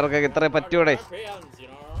തിന്നണവർക്കൊക്കെ ഇത്ര പറ്റൂടെ.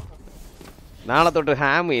 നാളെ തൊട്ട്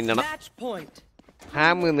ഹാം തിന്നണം.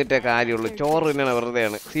 ഹാം തിന്നിട്ടേ കാര്യമുള്ളൂ, ചോറ് തിന്നണ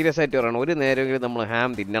വെറുതെയാണ്. സീരിയസ് ആയിട്ട് പറയണം, ഒരു നേരമെങ്കിലും നമ്മൾ ഹാം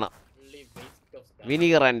തിന്നണം.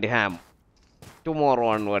 Vinegar and Ham tomorrow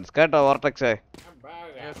onwards. കേട്ടോ വോർട്ടെക്സേ?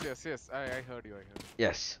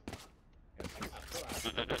 യെസ്,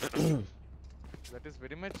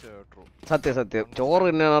 സത്യം. ചോറ്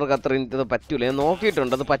തിന്നണവർക്ക് അത്ര ഇത് പറ്റൂല. ഞാൻ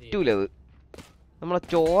നോക്കിയിട്ടുണ്ട്, അത് പറ്റൂല. അത് നമ്മളെ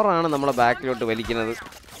ചോറാണ് നമ്മളെ ബാക്കിലോട്ട് വലിക്കുന്നത്.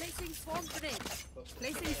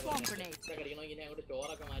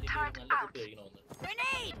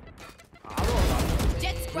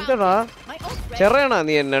 എന്താടാ ചെറിയണ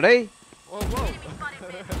നീ എന്നടേ?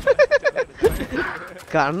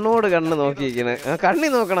 കണ്ണോട് കണ്ണ് നോക്കിയിരിക്കണേ. കണ്ണി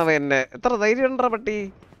നോക്കണവ എന്നെ. എത്ര ധൈര്യം ഉണ്ടോ പട്ടി?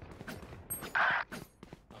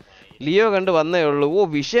 ലിയോ കണ്ട് വന്നേ ഉള്ളൂ.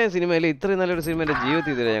 വിഷയം സിനിമയില് ഇത്രയും നല്ലൊരു സിനിമ എന്റെ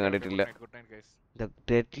ജീവിതത്തിൽ ഇതുവരെ ഞാൻ കണ്ടിട്ടില്ല.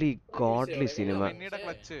 Deadly godly cinema.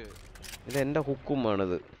 ഇത് എന്റെ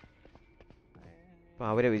ഹുക്കുമാണിത്. അപ്പൊ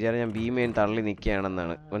അവരെ വിചാരം ഞാൻ ഭീമയും തള്ളി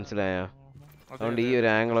നിൽക്കുകയാണെന്നാണ്, മനസ്സിലായോ? അതുകൊണ്ട് ഈ ഒരു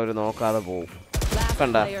ആംഗിൾ അവർ നോക്കാതെ പോവും.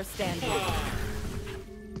 കണ്ട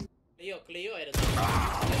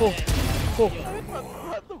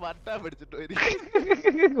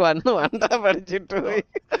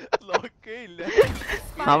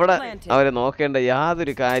അവിടെ അവരെ നോക്കേണ്ട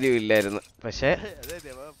യാതൊരു കാര്യവും ഇല്ലായിരുന്നു.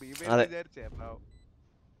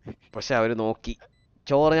 പക്ഷെ അവര് നോക്കി.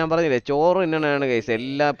 ചോറ് ഞാൻ പറഞ്ഞില്ലേ, ചോറ് തന്നെയാണ് ഗൈസ്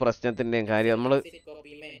എല്ലാ പ്രശ്നത്തിന്റെയും കാര്യം. നമ്മള്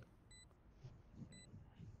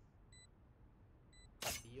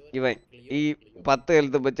ഇവൻ ഈ 10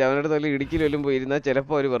 ഹെൽത്ത് വെച്ച് അവനോട് തൊല്ലി ഇടുക്കിലും പോയിരുന്നാ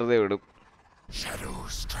ചിലപ്പോ അവര് വെറുതെ വിടും.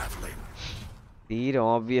 തീരെ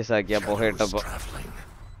ഓബ്വിയസ് ആക്കി ആ പുക ഇട്ടപ്പോ.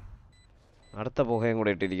 അടുത്ത പുകയും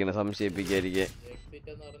കൂടെ ഇട്ടിരിക്കണം സംശയിപ്പിക്കാതിരിക്കെ.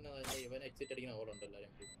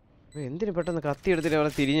 എന്തിനു പെട്ടെന്ന് കത്തി എടുത്തിട്ട്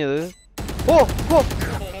അവനെ തിരിഞ്ഞത്?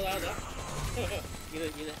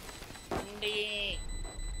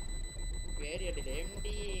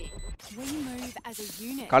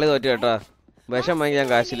 കളി തോറ്റു കേട്ടാ. വിഷം വാങ്ങിക്കാൻ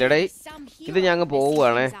കാശില്ലടേ. ഇത് ഞാൻ അങ്ങ്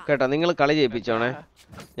പോവുകയാണേ കേട്ടോ. നിങ്ങൾ കളി ചെയ്യിപ്പിച്ചോണേ.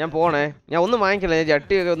 ഞാൻ പോണേ. ഞാൻ ഒന്നും വാങ്ങിക്കില്ല. ഞാൻ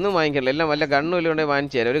ചട്ടിയൊക്കെ ഒന്നും വാങ്ങിക്കില്ല. എല്ലാം വല്ല ഗണ്ണും എല്ലാം ഉണ്ടെങ്കിൽ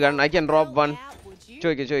വാങ്ങിച്ചു തരാം. ഒരു gun I can drop one.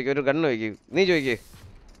 ചോദിക്കും ഒരു ഗണ്ണ് വയ്ക്ക്. നീ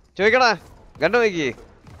ചോദിക്കടാ ഗണ്ണ് വയ്ക്ക്.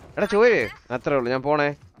 എടാ ചോദിക്ക്. അത്രേ ഉള്ളൂ. ഞാൻ പോണേ.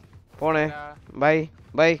 ബൈ.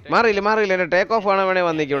 മാറിയില്ല. എന്റെ ടേക്ക് ഓഫ് ആണോ വേണേ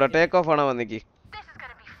വന്നിക്ക്. ഇവിടെ ടേക്ക് ഓഫ് ആണോ വന്നിക്ക്.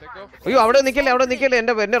 അയ്യോ അവിടെ നിക്കല്ലേ.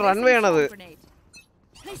 എന്റെ റൺവേ ആണത്.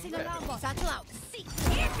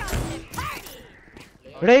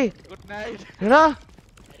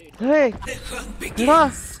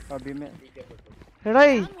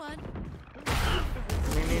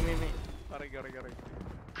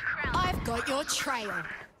 I've got your trail.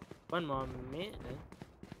 One more minute.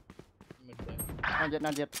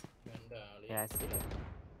 Not yet. Yes.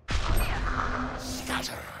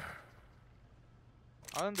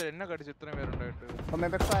 അതെന്താ എന്നെ കടിച്ച് ഇത്രയും പേരുണ്ടായിട്ട്?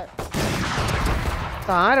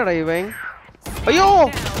 ആരടാ ഇവൻ?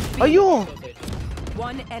 അയ്യോ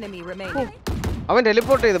അവൻ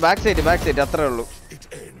ടെലിപ്പോർട്ട് ചെയ്ത് ബാക്ക് സൈറ്റ് അത്രേ ഉള്ളൂ.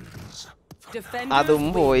 അതും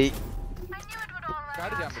പോയി.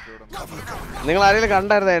 നിങ്ങൾ ആരെങ്കിലും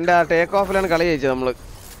കണ്ടായിരുന്നോ? എന്റെ ആ ടേക്ക് ഓഫിലാണ് കളി ജയിച്ചത് നമ്മള്.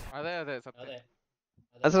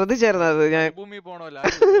 അത് ശ്രദ്ധിച്ചായിരുന്നു. അത് ഞാൻ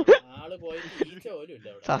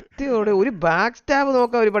സത്യോടെ ഒരു ബാക്ക് സ്റ്റാബ്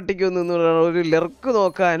നോക്കാൻ ഒരു പട്ടിക്കൊന്നും ഒരു ലെർക്ക്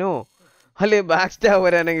നോക്കാനോ അല്ലെ ബാക്ക് സ്റ്റാബ്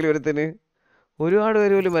വരാനെങ്കിലും ഒരുത്തിന് ഒരുപാട്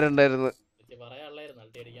പേര് പോലും വരണ്ടായിരുന്നു.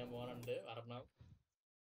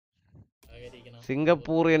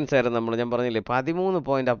 സിംഗപ്പൂറിയൻസ് ആയിരുന്നു നമ്മൾ. ഞാൻ പറഞ്ഞില്ലേ 13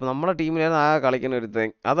 പോയിന്റ്. അപ്പൊ നമ്മളെ ടീമിലായിരുന്നു ആ കളിക്കുന്ന ഒരുത്തൻ.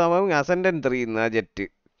 അത് അവൻ അസെൻഡൻ 3 ആ ജെറ്റ്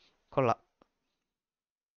കൊള്ളാം.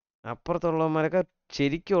 അപ്പുറത്തുള്ളവന്മാരൊക്കെ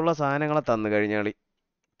ശരിക്കുള്ള സാധനങ്ങളെ തന്നു കഴിഞ്ഞാളി.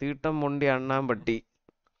 തീട്ടം മൊണ്ടി അണ്ണാമ്പട്ടി.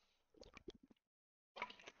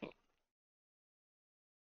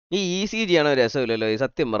 ഈ ECG ആണോ രസമില്ലല്ലോ. ഈ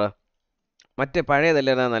സത്യം പറ. മറ്റേ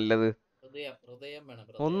പഴയതല്ലേ നല്ലത്.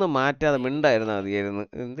 ഒന്ന് മാറ്റാതെ മിണ്ടായിരുന്നാ മതിയായിരുന്നു.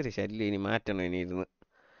 എന്തൊരു ശല്യം. ഇനി മാറ്റണം. ഇനി ഇരുന്ന്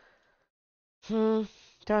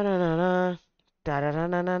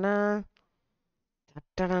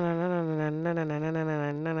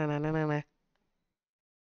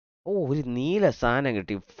ഒരു നീല സാധനം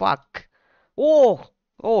കിട്ടി. ഫക്ക്.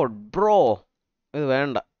 ഓ ബ്രോ ഇത്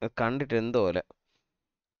വേണ്ട. കണ്ടിട്ട് എന്തോ പോലെ.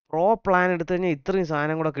 പ്രോ പ്ലാൻ എടുത്തു കഴിഞ്ഞാൽ ഇത്രയും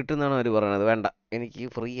സാധനം കൂടെ കിട്ടുന്നതാണ് അവർ പറയണത്. വേണ്ട, എനിക്ക്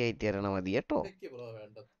ഫ്രീ ആയിട്ട് തരണം മതി കേട്ടോ.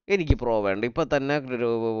 എനിക്ക് പ്രോ വേണ്ട. ഇപ്പൊ തന്നെ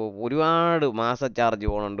ഒരുപാട് മാസ ചാർജ്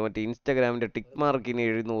പോകണുണ്ട്. മറ്റേ ഇൻസ്റ്റാഗ്രാമിന്റെ ടിക്ക് മാർക്കിന്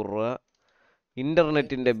 700 രൂപ,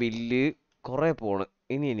 ഇന്റർനെറ്റിന്റെ ബില്ല് കുറെ പോണ്.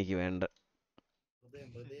 ഇനി എനിക്ക് വേണ്ട.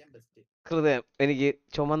 ഹൃദയം എനിക്ക്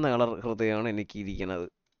ചുമന്ന കളർ ഹൃദയമാണ് എനിക്ക് ഇരിക്കണത്.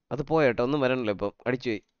 അത് പോയേട്ടോ. ഒന്നും വരണല്ലോ ഇപ്പം.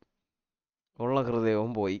 അടിച്ചുപോയി. ഉള്ള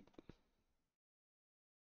ഹൃദയവും പോയി.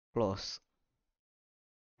 ക്ലോസ്.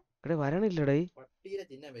 ഇവിടെ വരണില്ലടേ.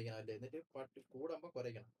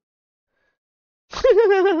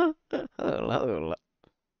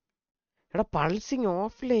 എടാ പൾസിങ്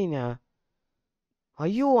ഓഫ്ലൈനാ.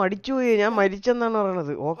 അയ്യോ അടിച്ചുപോയി. ഞാൻ മരിച്ചെന്നാണ്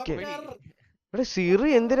പറയണത്. ഓക്കെ. ഇവിടെ സിറി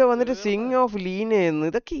എന്തിനാ വന്നിട്ട് സിങ് ഓഫ് ലീനയെന്ന്.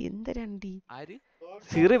 ഇതൊക്കെ എന്തരണ്ടി.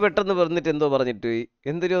 സിറി പെട്ടെന്ന് പറഞ്ഞിട്ട് എന്തോ പറഞ്ഞിട്ട് പോയി.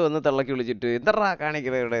 എന്തിനോ വന്ന് തള്ളക്കി വിളിച്ചിട്ട് പോയി. എന്തറാ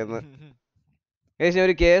കാണിക്കുന്നത് ഇവിടെ എന്ന്. ഏകദേശം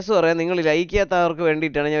ഒരു കേസ് പറയാം. നിങ്ങൾ ലൈക്ക് ചെയ്യാത്തവർക്ക്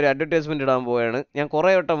വേണ്ടിയിട്ടാണ് ഞാൻ ഒരു അഡ്വർടൈസ്മെന്റ് ഇടാൻ പോവുകയാണ്. ഞാൻ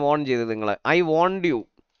കുറേ വട്ടം വോൺ ചെയ്തത് നിങ്ങളെ. I won't you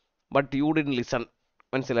but you didn't listen.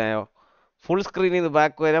 മനസ്സിലായോ? ഫുൾ സ്ക്രീനിൽ നിന്ന്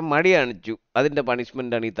ബാക്ക് വരാൻ മടി കാണിച്ചു. അതിന്റെ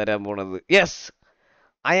പണിഷ്മെന്റ് ആണ് ഈ തരാൻ പോണത്. Yes,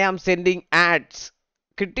 I am sending ads.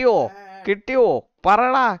 കിട്ടിയോ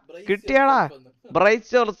പറടാ. കിട്ടിയാടാ.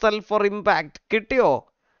 Brace your self for impact. കിട്ടിയോ?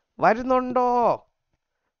 വരുന്നുണ്ടോ?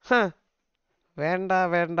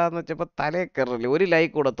 വേണ്ടെന്ന് വെച്ചപ്പോ തലേ കയറില്ല. ഒരു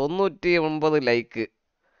ലൈക്ക് കൂടെ. 99 ലൈക്ക്.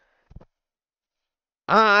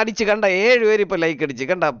 അടിച്ച് കണ്ട. 7 പേര് ഇപ്പൊ ലൈക്ക് അടിച്ച്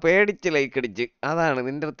കണ്ട. പേടിച്ച് ലൈക്ക് അടിച്ച്. അതാണ്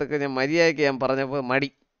നിന്റെ അടുത്തൊക്കെ ഞാൻ മര്യാദയ്ക്ക് ഞാൻ പറഞ്ഞപ്പോ മടി.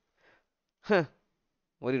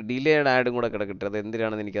 ഒരു ഡിലേഡ് ആഡും കൂടെ കിടക്കട്ടെ. അത്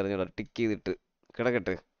എന്തിനാണെന്ന് എനിക്ക് അറിഞ്ഞൂടാ. ടിക്ക് ചെയ്തിട്ട്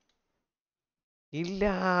കിടക്കട്ടെ. ഇല്ല,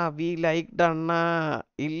 വി ലൈക്ഡ് അണ്ണാ.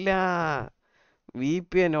 ഇല്ല,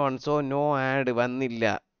 VPN on, so no add വന്നില്ല.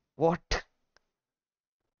 വാട്ട്?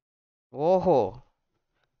 ഓഹോ,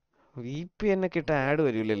 VPN ഒക്കെ ഇട്ട ആഡ്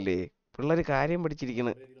വരൂലല്ലേ. പിള്ളേര് കാര്യം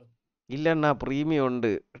പഠിച്ചിരിക്കണ്. ഇല്ലണ്ണാ പ്രീമിയം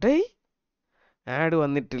ഉണ്ട്. ഡേയ് ആഡ്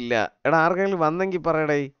വന്നിട്ടില്ല. എടാ ആർക്കെങ്കിലും വന്നെങ്കിൽ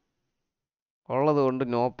പറയടേ. ഉള്ളത് കൊണ്ട്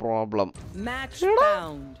നോ പ്രോബ്ലം.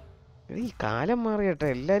 ഈ കാലം മാറിയട്ടെ.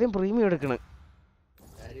 എല്ലാരും പ്രീമിയം എടുക്കണ്.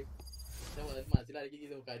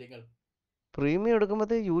 പ്രീമിയം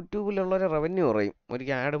എടുക്കുമ്പോഴത്തേ യൂട്യൂബിലുള്ളവരെ റവന്യൂ കുറയും.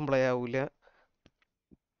 ഒരിക്കൽ ആഡും പ്ലേ ആവൂല.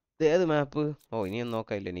 ഏത് മാപ്പ്? ഇനിയൊന്നും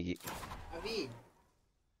നോക്കാനില്ല എനിക്ക്.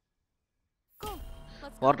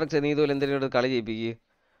 വോർട്ടെക്സ് നീ ഇതുപോലെ എന്തെങ്കിലും കളി ചെയ്യിപ്പിക്ക്.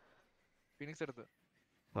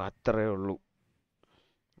 അത്രേ ഉള്ളൂ.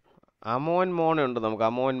 അമോൻ മോനുണ്ട് നമുക്ക്.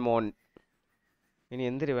 അമോൻ മോൻ ഇനി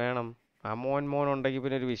എന്തിന് വേണം? അമോൻ മോൻ ഉണ്ടെങ്കിൽ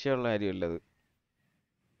പിന്നെ ഒരു വിഷയമുള്ള കാര്യമല്ല അത്.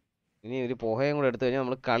 ഇനി ഒരു പുഹയും കൂടെ എടുത്തു കഴിഞ്ഞാൽ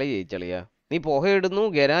നമ്മൾ കളി ജയിച്ചളിയാ. നീ പുകയിടുന്നു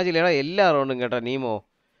ഗരാജിലേടാ എല്ലാ റൗണ്ടും കേട്ടോ നീമോ.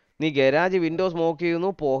 നീ ഗരാജ് വിൻഡോ സ്മോക്ക് ചെയ്യുന്നു,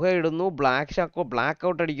 പുകയിടുന്നു, ബ്ലാക്ക്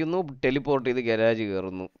ഔട്ട് അടിക്കുന്നു, ടെലിപ്പോർട്ട് ചെയ്ത് ഗരാജ്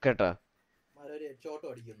കയറുന്നു കേട്ടാ.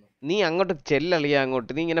 നീ അങ്ങോട്ട് ചെല്ലളിയാ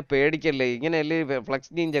അങ്ങോട്ട്. നീ ഇങ്ങനെ പേടിക്കല്ലേ. ഇങ്ങനെയല്ലേ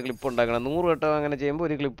ഫ്ലെക്സ് നീഞ്ച ക്ലിപ്പ് ഉണ്ടാക്കണം. 100 വട്ടം അങ്ങനെ ചെയ്യുമ്പോൾ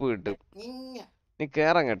ഒരു ക്ലിപ്പ് കിട്ടും. നീ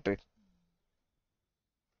കേറങ്ങട്ട്.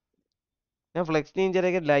 ഞാൻ ഫ്ലെക്സ്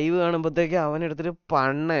നീഞ്ചറൊക്കെ ലൈവ് കാണുമ്പോഴത്തേക്ക് അവനെടുത്തിട്ട്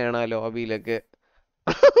പണ്ണയാണ് ലോബിയിലൊക്കെ.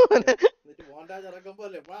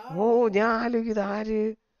 ഓ ഞാൻ ആലോചിക്കും ഇതാര്.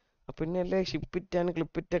 പിന്നല്ലേ ഷിപ്പിറ്റാൻ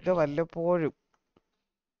ക്ലിപ്പിറ്റൊക്കെ വല്ലപ്പോഴും.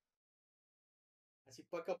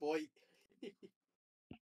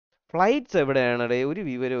 ഫ്ലൈറ്റ്സ് എവിടെയാണടേ? ഒരു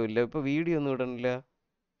വിവരവും ഇല്ല. ഇപ്പൊ വീഡിയോ ഒന്നും ഇടണില്ല.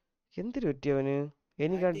 എന്തിനു പറ്റിയവന്?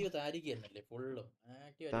 എനിക്ക്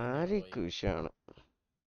താരിക്ക് വിഷയാണ്.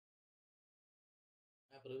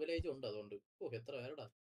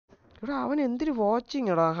 ഇവിടെ അവൻ എന്തിനു വാച്ചിങ്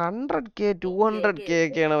എടാ? 100K 200K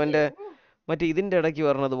ഒക്കെയാണ് അവന്റെ മറ്റേ ഇതിന്റെ ഇടയ്ക്ക്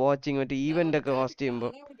പറഞ്ഞത് വാച്ചിങ്. മറ്റേ ഈവന്റ് ഒക്കെ ഹോസ്റ്റ് ചെയ്യുമ്പോ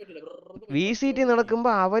VCT നടക്കുമ്പോ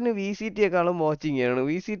അവന് VCTയെക്കാളും വാച്ചിങ് ആണ്.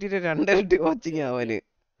 VCTയുടെ 2 ഇരട്ടി വാച്ചിങ് അവന്.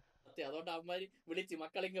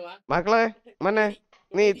 മക്കളെ മനെ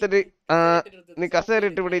നീ ഇത്തിരി നീ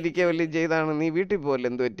കസേരയിട്ട് ഇവിടെ ഇരിക്കുക വല്ലതും ചെയ്താണ്. നീ വീട്ടിൽ പോവല്ലേ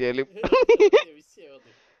എന്ത് പറ്റിയാലും.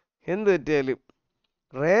 എന്ത് പറ്റിയാലും.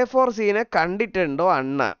 റേ4സീനെ കണ്ടിട്ടുണ്ടോ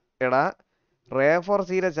അണ്ണ? എടാ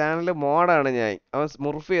റേ4സീയുടെ ചാനൽ മോഡാണ് ഞാൻ. അവൻ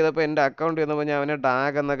സ്മുർഫ് ചെയ്തപ്പോൾ എൻ്റെ അക്കൗണ്ട് ചെന്നപ്പോൾ ഞാൻ അവനെ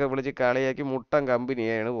ഡാഗ് എന്നൊക്കെ വിളിച്ച് കളിയാക്കി മുട്ടൻ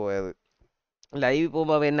കമ്പനിയാണ് പോയത്. ലൈവ്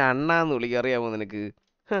പോകുമ്പോൾ അവൻ എന്നെ അണ്ണാന്ന് വിളിക്കും. അറിയാമോ നിനക്ക്?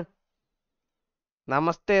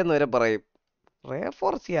 നമസ്തേ എന്ന് വരെ പറയും.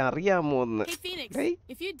 റേ4സി അറിയാമോ എന്ന്?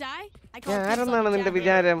 ആരെന്നാണ് നിന്റെ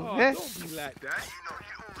വിചാരം?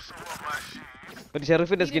 ഒരു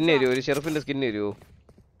ഷെറിഫിന്റെ സ്കിൻ തരുമോ? ഒരു ഷെറിഫിന്റെ സ്കിൻ തരുമോ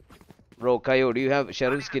bro? കയോ do you have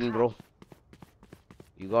sheriff skin bro?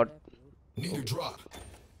 You got.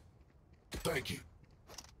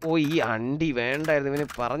 ഓ ഈ അണ്ടി വേണ്ടായിരുന്നു. ഇവന്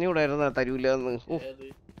പറഞ്ഞുകൂടായിരുന്ന തരൂലെന്ന്.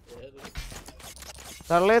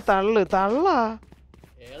 തള്ളേ തള്ളു തള്ളാ.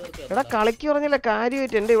 എടാ കളിക്ക് പറഞ്ഞില്ല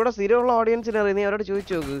കാര്യമായിട്ട്. എൻ്റെ ഇവിടെ സ്ഥിരമുള്ള ഓഡിയൻസിനെ അറിയാം. നീ അവരോട്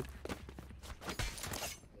ചോദിച്ചു നോക്ക്.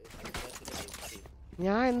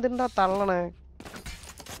 ഞാൻ എന്തിണ്ടാ തള്ളണേ?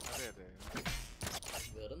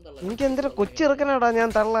 എനിക്ക് എന്തിനാ കൊച്ചിറക്കനാടാ ഞാൻ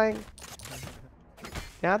തള്ളാൻ?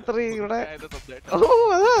 രാത്രി ഇവിടെ ഓ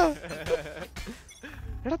അതാ.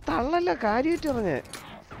 എടാ തള്ളല്ല കാര്യമായിട്ട് പറഞ്ഞേ.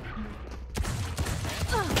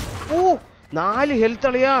 ഓ 4 ഹെൽത്ത്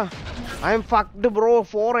അളിയാ. I M fucked bro.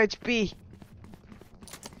 4 HP.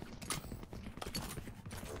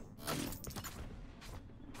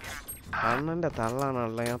 അണ്ണന്റെ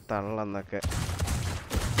തള്ളാണല്ല ഞാൻ തള്ളന്നൊക്കെ.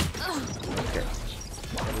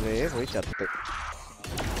 പോയി ചത്ത്.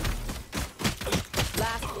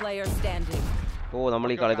 ഓ നമ്മൾ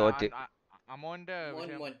ഈ കളി തോറ്റ്. അമോന്റെ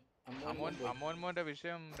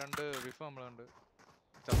വിഷയം 2 വിഫ് നമ്മളുണ്ട്.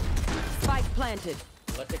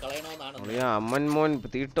 അമ്മൻ മോൻ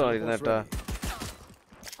തീട്ടോ ഇരുന്നേട്ടാ.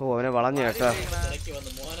 ഓ അവനെ വളഞ്ഞ കേട്ടാ.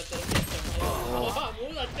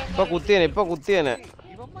 ഇപ്പൊ കുത്തിയനെ.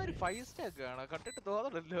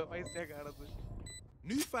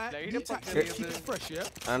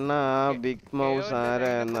 അണ്ണാ ബിഗ് മൗസ് ആരാ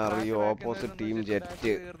എന്നറിയോ? Opposite team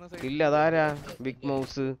jet. ഇല്ല അതാരാ ബിഗ്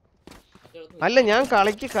മൗസ്? അല്ല ഞാൻ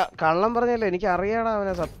കളിക്ക് കള്ളം പറഞ്ഞല്ലേ. എനിക്ക് അറിയാടാ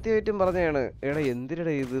അവനെ. സത്യമായിട്ടും പറഞ്ഞാണ്. എടാ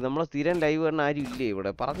എന്തിനടാ ഇത്? നമ്മളെ സ്ഥിരം ലൈവ് കാണാൻ ആരും ഇല്ലേ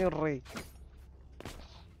ഇവിടെ? പറഞ്ഞു വിടറേ.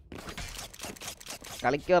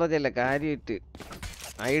 കളിക്ക് പറഞ്ഞല്ലേ കാര്യമായിട്ട്.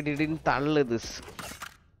 ഐ ഡിഡിൻ തള്ളു ദിസ്.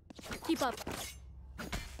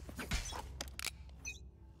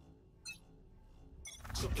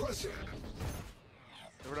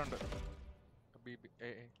 ഇവിടെ ഉണ്ട്.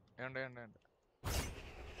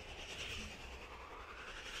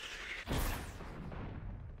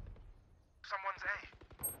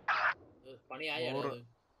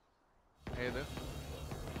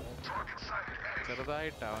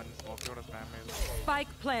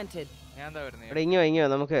 ഇങ്ങോ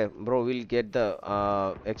നമുക്ക് bro will get the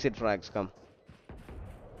exit ഫ്രാഗ്സ്. Come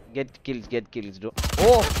get kills do. Oh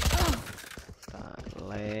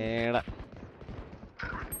തള്ളേടാ.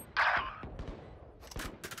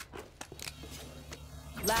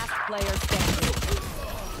 Last player standing.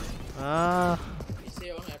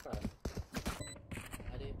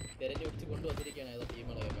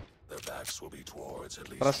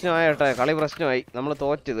 പ്രശ്നമായിട്ടെ. കളി പ്രശ്നമായി. നമ്മൾ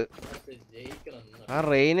തോറ്റത്. ആ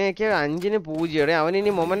റെയിനൊക്കെ 5-0.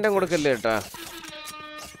 അവനിനി മൊമെന്റം കൊടുക്കല്ലേ കേട്ടാ.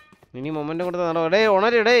 ഇനി മൊമെന്റം കൊടുത്ത നടോ. ഡേ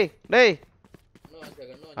ഉണര്. ഡേ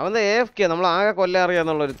അവന്റെ AFK. നമ്മൾ ആകെ കൊല്ലാൻ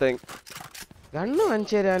അറിയാന്നുള്ളൊരുത്തൻ. കണ്ണ്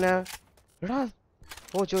വാങ്ങിച്ചു തരാനാ എടാ.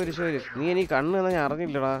 ഓ ചോര്. നീ എനിക്ക് കണ്ണ് എന്നാ ഞാൻ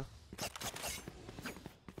അറിഞ്ഞില്ലടാ.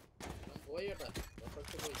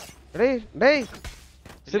 ഡേ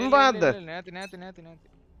സിംബാദ്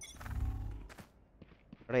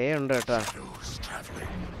ഉണ്ട് കേട്ടാ.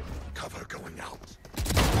 Cover going out.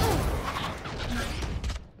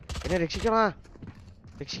 എന്നെ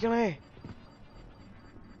രക്ഷിക്കണേ.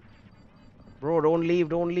 Bro, don't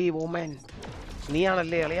leave, oh man.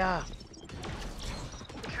 നീയാണല്ലേ അളിയാ.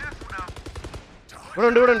 ഇവിടെ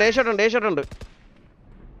ഉണ്ട്, ഡേ ഷോട്ട് ഉണ്ട്.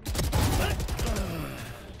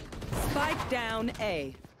 Spike down A.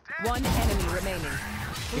 One enemy remaining.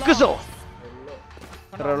 ഇക്കസോ.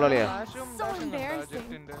 So embarrassing.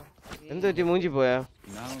 എന്ത് പറ്റി മൂഞ്ചി പോയാ?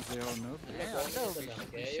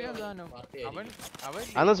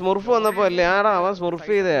 അന്ന് സ്മുർഫ് വന്നപ്പോ അല്ലേ ആടാ അവൻ സ്മുർഫ്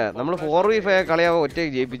ചെയ്തേ. നമ്മള് 4v5 കളിയാവോ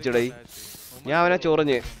ഒറ്റയ്ക്ക് ജയിപ്പിച്ചടേ. ഞാൻ അവനെ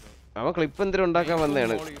ചൊറിഞ്ഞ്. അവൻ ക്ലിപ്പ് എന്തിനും ഉണ്ടാക്കാൻ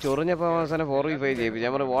വന്നതാണ്. ചൊറിഞ്ഞപ്പോ അവസാനം 4v5 ജയിപ്പിച്ചു.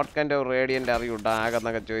 ഞാൻ പറഞ്ഞു വാട്ട് കൈൻഡ് ഓഫ് റേഡിയന്റ് അറിയൂ ഡാഗ്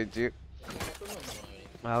എന്നൊക്കെ ചോദിച്ച്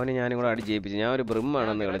അവന് ഞാനും കൂടെ അടി ജയിപ്പിച്ചു. ഞാൻ ഒരു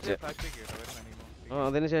ബ്രിമ്മാണെന്ന് കളിച്ച്.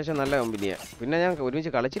 അതിനുശേഷം നല്ല കമ്പനിയാ. പിന്നെ ഞാൻ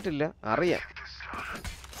ഒരുമിച്ച് കളിച്ചിട്ടില്ല, അറിയാം.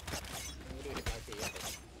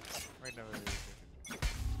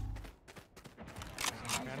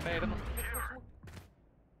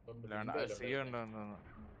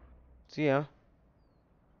 സിയാ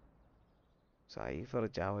സൈഫർ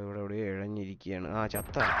ചാവ ഇവിടെ എവിടെയോ ഇഴഞ്ഞിരിക്കുകയാണ്. ആ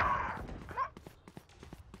ചത്ത.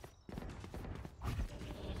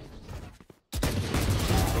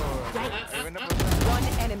 One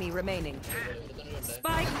enemy remaining.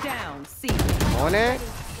 Spike down C. മോനെ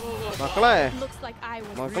മക്കളെ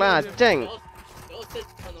അച്ഛൻ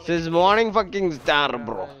this morning fucking star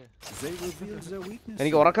bro.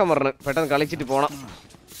 എനിക്ക് ഉറക്കം പറഞ്ഞു പെട്ടെന്ന് കളിച്ചിട്ട് പോണം.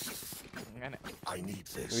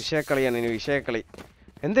 വിഷയക്കളിയാണ് ഇനി വിഷയക്കളി.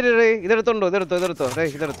 എന്തിനാ ഇതെടുത്തോ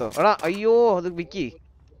എടാ. അയ്യോ അത് വിക്കി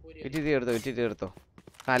വിറ്റിട്ട് എടുത്തോ.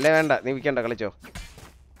 അല്ലേ വേണ്ട, നീ വിൽക്കണ്ട, കളിച്ചോ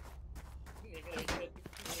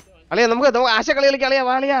അളിയാ. നമുക്ക് ആശ കളി കളിക്കാം അളിയാ.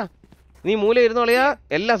 വാളിയാ നീ മൂല ഇരുന്നോ അളിയാ.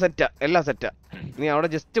 എല്ലാം സെറ്റാ. നീ അവിടെ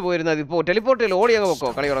ജസ്റ്റ് പോയിരുന്നത്. ഇപ്പോ ടെലിപ്പോർട്ട് ചെയ്യല്ലോ, ഓടി അങ്ങ് പൊക്കോ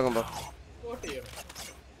കളി തുടങ്ങുമ്പോ.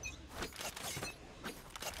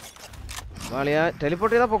 വാളിയാ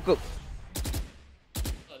ടെലിപ്പോർട്ട് ചെയ്താ പൊക്കും.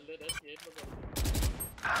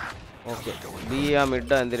 ഓക്കെ ബി ആ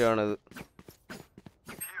മിഡ് എന്തിനാണത്?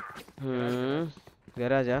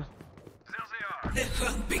 ഗരാജാ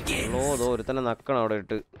ഒരുത്തന്നെ നക്കണം അവിടെ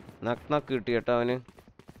ഇട്ട്. നക്ക് കിട്ടി കേട്ടോ അവന്.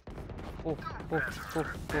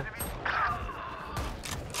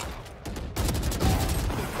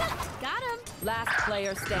 Last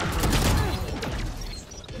player standing.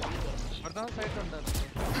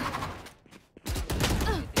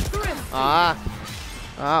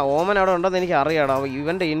 ഓമൻ അവിടെ ഉണ്ടെന്ന് എനിക്ക് അറിയാടാ.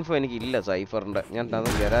 ഇവന്റെ ഇൻഫോ എനിക്ക് ഇല്ല സൈഫറിന്റെ. ഞാൻ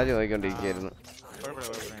ഗരാജ് നോക്കിക്കൊണ്ടിരിക്കുന്നു.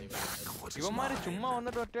 ഇവന്മാര് ചുമ്മാ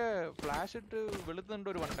വന്നിട്ട് ഒറ്റ ഫ്ലാഷ് ഇട്ട് വെളുത്തുണ്ട്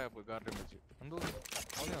ഒരു വൺ ടാപ്പ് കാർഡ് വെച്ച്.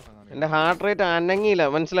 എന്റെ ഹാർട്ട് റേറ്റ് അനങ്ങിയില്ല.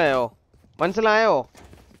 മനസ്സിലായോ?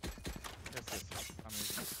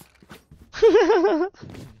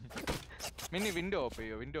 വിൻഡോ ഓഫ്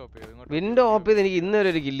ചെയ്യോ? വിൻഡോ ഓഫ് ചെയ്ത് എനിക്ക് ഇന്നൊരു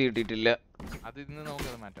ഒരു കില്ല് കിട്ടിയിട്ടില്ല. അത് ഇന്ന്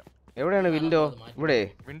നമുക്കത് മാറ്റാം. എവിടെയാണ് വിൻഡോ? ഇവിടെ.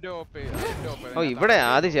 ഓ ഇവിടെ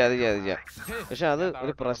അത് ചെയ്യാം. പക്ഷെ അത്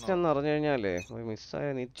ഒരു പ്രശ്നം എന്ന് പറഞ്ഞു കഴിഞ്ഞാലേ മിസ്സായ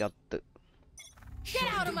നീ ചത്ത്.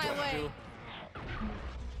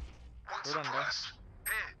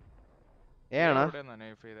 ഏണാ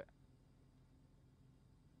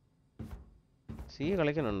C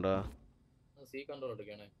കളിക്കണുണ്ടോ?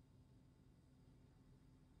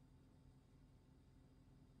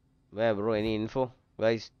 Bro any info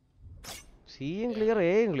guys? സിയും ക്ലിയർ,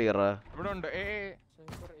 എയും ക്ലിയറാ.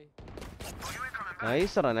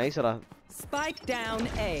 നൈസറാ. Spike down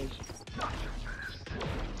A.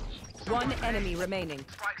 One enemy remaining.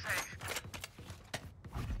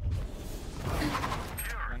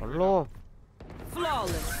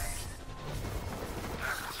 Flawless.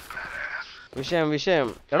 വിഷയം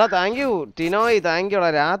എടാ. Thank you ടിനോയ്, thank യുടാ.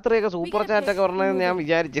 രാത്രിയൊക്കെ സൂപ്പർ ചാറ്റ് ഒക്കെ പറഞ്ഞത് ഞാൻ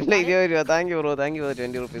വിചാരിച്ചില്ല. 20 രൂപ. Thank you bro, thank you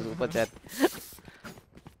 20 rupees super chat.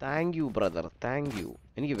 Thank you brother, thank you.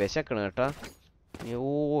 എനിക്ക് വിശക്കണം കേട്ടാ. ഓ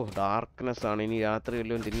ഡാർക്ക്നെസ് ആണ്. ഇനി രാത്രി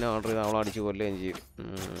വല്ലതും തിന്നാൻ ഓർഡർ ചെയ്ത് അവളെ അടിച്ചു കൊല്ലുകയും ചെയ്യും.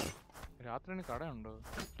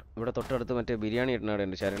 ഇവിടെ തൊട്ടടുത്ത് മറ്റേ ബിരിയാണി ഇടുന്ന അവിടെ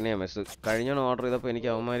ഉണ്ട്, ശരണ്യ മെസ്സ്. കഴിഞ്ഞോണം ഓർഡർ ചെയ്തപ്പോൾ എനിക്ക്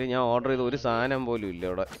അവന്മാർ ഞാൻ ഓർഡർ ചെയ്ത ഒരു സാധനം പോലും ഇല്ല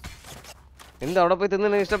അവിടെ. എന്താ അവിടെ പോയി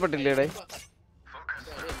തിന്നു ഇഷ്ടപ്പെട്ടില്ലേ? ഇവിടെ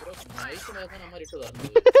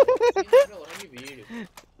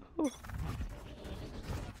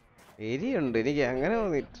എരിയുണ്ട് എനിക്ക് അങ്ങനെ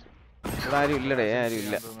തോന്നിട്ട്. ഇവിടെ ആരും ഇല്ലടേ, ആരും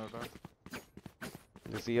ഇല്ല.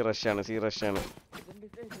 സി റഷാണ്.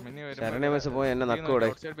 ശരണ്യ മെസ്സ് പോയി എന്നെ നക്കൂടെ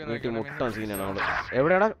വീട്ടിൽ മുട്ടാൻ സീനാണ് അവിടെ.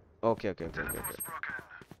 എവിടെയാടാ? ഓക്കെ.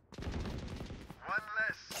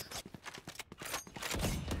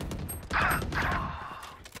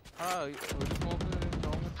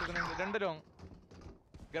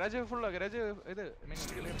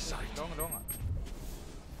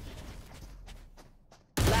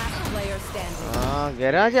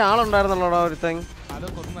 ഗരാജ് ആളുണ്ടായിരുന്നല്ലോടാ ഒരുത്തൻ.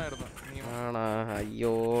 ആണാ?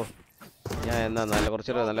 അയ്യോ ഞാൻ എന്നാ നല്ല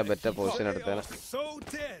കുറച്ചുകൂടെ നല്ല ബെറ്റർ പൊസിഷൻ എടുത്തേനെ.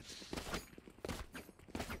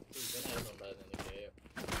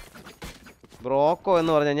 ബ്രോക്കോ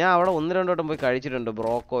എന്ന് പറഞ്ഞാൽ ഞാൻ അവിടെ 1-2 വട്ടം പോയി കഴിച്ചിട്ടുണ്ട്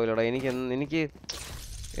ബ്രോക്കോയിലൂടെ.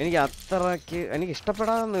 എനിക്ക് അത്രയ്ക്ക് എനിക്ക്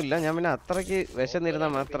ഇഷ്ടപ്പെടാതൊന്നുമില്ല. ഞാൻ പിന്നെ അത്രയ്ക്ക്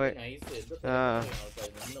വിശന്നിരുന്നാൽ മാത്രമേ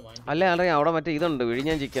അല്ലേ അറിയാം. അവിടെ മറ്റേ ഇതുണ്ട്,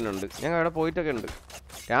 വിഴിഞ്ഞാൻ ചിക്കൻ ഉണ്ട്. ഞങ്ങൾ അവിടെ പോയിട്ടൊക്കെ ഉണ്ട്.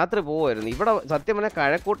 രാത്രി പോകുമായിരുന്നു. ഇവിടെ സത്യം പറഞ്ഞാൽ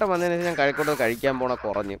കഴക്കൂട്ടം വന്നതിന് ശേഷം ഞാൻ കഴക്കൂട്ടം കഴിക്കാൻ പോണ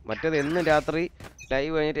കുറഞ്ഞു. മറ്റേത് എന്നും രാത്രി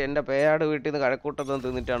ലൈവ് കഴിഞ്ഞിട്ട് എൻ്റെ പേയാട് വീട്ടിൽ നിന്ന് കഴക്കൂട്ടത്ത് നിന്ന്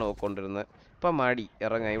തിന്നിട്ടാണ് പോയിക്കൊണ്ടിരുന്നത്. ഇപ്പം മടി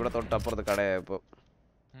ഇറങ്ങാം. ഇവിടെ തൊട്ടപ്പുറത്ത് കടയായപ്പോൾ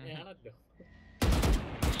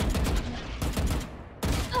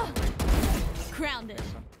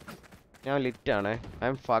ഞാൻ ലിറ്റാണേ. I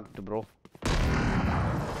M fucked bro.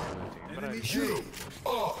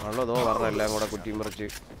 ഉള്ളതോ പറഞ്ഞ എല്ലാം കൂടെ കുറ്റിയും പറിച്ച്.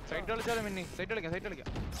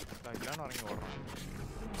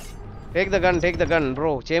 Take the gun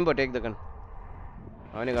bro. ചെയ്യുമ്പോ ടേക്ക് ദ ഗൺ.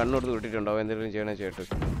 അവന് കണ്ണെടുത്ത് വിട്ടിട്ടുണ്ടോ എന്തെങ്കിലും ചെയ്യണേ ചേട്ട്.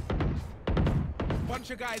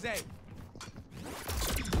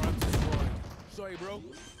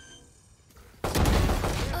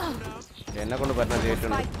 എന്നെ കൊണ്ട് പറ്റുന്ന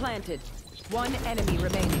ചെയ്തിട്ടുണ്ട്.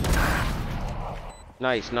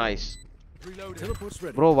 Nice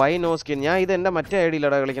bro. Y no skin? ഞാൻ ഇത് എന്റെ മറ്റേ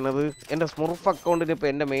ഐഡിയിലാണ് കളിക്കുന്നത്. എന്റെ സ്മുർഫ് അക്കൗണ്ടിന് ഇപ്പൊ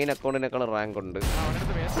എന്റെ മെയിൻ അക്കൗണ്ടിനേക്കാൾ റാങ്ക് ഉണ്ട്.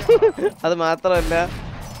 അത് മാത്രമല്ല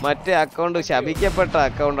മറ്റേ അക്കൗണ്ട് ശപിക്കപ്പെട്ട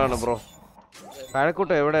അക്കൗണ്ടാണ് ബ്രോ.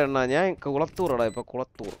 കഴക്കൂട്ടം എവിടെയാണ്? ഞാൻ കുളത്തൂറാടാ ഇപ്പൊ.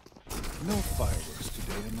 Kulathur.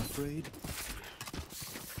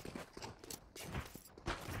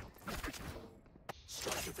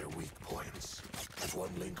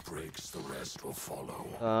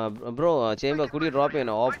 Bro, Chamber, could you drop in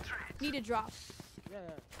op? Need a drop.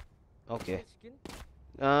 Okay.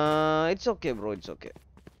 It's okay, bro. It's okay.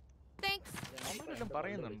 Thanks.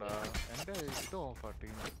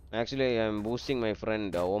 Actually, I'm boosting my friend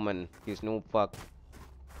Oman. He's no fuck.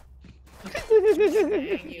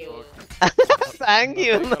 Thank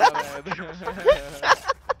you.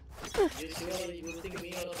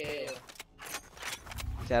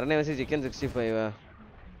 ചരണ വെച്ച് chicken 65.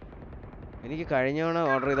 എനിക്ക് കഴിഞ്ഞ തവണ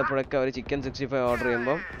order ചെയ്തപ്പോഴൊക്കെ അവർ chicken 65 order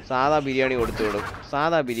ചെയ്യുമ്പോൾ സാധാ ബിരിയാണി കൊടുത്തു വിടും.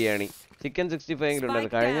 സാധാ biryani chicken 65 എങ്കിലും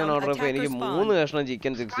ഉണ്ടായിരുന്നു. കഴിഞ്ഞ തവണ ഓർഡർ ചെയ്തപ്പോൾ എനിക്ക് 3 കഷ്ണം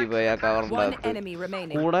ചിക്കൻ 65 ആ കവറിൻ്റെ അകത്ത്.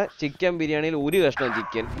 കൂടെ ചിക്കൻ ബിരിയാണിയിൽ 1 കഷ്ണം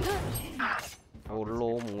ചിക്കൻ. ഉള്ളോ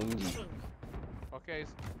മൂഞ്ചി.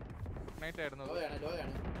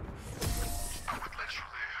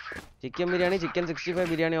 Chicken biryani chicken 65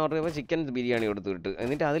 biryani order ചെയ്യുമ്പോൾ ചിക്കൻ ബിരിയാണി കൊടുത്തു വിട്ടു.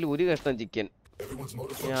 എന്നിട്ട് അതിൽ 1 കഷ്ണം ചിക്കൻ.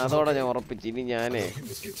 അതോടെ ഞാൻ ഉറപ്പിച്ചു. ഇനി ഞാൻ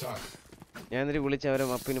എന്നിട്ട് വിളിച്ച് അവരെ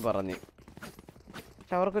മപ്പിന് പറഞ്ഞു.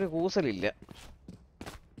 പക്ഷെ അവർക്കൊരു കൂസലില്ല.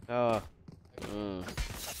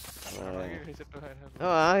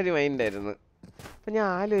 ആ ഒരു മൈൻഡായിരുന്നു. അപ്പം ഞാൻ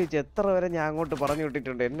ആലോചിച്ചു എത്ര വരെ ഞാൻ അങ്ങോട്ട് പറഞ്ഞു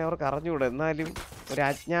വിട്ടിട്ടുണ്ട്. എന്നെ അവർക്ക് അറിഞ്ഞുകൂടെ. എന്നാലും ഒരു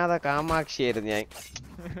അജ്ഞാത കാമാക്ഷിയായിരുന്നു ഞാൻ.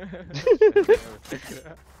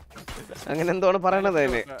 അങ്ങനെ എന്തോ ആണ് പറയണത്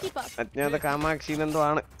അതിന്. അജ്ഞാത കാമാക്ഷിന്നെന്തോ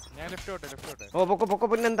ആണ്. ഓ പൊക്ക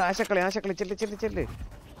പിന്നെന്താ ആശക്കളി ചെല്ല്.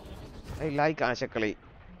 I like ആശക്കളി.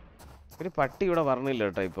 ഒരു പട്ടി ഇവിടെ പറഞ്ഞില്ല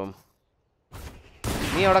കേട്ടോ ഇപ്പം.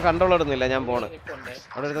 നീ അവിടെ കൺട്രോൾ ഇടുന്നില്ല. ഞാൻ പോണ്.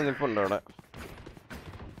 അവിടെ അടുത്ത് നിൽപ്പുണ്ടോ അവിടെ?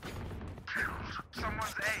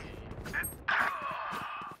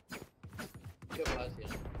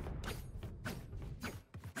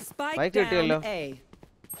 ബൈക്ക് കിട്ടിയല്ലോ.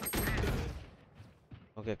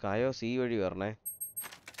 ഓക്കെ കായോ സി വഴി വരണേ.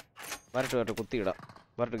 വരട്ടെ കുത്തിയിടാം.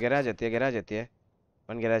 വരട്ടെ garage എത്തിയേ.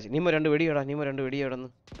 One garage. Neema 2 വെടിയോടാ. ഇടന്ന്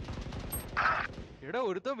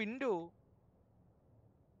window.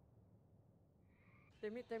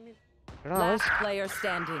 Last player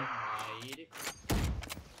standing.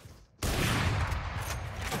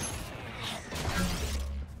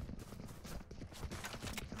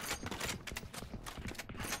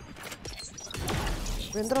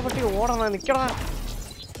 എന്താ പട്ടി ഓടണ?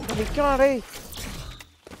 നിക്കണേ.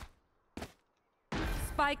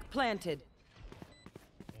 Spike planted.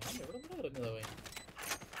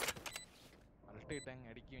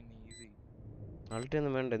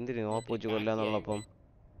 അൾട്ടൊന്നും വേണ്ട. എന്തിനു ഓപ്പ് വെച്ച് കൊല്ലാന്നുള്ളപ്പം.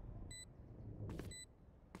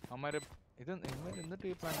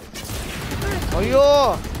 അയ്യോ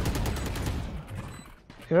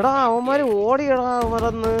എടാ അവന്മാര് ഓടിയടാ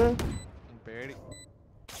മറന്ന്.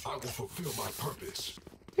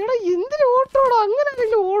 എടാ എന്തിനു ഓട്ടോടാ? അങ്ങനെ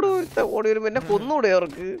ഓടി വരുമ്പോ എന്നെ കൊന്നൂടെ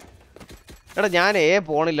അവർക്ക്? എടാ ഞാൻ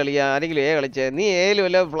പോണില്ല. ആരെങ്കിലും കളിച്ചേ. നീ ഏലും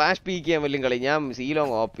വല്ല ഫ്ലാഷ് പീക്ക് ചെയ്യാൻ വല്ലതും കളി. ഞാൻ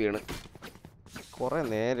സീലോങ് ഓഫ് ചെയ്യണ്. കുറെ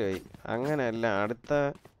നേരമായി. അങ്ങനെയല്ല അടുത്ത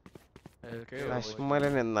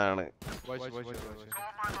ലക്ഷ്മലൻ എന്നാണ്.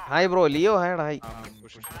 Hi bro. ലിയോ ഹായടാ. ഹായ്.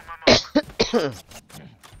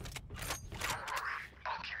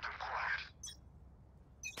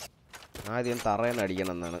 ആദ്യം തറയെന്ന്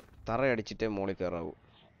അടിക്കണം എന്നാണ്. തറയടിച്ചിട്ടേ മോളിൽ കയറാവൂ.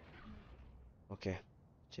 ഓക്കെ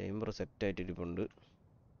ചേംബർ സെറ്റായിട്ട് ഇരിപ്പുണ്ട്.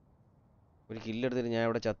 ഒരു കില്ലെടുത്തിട്ട് ഞാൻ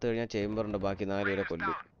ഇവിടെ ചത്ത് കഴിഞ്ഞാൽ ചേംബറുണ്ട്, ബാക്കി 4 പേരെ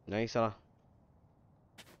കൊല്ലും. നൈസാ.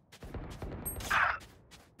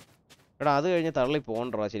 എടാ അത് കഴിഞ്ഞ് തള്ളി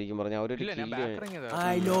പോകണ്ടാ ശരിക്കും പറഞ്ഞാൽ. അവരൊരു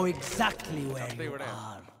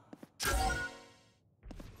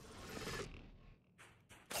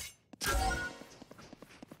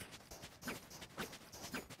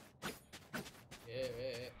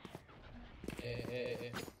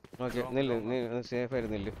ഓക്കെ നില്ല്, നീ സേഫ്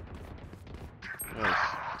ആയിരുന്നില്ല.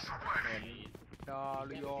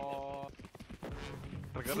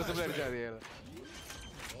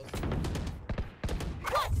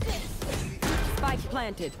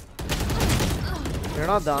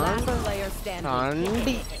 എടാ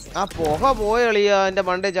ദാണ്ടി ആ പുക പോയളിയാ എന്റെ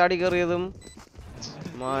മണ്ടേ ചാടി കയറിയതും.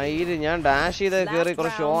 മയില് ഞാൻ ഡാഷ് ചെയ്ത് കയറി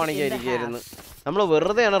കുറച്ച് ഷോ കാണിക്കാതിരിക്കായിരുന്നു. നമ്മള്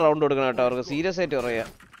വെറുതെയാണ് റൗണ്ട് കൊടുക്കണം കേട്ടോ അവർക്ക്. സീരിയസ് ആയിട്ട് പറയാ,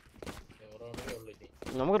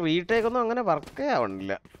 നമുക്ക് റീടേക്ക് ഒന്നും അങ്ങനെ വർക്കേ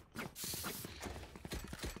ആവണില്ല.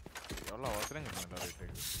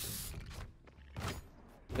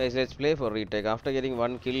 Guys, let's play for retake. After getting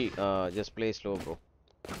 1 kill, just play slow, bro.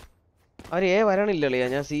 അവര് വരണില്ലല്ലേ,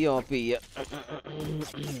 ഞാൻ സി ഓഫ് ചെയ്യാ.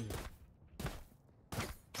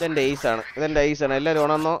 ഇതെന്റെ ഐസാണ്, ഇതെന്റെ ഐസാണ്. എല്ലാരും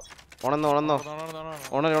ഉണർന്നോ,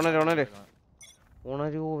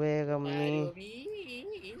 ഉണരൂ വേഗം നീ.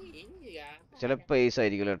 ചിലപ്പോ ഐസ്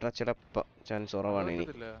ആയിരിക്കുമല്ലോ കേട്ടോ, ചിലപ്പോ ചാൻസ് കുറവാണ്. ഇനി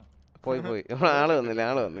പോയി ആള് വന്നില്ല.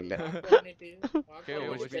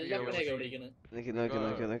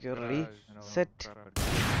 നോക്കി റെഡി സെറ്റ്.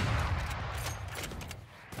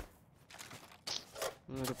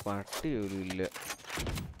 ഒരു പട്ടി പോലും ഇല്ല.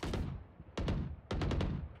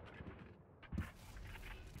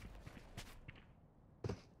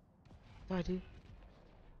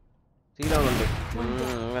 സീലാണുണ്ട്.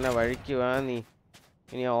 അങ്ങനെ വഴിക്ക് വാ നീ.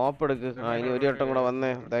 ഇനി ഓപ്പ് എടുക്ക്. ഇനി ഒരു വട്ടം കൂടെ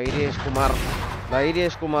വന്നേ. ധൈര്യേഷ്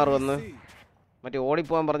കുമാർ വന്ന് മറ്റേ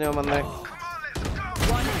ഓടിപ്പോവാൻ പറഞ്ഞവൻ വന്നേ.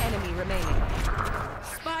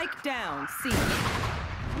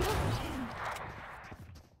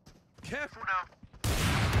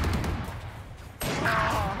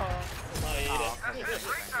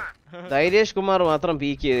 ധൈര്യേഷ് കുമാർ മാത്രം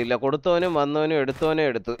പീക്ക് ചെയ്തില്ല. കൊടുത്തവനും വന്നവനും എടുത്തവനും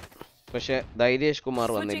എടുത്തു. പക്ഷെ ധൈര്യേഷ് കുമാർ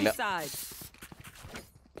വന്നില്ല.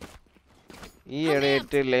 ഈ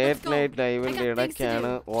ഇടയിട്ട് ലേറ്റ് നൈറ്റ് ലൈവിന്റെ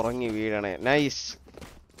ഇടയ്ക്കാണ് ഉറങ്ങി വീഴണേ. Nice,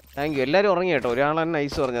 thank you. എല്ലാവരും ഉറങ്ങി കേട്ടോ. ഒരാളാണ്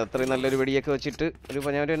നൈസ് പറഞ്ഞത്. അത്രയും നല്ലൊരു വെടിയൊക്കെ വെച്ചിട്ട്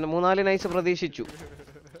ഞാൻ ഒരു 3-4 നൈസ് പ്രതീക്ഷിച്ചു.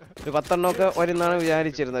 ഒരു 10 എണ്ണമൊക്കെ വരുന്നാണ്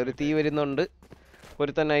വിചാരിച്ചിരുന്നത്. ഒരു തീ വരുന്നുണ്ട്.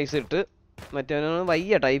 ഒരുത്തൻ നൈസ് ഇട്ട്. മറ്റവനൊന്നും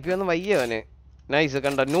വയ്യ, ടൈപ്പ് ചെയ്യാൻ വയ്യ അവന്. നൈസ്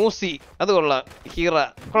കണ്ട ന്യൂസി, അത് കൊള്ളാം. ഹീറ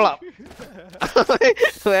കൊള്ളാം.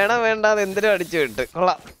 വേണ്ടാതെ എന്തിനും അടിച്ചു വിട്ട്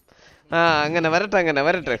കൊള്ളാം. അങ്ങനെ വരട്ടെ, അങ്ങനെ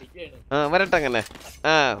വരട്ടെ.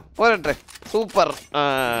 പോരട്ടെ. സൂപ്പർ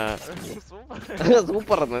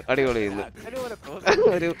എന്ന് അടിപൊളി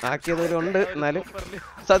ഒരു ആക്കിയതൊരുണ്ട്. എന്നാലും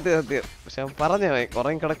സത്യം. പക്ഷെ പറഞ്ഞവൻ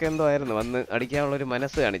കുറേ കിടക്ക എന്തോ ആയിരുന്നു, വന്ന് അടിക്കാനുള്ളൊരു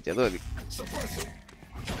മനസ്സ് കാണിച്ചത് മതി.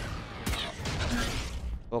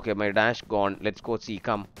 Okay, my dash gone. Let's go see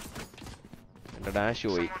come. എന്റെ ഡാഷ്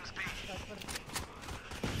പോയി.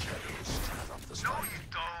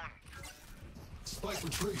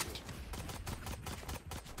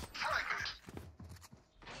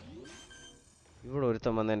 ഇവിടെ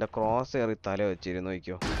ഒരുത്തം വന്ന് എന്റെ ക്രോസ് കയറി തല വെച്ചിരുന്നു.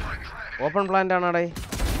 നോക്കിയോ, ഓപ്പൺ പ്ലാന്റ് ആണാടേ.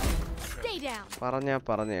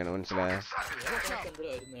 പറഞ്ഞാണ് മനസ്സിലായ.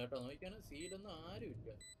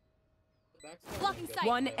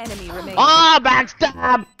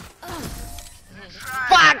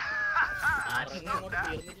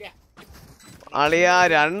 അളിയാ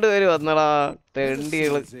രണ്ടുപേര് വന്നടാ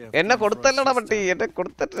തെണ്ടികള്. എന്നെ കൊടുത്തല്ലടാ പട്ടി, എന്നെ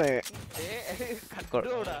കൊടുത്തേ.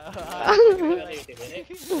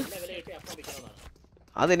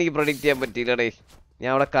 അതെനിക്ക് പ്രൊഡിക്റ്റ് ചെയ്യാൻ പറ്റിയില്ലടേ. ഞാൻ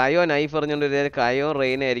അവിടെ കയോ നൈഫ് എറിഞ്ഞോണ്ട് കയോ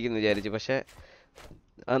റെയിൻ ആയിരിക്കും വിചാരിച്ചു. പക്ഷെ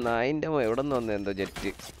ആ നായിന്റെ എവിടെ നിന്ന് വന്ന എന്തോ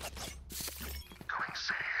jet.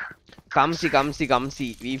 കംസി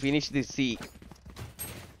V finish the see.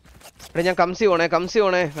 എടാ ഞാൻ കംസി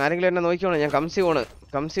പോണേ. ആരെങ്കിലും എന്നെ നോക്കിക്കോണേ. ഞാൻ കംസി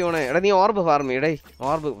പോണേ. എടാ നീ orb ഫാർമി.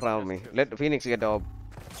 Let Phoenix get orb.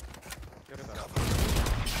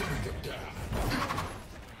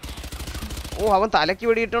 ഓ അവൻ തലക്ക്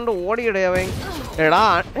വെടിയിട്ടോണ്ട് ഓടിയിടേ അവൻ. എടാ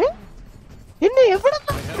എന്നെ എവിടെ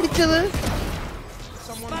പിടിച്ചത്?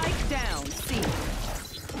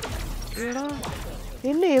 എടാ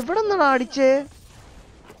എന്നെ എവിടെ നിന്നാ അടിച്ചേ?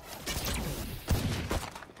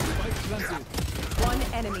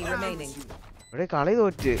 എടേ കളി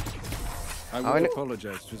തോറ്റ് അവന്.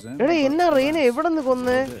 എടാ എന്നെ റെയിന എവിടെ നിന്ന്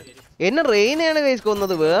കൊന്ന്? എന്നെ റെയിനയാണ് കൈസ്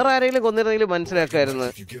കൊന്നത്. വേറെ ആരെങ്കിലും കൊന്നിരുന്നെങ്കിൽ മനസ്സിലാക്കായിരുന്നു.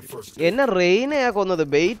 എന്നെ റെയിനയാ കൊന്നത്.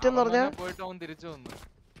 ബെയ്റ്റ് എന്ന് പറഞ്ഞാ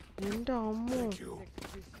എന്റെ അമ്മ.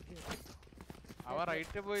 അവ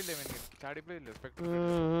റൈറ്റ് പോയില്ലേ മെന്നി ചാടി പോയില്ലേ സ്പെക്ടർ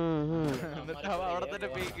എന്നിട്ട് അവ അവിടെ തന്നെ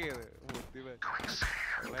പീക്ക് ചെയ്ത്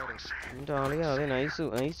എന്റെ ആളിയാ അതെ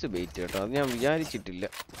നൈസ് ബെയിറ്റ് കേട്ടോ അത് ഞാൻ വിചാരിച്ചിട്ടില്ല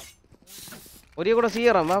ഒരേ കൂടെ സി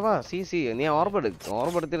ഇറാം വാ സി നീ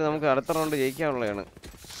ഓർബെടുത്തിട്ട് നമുക്ക് അടുത്ത റൗണ്ട് ജയിക്കാനുള്ളതാണ്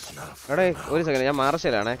എടേ ഒരു സെക്കൻഡ് ഞാൻ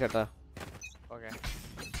മാർഷലാണേ കേട്ടാ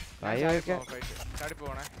ചാടി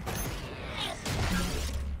പോണേ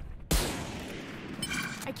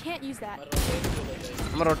I can't use that.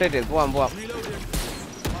 I'm rotate പോവാം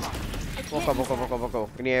പൊക്കോ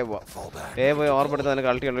ഇനി A പോയി ഓർബെടുത്ത് നിനക്ക്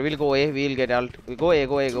അൾട്ടി ഉണ്ട് we'll go A we'll get alt go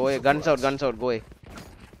A guns out go A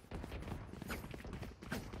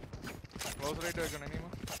close right വെക്കണം നീ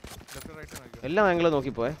ലെഫ്റ്റ് റൈറ്റ് നോക്കിയോ എല്ലാ ആംഗിളും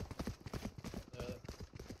നോക്കി പോയേ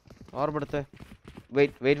ഓർബെടുത്ത്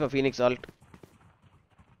wait for Phoenix alt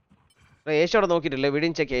A shot നോക്കിയിട്ടില്ലേ we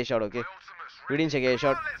didn't check A shot okay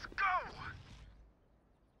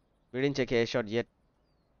we didn't check A shot yet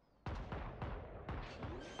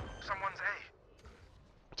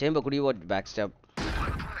Chamber, could you watch backstab?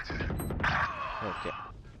 Okay.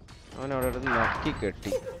 അവൻ അവിടെ ഇരുന്ന് നക്കി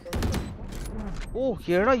കെട്ടി ഓ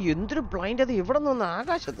എടാ എന്തൊരു ബ്ലൈൻഡ് അത് എവിടെ നിന്ന്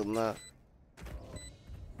ആകാശത്തുനിന്ന്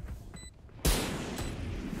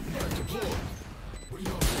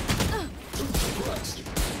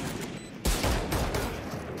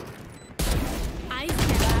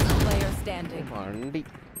വണ്ടി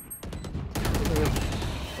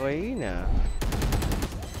ട്രെയിനാ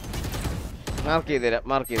മാർക്ക് ചെയ്തുതരാം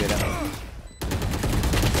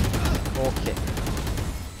ഓക്കെ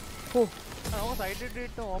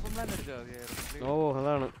ഓ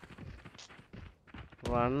അതാണ്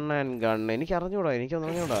റൺ ആൻഡ് ഗൺ എനിക്കൊന്നും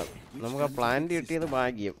അറിഞ്ഞൂടാ നമുക്ക് ആ പ്ലാൻ കിട്ടിയത്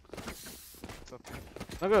ഭാഗ്യം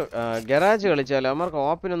നമുക്ക് ഗരാജ് കളിച്ചാലോ അവന്മാർക്ക്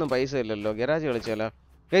ഓപ്പിനൊന്നും പൈസ ഇല്ലല്ലോ garage കളിച്ചാലോ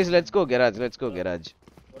guys let's go garage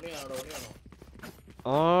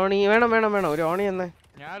ഓണി വേണം ഒരു ഓണി എന്നേ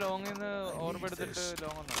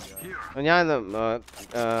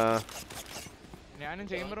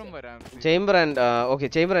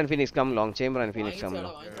Chamber and Phoenix come long.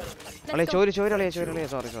 ചോരി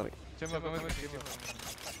sorry.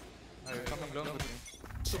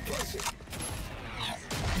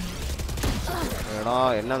 എടാ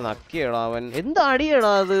എന്നെ നക്കിയടാ അവൻ എന്താ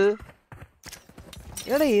അടിയടാ അത്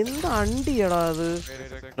എടാ എന്താ അണ്ടിയടാ അത്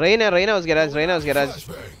റെയ്ന was garage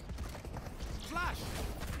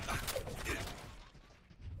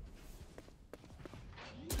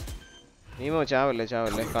നീമോ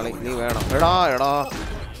ചാവല്ലേ കളി നീ വേണം എടാ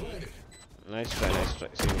നൈസ് ട്രൈ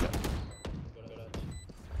ശരിയില്ല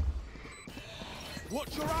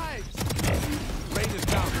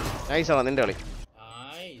നൈസ് ആണോ നിന്റെ കളി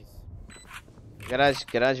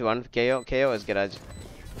ഗരാജ് 1 KO is garage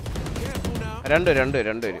രണ്ട്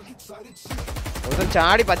ഒരു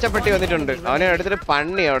ചാടി പച്ചപ്പെട്ടി വന്നിട്ടുണ്ട് അവനെ എടുത്തിട്ട്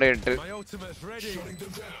പണ്ണി അവിടെ ഇട്ട്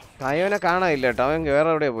കയോനെ കാണാനില്ല കേട്ടോ അവൻ വേറെ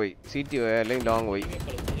എവിടെയാ പോയി സീറ്റ് പോയി അല്ലെങ്കിൽ ലോങ് പോയി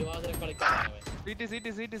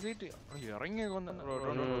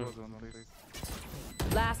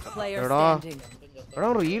എടാ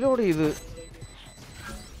റീലോഡ് ചെയ്ത്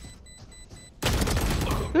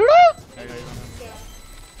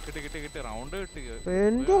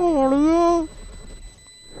എന്തോ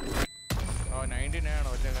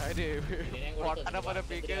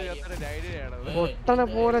പൊട്ടനെ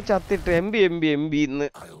പോലെ ചത്തിട്ട് എം ബി ഇന്ന്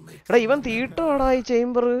എടാ ഇവൻ തീട്ടോടാ ഈ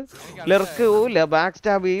ചേംബർ ലെർക്ക് പോവില്ല ബാക്ക്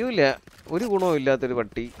സ്റ്റാബ് ചെയ്യൂല ഒരു ഗുണവും ഇല്ലാത്തൊരു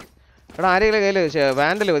പട്ടി എടാ ആരെങ്കിലും കയ്യില്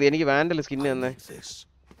വാൻഡൽ മതി എനിക്ക് വാൻഡൽ സ്കിന്ന് തന്നെ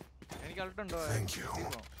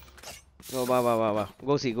വാ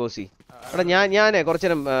ഗോസി എടാ ഞാൻ കുറച്ചു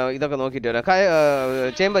നേരം ഇതൊക്കെ നോക്കിട്ട് വരാം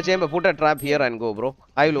chamber put a trap here and go bro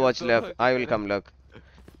I will watch left I will come left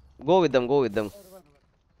Go with them.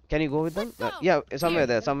 Can you go with them? Yeah, somewhere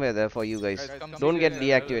there for you guys. Don't get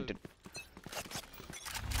deactivated.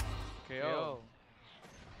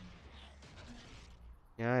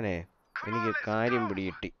 എനിക്ക് കാര്യം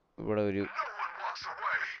പിടികിട്ടി ഇവിടെ ഒരു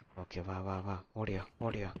okay വാ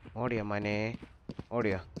ഓടിയോ മനെ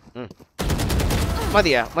ഓടിയോ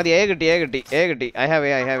മതിയാ ഏ കിട്ടി ഐ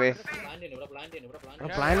ഹാവ് എ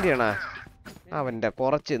പ്ലാൻ ചെയ്യണ അവന്റെ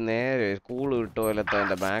കുറച്ച് നേരെ സ്കൂള് കിട്ടുമല്ലത്തെ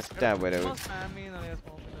അവന്റെ ബാക്ക് സ്റ്റാബ് വരെ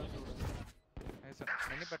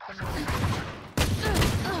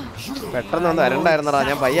പെട്ടെന്നൊന്നും അരണ്ടായിരുന്നടാ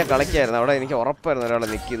ഞാൻ പയ്യെ കളിക്കായിരുന്നു അവിടെ എനിക്ക് ഉറപ്പായിരുന്നു ഒരാളെ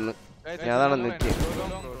നിക്കുന്നു ഞാൻ അതാണ് നിക്കി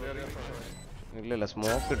ഇല്ലല്ല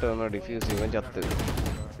സ്മോക്ക് ഇട്ട് വന്ന ഡിഫ്യൂസ് ഇവൻ ചത്ത്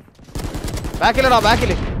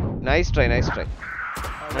ബാക്കില് നൈസ് ട്രൈ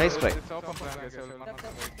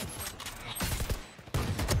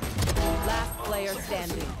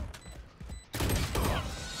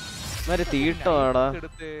തീട്ടോടാ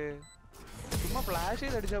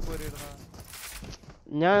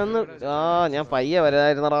ഞാൻ പയ്യെ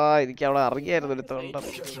വരായിരുന്നടാ എനിക്ക് അവിടെ അറിയായിരുന്നു ഒരു തൊണ്ട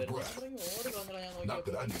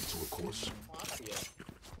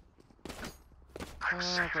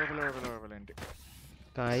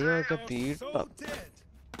കൈയൊക്കെ തീട്ടം.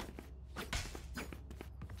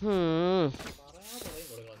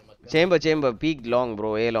 Chamber, peek long, bro.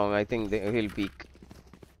 A long. I think he'll peek.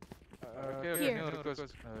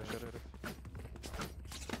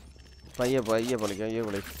 പയ്യെ പൊളിക്കാം.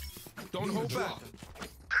 Don't hold back.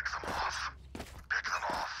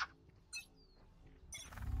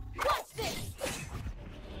 What's this?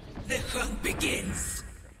 The hunt begins.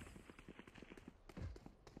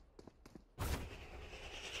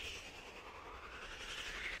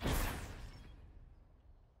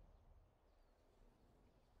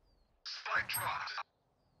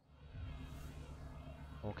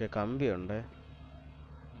 Okay, കമ്പി ഉണ്ട്.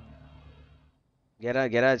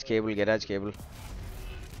 Garage cable.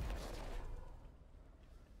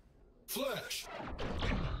 Flash.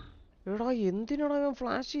 എടാ എന്തിനാടാ ഞാൻ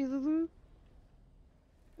ഫ്ലാഷ് ചെയ്തത്?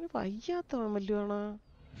 വയ്യാത്തവൻ വല്ലുവാണ.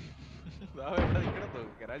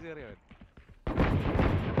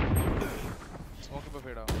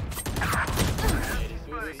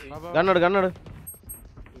 കണ്ണട്.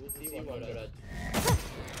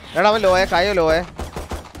 എടാ അവൻ ലോയെ കായോ ലോയെ.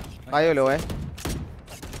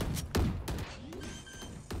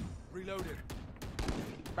 Reloaded.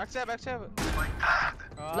 Backstab.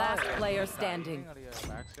 Last player standing.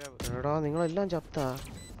 എടാ നിങ്ങളെല്ലാം ചത്താ.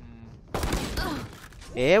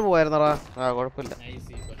 പോയായിരുന്നടാ. കുഴപ്പമില്ല.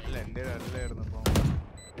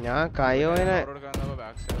 ഞാൻ കയോനെ.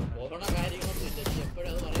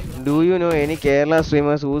 Do you know any Kerala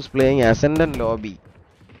streamers who's playing Ascendant Lobby?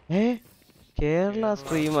 Kerala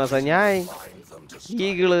streamers. ഞാൻ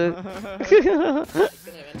ഈഗിള്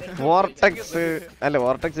വോർട്ടെക്സ് അല്ല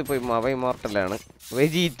വോർട്ടെക്സ് ഇപ്പൊ അവ ഇമോർട്ടലാണ്.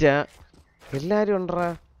 വെജീറ്റ എല്ലാരും ഉണ്ടറാ.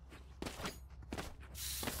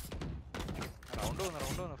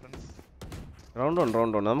 റൗണ്ട്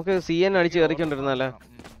ഉണ്ട്. നമുക്ക് CN അടിച്ച് കയറിക്കൊണ്ടിരുന്നാലേ.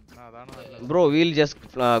 Bro wheel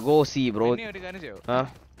just go C bro.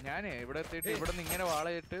 ഞാനേ ഇവിടെ എത്തിയിട്ട് ഇവിടെ നിന്ന് ഇങ്ങനെ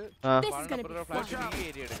വാളയിട്ട്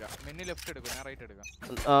ഏരിയ എടുക്കാം. മെന്നി ലെഫ്റ്റ് എടുക്കും, ഞാൻ റൈറ്റ് എടുക്കാം.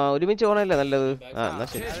 ഒരുമിച്ച് പോണല്ലേ നല്ലത്. എന്നാ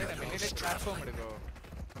ശരി. പ്ലാറ്റ്ഫോം എടുക്കോ?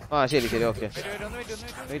 ശരി ഓക്കെ.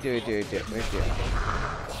 വെയിറ്റ്.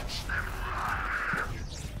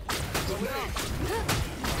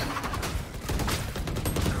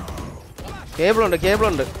 കേബിൾ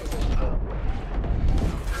ഉണ്ട്.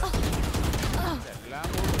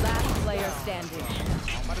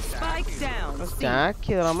 സ്റ്റാക്ക്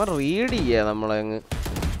ചെയ്ത നമ്മൾ റീഡ് ചെയ്യാ നമ്മളങ്ങ്.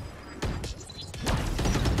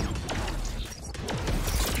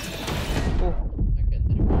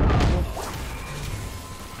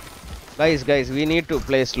 Guys, we need to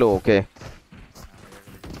play slow, okay?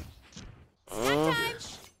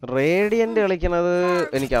 Radiant കളിക്കുന്നത്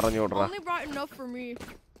എനിക്ക് അറിഞ്ഞൂടാ.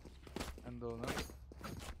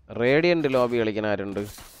 Radiant ലോബി കളിക്കുന്ന ആരുണ്ട്?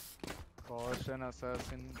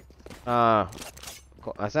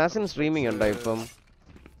 Assassin streaming ഉണ്ടോ ഇപ്പം?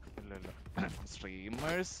 ഇല്ല.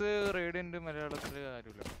 സ്ട്രീമേഴ്സ് റേഡിയന്റ് മലയാളത്തില്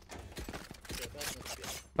ആരുമില്ല.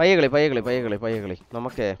 പയ്യകളി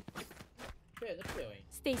നമുക്ക്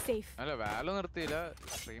Stay safe. അല്ല വാലോ നിർത്തിയില്ല,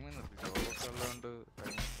 സ്ട്രീമിംഗ് നിർത്തി.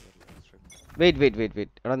 വെയിറ്റ്.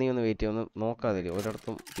 എടാ നീ ഒന്ന് വെയിറ്റ് ഒന്ന് നോക്കാതിരി.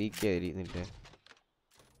 ഒരിടത്തും പീക്കാതിരിന്നില്ലേ.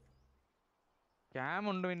 ക്യാം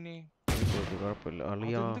ഉണ്ട് പിന്നെ. കുഴപ്പമില്ല.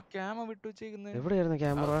 എവിടെയായിരുന്നു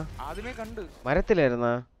ക്യാമറ? ആദ്യമേ കണ്ട്.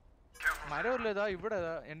 മരത്തിലായിരുന്നാ? മരമില്ല, ഇതാ ഇവിടെ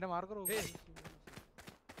എന്റെ മാർക്കർ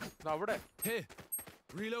അവിടെ.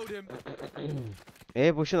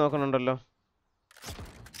 പുഷ് നോക്കണുണ്ടല്ലോ.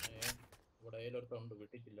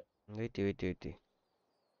 വെയിറ്റ്.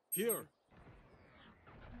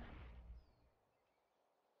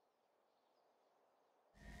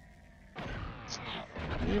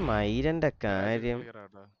 ഈ മൈരന്റെ കാര്യം.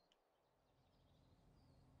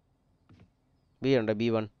 B1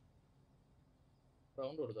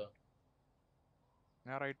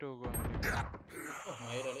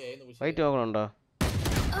 right നോക്കണുണ്ടോ?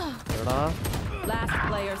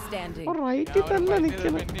 റൈറ്റിൽ തന്നെ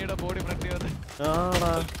നിൽക്കണം.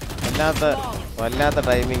 വല്ലാത്ത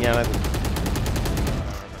ടൈമിംഗ് ആണത്.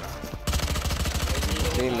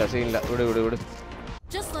 സീനില്ല. വിട്.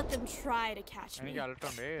 Just let them try to catch me.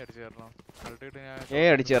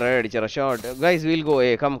 അടിച്ചറ shot. Guys, we'll go A.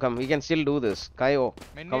 Come. We can still do this. Kayo,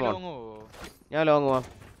 come on. ഞാൻ ലോങ് പോവാം.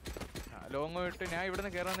 ഞാൻ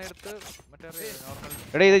ഇവിടുന്ന് കേറാൻ നേരത്ത് മറ്റേ നോർമൽ.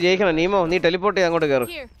 എടാ ഇത് ജയിക്കണം. നീമോ നീ ടെലിപ്പോർട്ട് ചെയ്ത് അങ്ങോട്ട് കേറ്.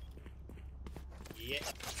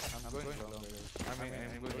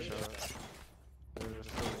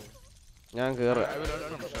 ഞാൻ കേറ്.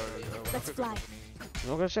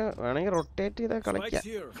 നമുക്ക് പക്ഷെ വേണമെങ്കിൽ റൊട്ടേറ്റ് ചെയ്താൽ കളിക്കാം.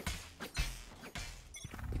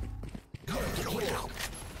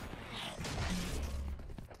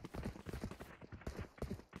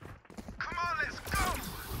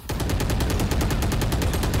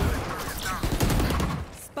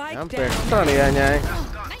 ഞാൻ പെട്ടാണ് ഞാൻ.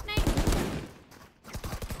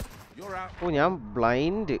 ഓ ഞാൻ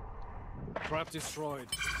blind.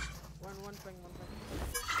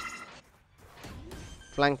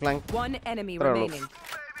 Flank. One enemy remaining.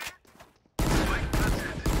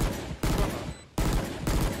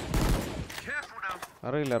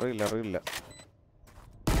 അറിയില്ല.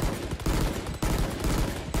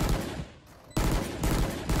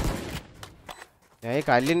 ഞാൻ ഈ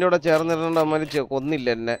കല്ലിൻ്റെ കൂടെ ചേർന്നിട്ടുണ്ട്. അമ്മ കൊന്നില്ല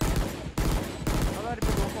എന്നെ.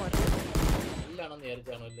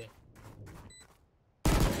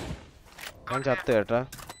 ഞാൻ ചത്ത് കേട്ടാ.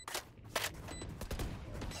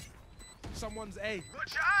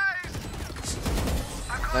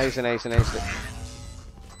 നൈസ്.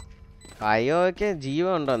 കയോക്കെ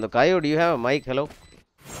ജീവൻ ഉണ്ടോ? കയോ, do you have A mic? Hello.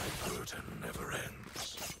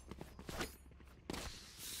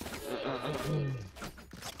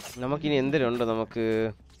 നമുക്കിനി എന്തിനുണ്ട്? നമുക്ക്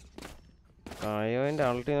കയോന്റെ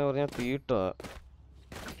അൾട്ടി എന്ന് പറഞ്ഞാൽ തീട്ടോ.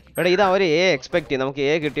 എടാ ഇത് അവര് എ എക്സ്പെക്ട് ചെയ്യും. നമുക്ക്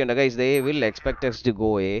A കിട്ടിയുണ്ട് guys. They will expect us to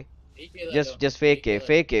go A. Just fake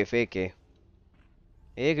A.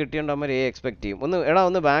 A കിട്ടിയോണ്ട് അവന്മാർ എ എക്സ്പെക്ട് ചെയ്യും.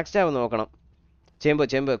 ഒന്ന് ബാക്ക് സ്റ്റാബ് നോക്കണം.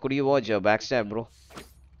 ചേമ്പ് could you watch back stab bro?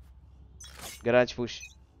 Garage push.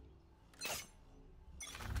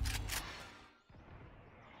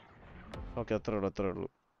 Okay അത്രേ ഉള്ളൂ.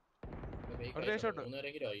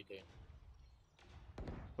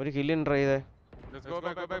 ഒരു കില്ലിന് ട്രൈ ചെയ്തേ.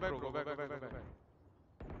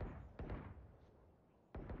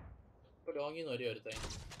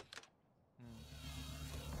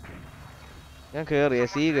 ഞാൻ കേറിയ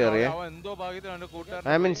സി കേറിയ.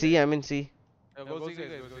 I mean C.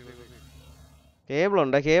 കേബിൾ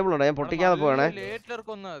ഉണ്ട്. ഞാൻ പൊട്ടിക്കാതെ പോകണേ.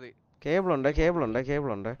 കേബിൾ ഉണ്ട്.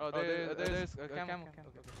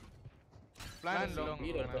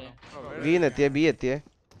 ബി എത്തിയേ.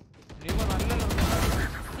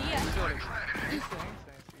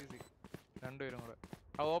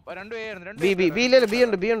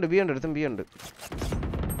 ബി ഉണ്ട്. എടുത്തും ബി ഉണ്ട്.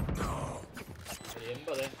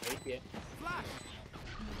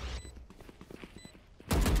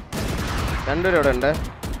 രണ്ടുപേരും ഇവിടെ ഉണ്ട്.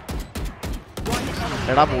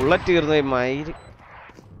 എടാ ബുള്ളറ്റ് തീർന്നു മയില്.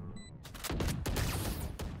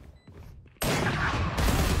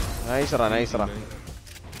 നൈസറാ.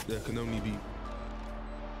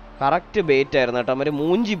 കറക്റ്റ് ബേറ്റ് ആയിരുന്നു കേട്ടോ. അവര്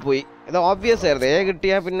മൂഞ്ചി പോയി. ഇത് ഓബ്വിയസ് ആയിരുന്നു. എ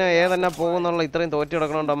കിട്ടിയാ പിന്നെ എ തന്നെ പോകുന്നുള്ള ഇത്രയും തോറ്റി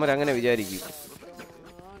കിടക്കണോണ്ട് അവര് അങ്ങനെ വിചാരിക്കും.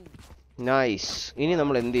 നൈസ്. ഇനി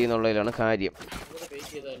നമ്മൾ എന്ത് ചെയ്യുന്നുള്ളതിലാണ് കാര്യം.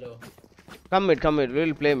 Come mid.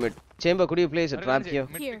 We'll play mid. Chamber, could you place a trap here?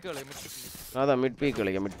 അതാ മിഡ് പീക്ക്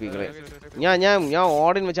കളിക്കാം. ഞാൻ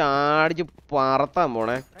ഓടിൻ വെച്ച് ആടിച്ച് പറത്താൻ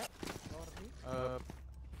പോണേ.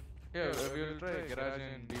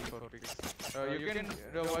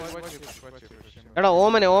 എടാ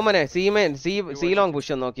ഓമനെ സി ലോങ്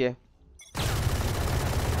പുഷ് നോക്കിയേ.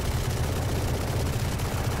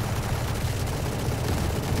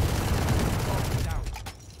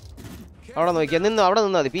 അവിടെ നോക്കിയാ അവിടെ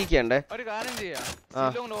നിന്നാ മതി. പീക്കണ്ടേ?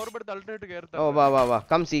 ഓ വാ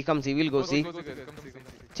come C will go C.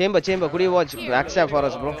 Chamber could you watch backstab for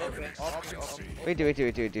us bro?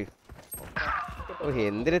 Wait. ഓ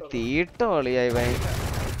എന്തൊരു തീട്ടോ കളിയായി ഭയ.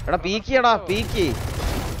 എടാ പീക്കി.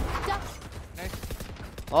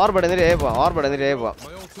 ഓർബിഡ് എന്നിട്ട് പോവാം.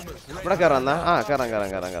 ഇവിടെ കയറാന്നാ? കയറാം.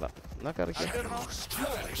 എന്നാ കയറിക്ക.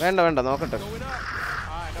 വേണ്ട നോക്കട്ടെ.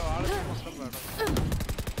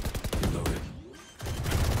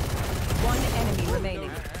 One enemy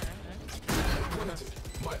remaining.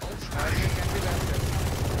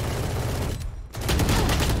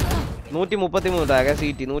 133 tag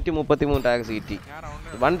CT. 133 tag CT.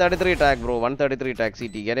 133 tag bro. 133 tag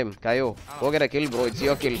CT. Get him. Kayo. Go get a kill bro. It's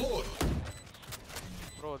your kill.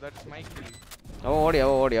 Bro, that's my kill. ഓടി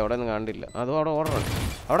അവിടെ ഒന്നും കണ്ടില്ല. അതും അവിടെ ഓടണം.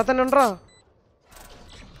 അവിടെ തന്നെ ഉണ്ടോ?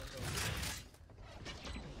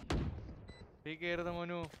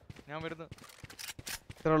 ഞാൻ വരുന്നു.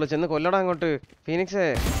 ഇത്രേ ഉള്ളൂ. ചെന്ന് കൊല്ലടാ അങ്ങോട്ട്. ഫീനിക്സേ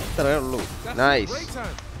ഇത്രേ ഉള്ളൂ. നൈസ്.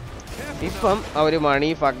 ഇപ്പം അവര് മണി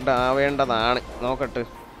ഫക്ഡ് ആവേണ്ടതാണ്. നോക്കട്ടെ.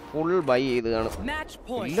 ഫുൾ ബൈ ചെയ്ത് കാണും.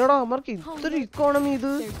 ഇല്ലടാ അവർക്ക് ഇത്ര ഇക്കോണമി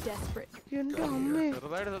ഇത്. എന്റെ അമ്മേ.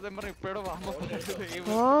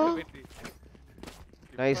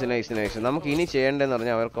 നൈസ്. നമുക്ക് ഇനി ചെയ്യേണ്ടതെന്ന്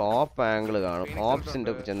പറഞ്ഞാൽ അവർക്ക് ഓപ്പ് ആംഗിൾ കാണും.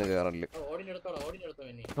 ഓപ്സിന്റെ ചെന്ന് കയറല്.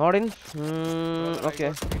 ഓടിൻ ഓക്കെ.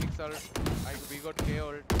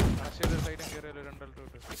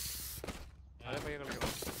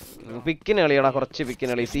 പിക്കിന് കളിയടാ. കുറച്ച്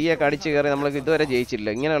പിക്കിന് കളി. സി ഒക്കെ അടിച്ച് കയറി നമ്മൾ ഇതുവരെ ജയിച്ചില്ല.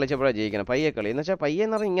 ഇങ്ങനെ കളിച്ചപ്പോഴാണ് ജയിക്കണം. പയ്യെ കളി എന്ന് വെച്ചാൽ പയ്യെ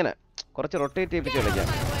എന്ന് പറഞ്ഞാൽ ഇങ്ങനെ കുറച്ച് റൊട്ടേറ്റ് ചെയ്യിപ്പിച്ച് കളിക്കാം.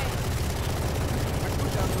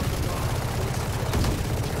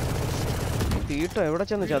 തീട്ടോ എവിടെ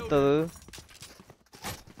ചെന്ന് ചത്തത്?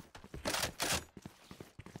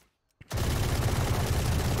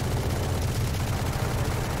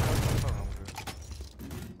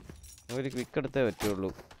 ഒരു ക്വിക്ക് എടുത്തേ പറ്റുള്ളൂ.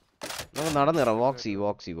 നമുക്ക് നടന്നിറാം. വോക്സി.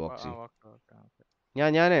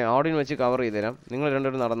 ഞാൻ ഓഡിയൻ വെച്ച് കവർ ചെയ്ത് തരാം. നിങ്ങൾ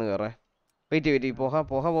രണ്ടുപേരും നടന്ന് കയറേ. വെയിറ്റ് പോഹ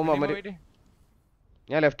പോകുമ്പോൾ അമ്മ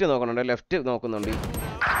ഞാൻ ലെഫ്റ്റ് നോക്കണുണ്ട്. ലെഫ്റ്റ് നോക്കുന്നുണ്ട്.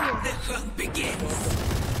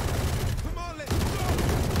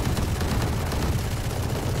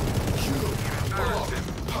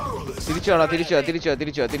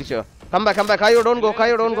 തിരിച്ചോ. Come back. Kayo, don't go.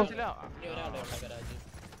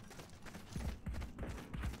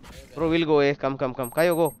 Bro, we'll go. Come.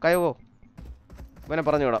 Kayo, go. ഇവനെ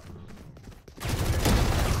പറഞ്ഞു വിടാം.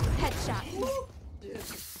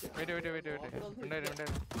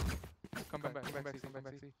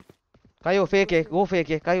 Kayo, fake. Go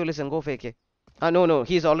fake. Kayo, listen, go fake. No,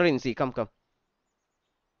 he's already in C. Come.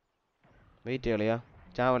 Wait ചെയ്യാ.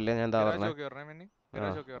 ചാവല്ലേ ഞാൻ എന്താ പറഞ്ഞേ.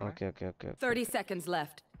 Okay. 30 seconds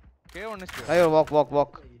left. Kayo,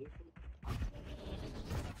 walk.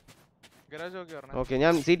 Okay,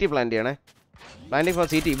 ഞാൻ CT plan ചെയ്യണേ. Landing for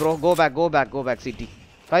CT, bro. Go back CT.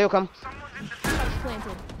 Kayo, come.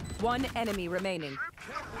 One enemy remaining.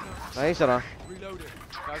 Nice, ra.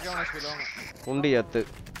 ഉണ്ടിയത്ത്.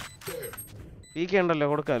 PK ഉണ്ടല്ലോ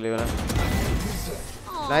കൊടുക്കാല്ലേ ഇവനെ.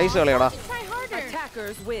 Nice കളിയടാ.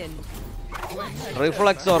 Attackers win.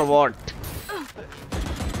 Reflex or what?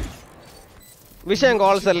 വിഷയം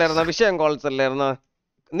calls അല്ലായിരുന്ന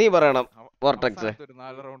നീ പറയണം. വോർട്ടെക്സ്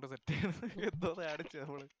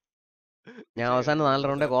ഞാൻ അവസാനം 4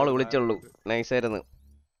 റൗണ്ടേ call വിളിച്ചുള്ളൂ. Nice ആയിരുന്നു.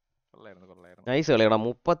 നൈസ് കളിയടാ.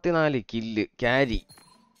 34 kill carry.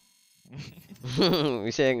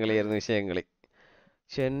 വിഷയം കളി.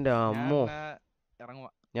 പക്ഷെ എൻ്റെ അമ്മോ.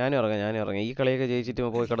 ഞാനും ഇറങ്ങാം. ഈ കളിയൊക്കെ ജയിച്ചിട്ട്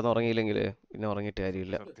പോയി കിടന്ന് ഉറങ്ങിയില്ലെങ്കിൽ പിന്നെ ഉറങ്ങിയിട്ട്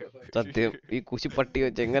കാര്യമില്ല. സത്യം ഈ കുശിപ്പട്ടി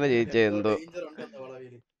വെച്ച് എങ്ങനെ ജയിച്ചേ എന്തോ.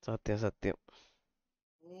 സത്യം.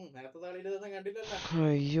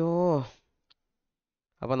 അയ്യോ.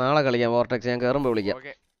 അപ്പൊ നാളെ കളിക്കാം വോർട്ടെക്സ്. ഞാൻ കയറുമ്പോ വിളിക്കാം.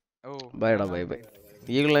 ബൈ.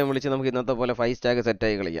 ഈഗിൾ ലൈൻ വിളിച്ച് നമുക്ക് ഇന്നത്തെ പോലെ 5 സ്റ്റാക്ക്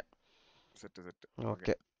സെറ്റായി കളിക്കാം.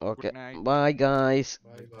 Okay. Bye guys.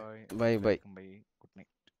 By.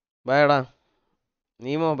 ബൈടാ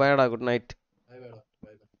നീമോ. ബൈടാ. Good night.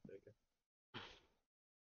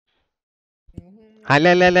 അല്ല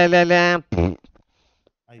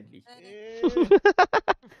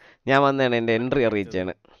ഞാൻ വന്നേണ്. എന്റെ എൻട്രി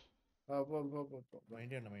അറിയിച്ചാണ്.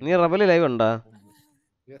 നീ റബല് ലൈവ് ഉണ്ടാ?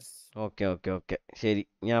 ഓക്കെ ശരി.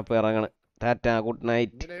 ഞാൻ ഇപ്പൊ ഇറങ്ങണ്. ടാറ്റ. Good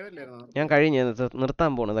night. ഞാൻ കഴിഞ്ഞ്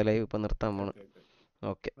നിർത്താൻ പോണത് ലൈവ്. ഇപ്പൊ നിർത്താൻ പോണ്.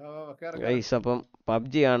 Okay guys. അപ്പം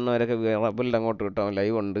PUBG കാണുന്നവരൊക്കെ റബലിൽ അങ്ങോട്ട് കിട്ടാൻ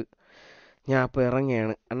ലൈവ് ഉണ്ട്. ഞാൻ ഇപ്പൊ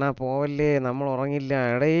ഇറങ്ങിയാണ്. അണ്ണാ പോവല്ലേ, നമ്മൾ ഉറങ്ങില്ല.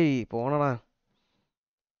 എടേ പോണടാ.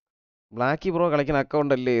 ബ്ലാക്കി ബ്രോ കളിക്കുന്ന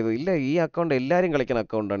അക്കൗണ്ട് അല്ലേ ഇത്? ഇല്ല, ഈ അക്കൗണ്ട് എല്ലാവരും കളിക്കുന്ന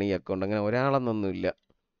അക്കൗണ്ടാണ്. ഈ അക്കൗണ്ട് അങ്ങനെ ഒരാളെന്നൊന്നുമില്ല.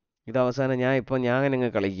 ഇത് അവസാനം ഞാൻ അങ്ങ്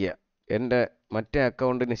കളിക്കുക. എൻ്റെ മറ്റേ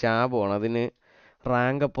അക്കൗണ്ടിന് ശാപമാണ്. അതിന്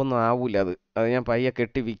റാങ്ക് അപ്പ് ഒന്നും ആവൂല. അത് ഞാൻ പയ്യെ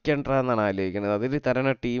കെട്ടി വിൽക്കണ്ടെന്നാണ് ആലോചിക്കുന്നത്. അതിൽ തരണ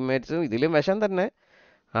ടീംമേറ്റ്സും ഇതിലും വിഷം തന്നെ.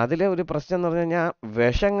 അതിലെ ഒരു പ്രശ്നം എന്ന് പറഞ്ഞാൽ ഞാൻ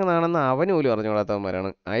വിഷങ്ങനാണെന്ന് അവന് പോലും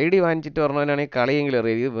അറിഞ്ഞുകൂടാത്തവന്മാരാണ്. ID വാങ്ങിച്ചിട്ട് പറഞ്ഞവനാണെങ്കിൽ കളിയെങ്കിലും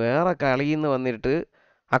അറിയാം. ഇത് വേറെ കളിയിൽ നിന്ന് വന്നിട്ട്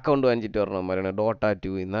അക്കൗണ്ട് വാങ്ങിച്ചിട്ട് പറഞ്ഞവന്മാരാണ്. Dota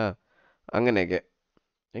 2 ഇന്നാ അങ്ങനെയൊക്കെ.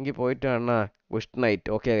 എനിക്ക് പോയിട്ട് അണ്ണാ ഗുഡ് നൈറ്റ്.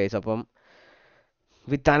 Okay guys. അപ്പം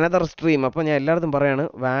വിത്ത് അനദർ സ്ട്രീം. അപ്പം ഞാൻ എല്ലായിടത്തും പറയാണ്,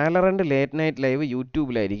 വാലറന്റ് ലേറ്റ് നൈറ്റ് ലൈവ്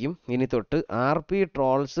യൂട്യൂബിലായിരിക്കും ഇനി തൊട്ട്. RP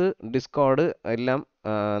ട്രോൾസ് ഡിസ്കോഡ് എല്ലാം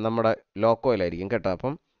നമ്മുടെ ലോക്കോയിലായിരിക്കും കേട്ടോ.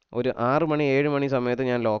 അപ്പം ഒരു 6 മണി 7 മണി സമയത്ത്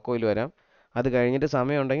ഞാൻ ലോക്കോയിൽ വരാം. അത് കഴിഞ്ഞിട്ട്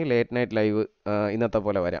സമയമുണ്ടെങ്കിൽ ലേറ്റ് നൈറ്റ് ലൈവ് ഇന്നത്തെ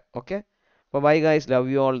പോലെ വരാം. ഓക്കെ. അപ്പോൾ bye guys. Love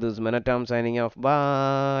you all. This മെനറ്റാം signing off.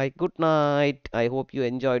 By. Good night. I hope you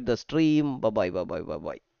enjoyed the stream. By.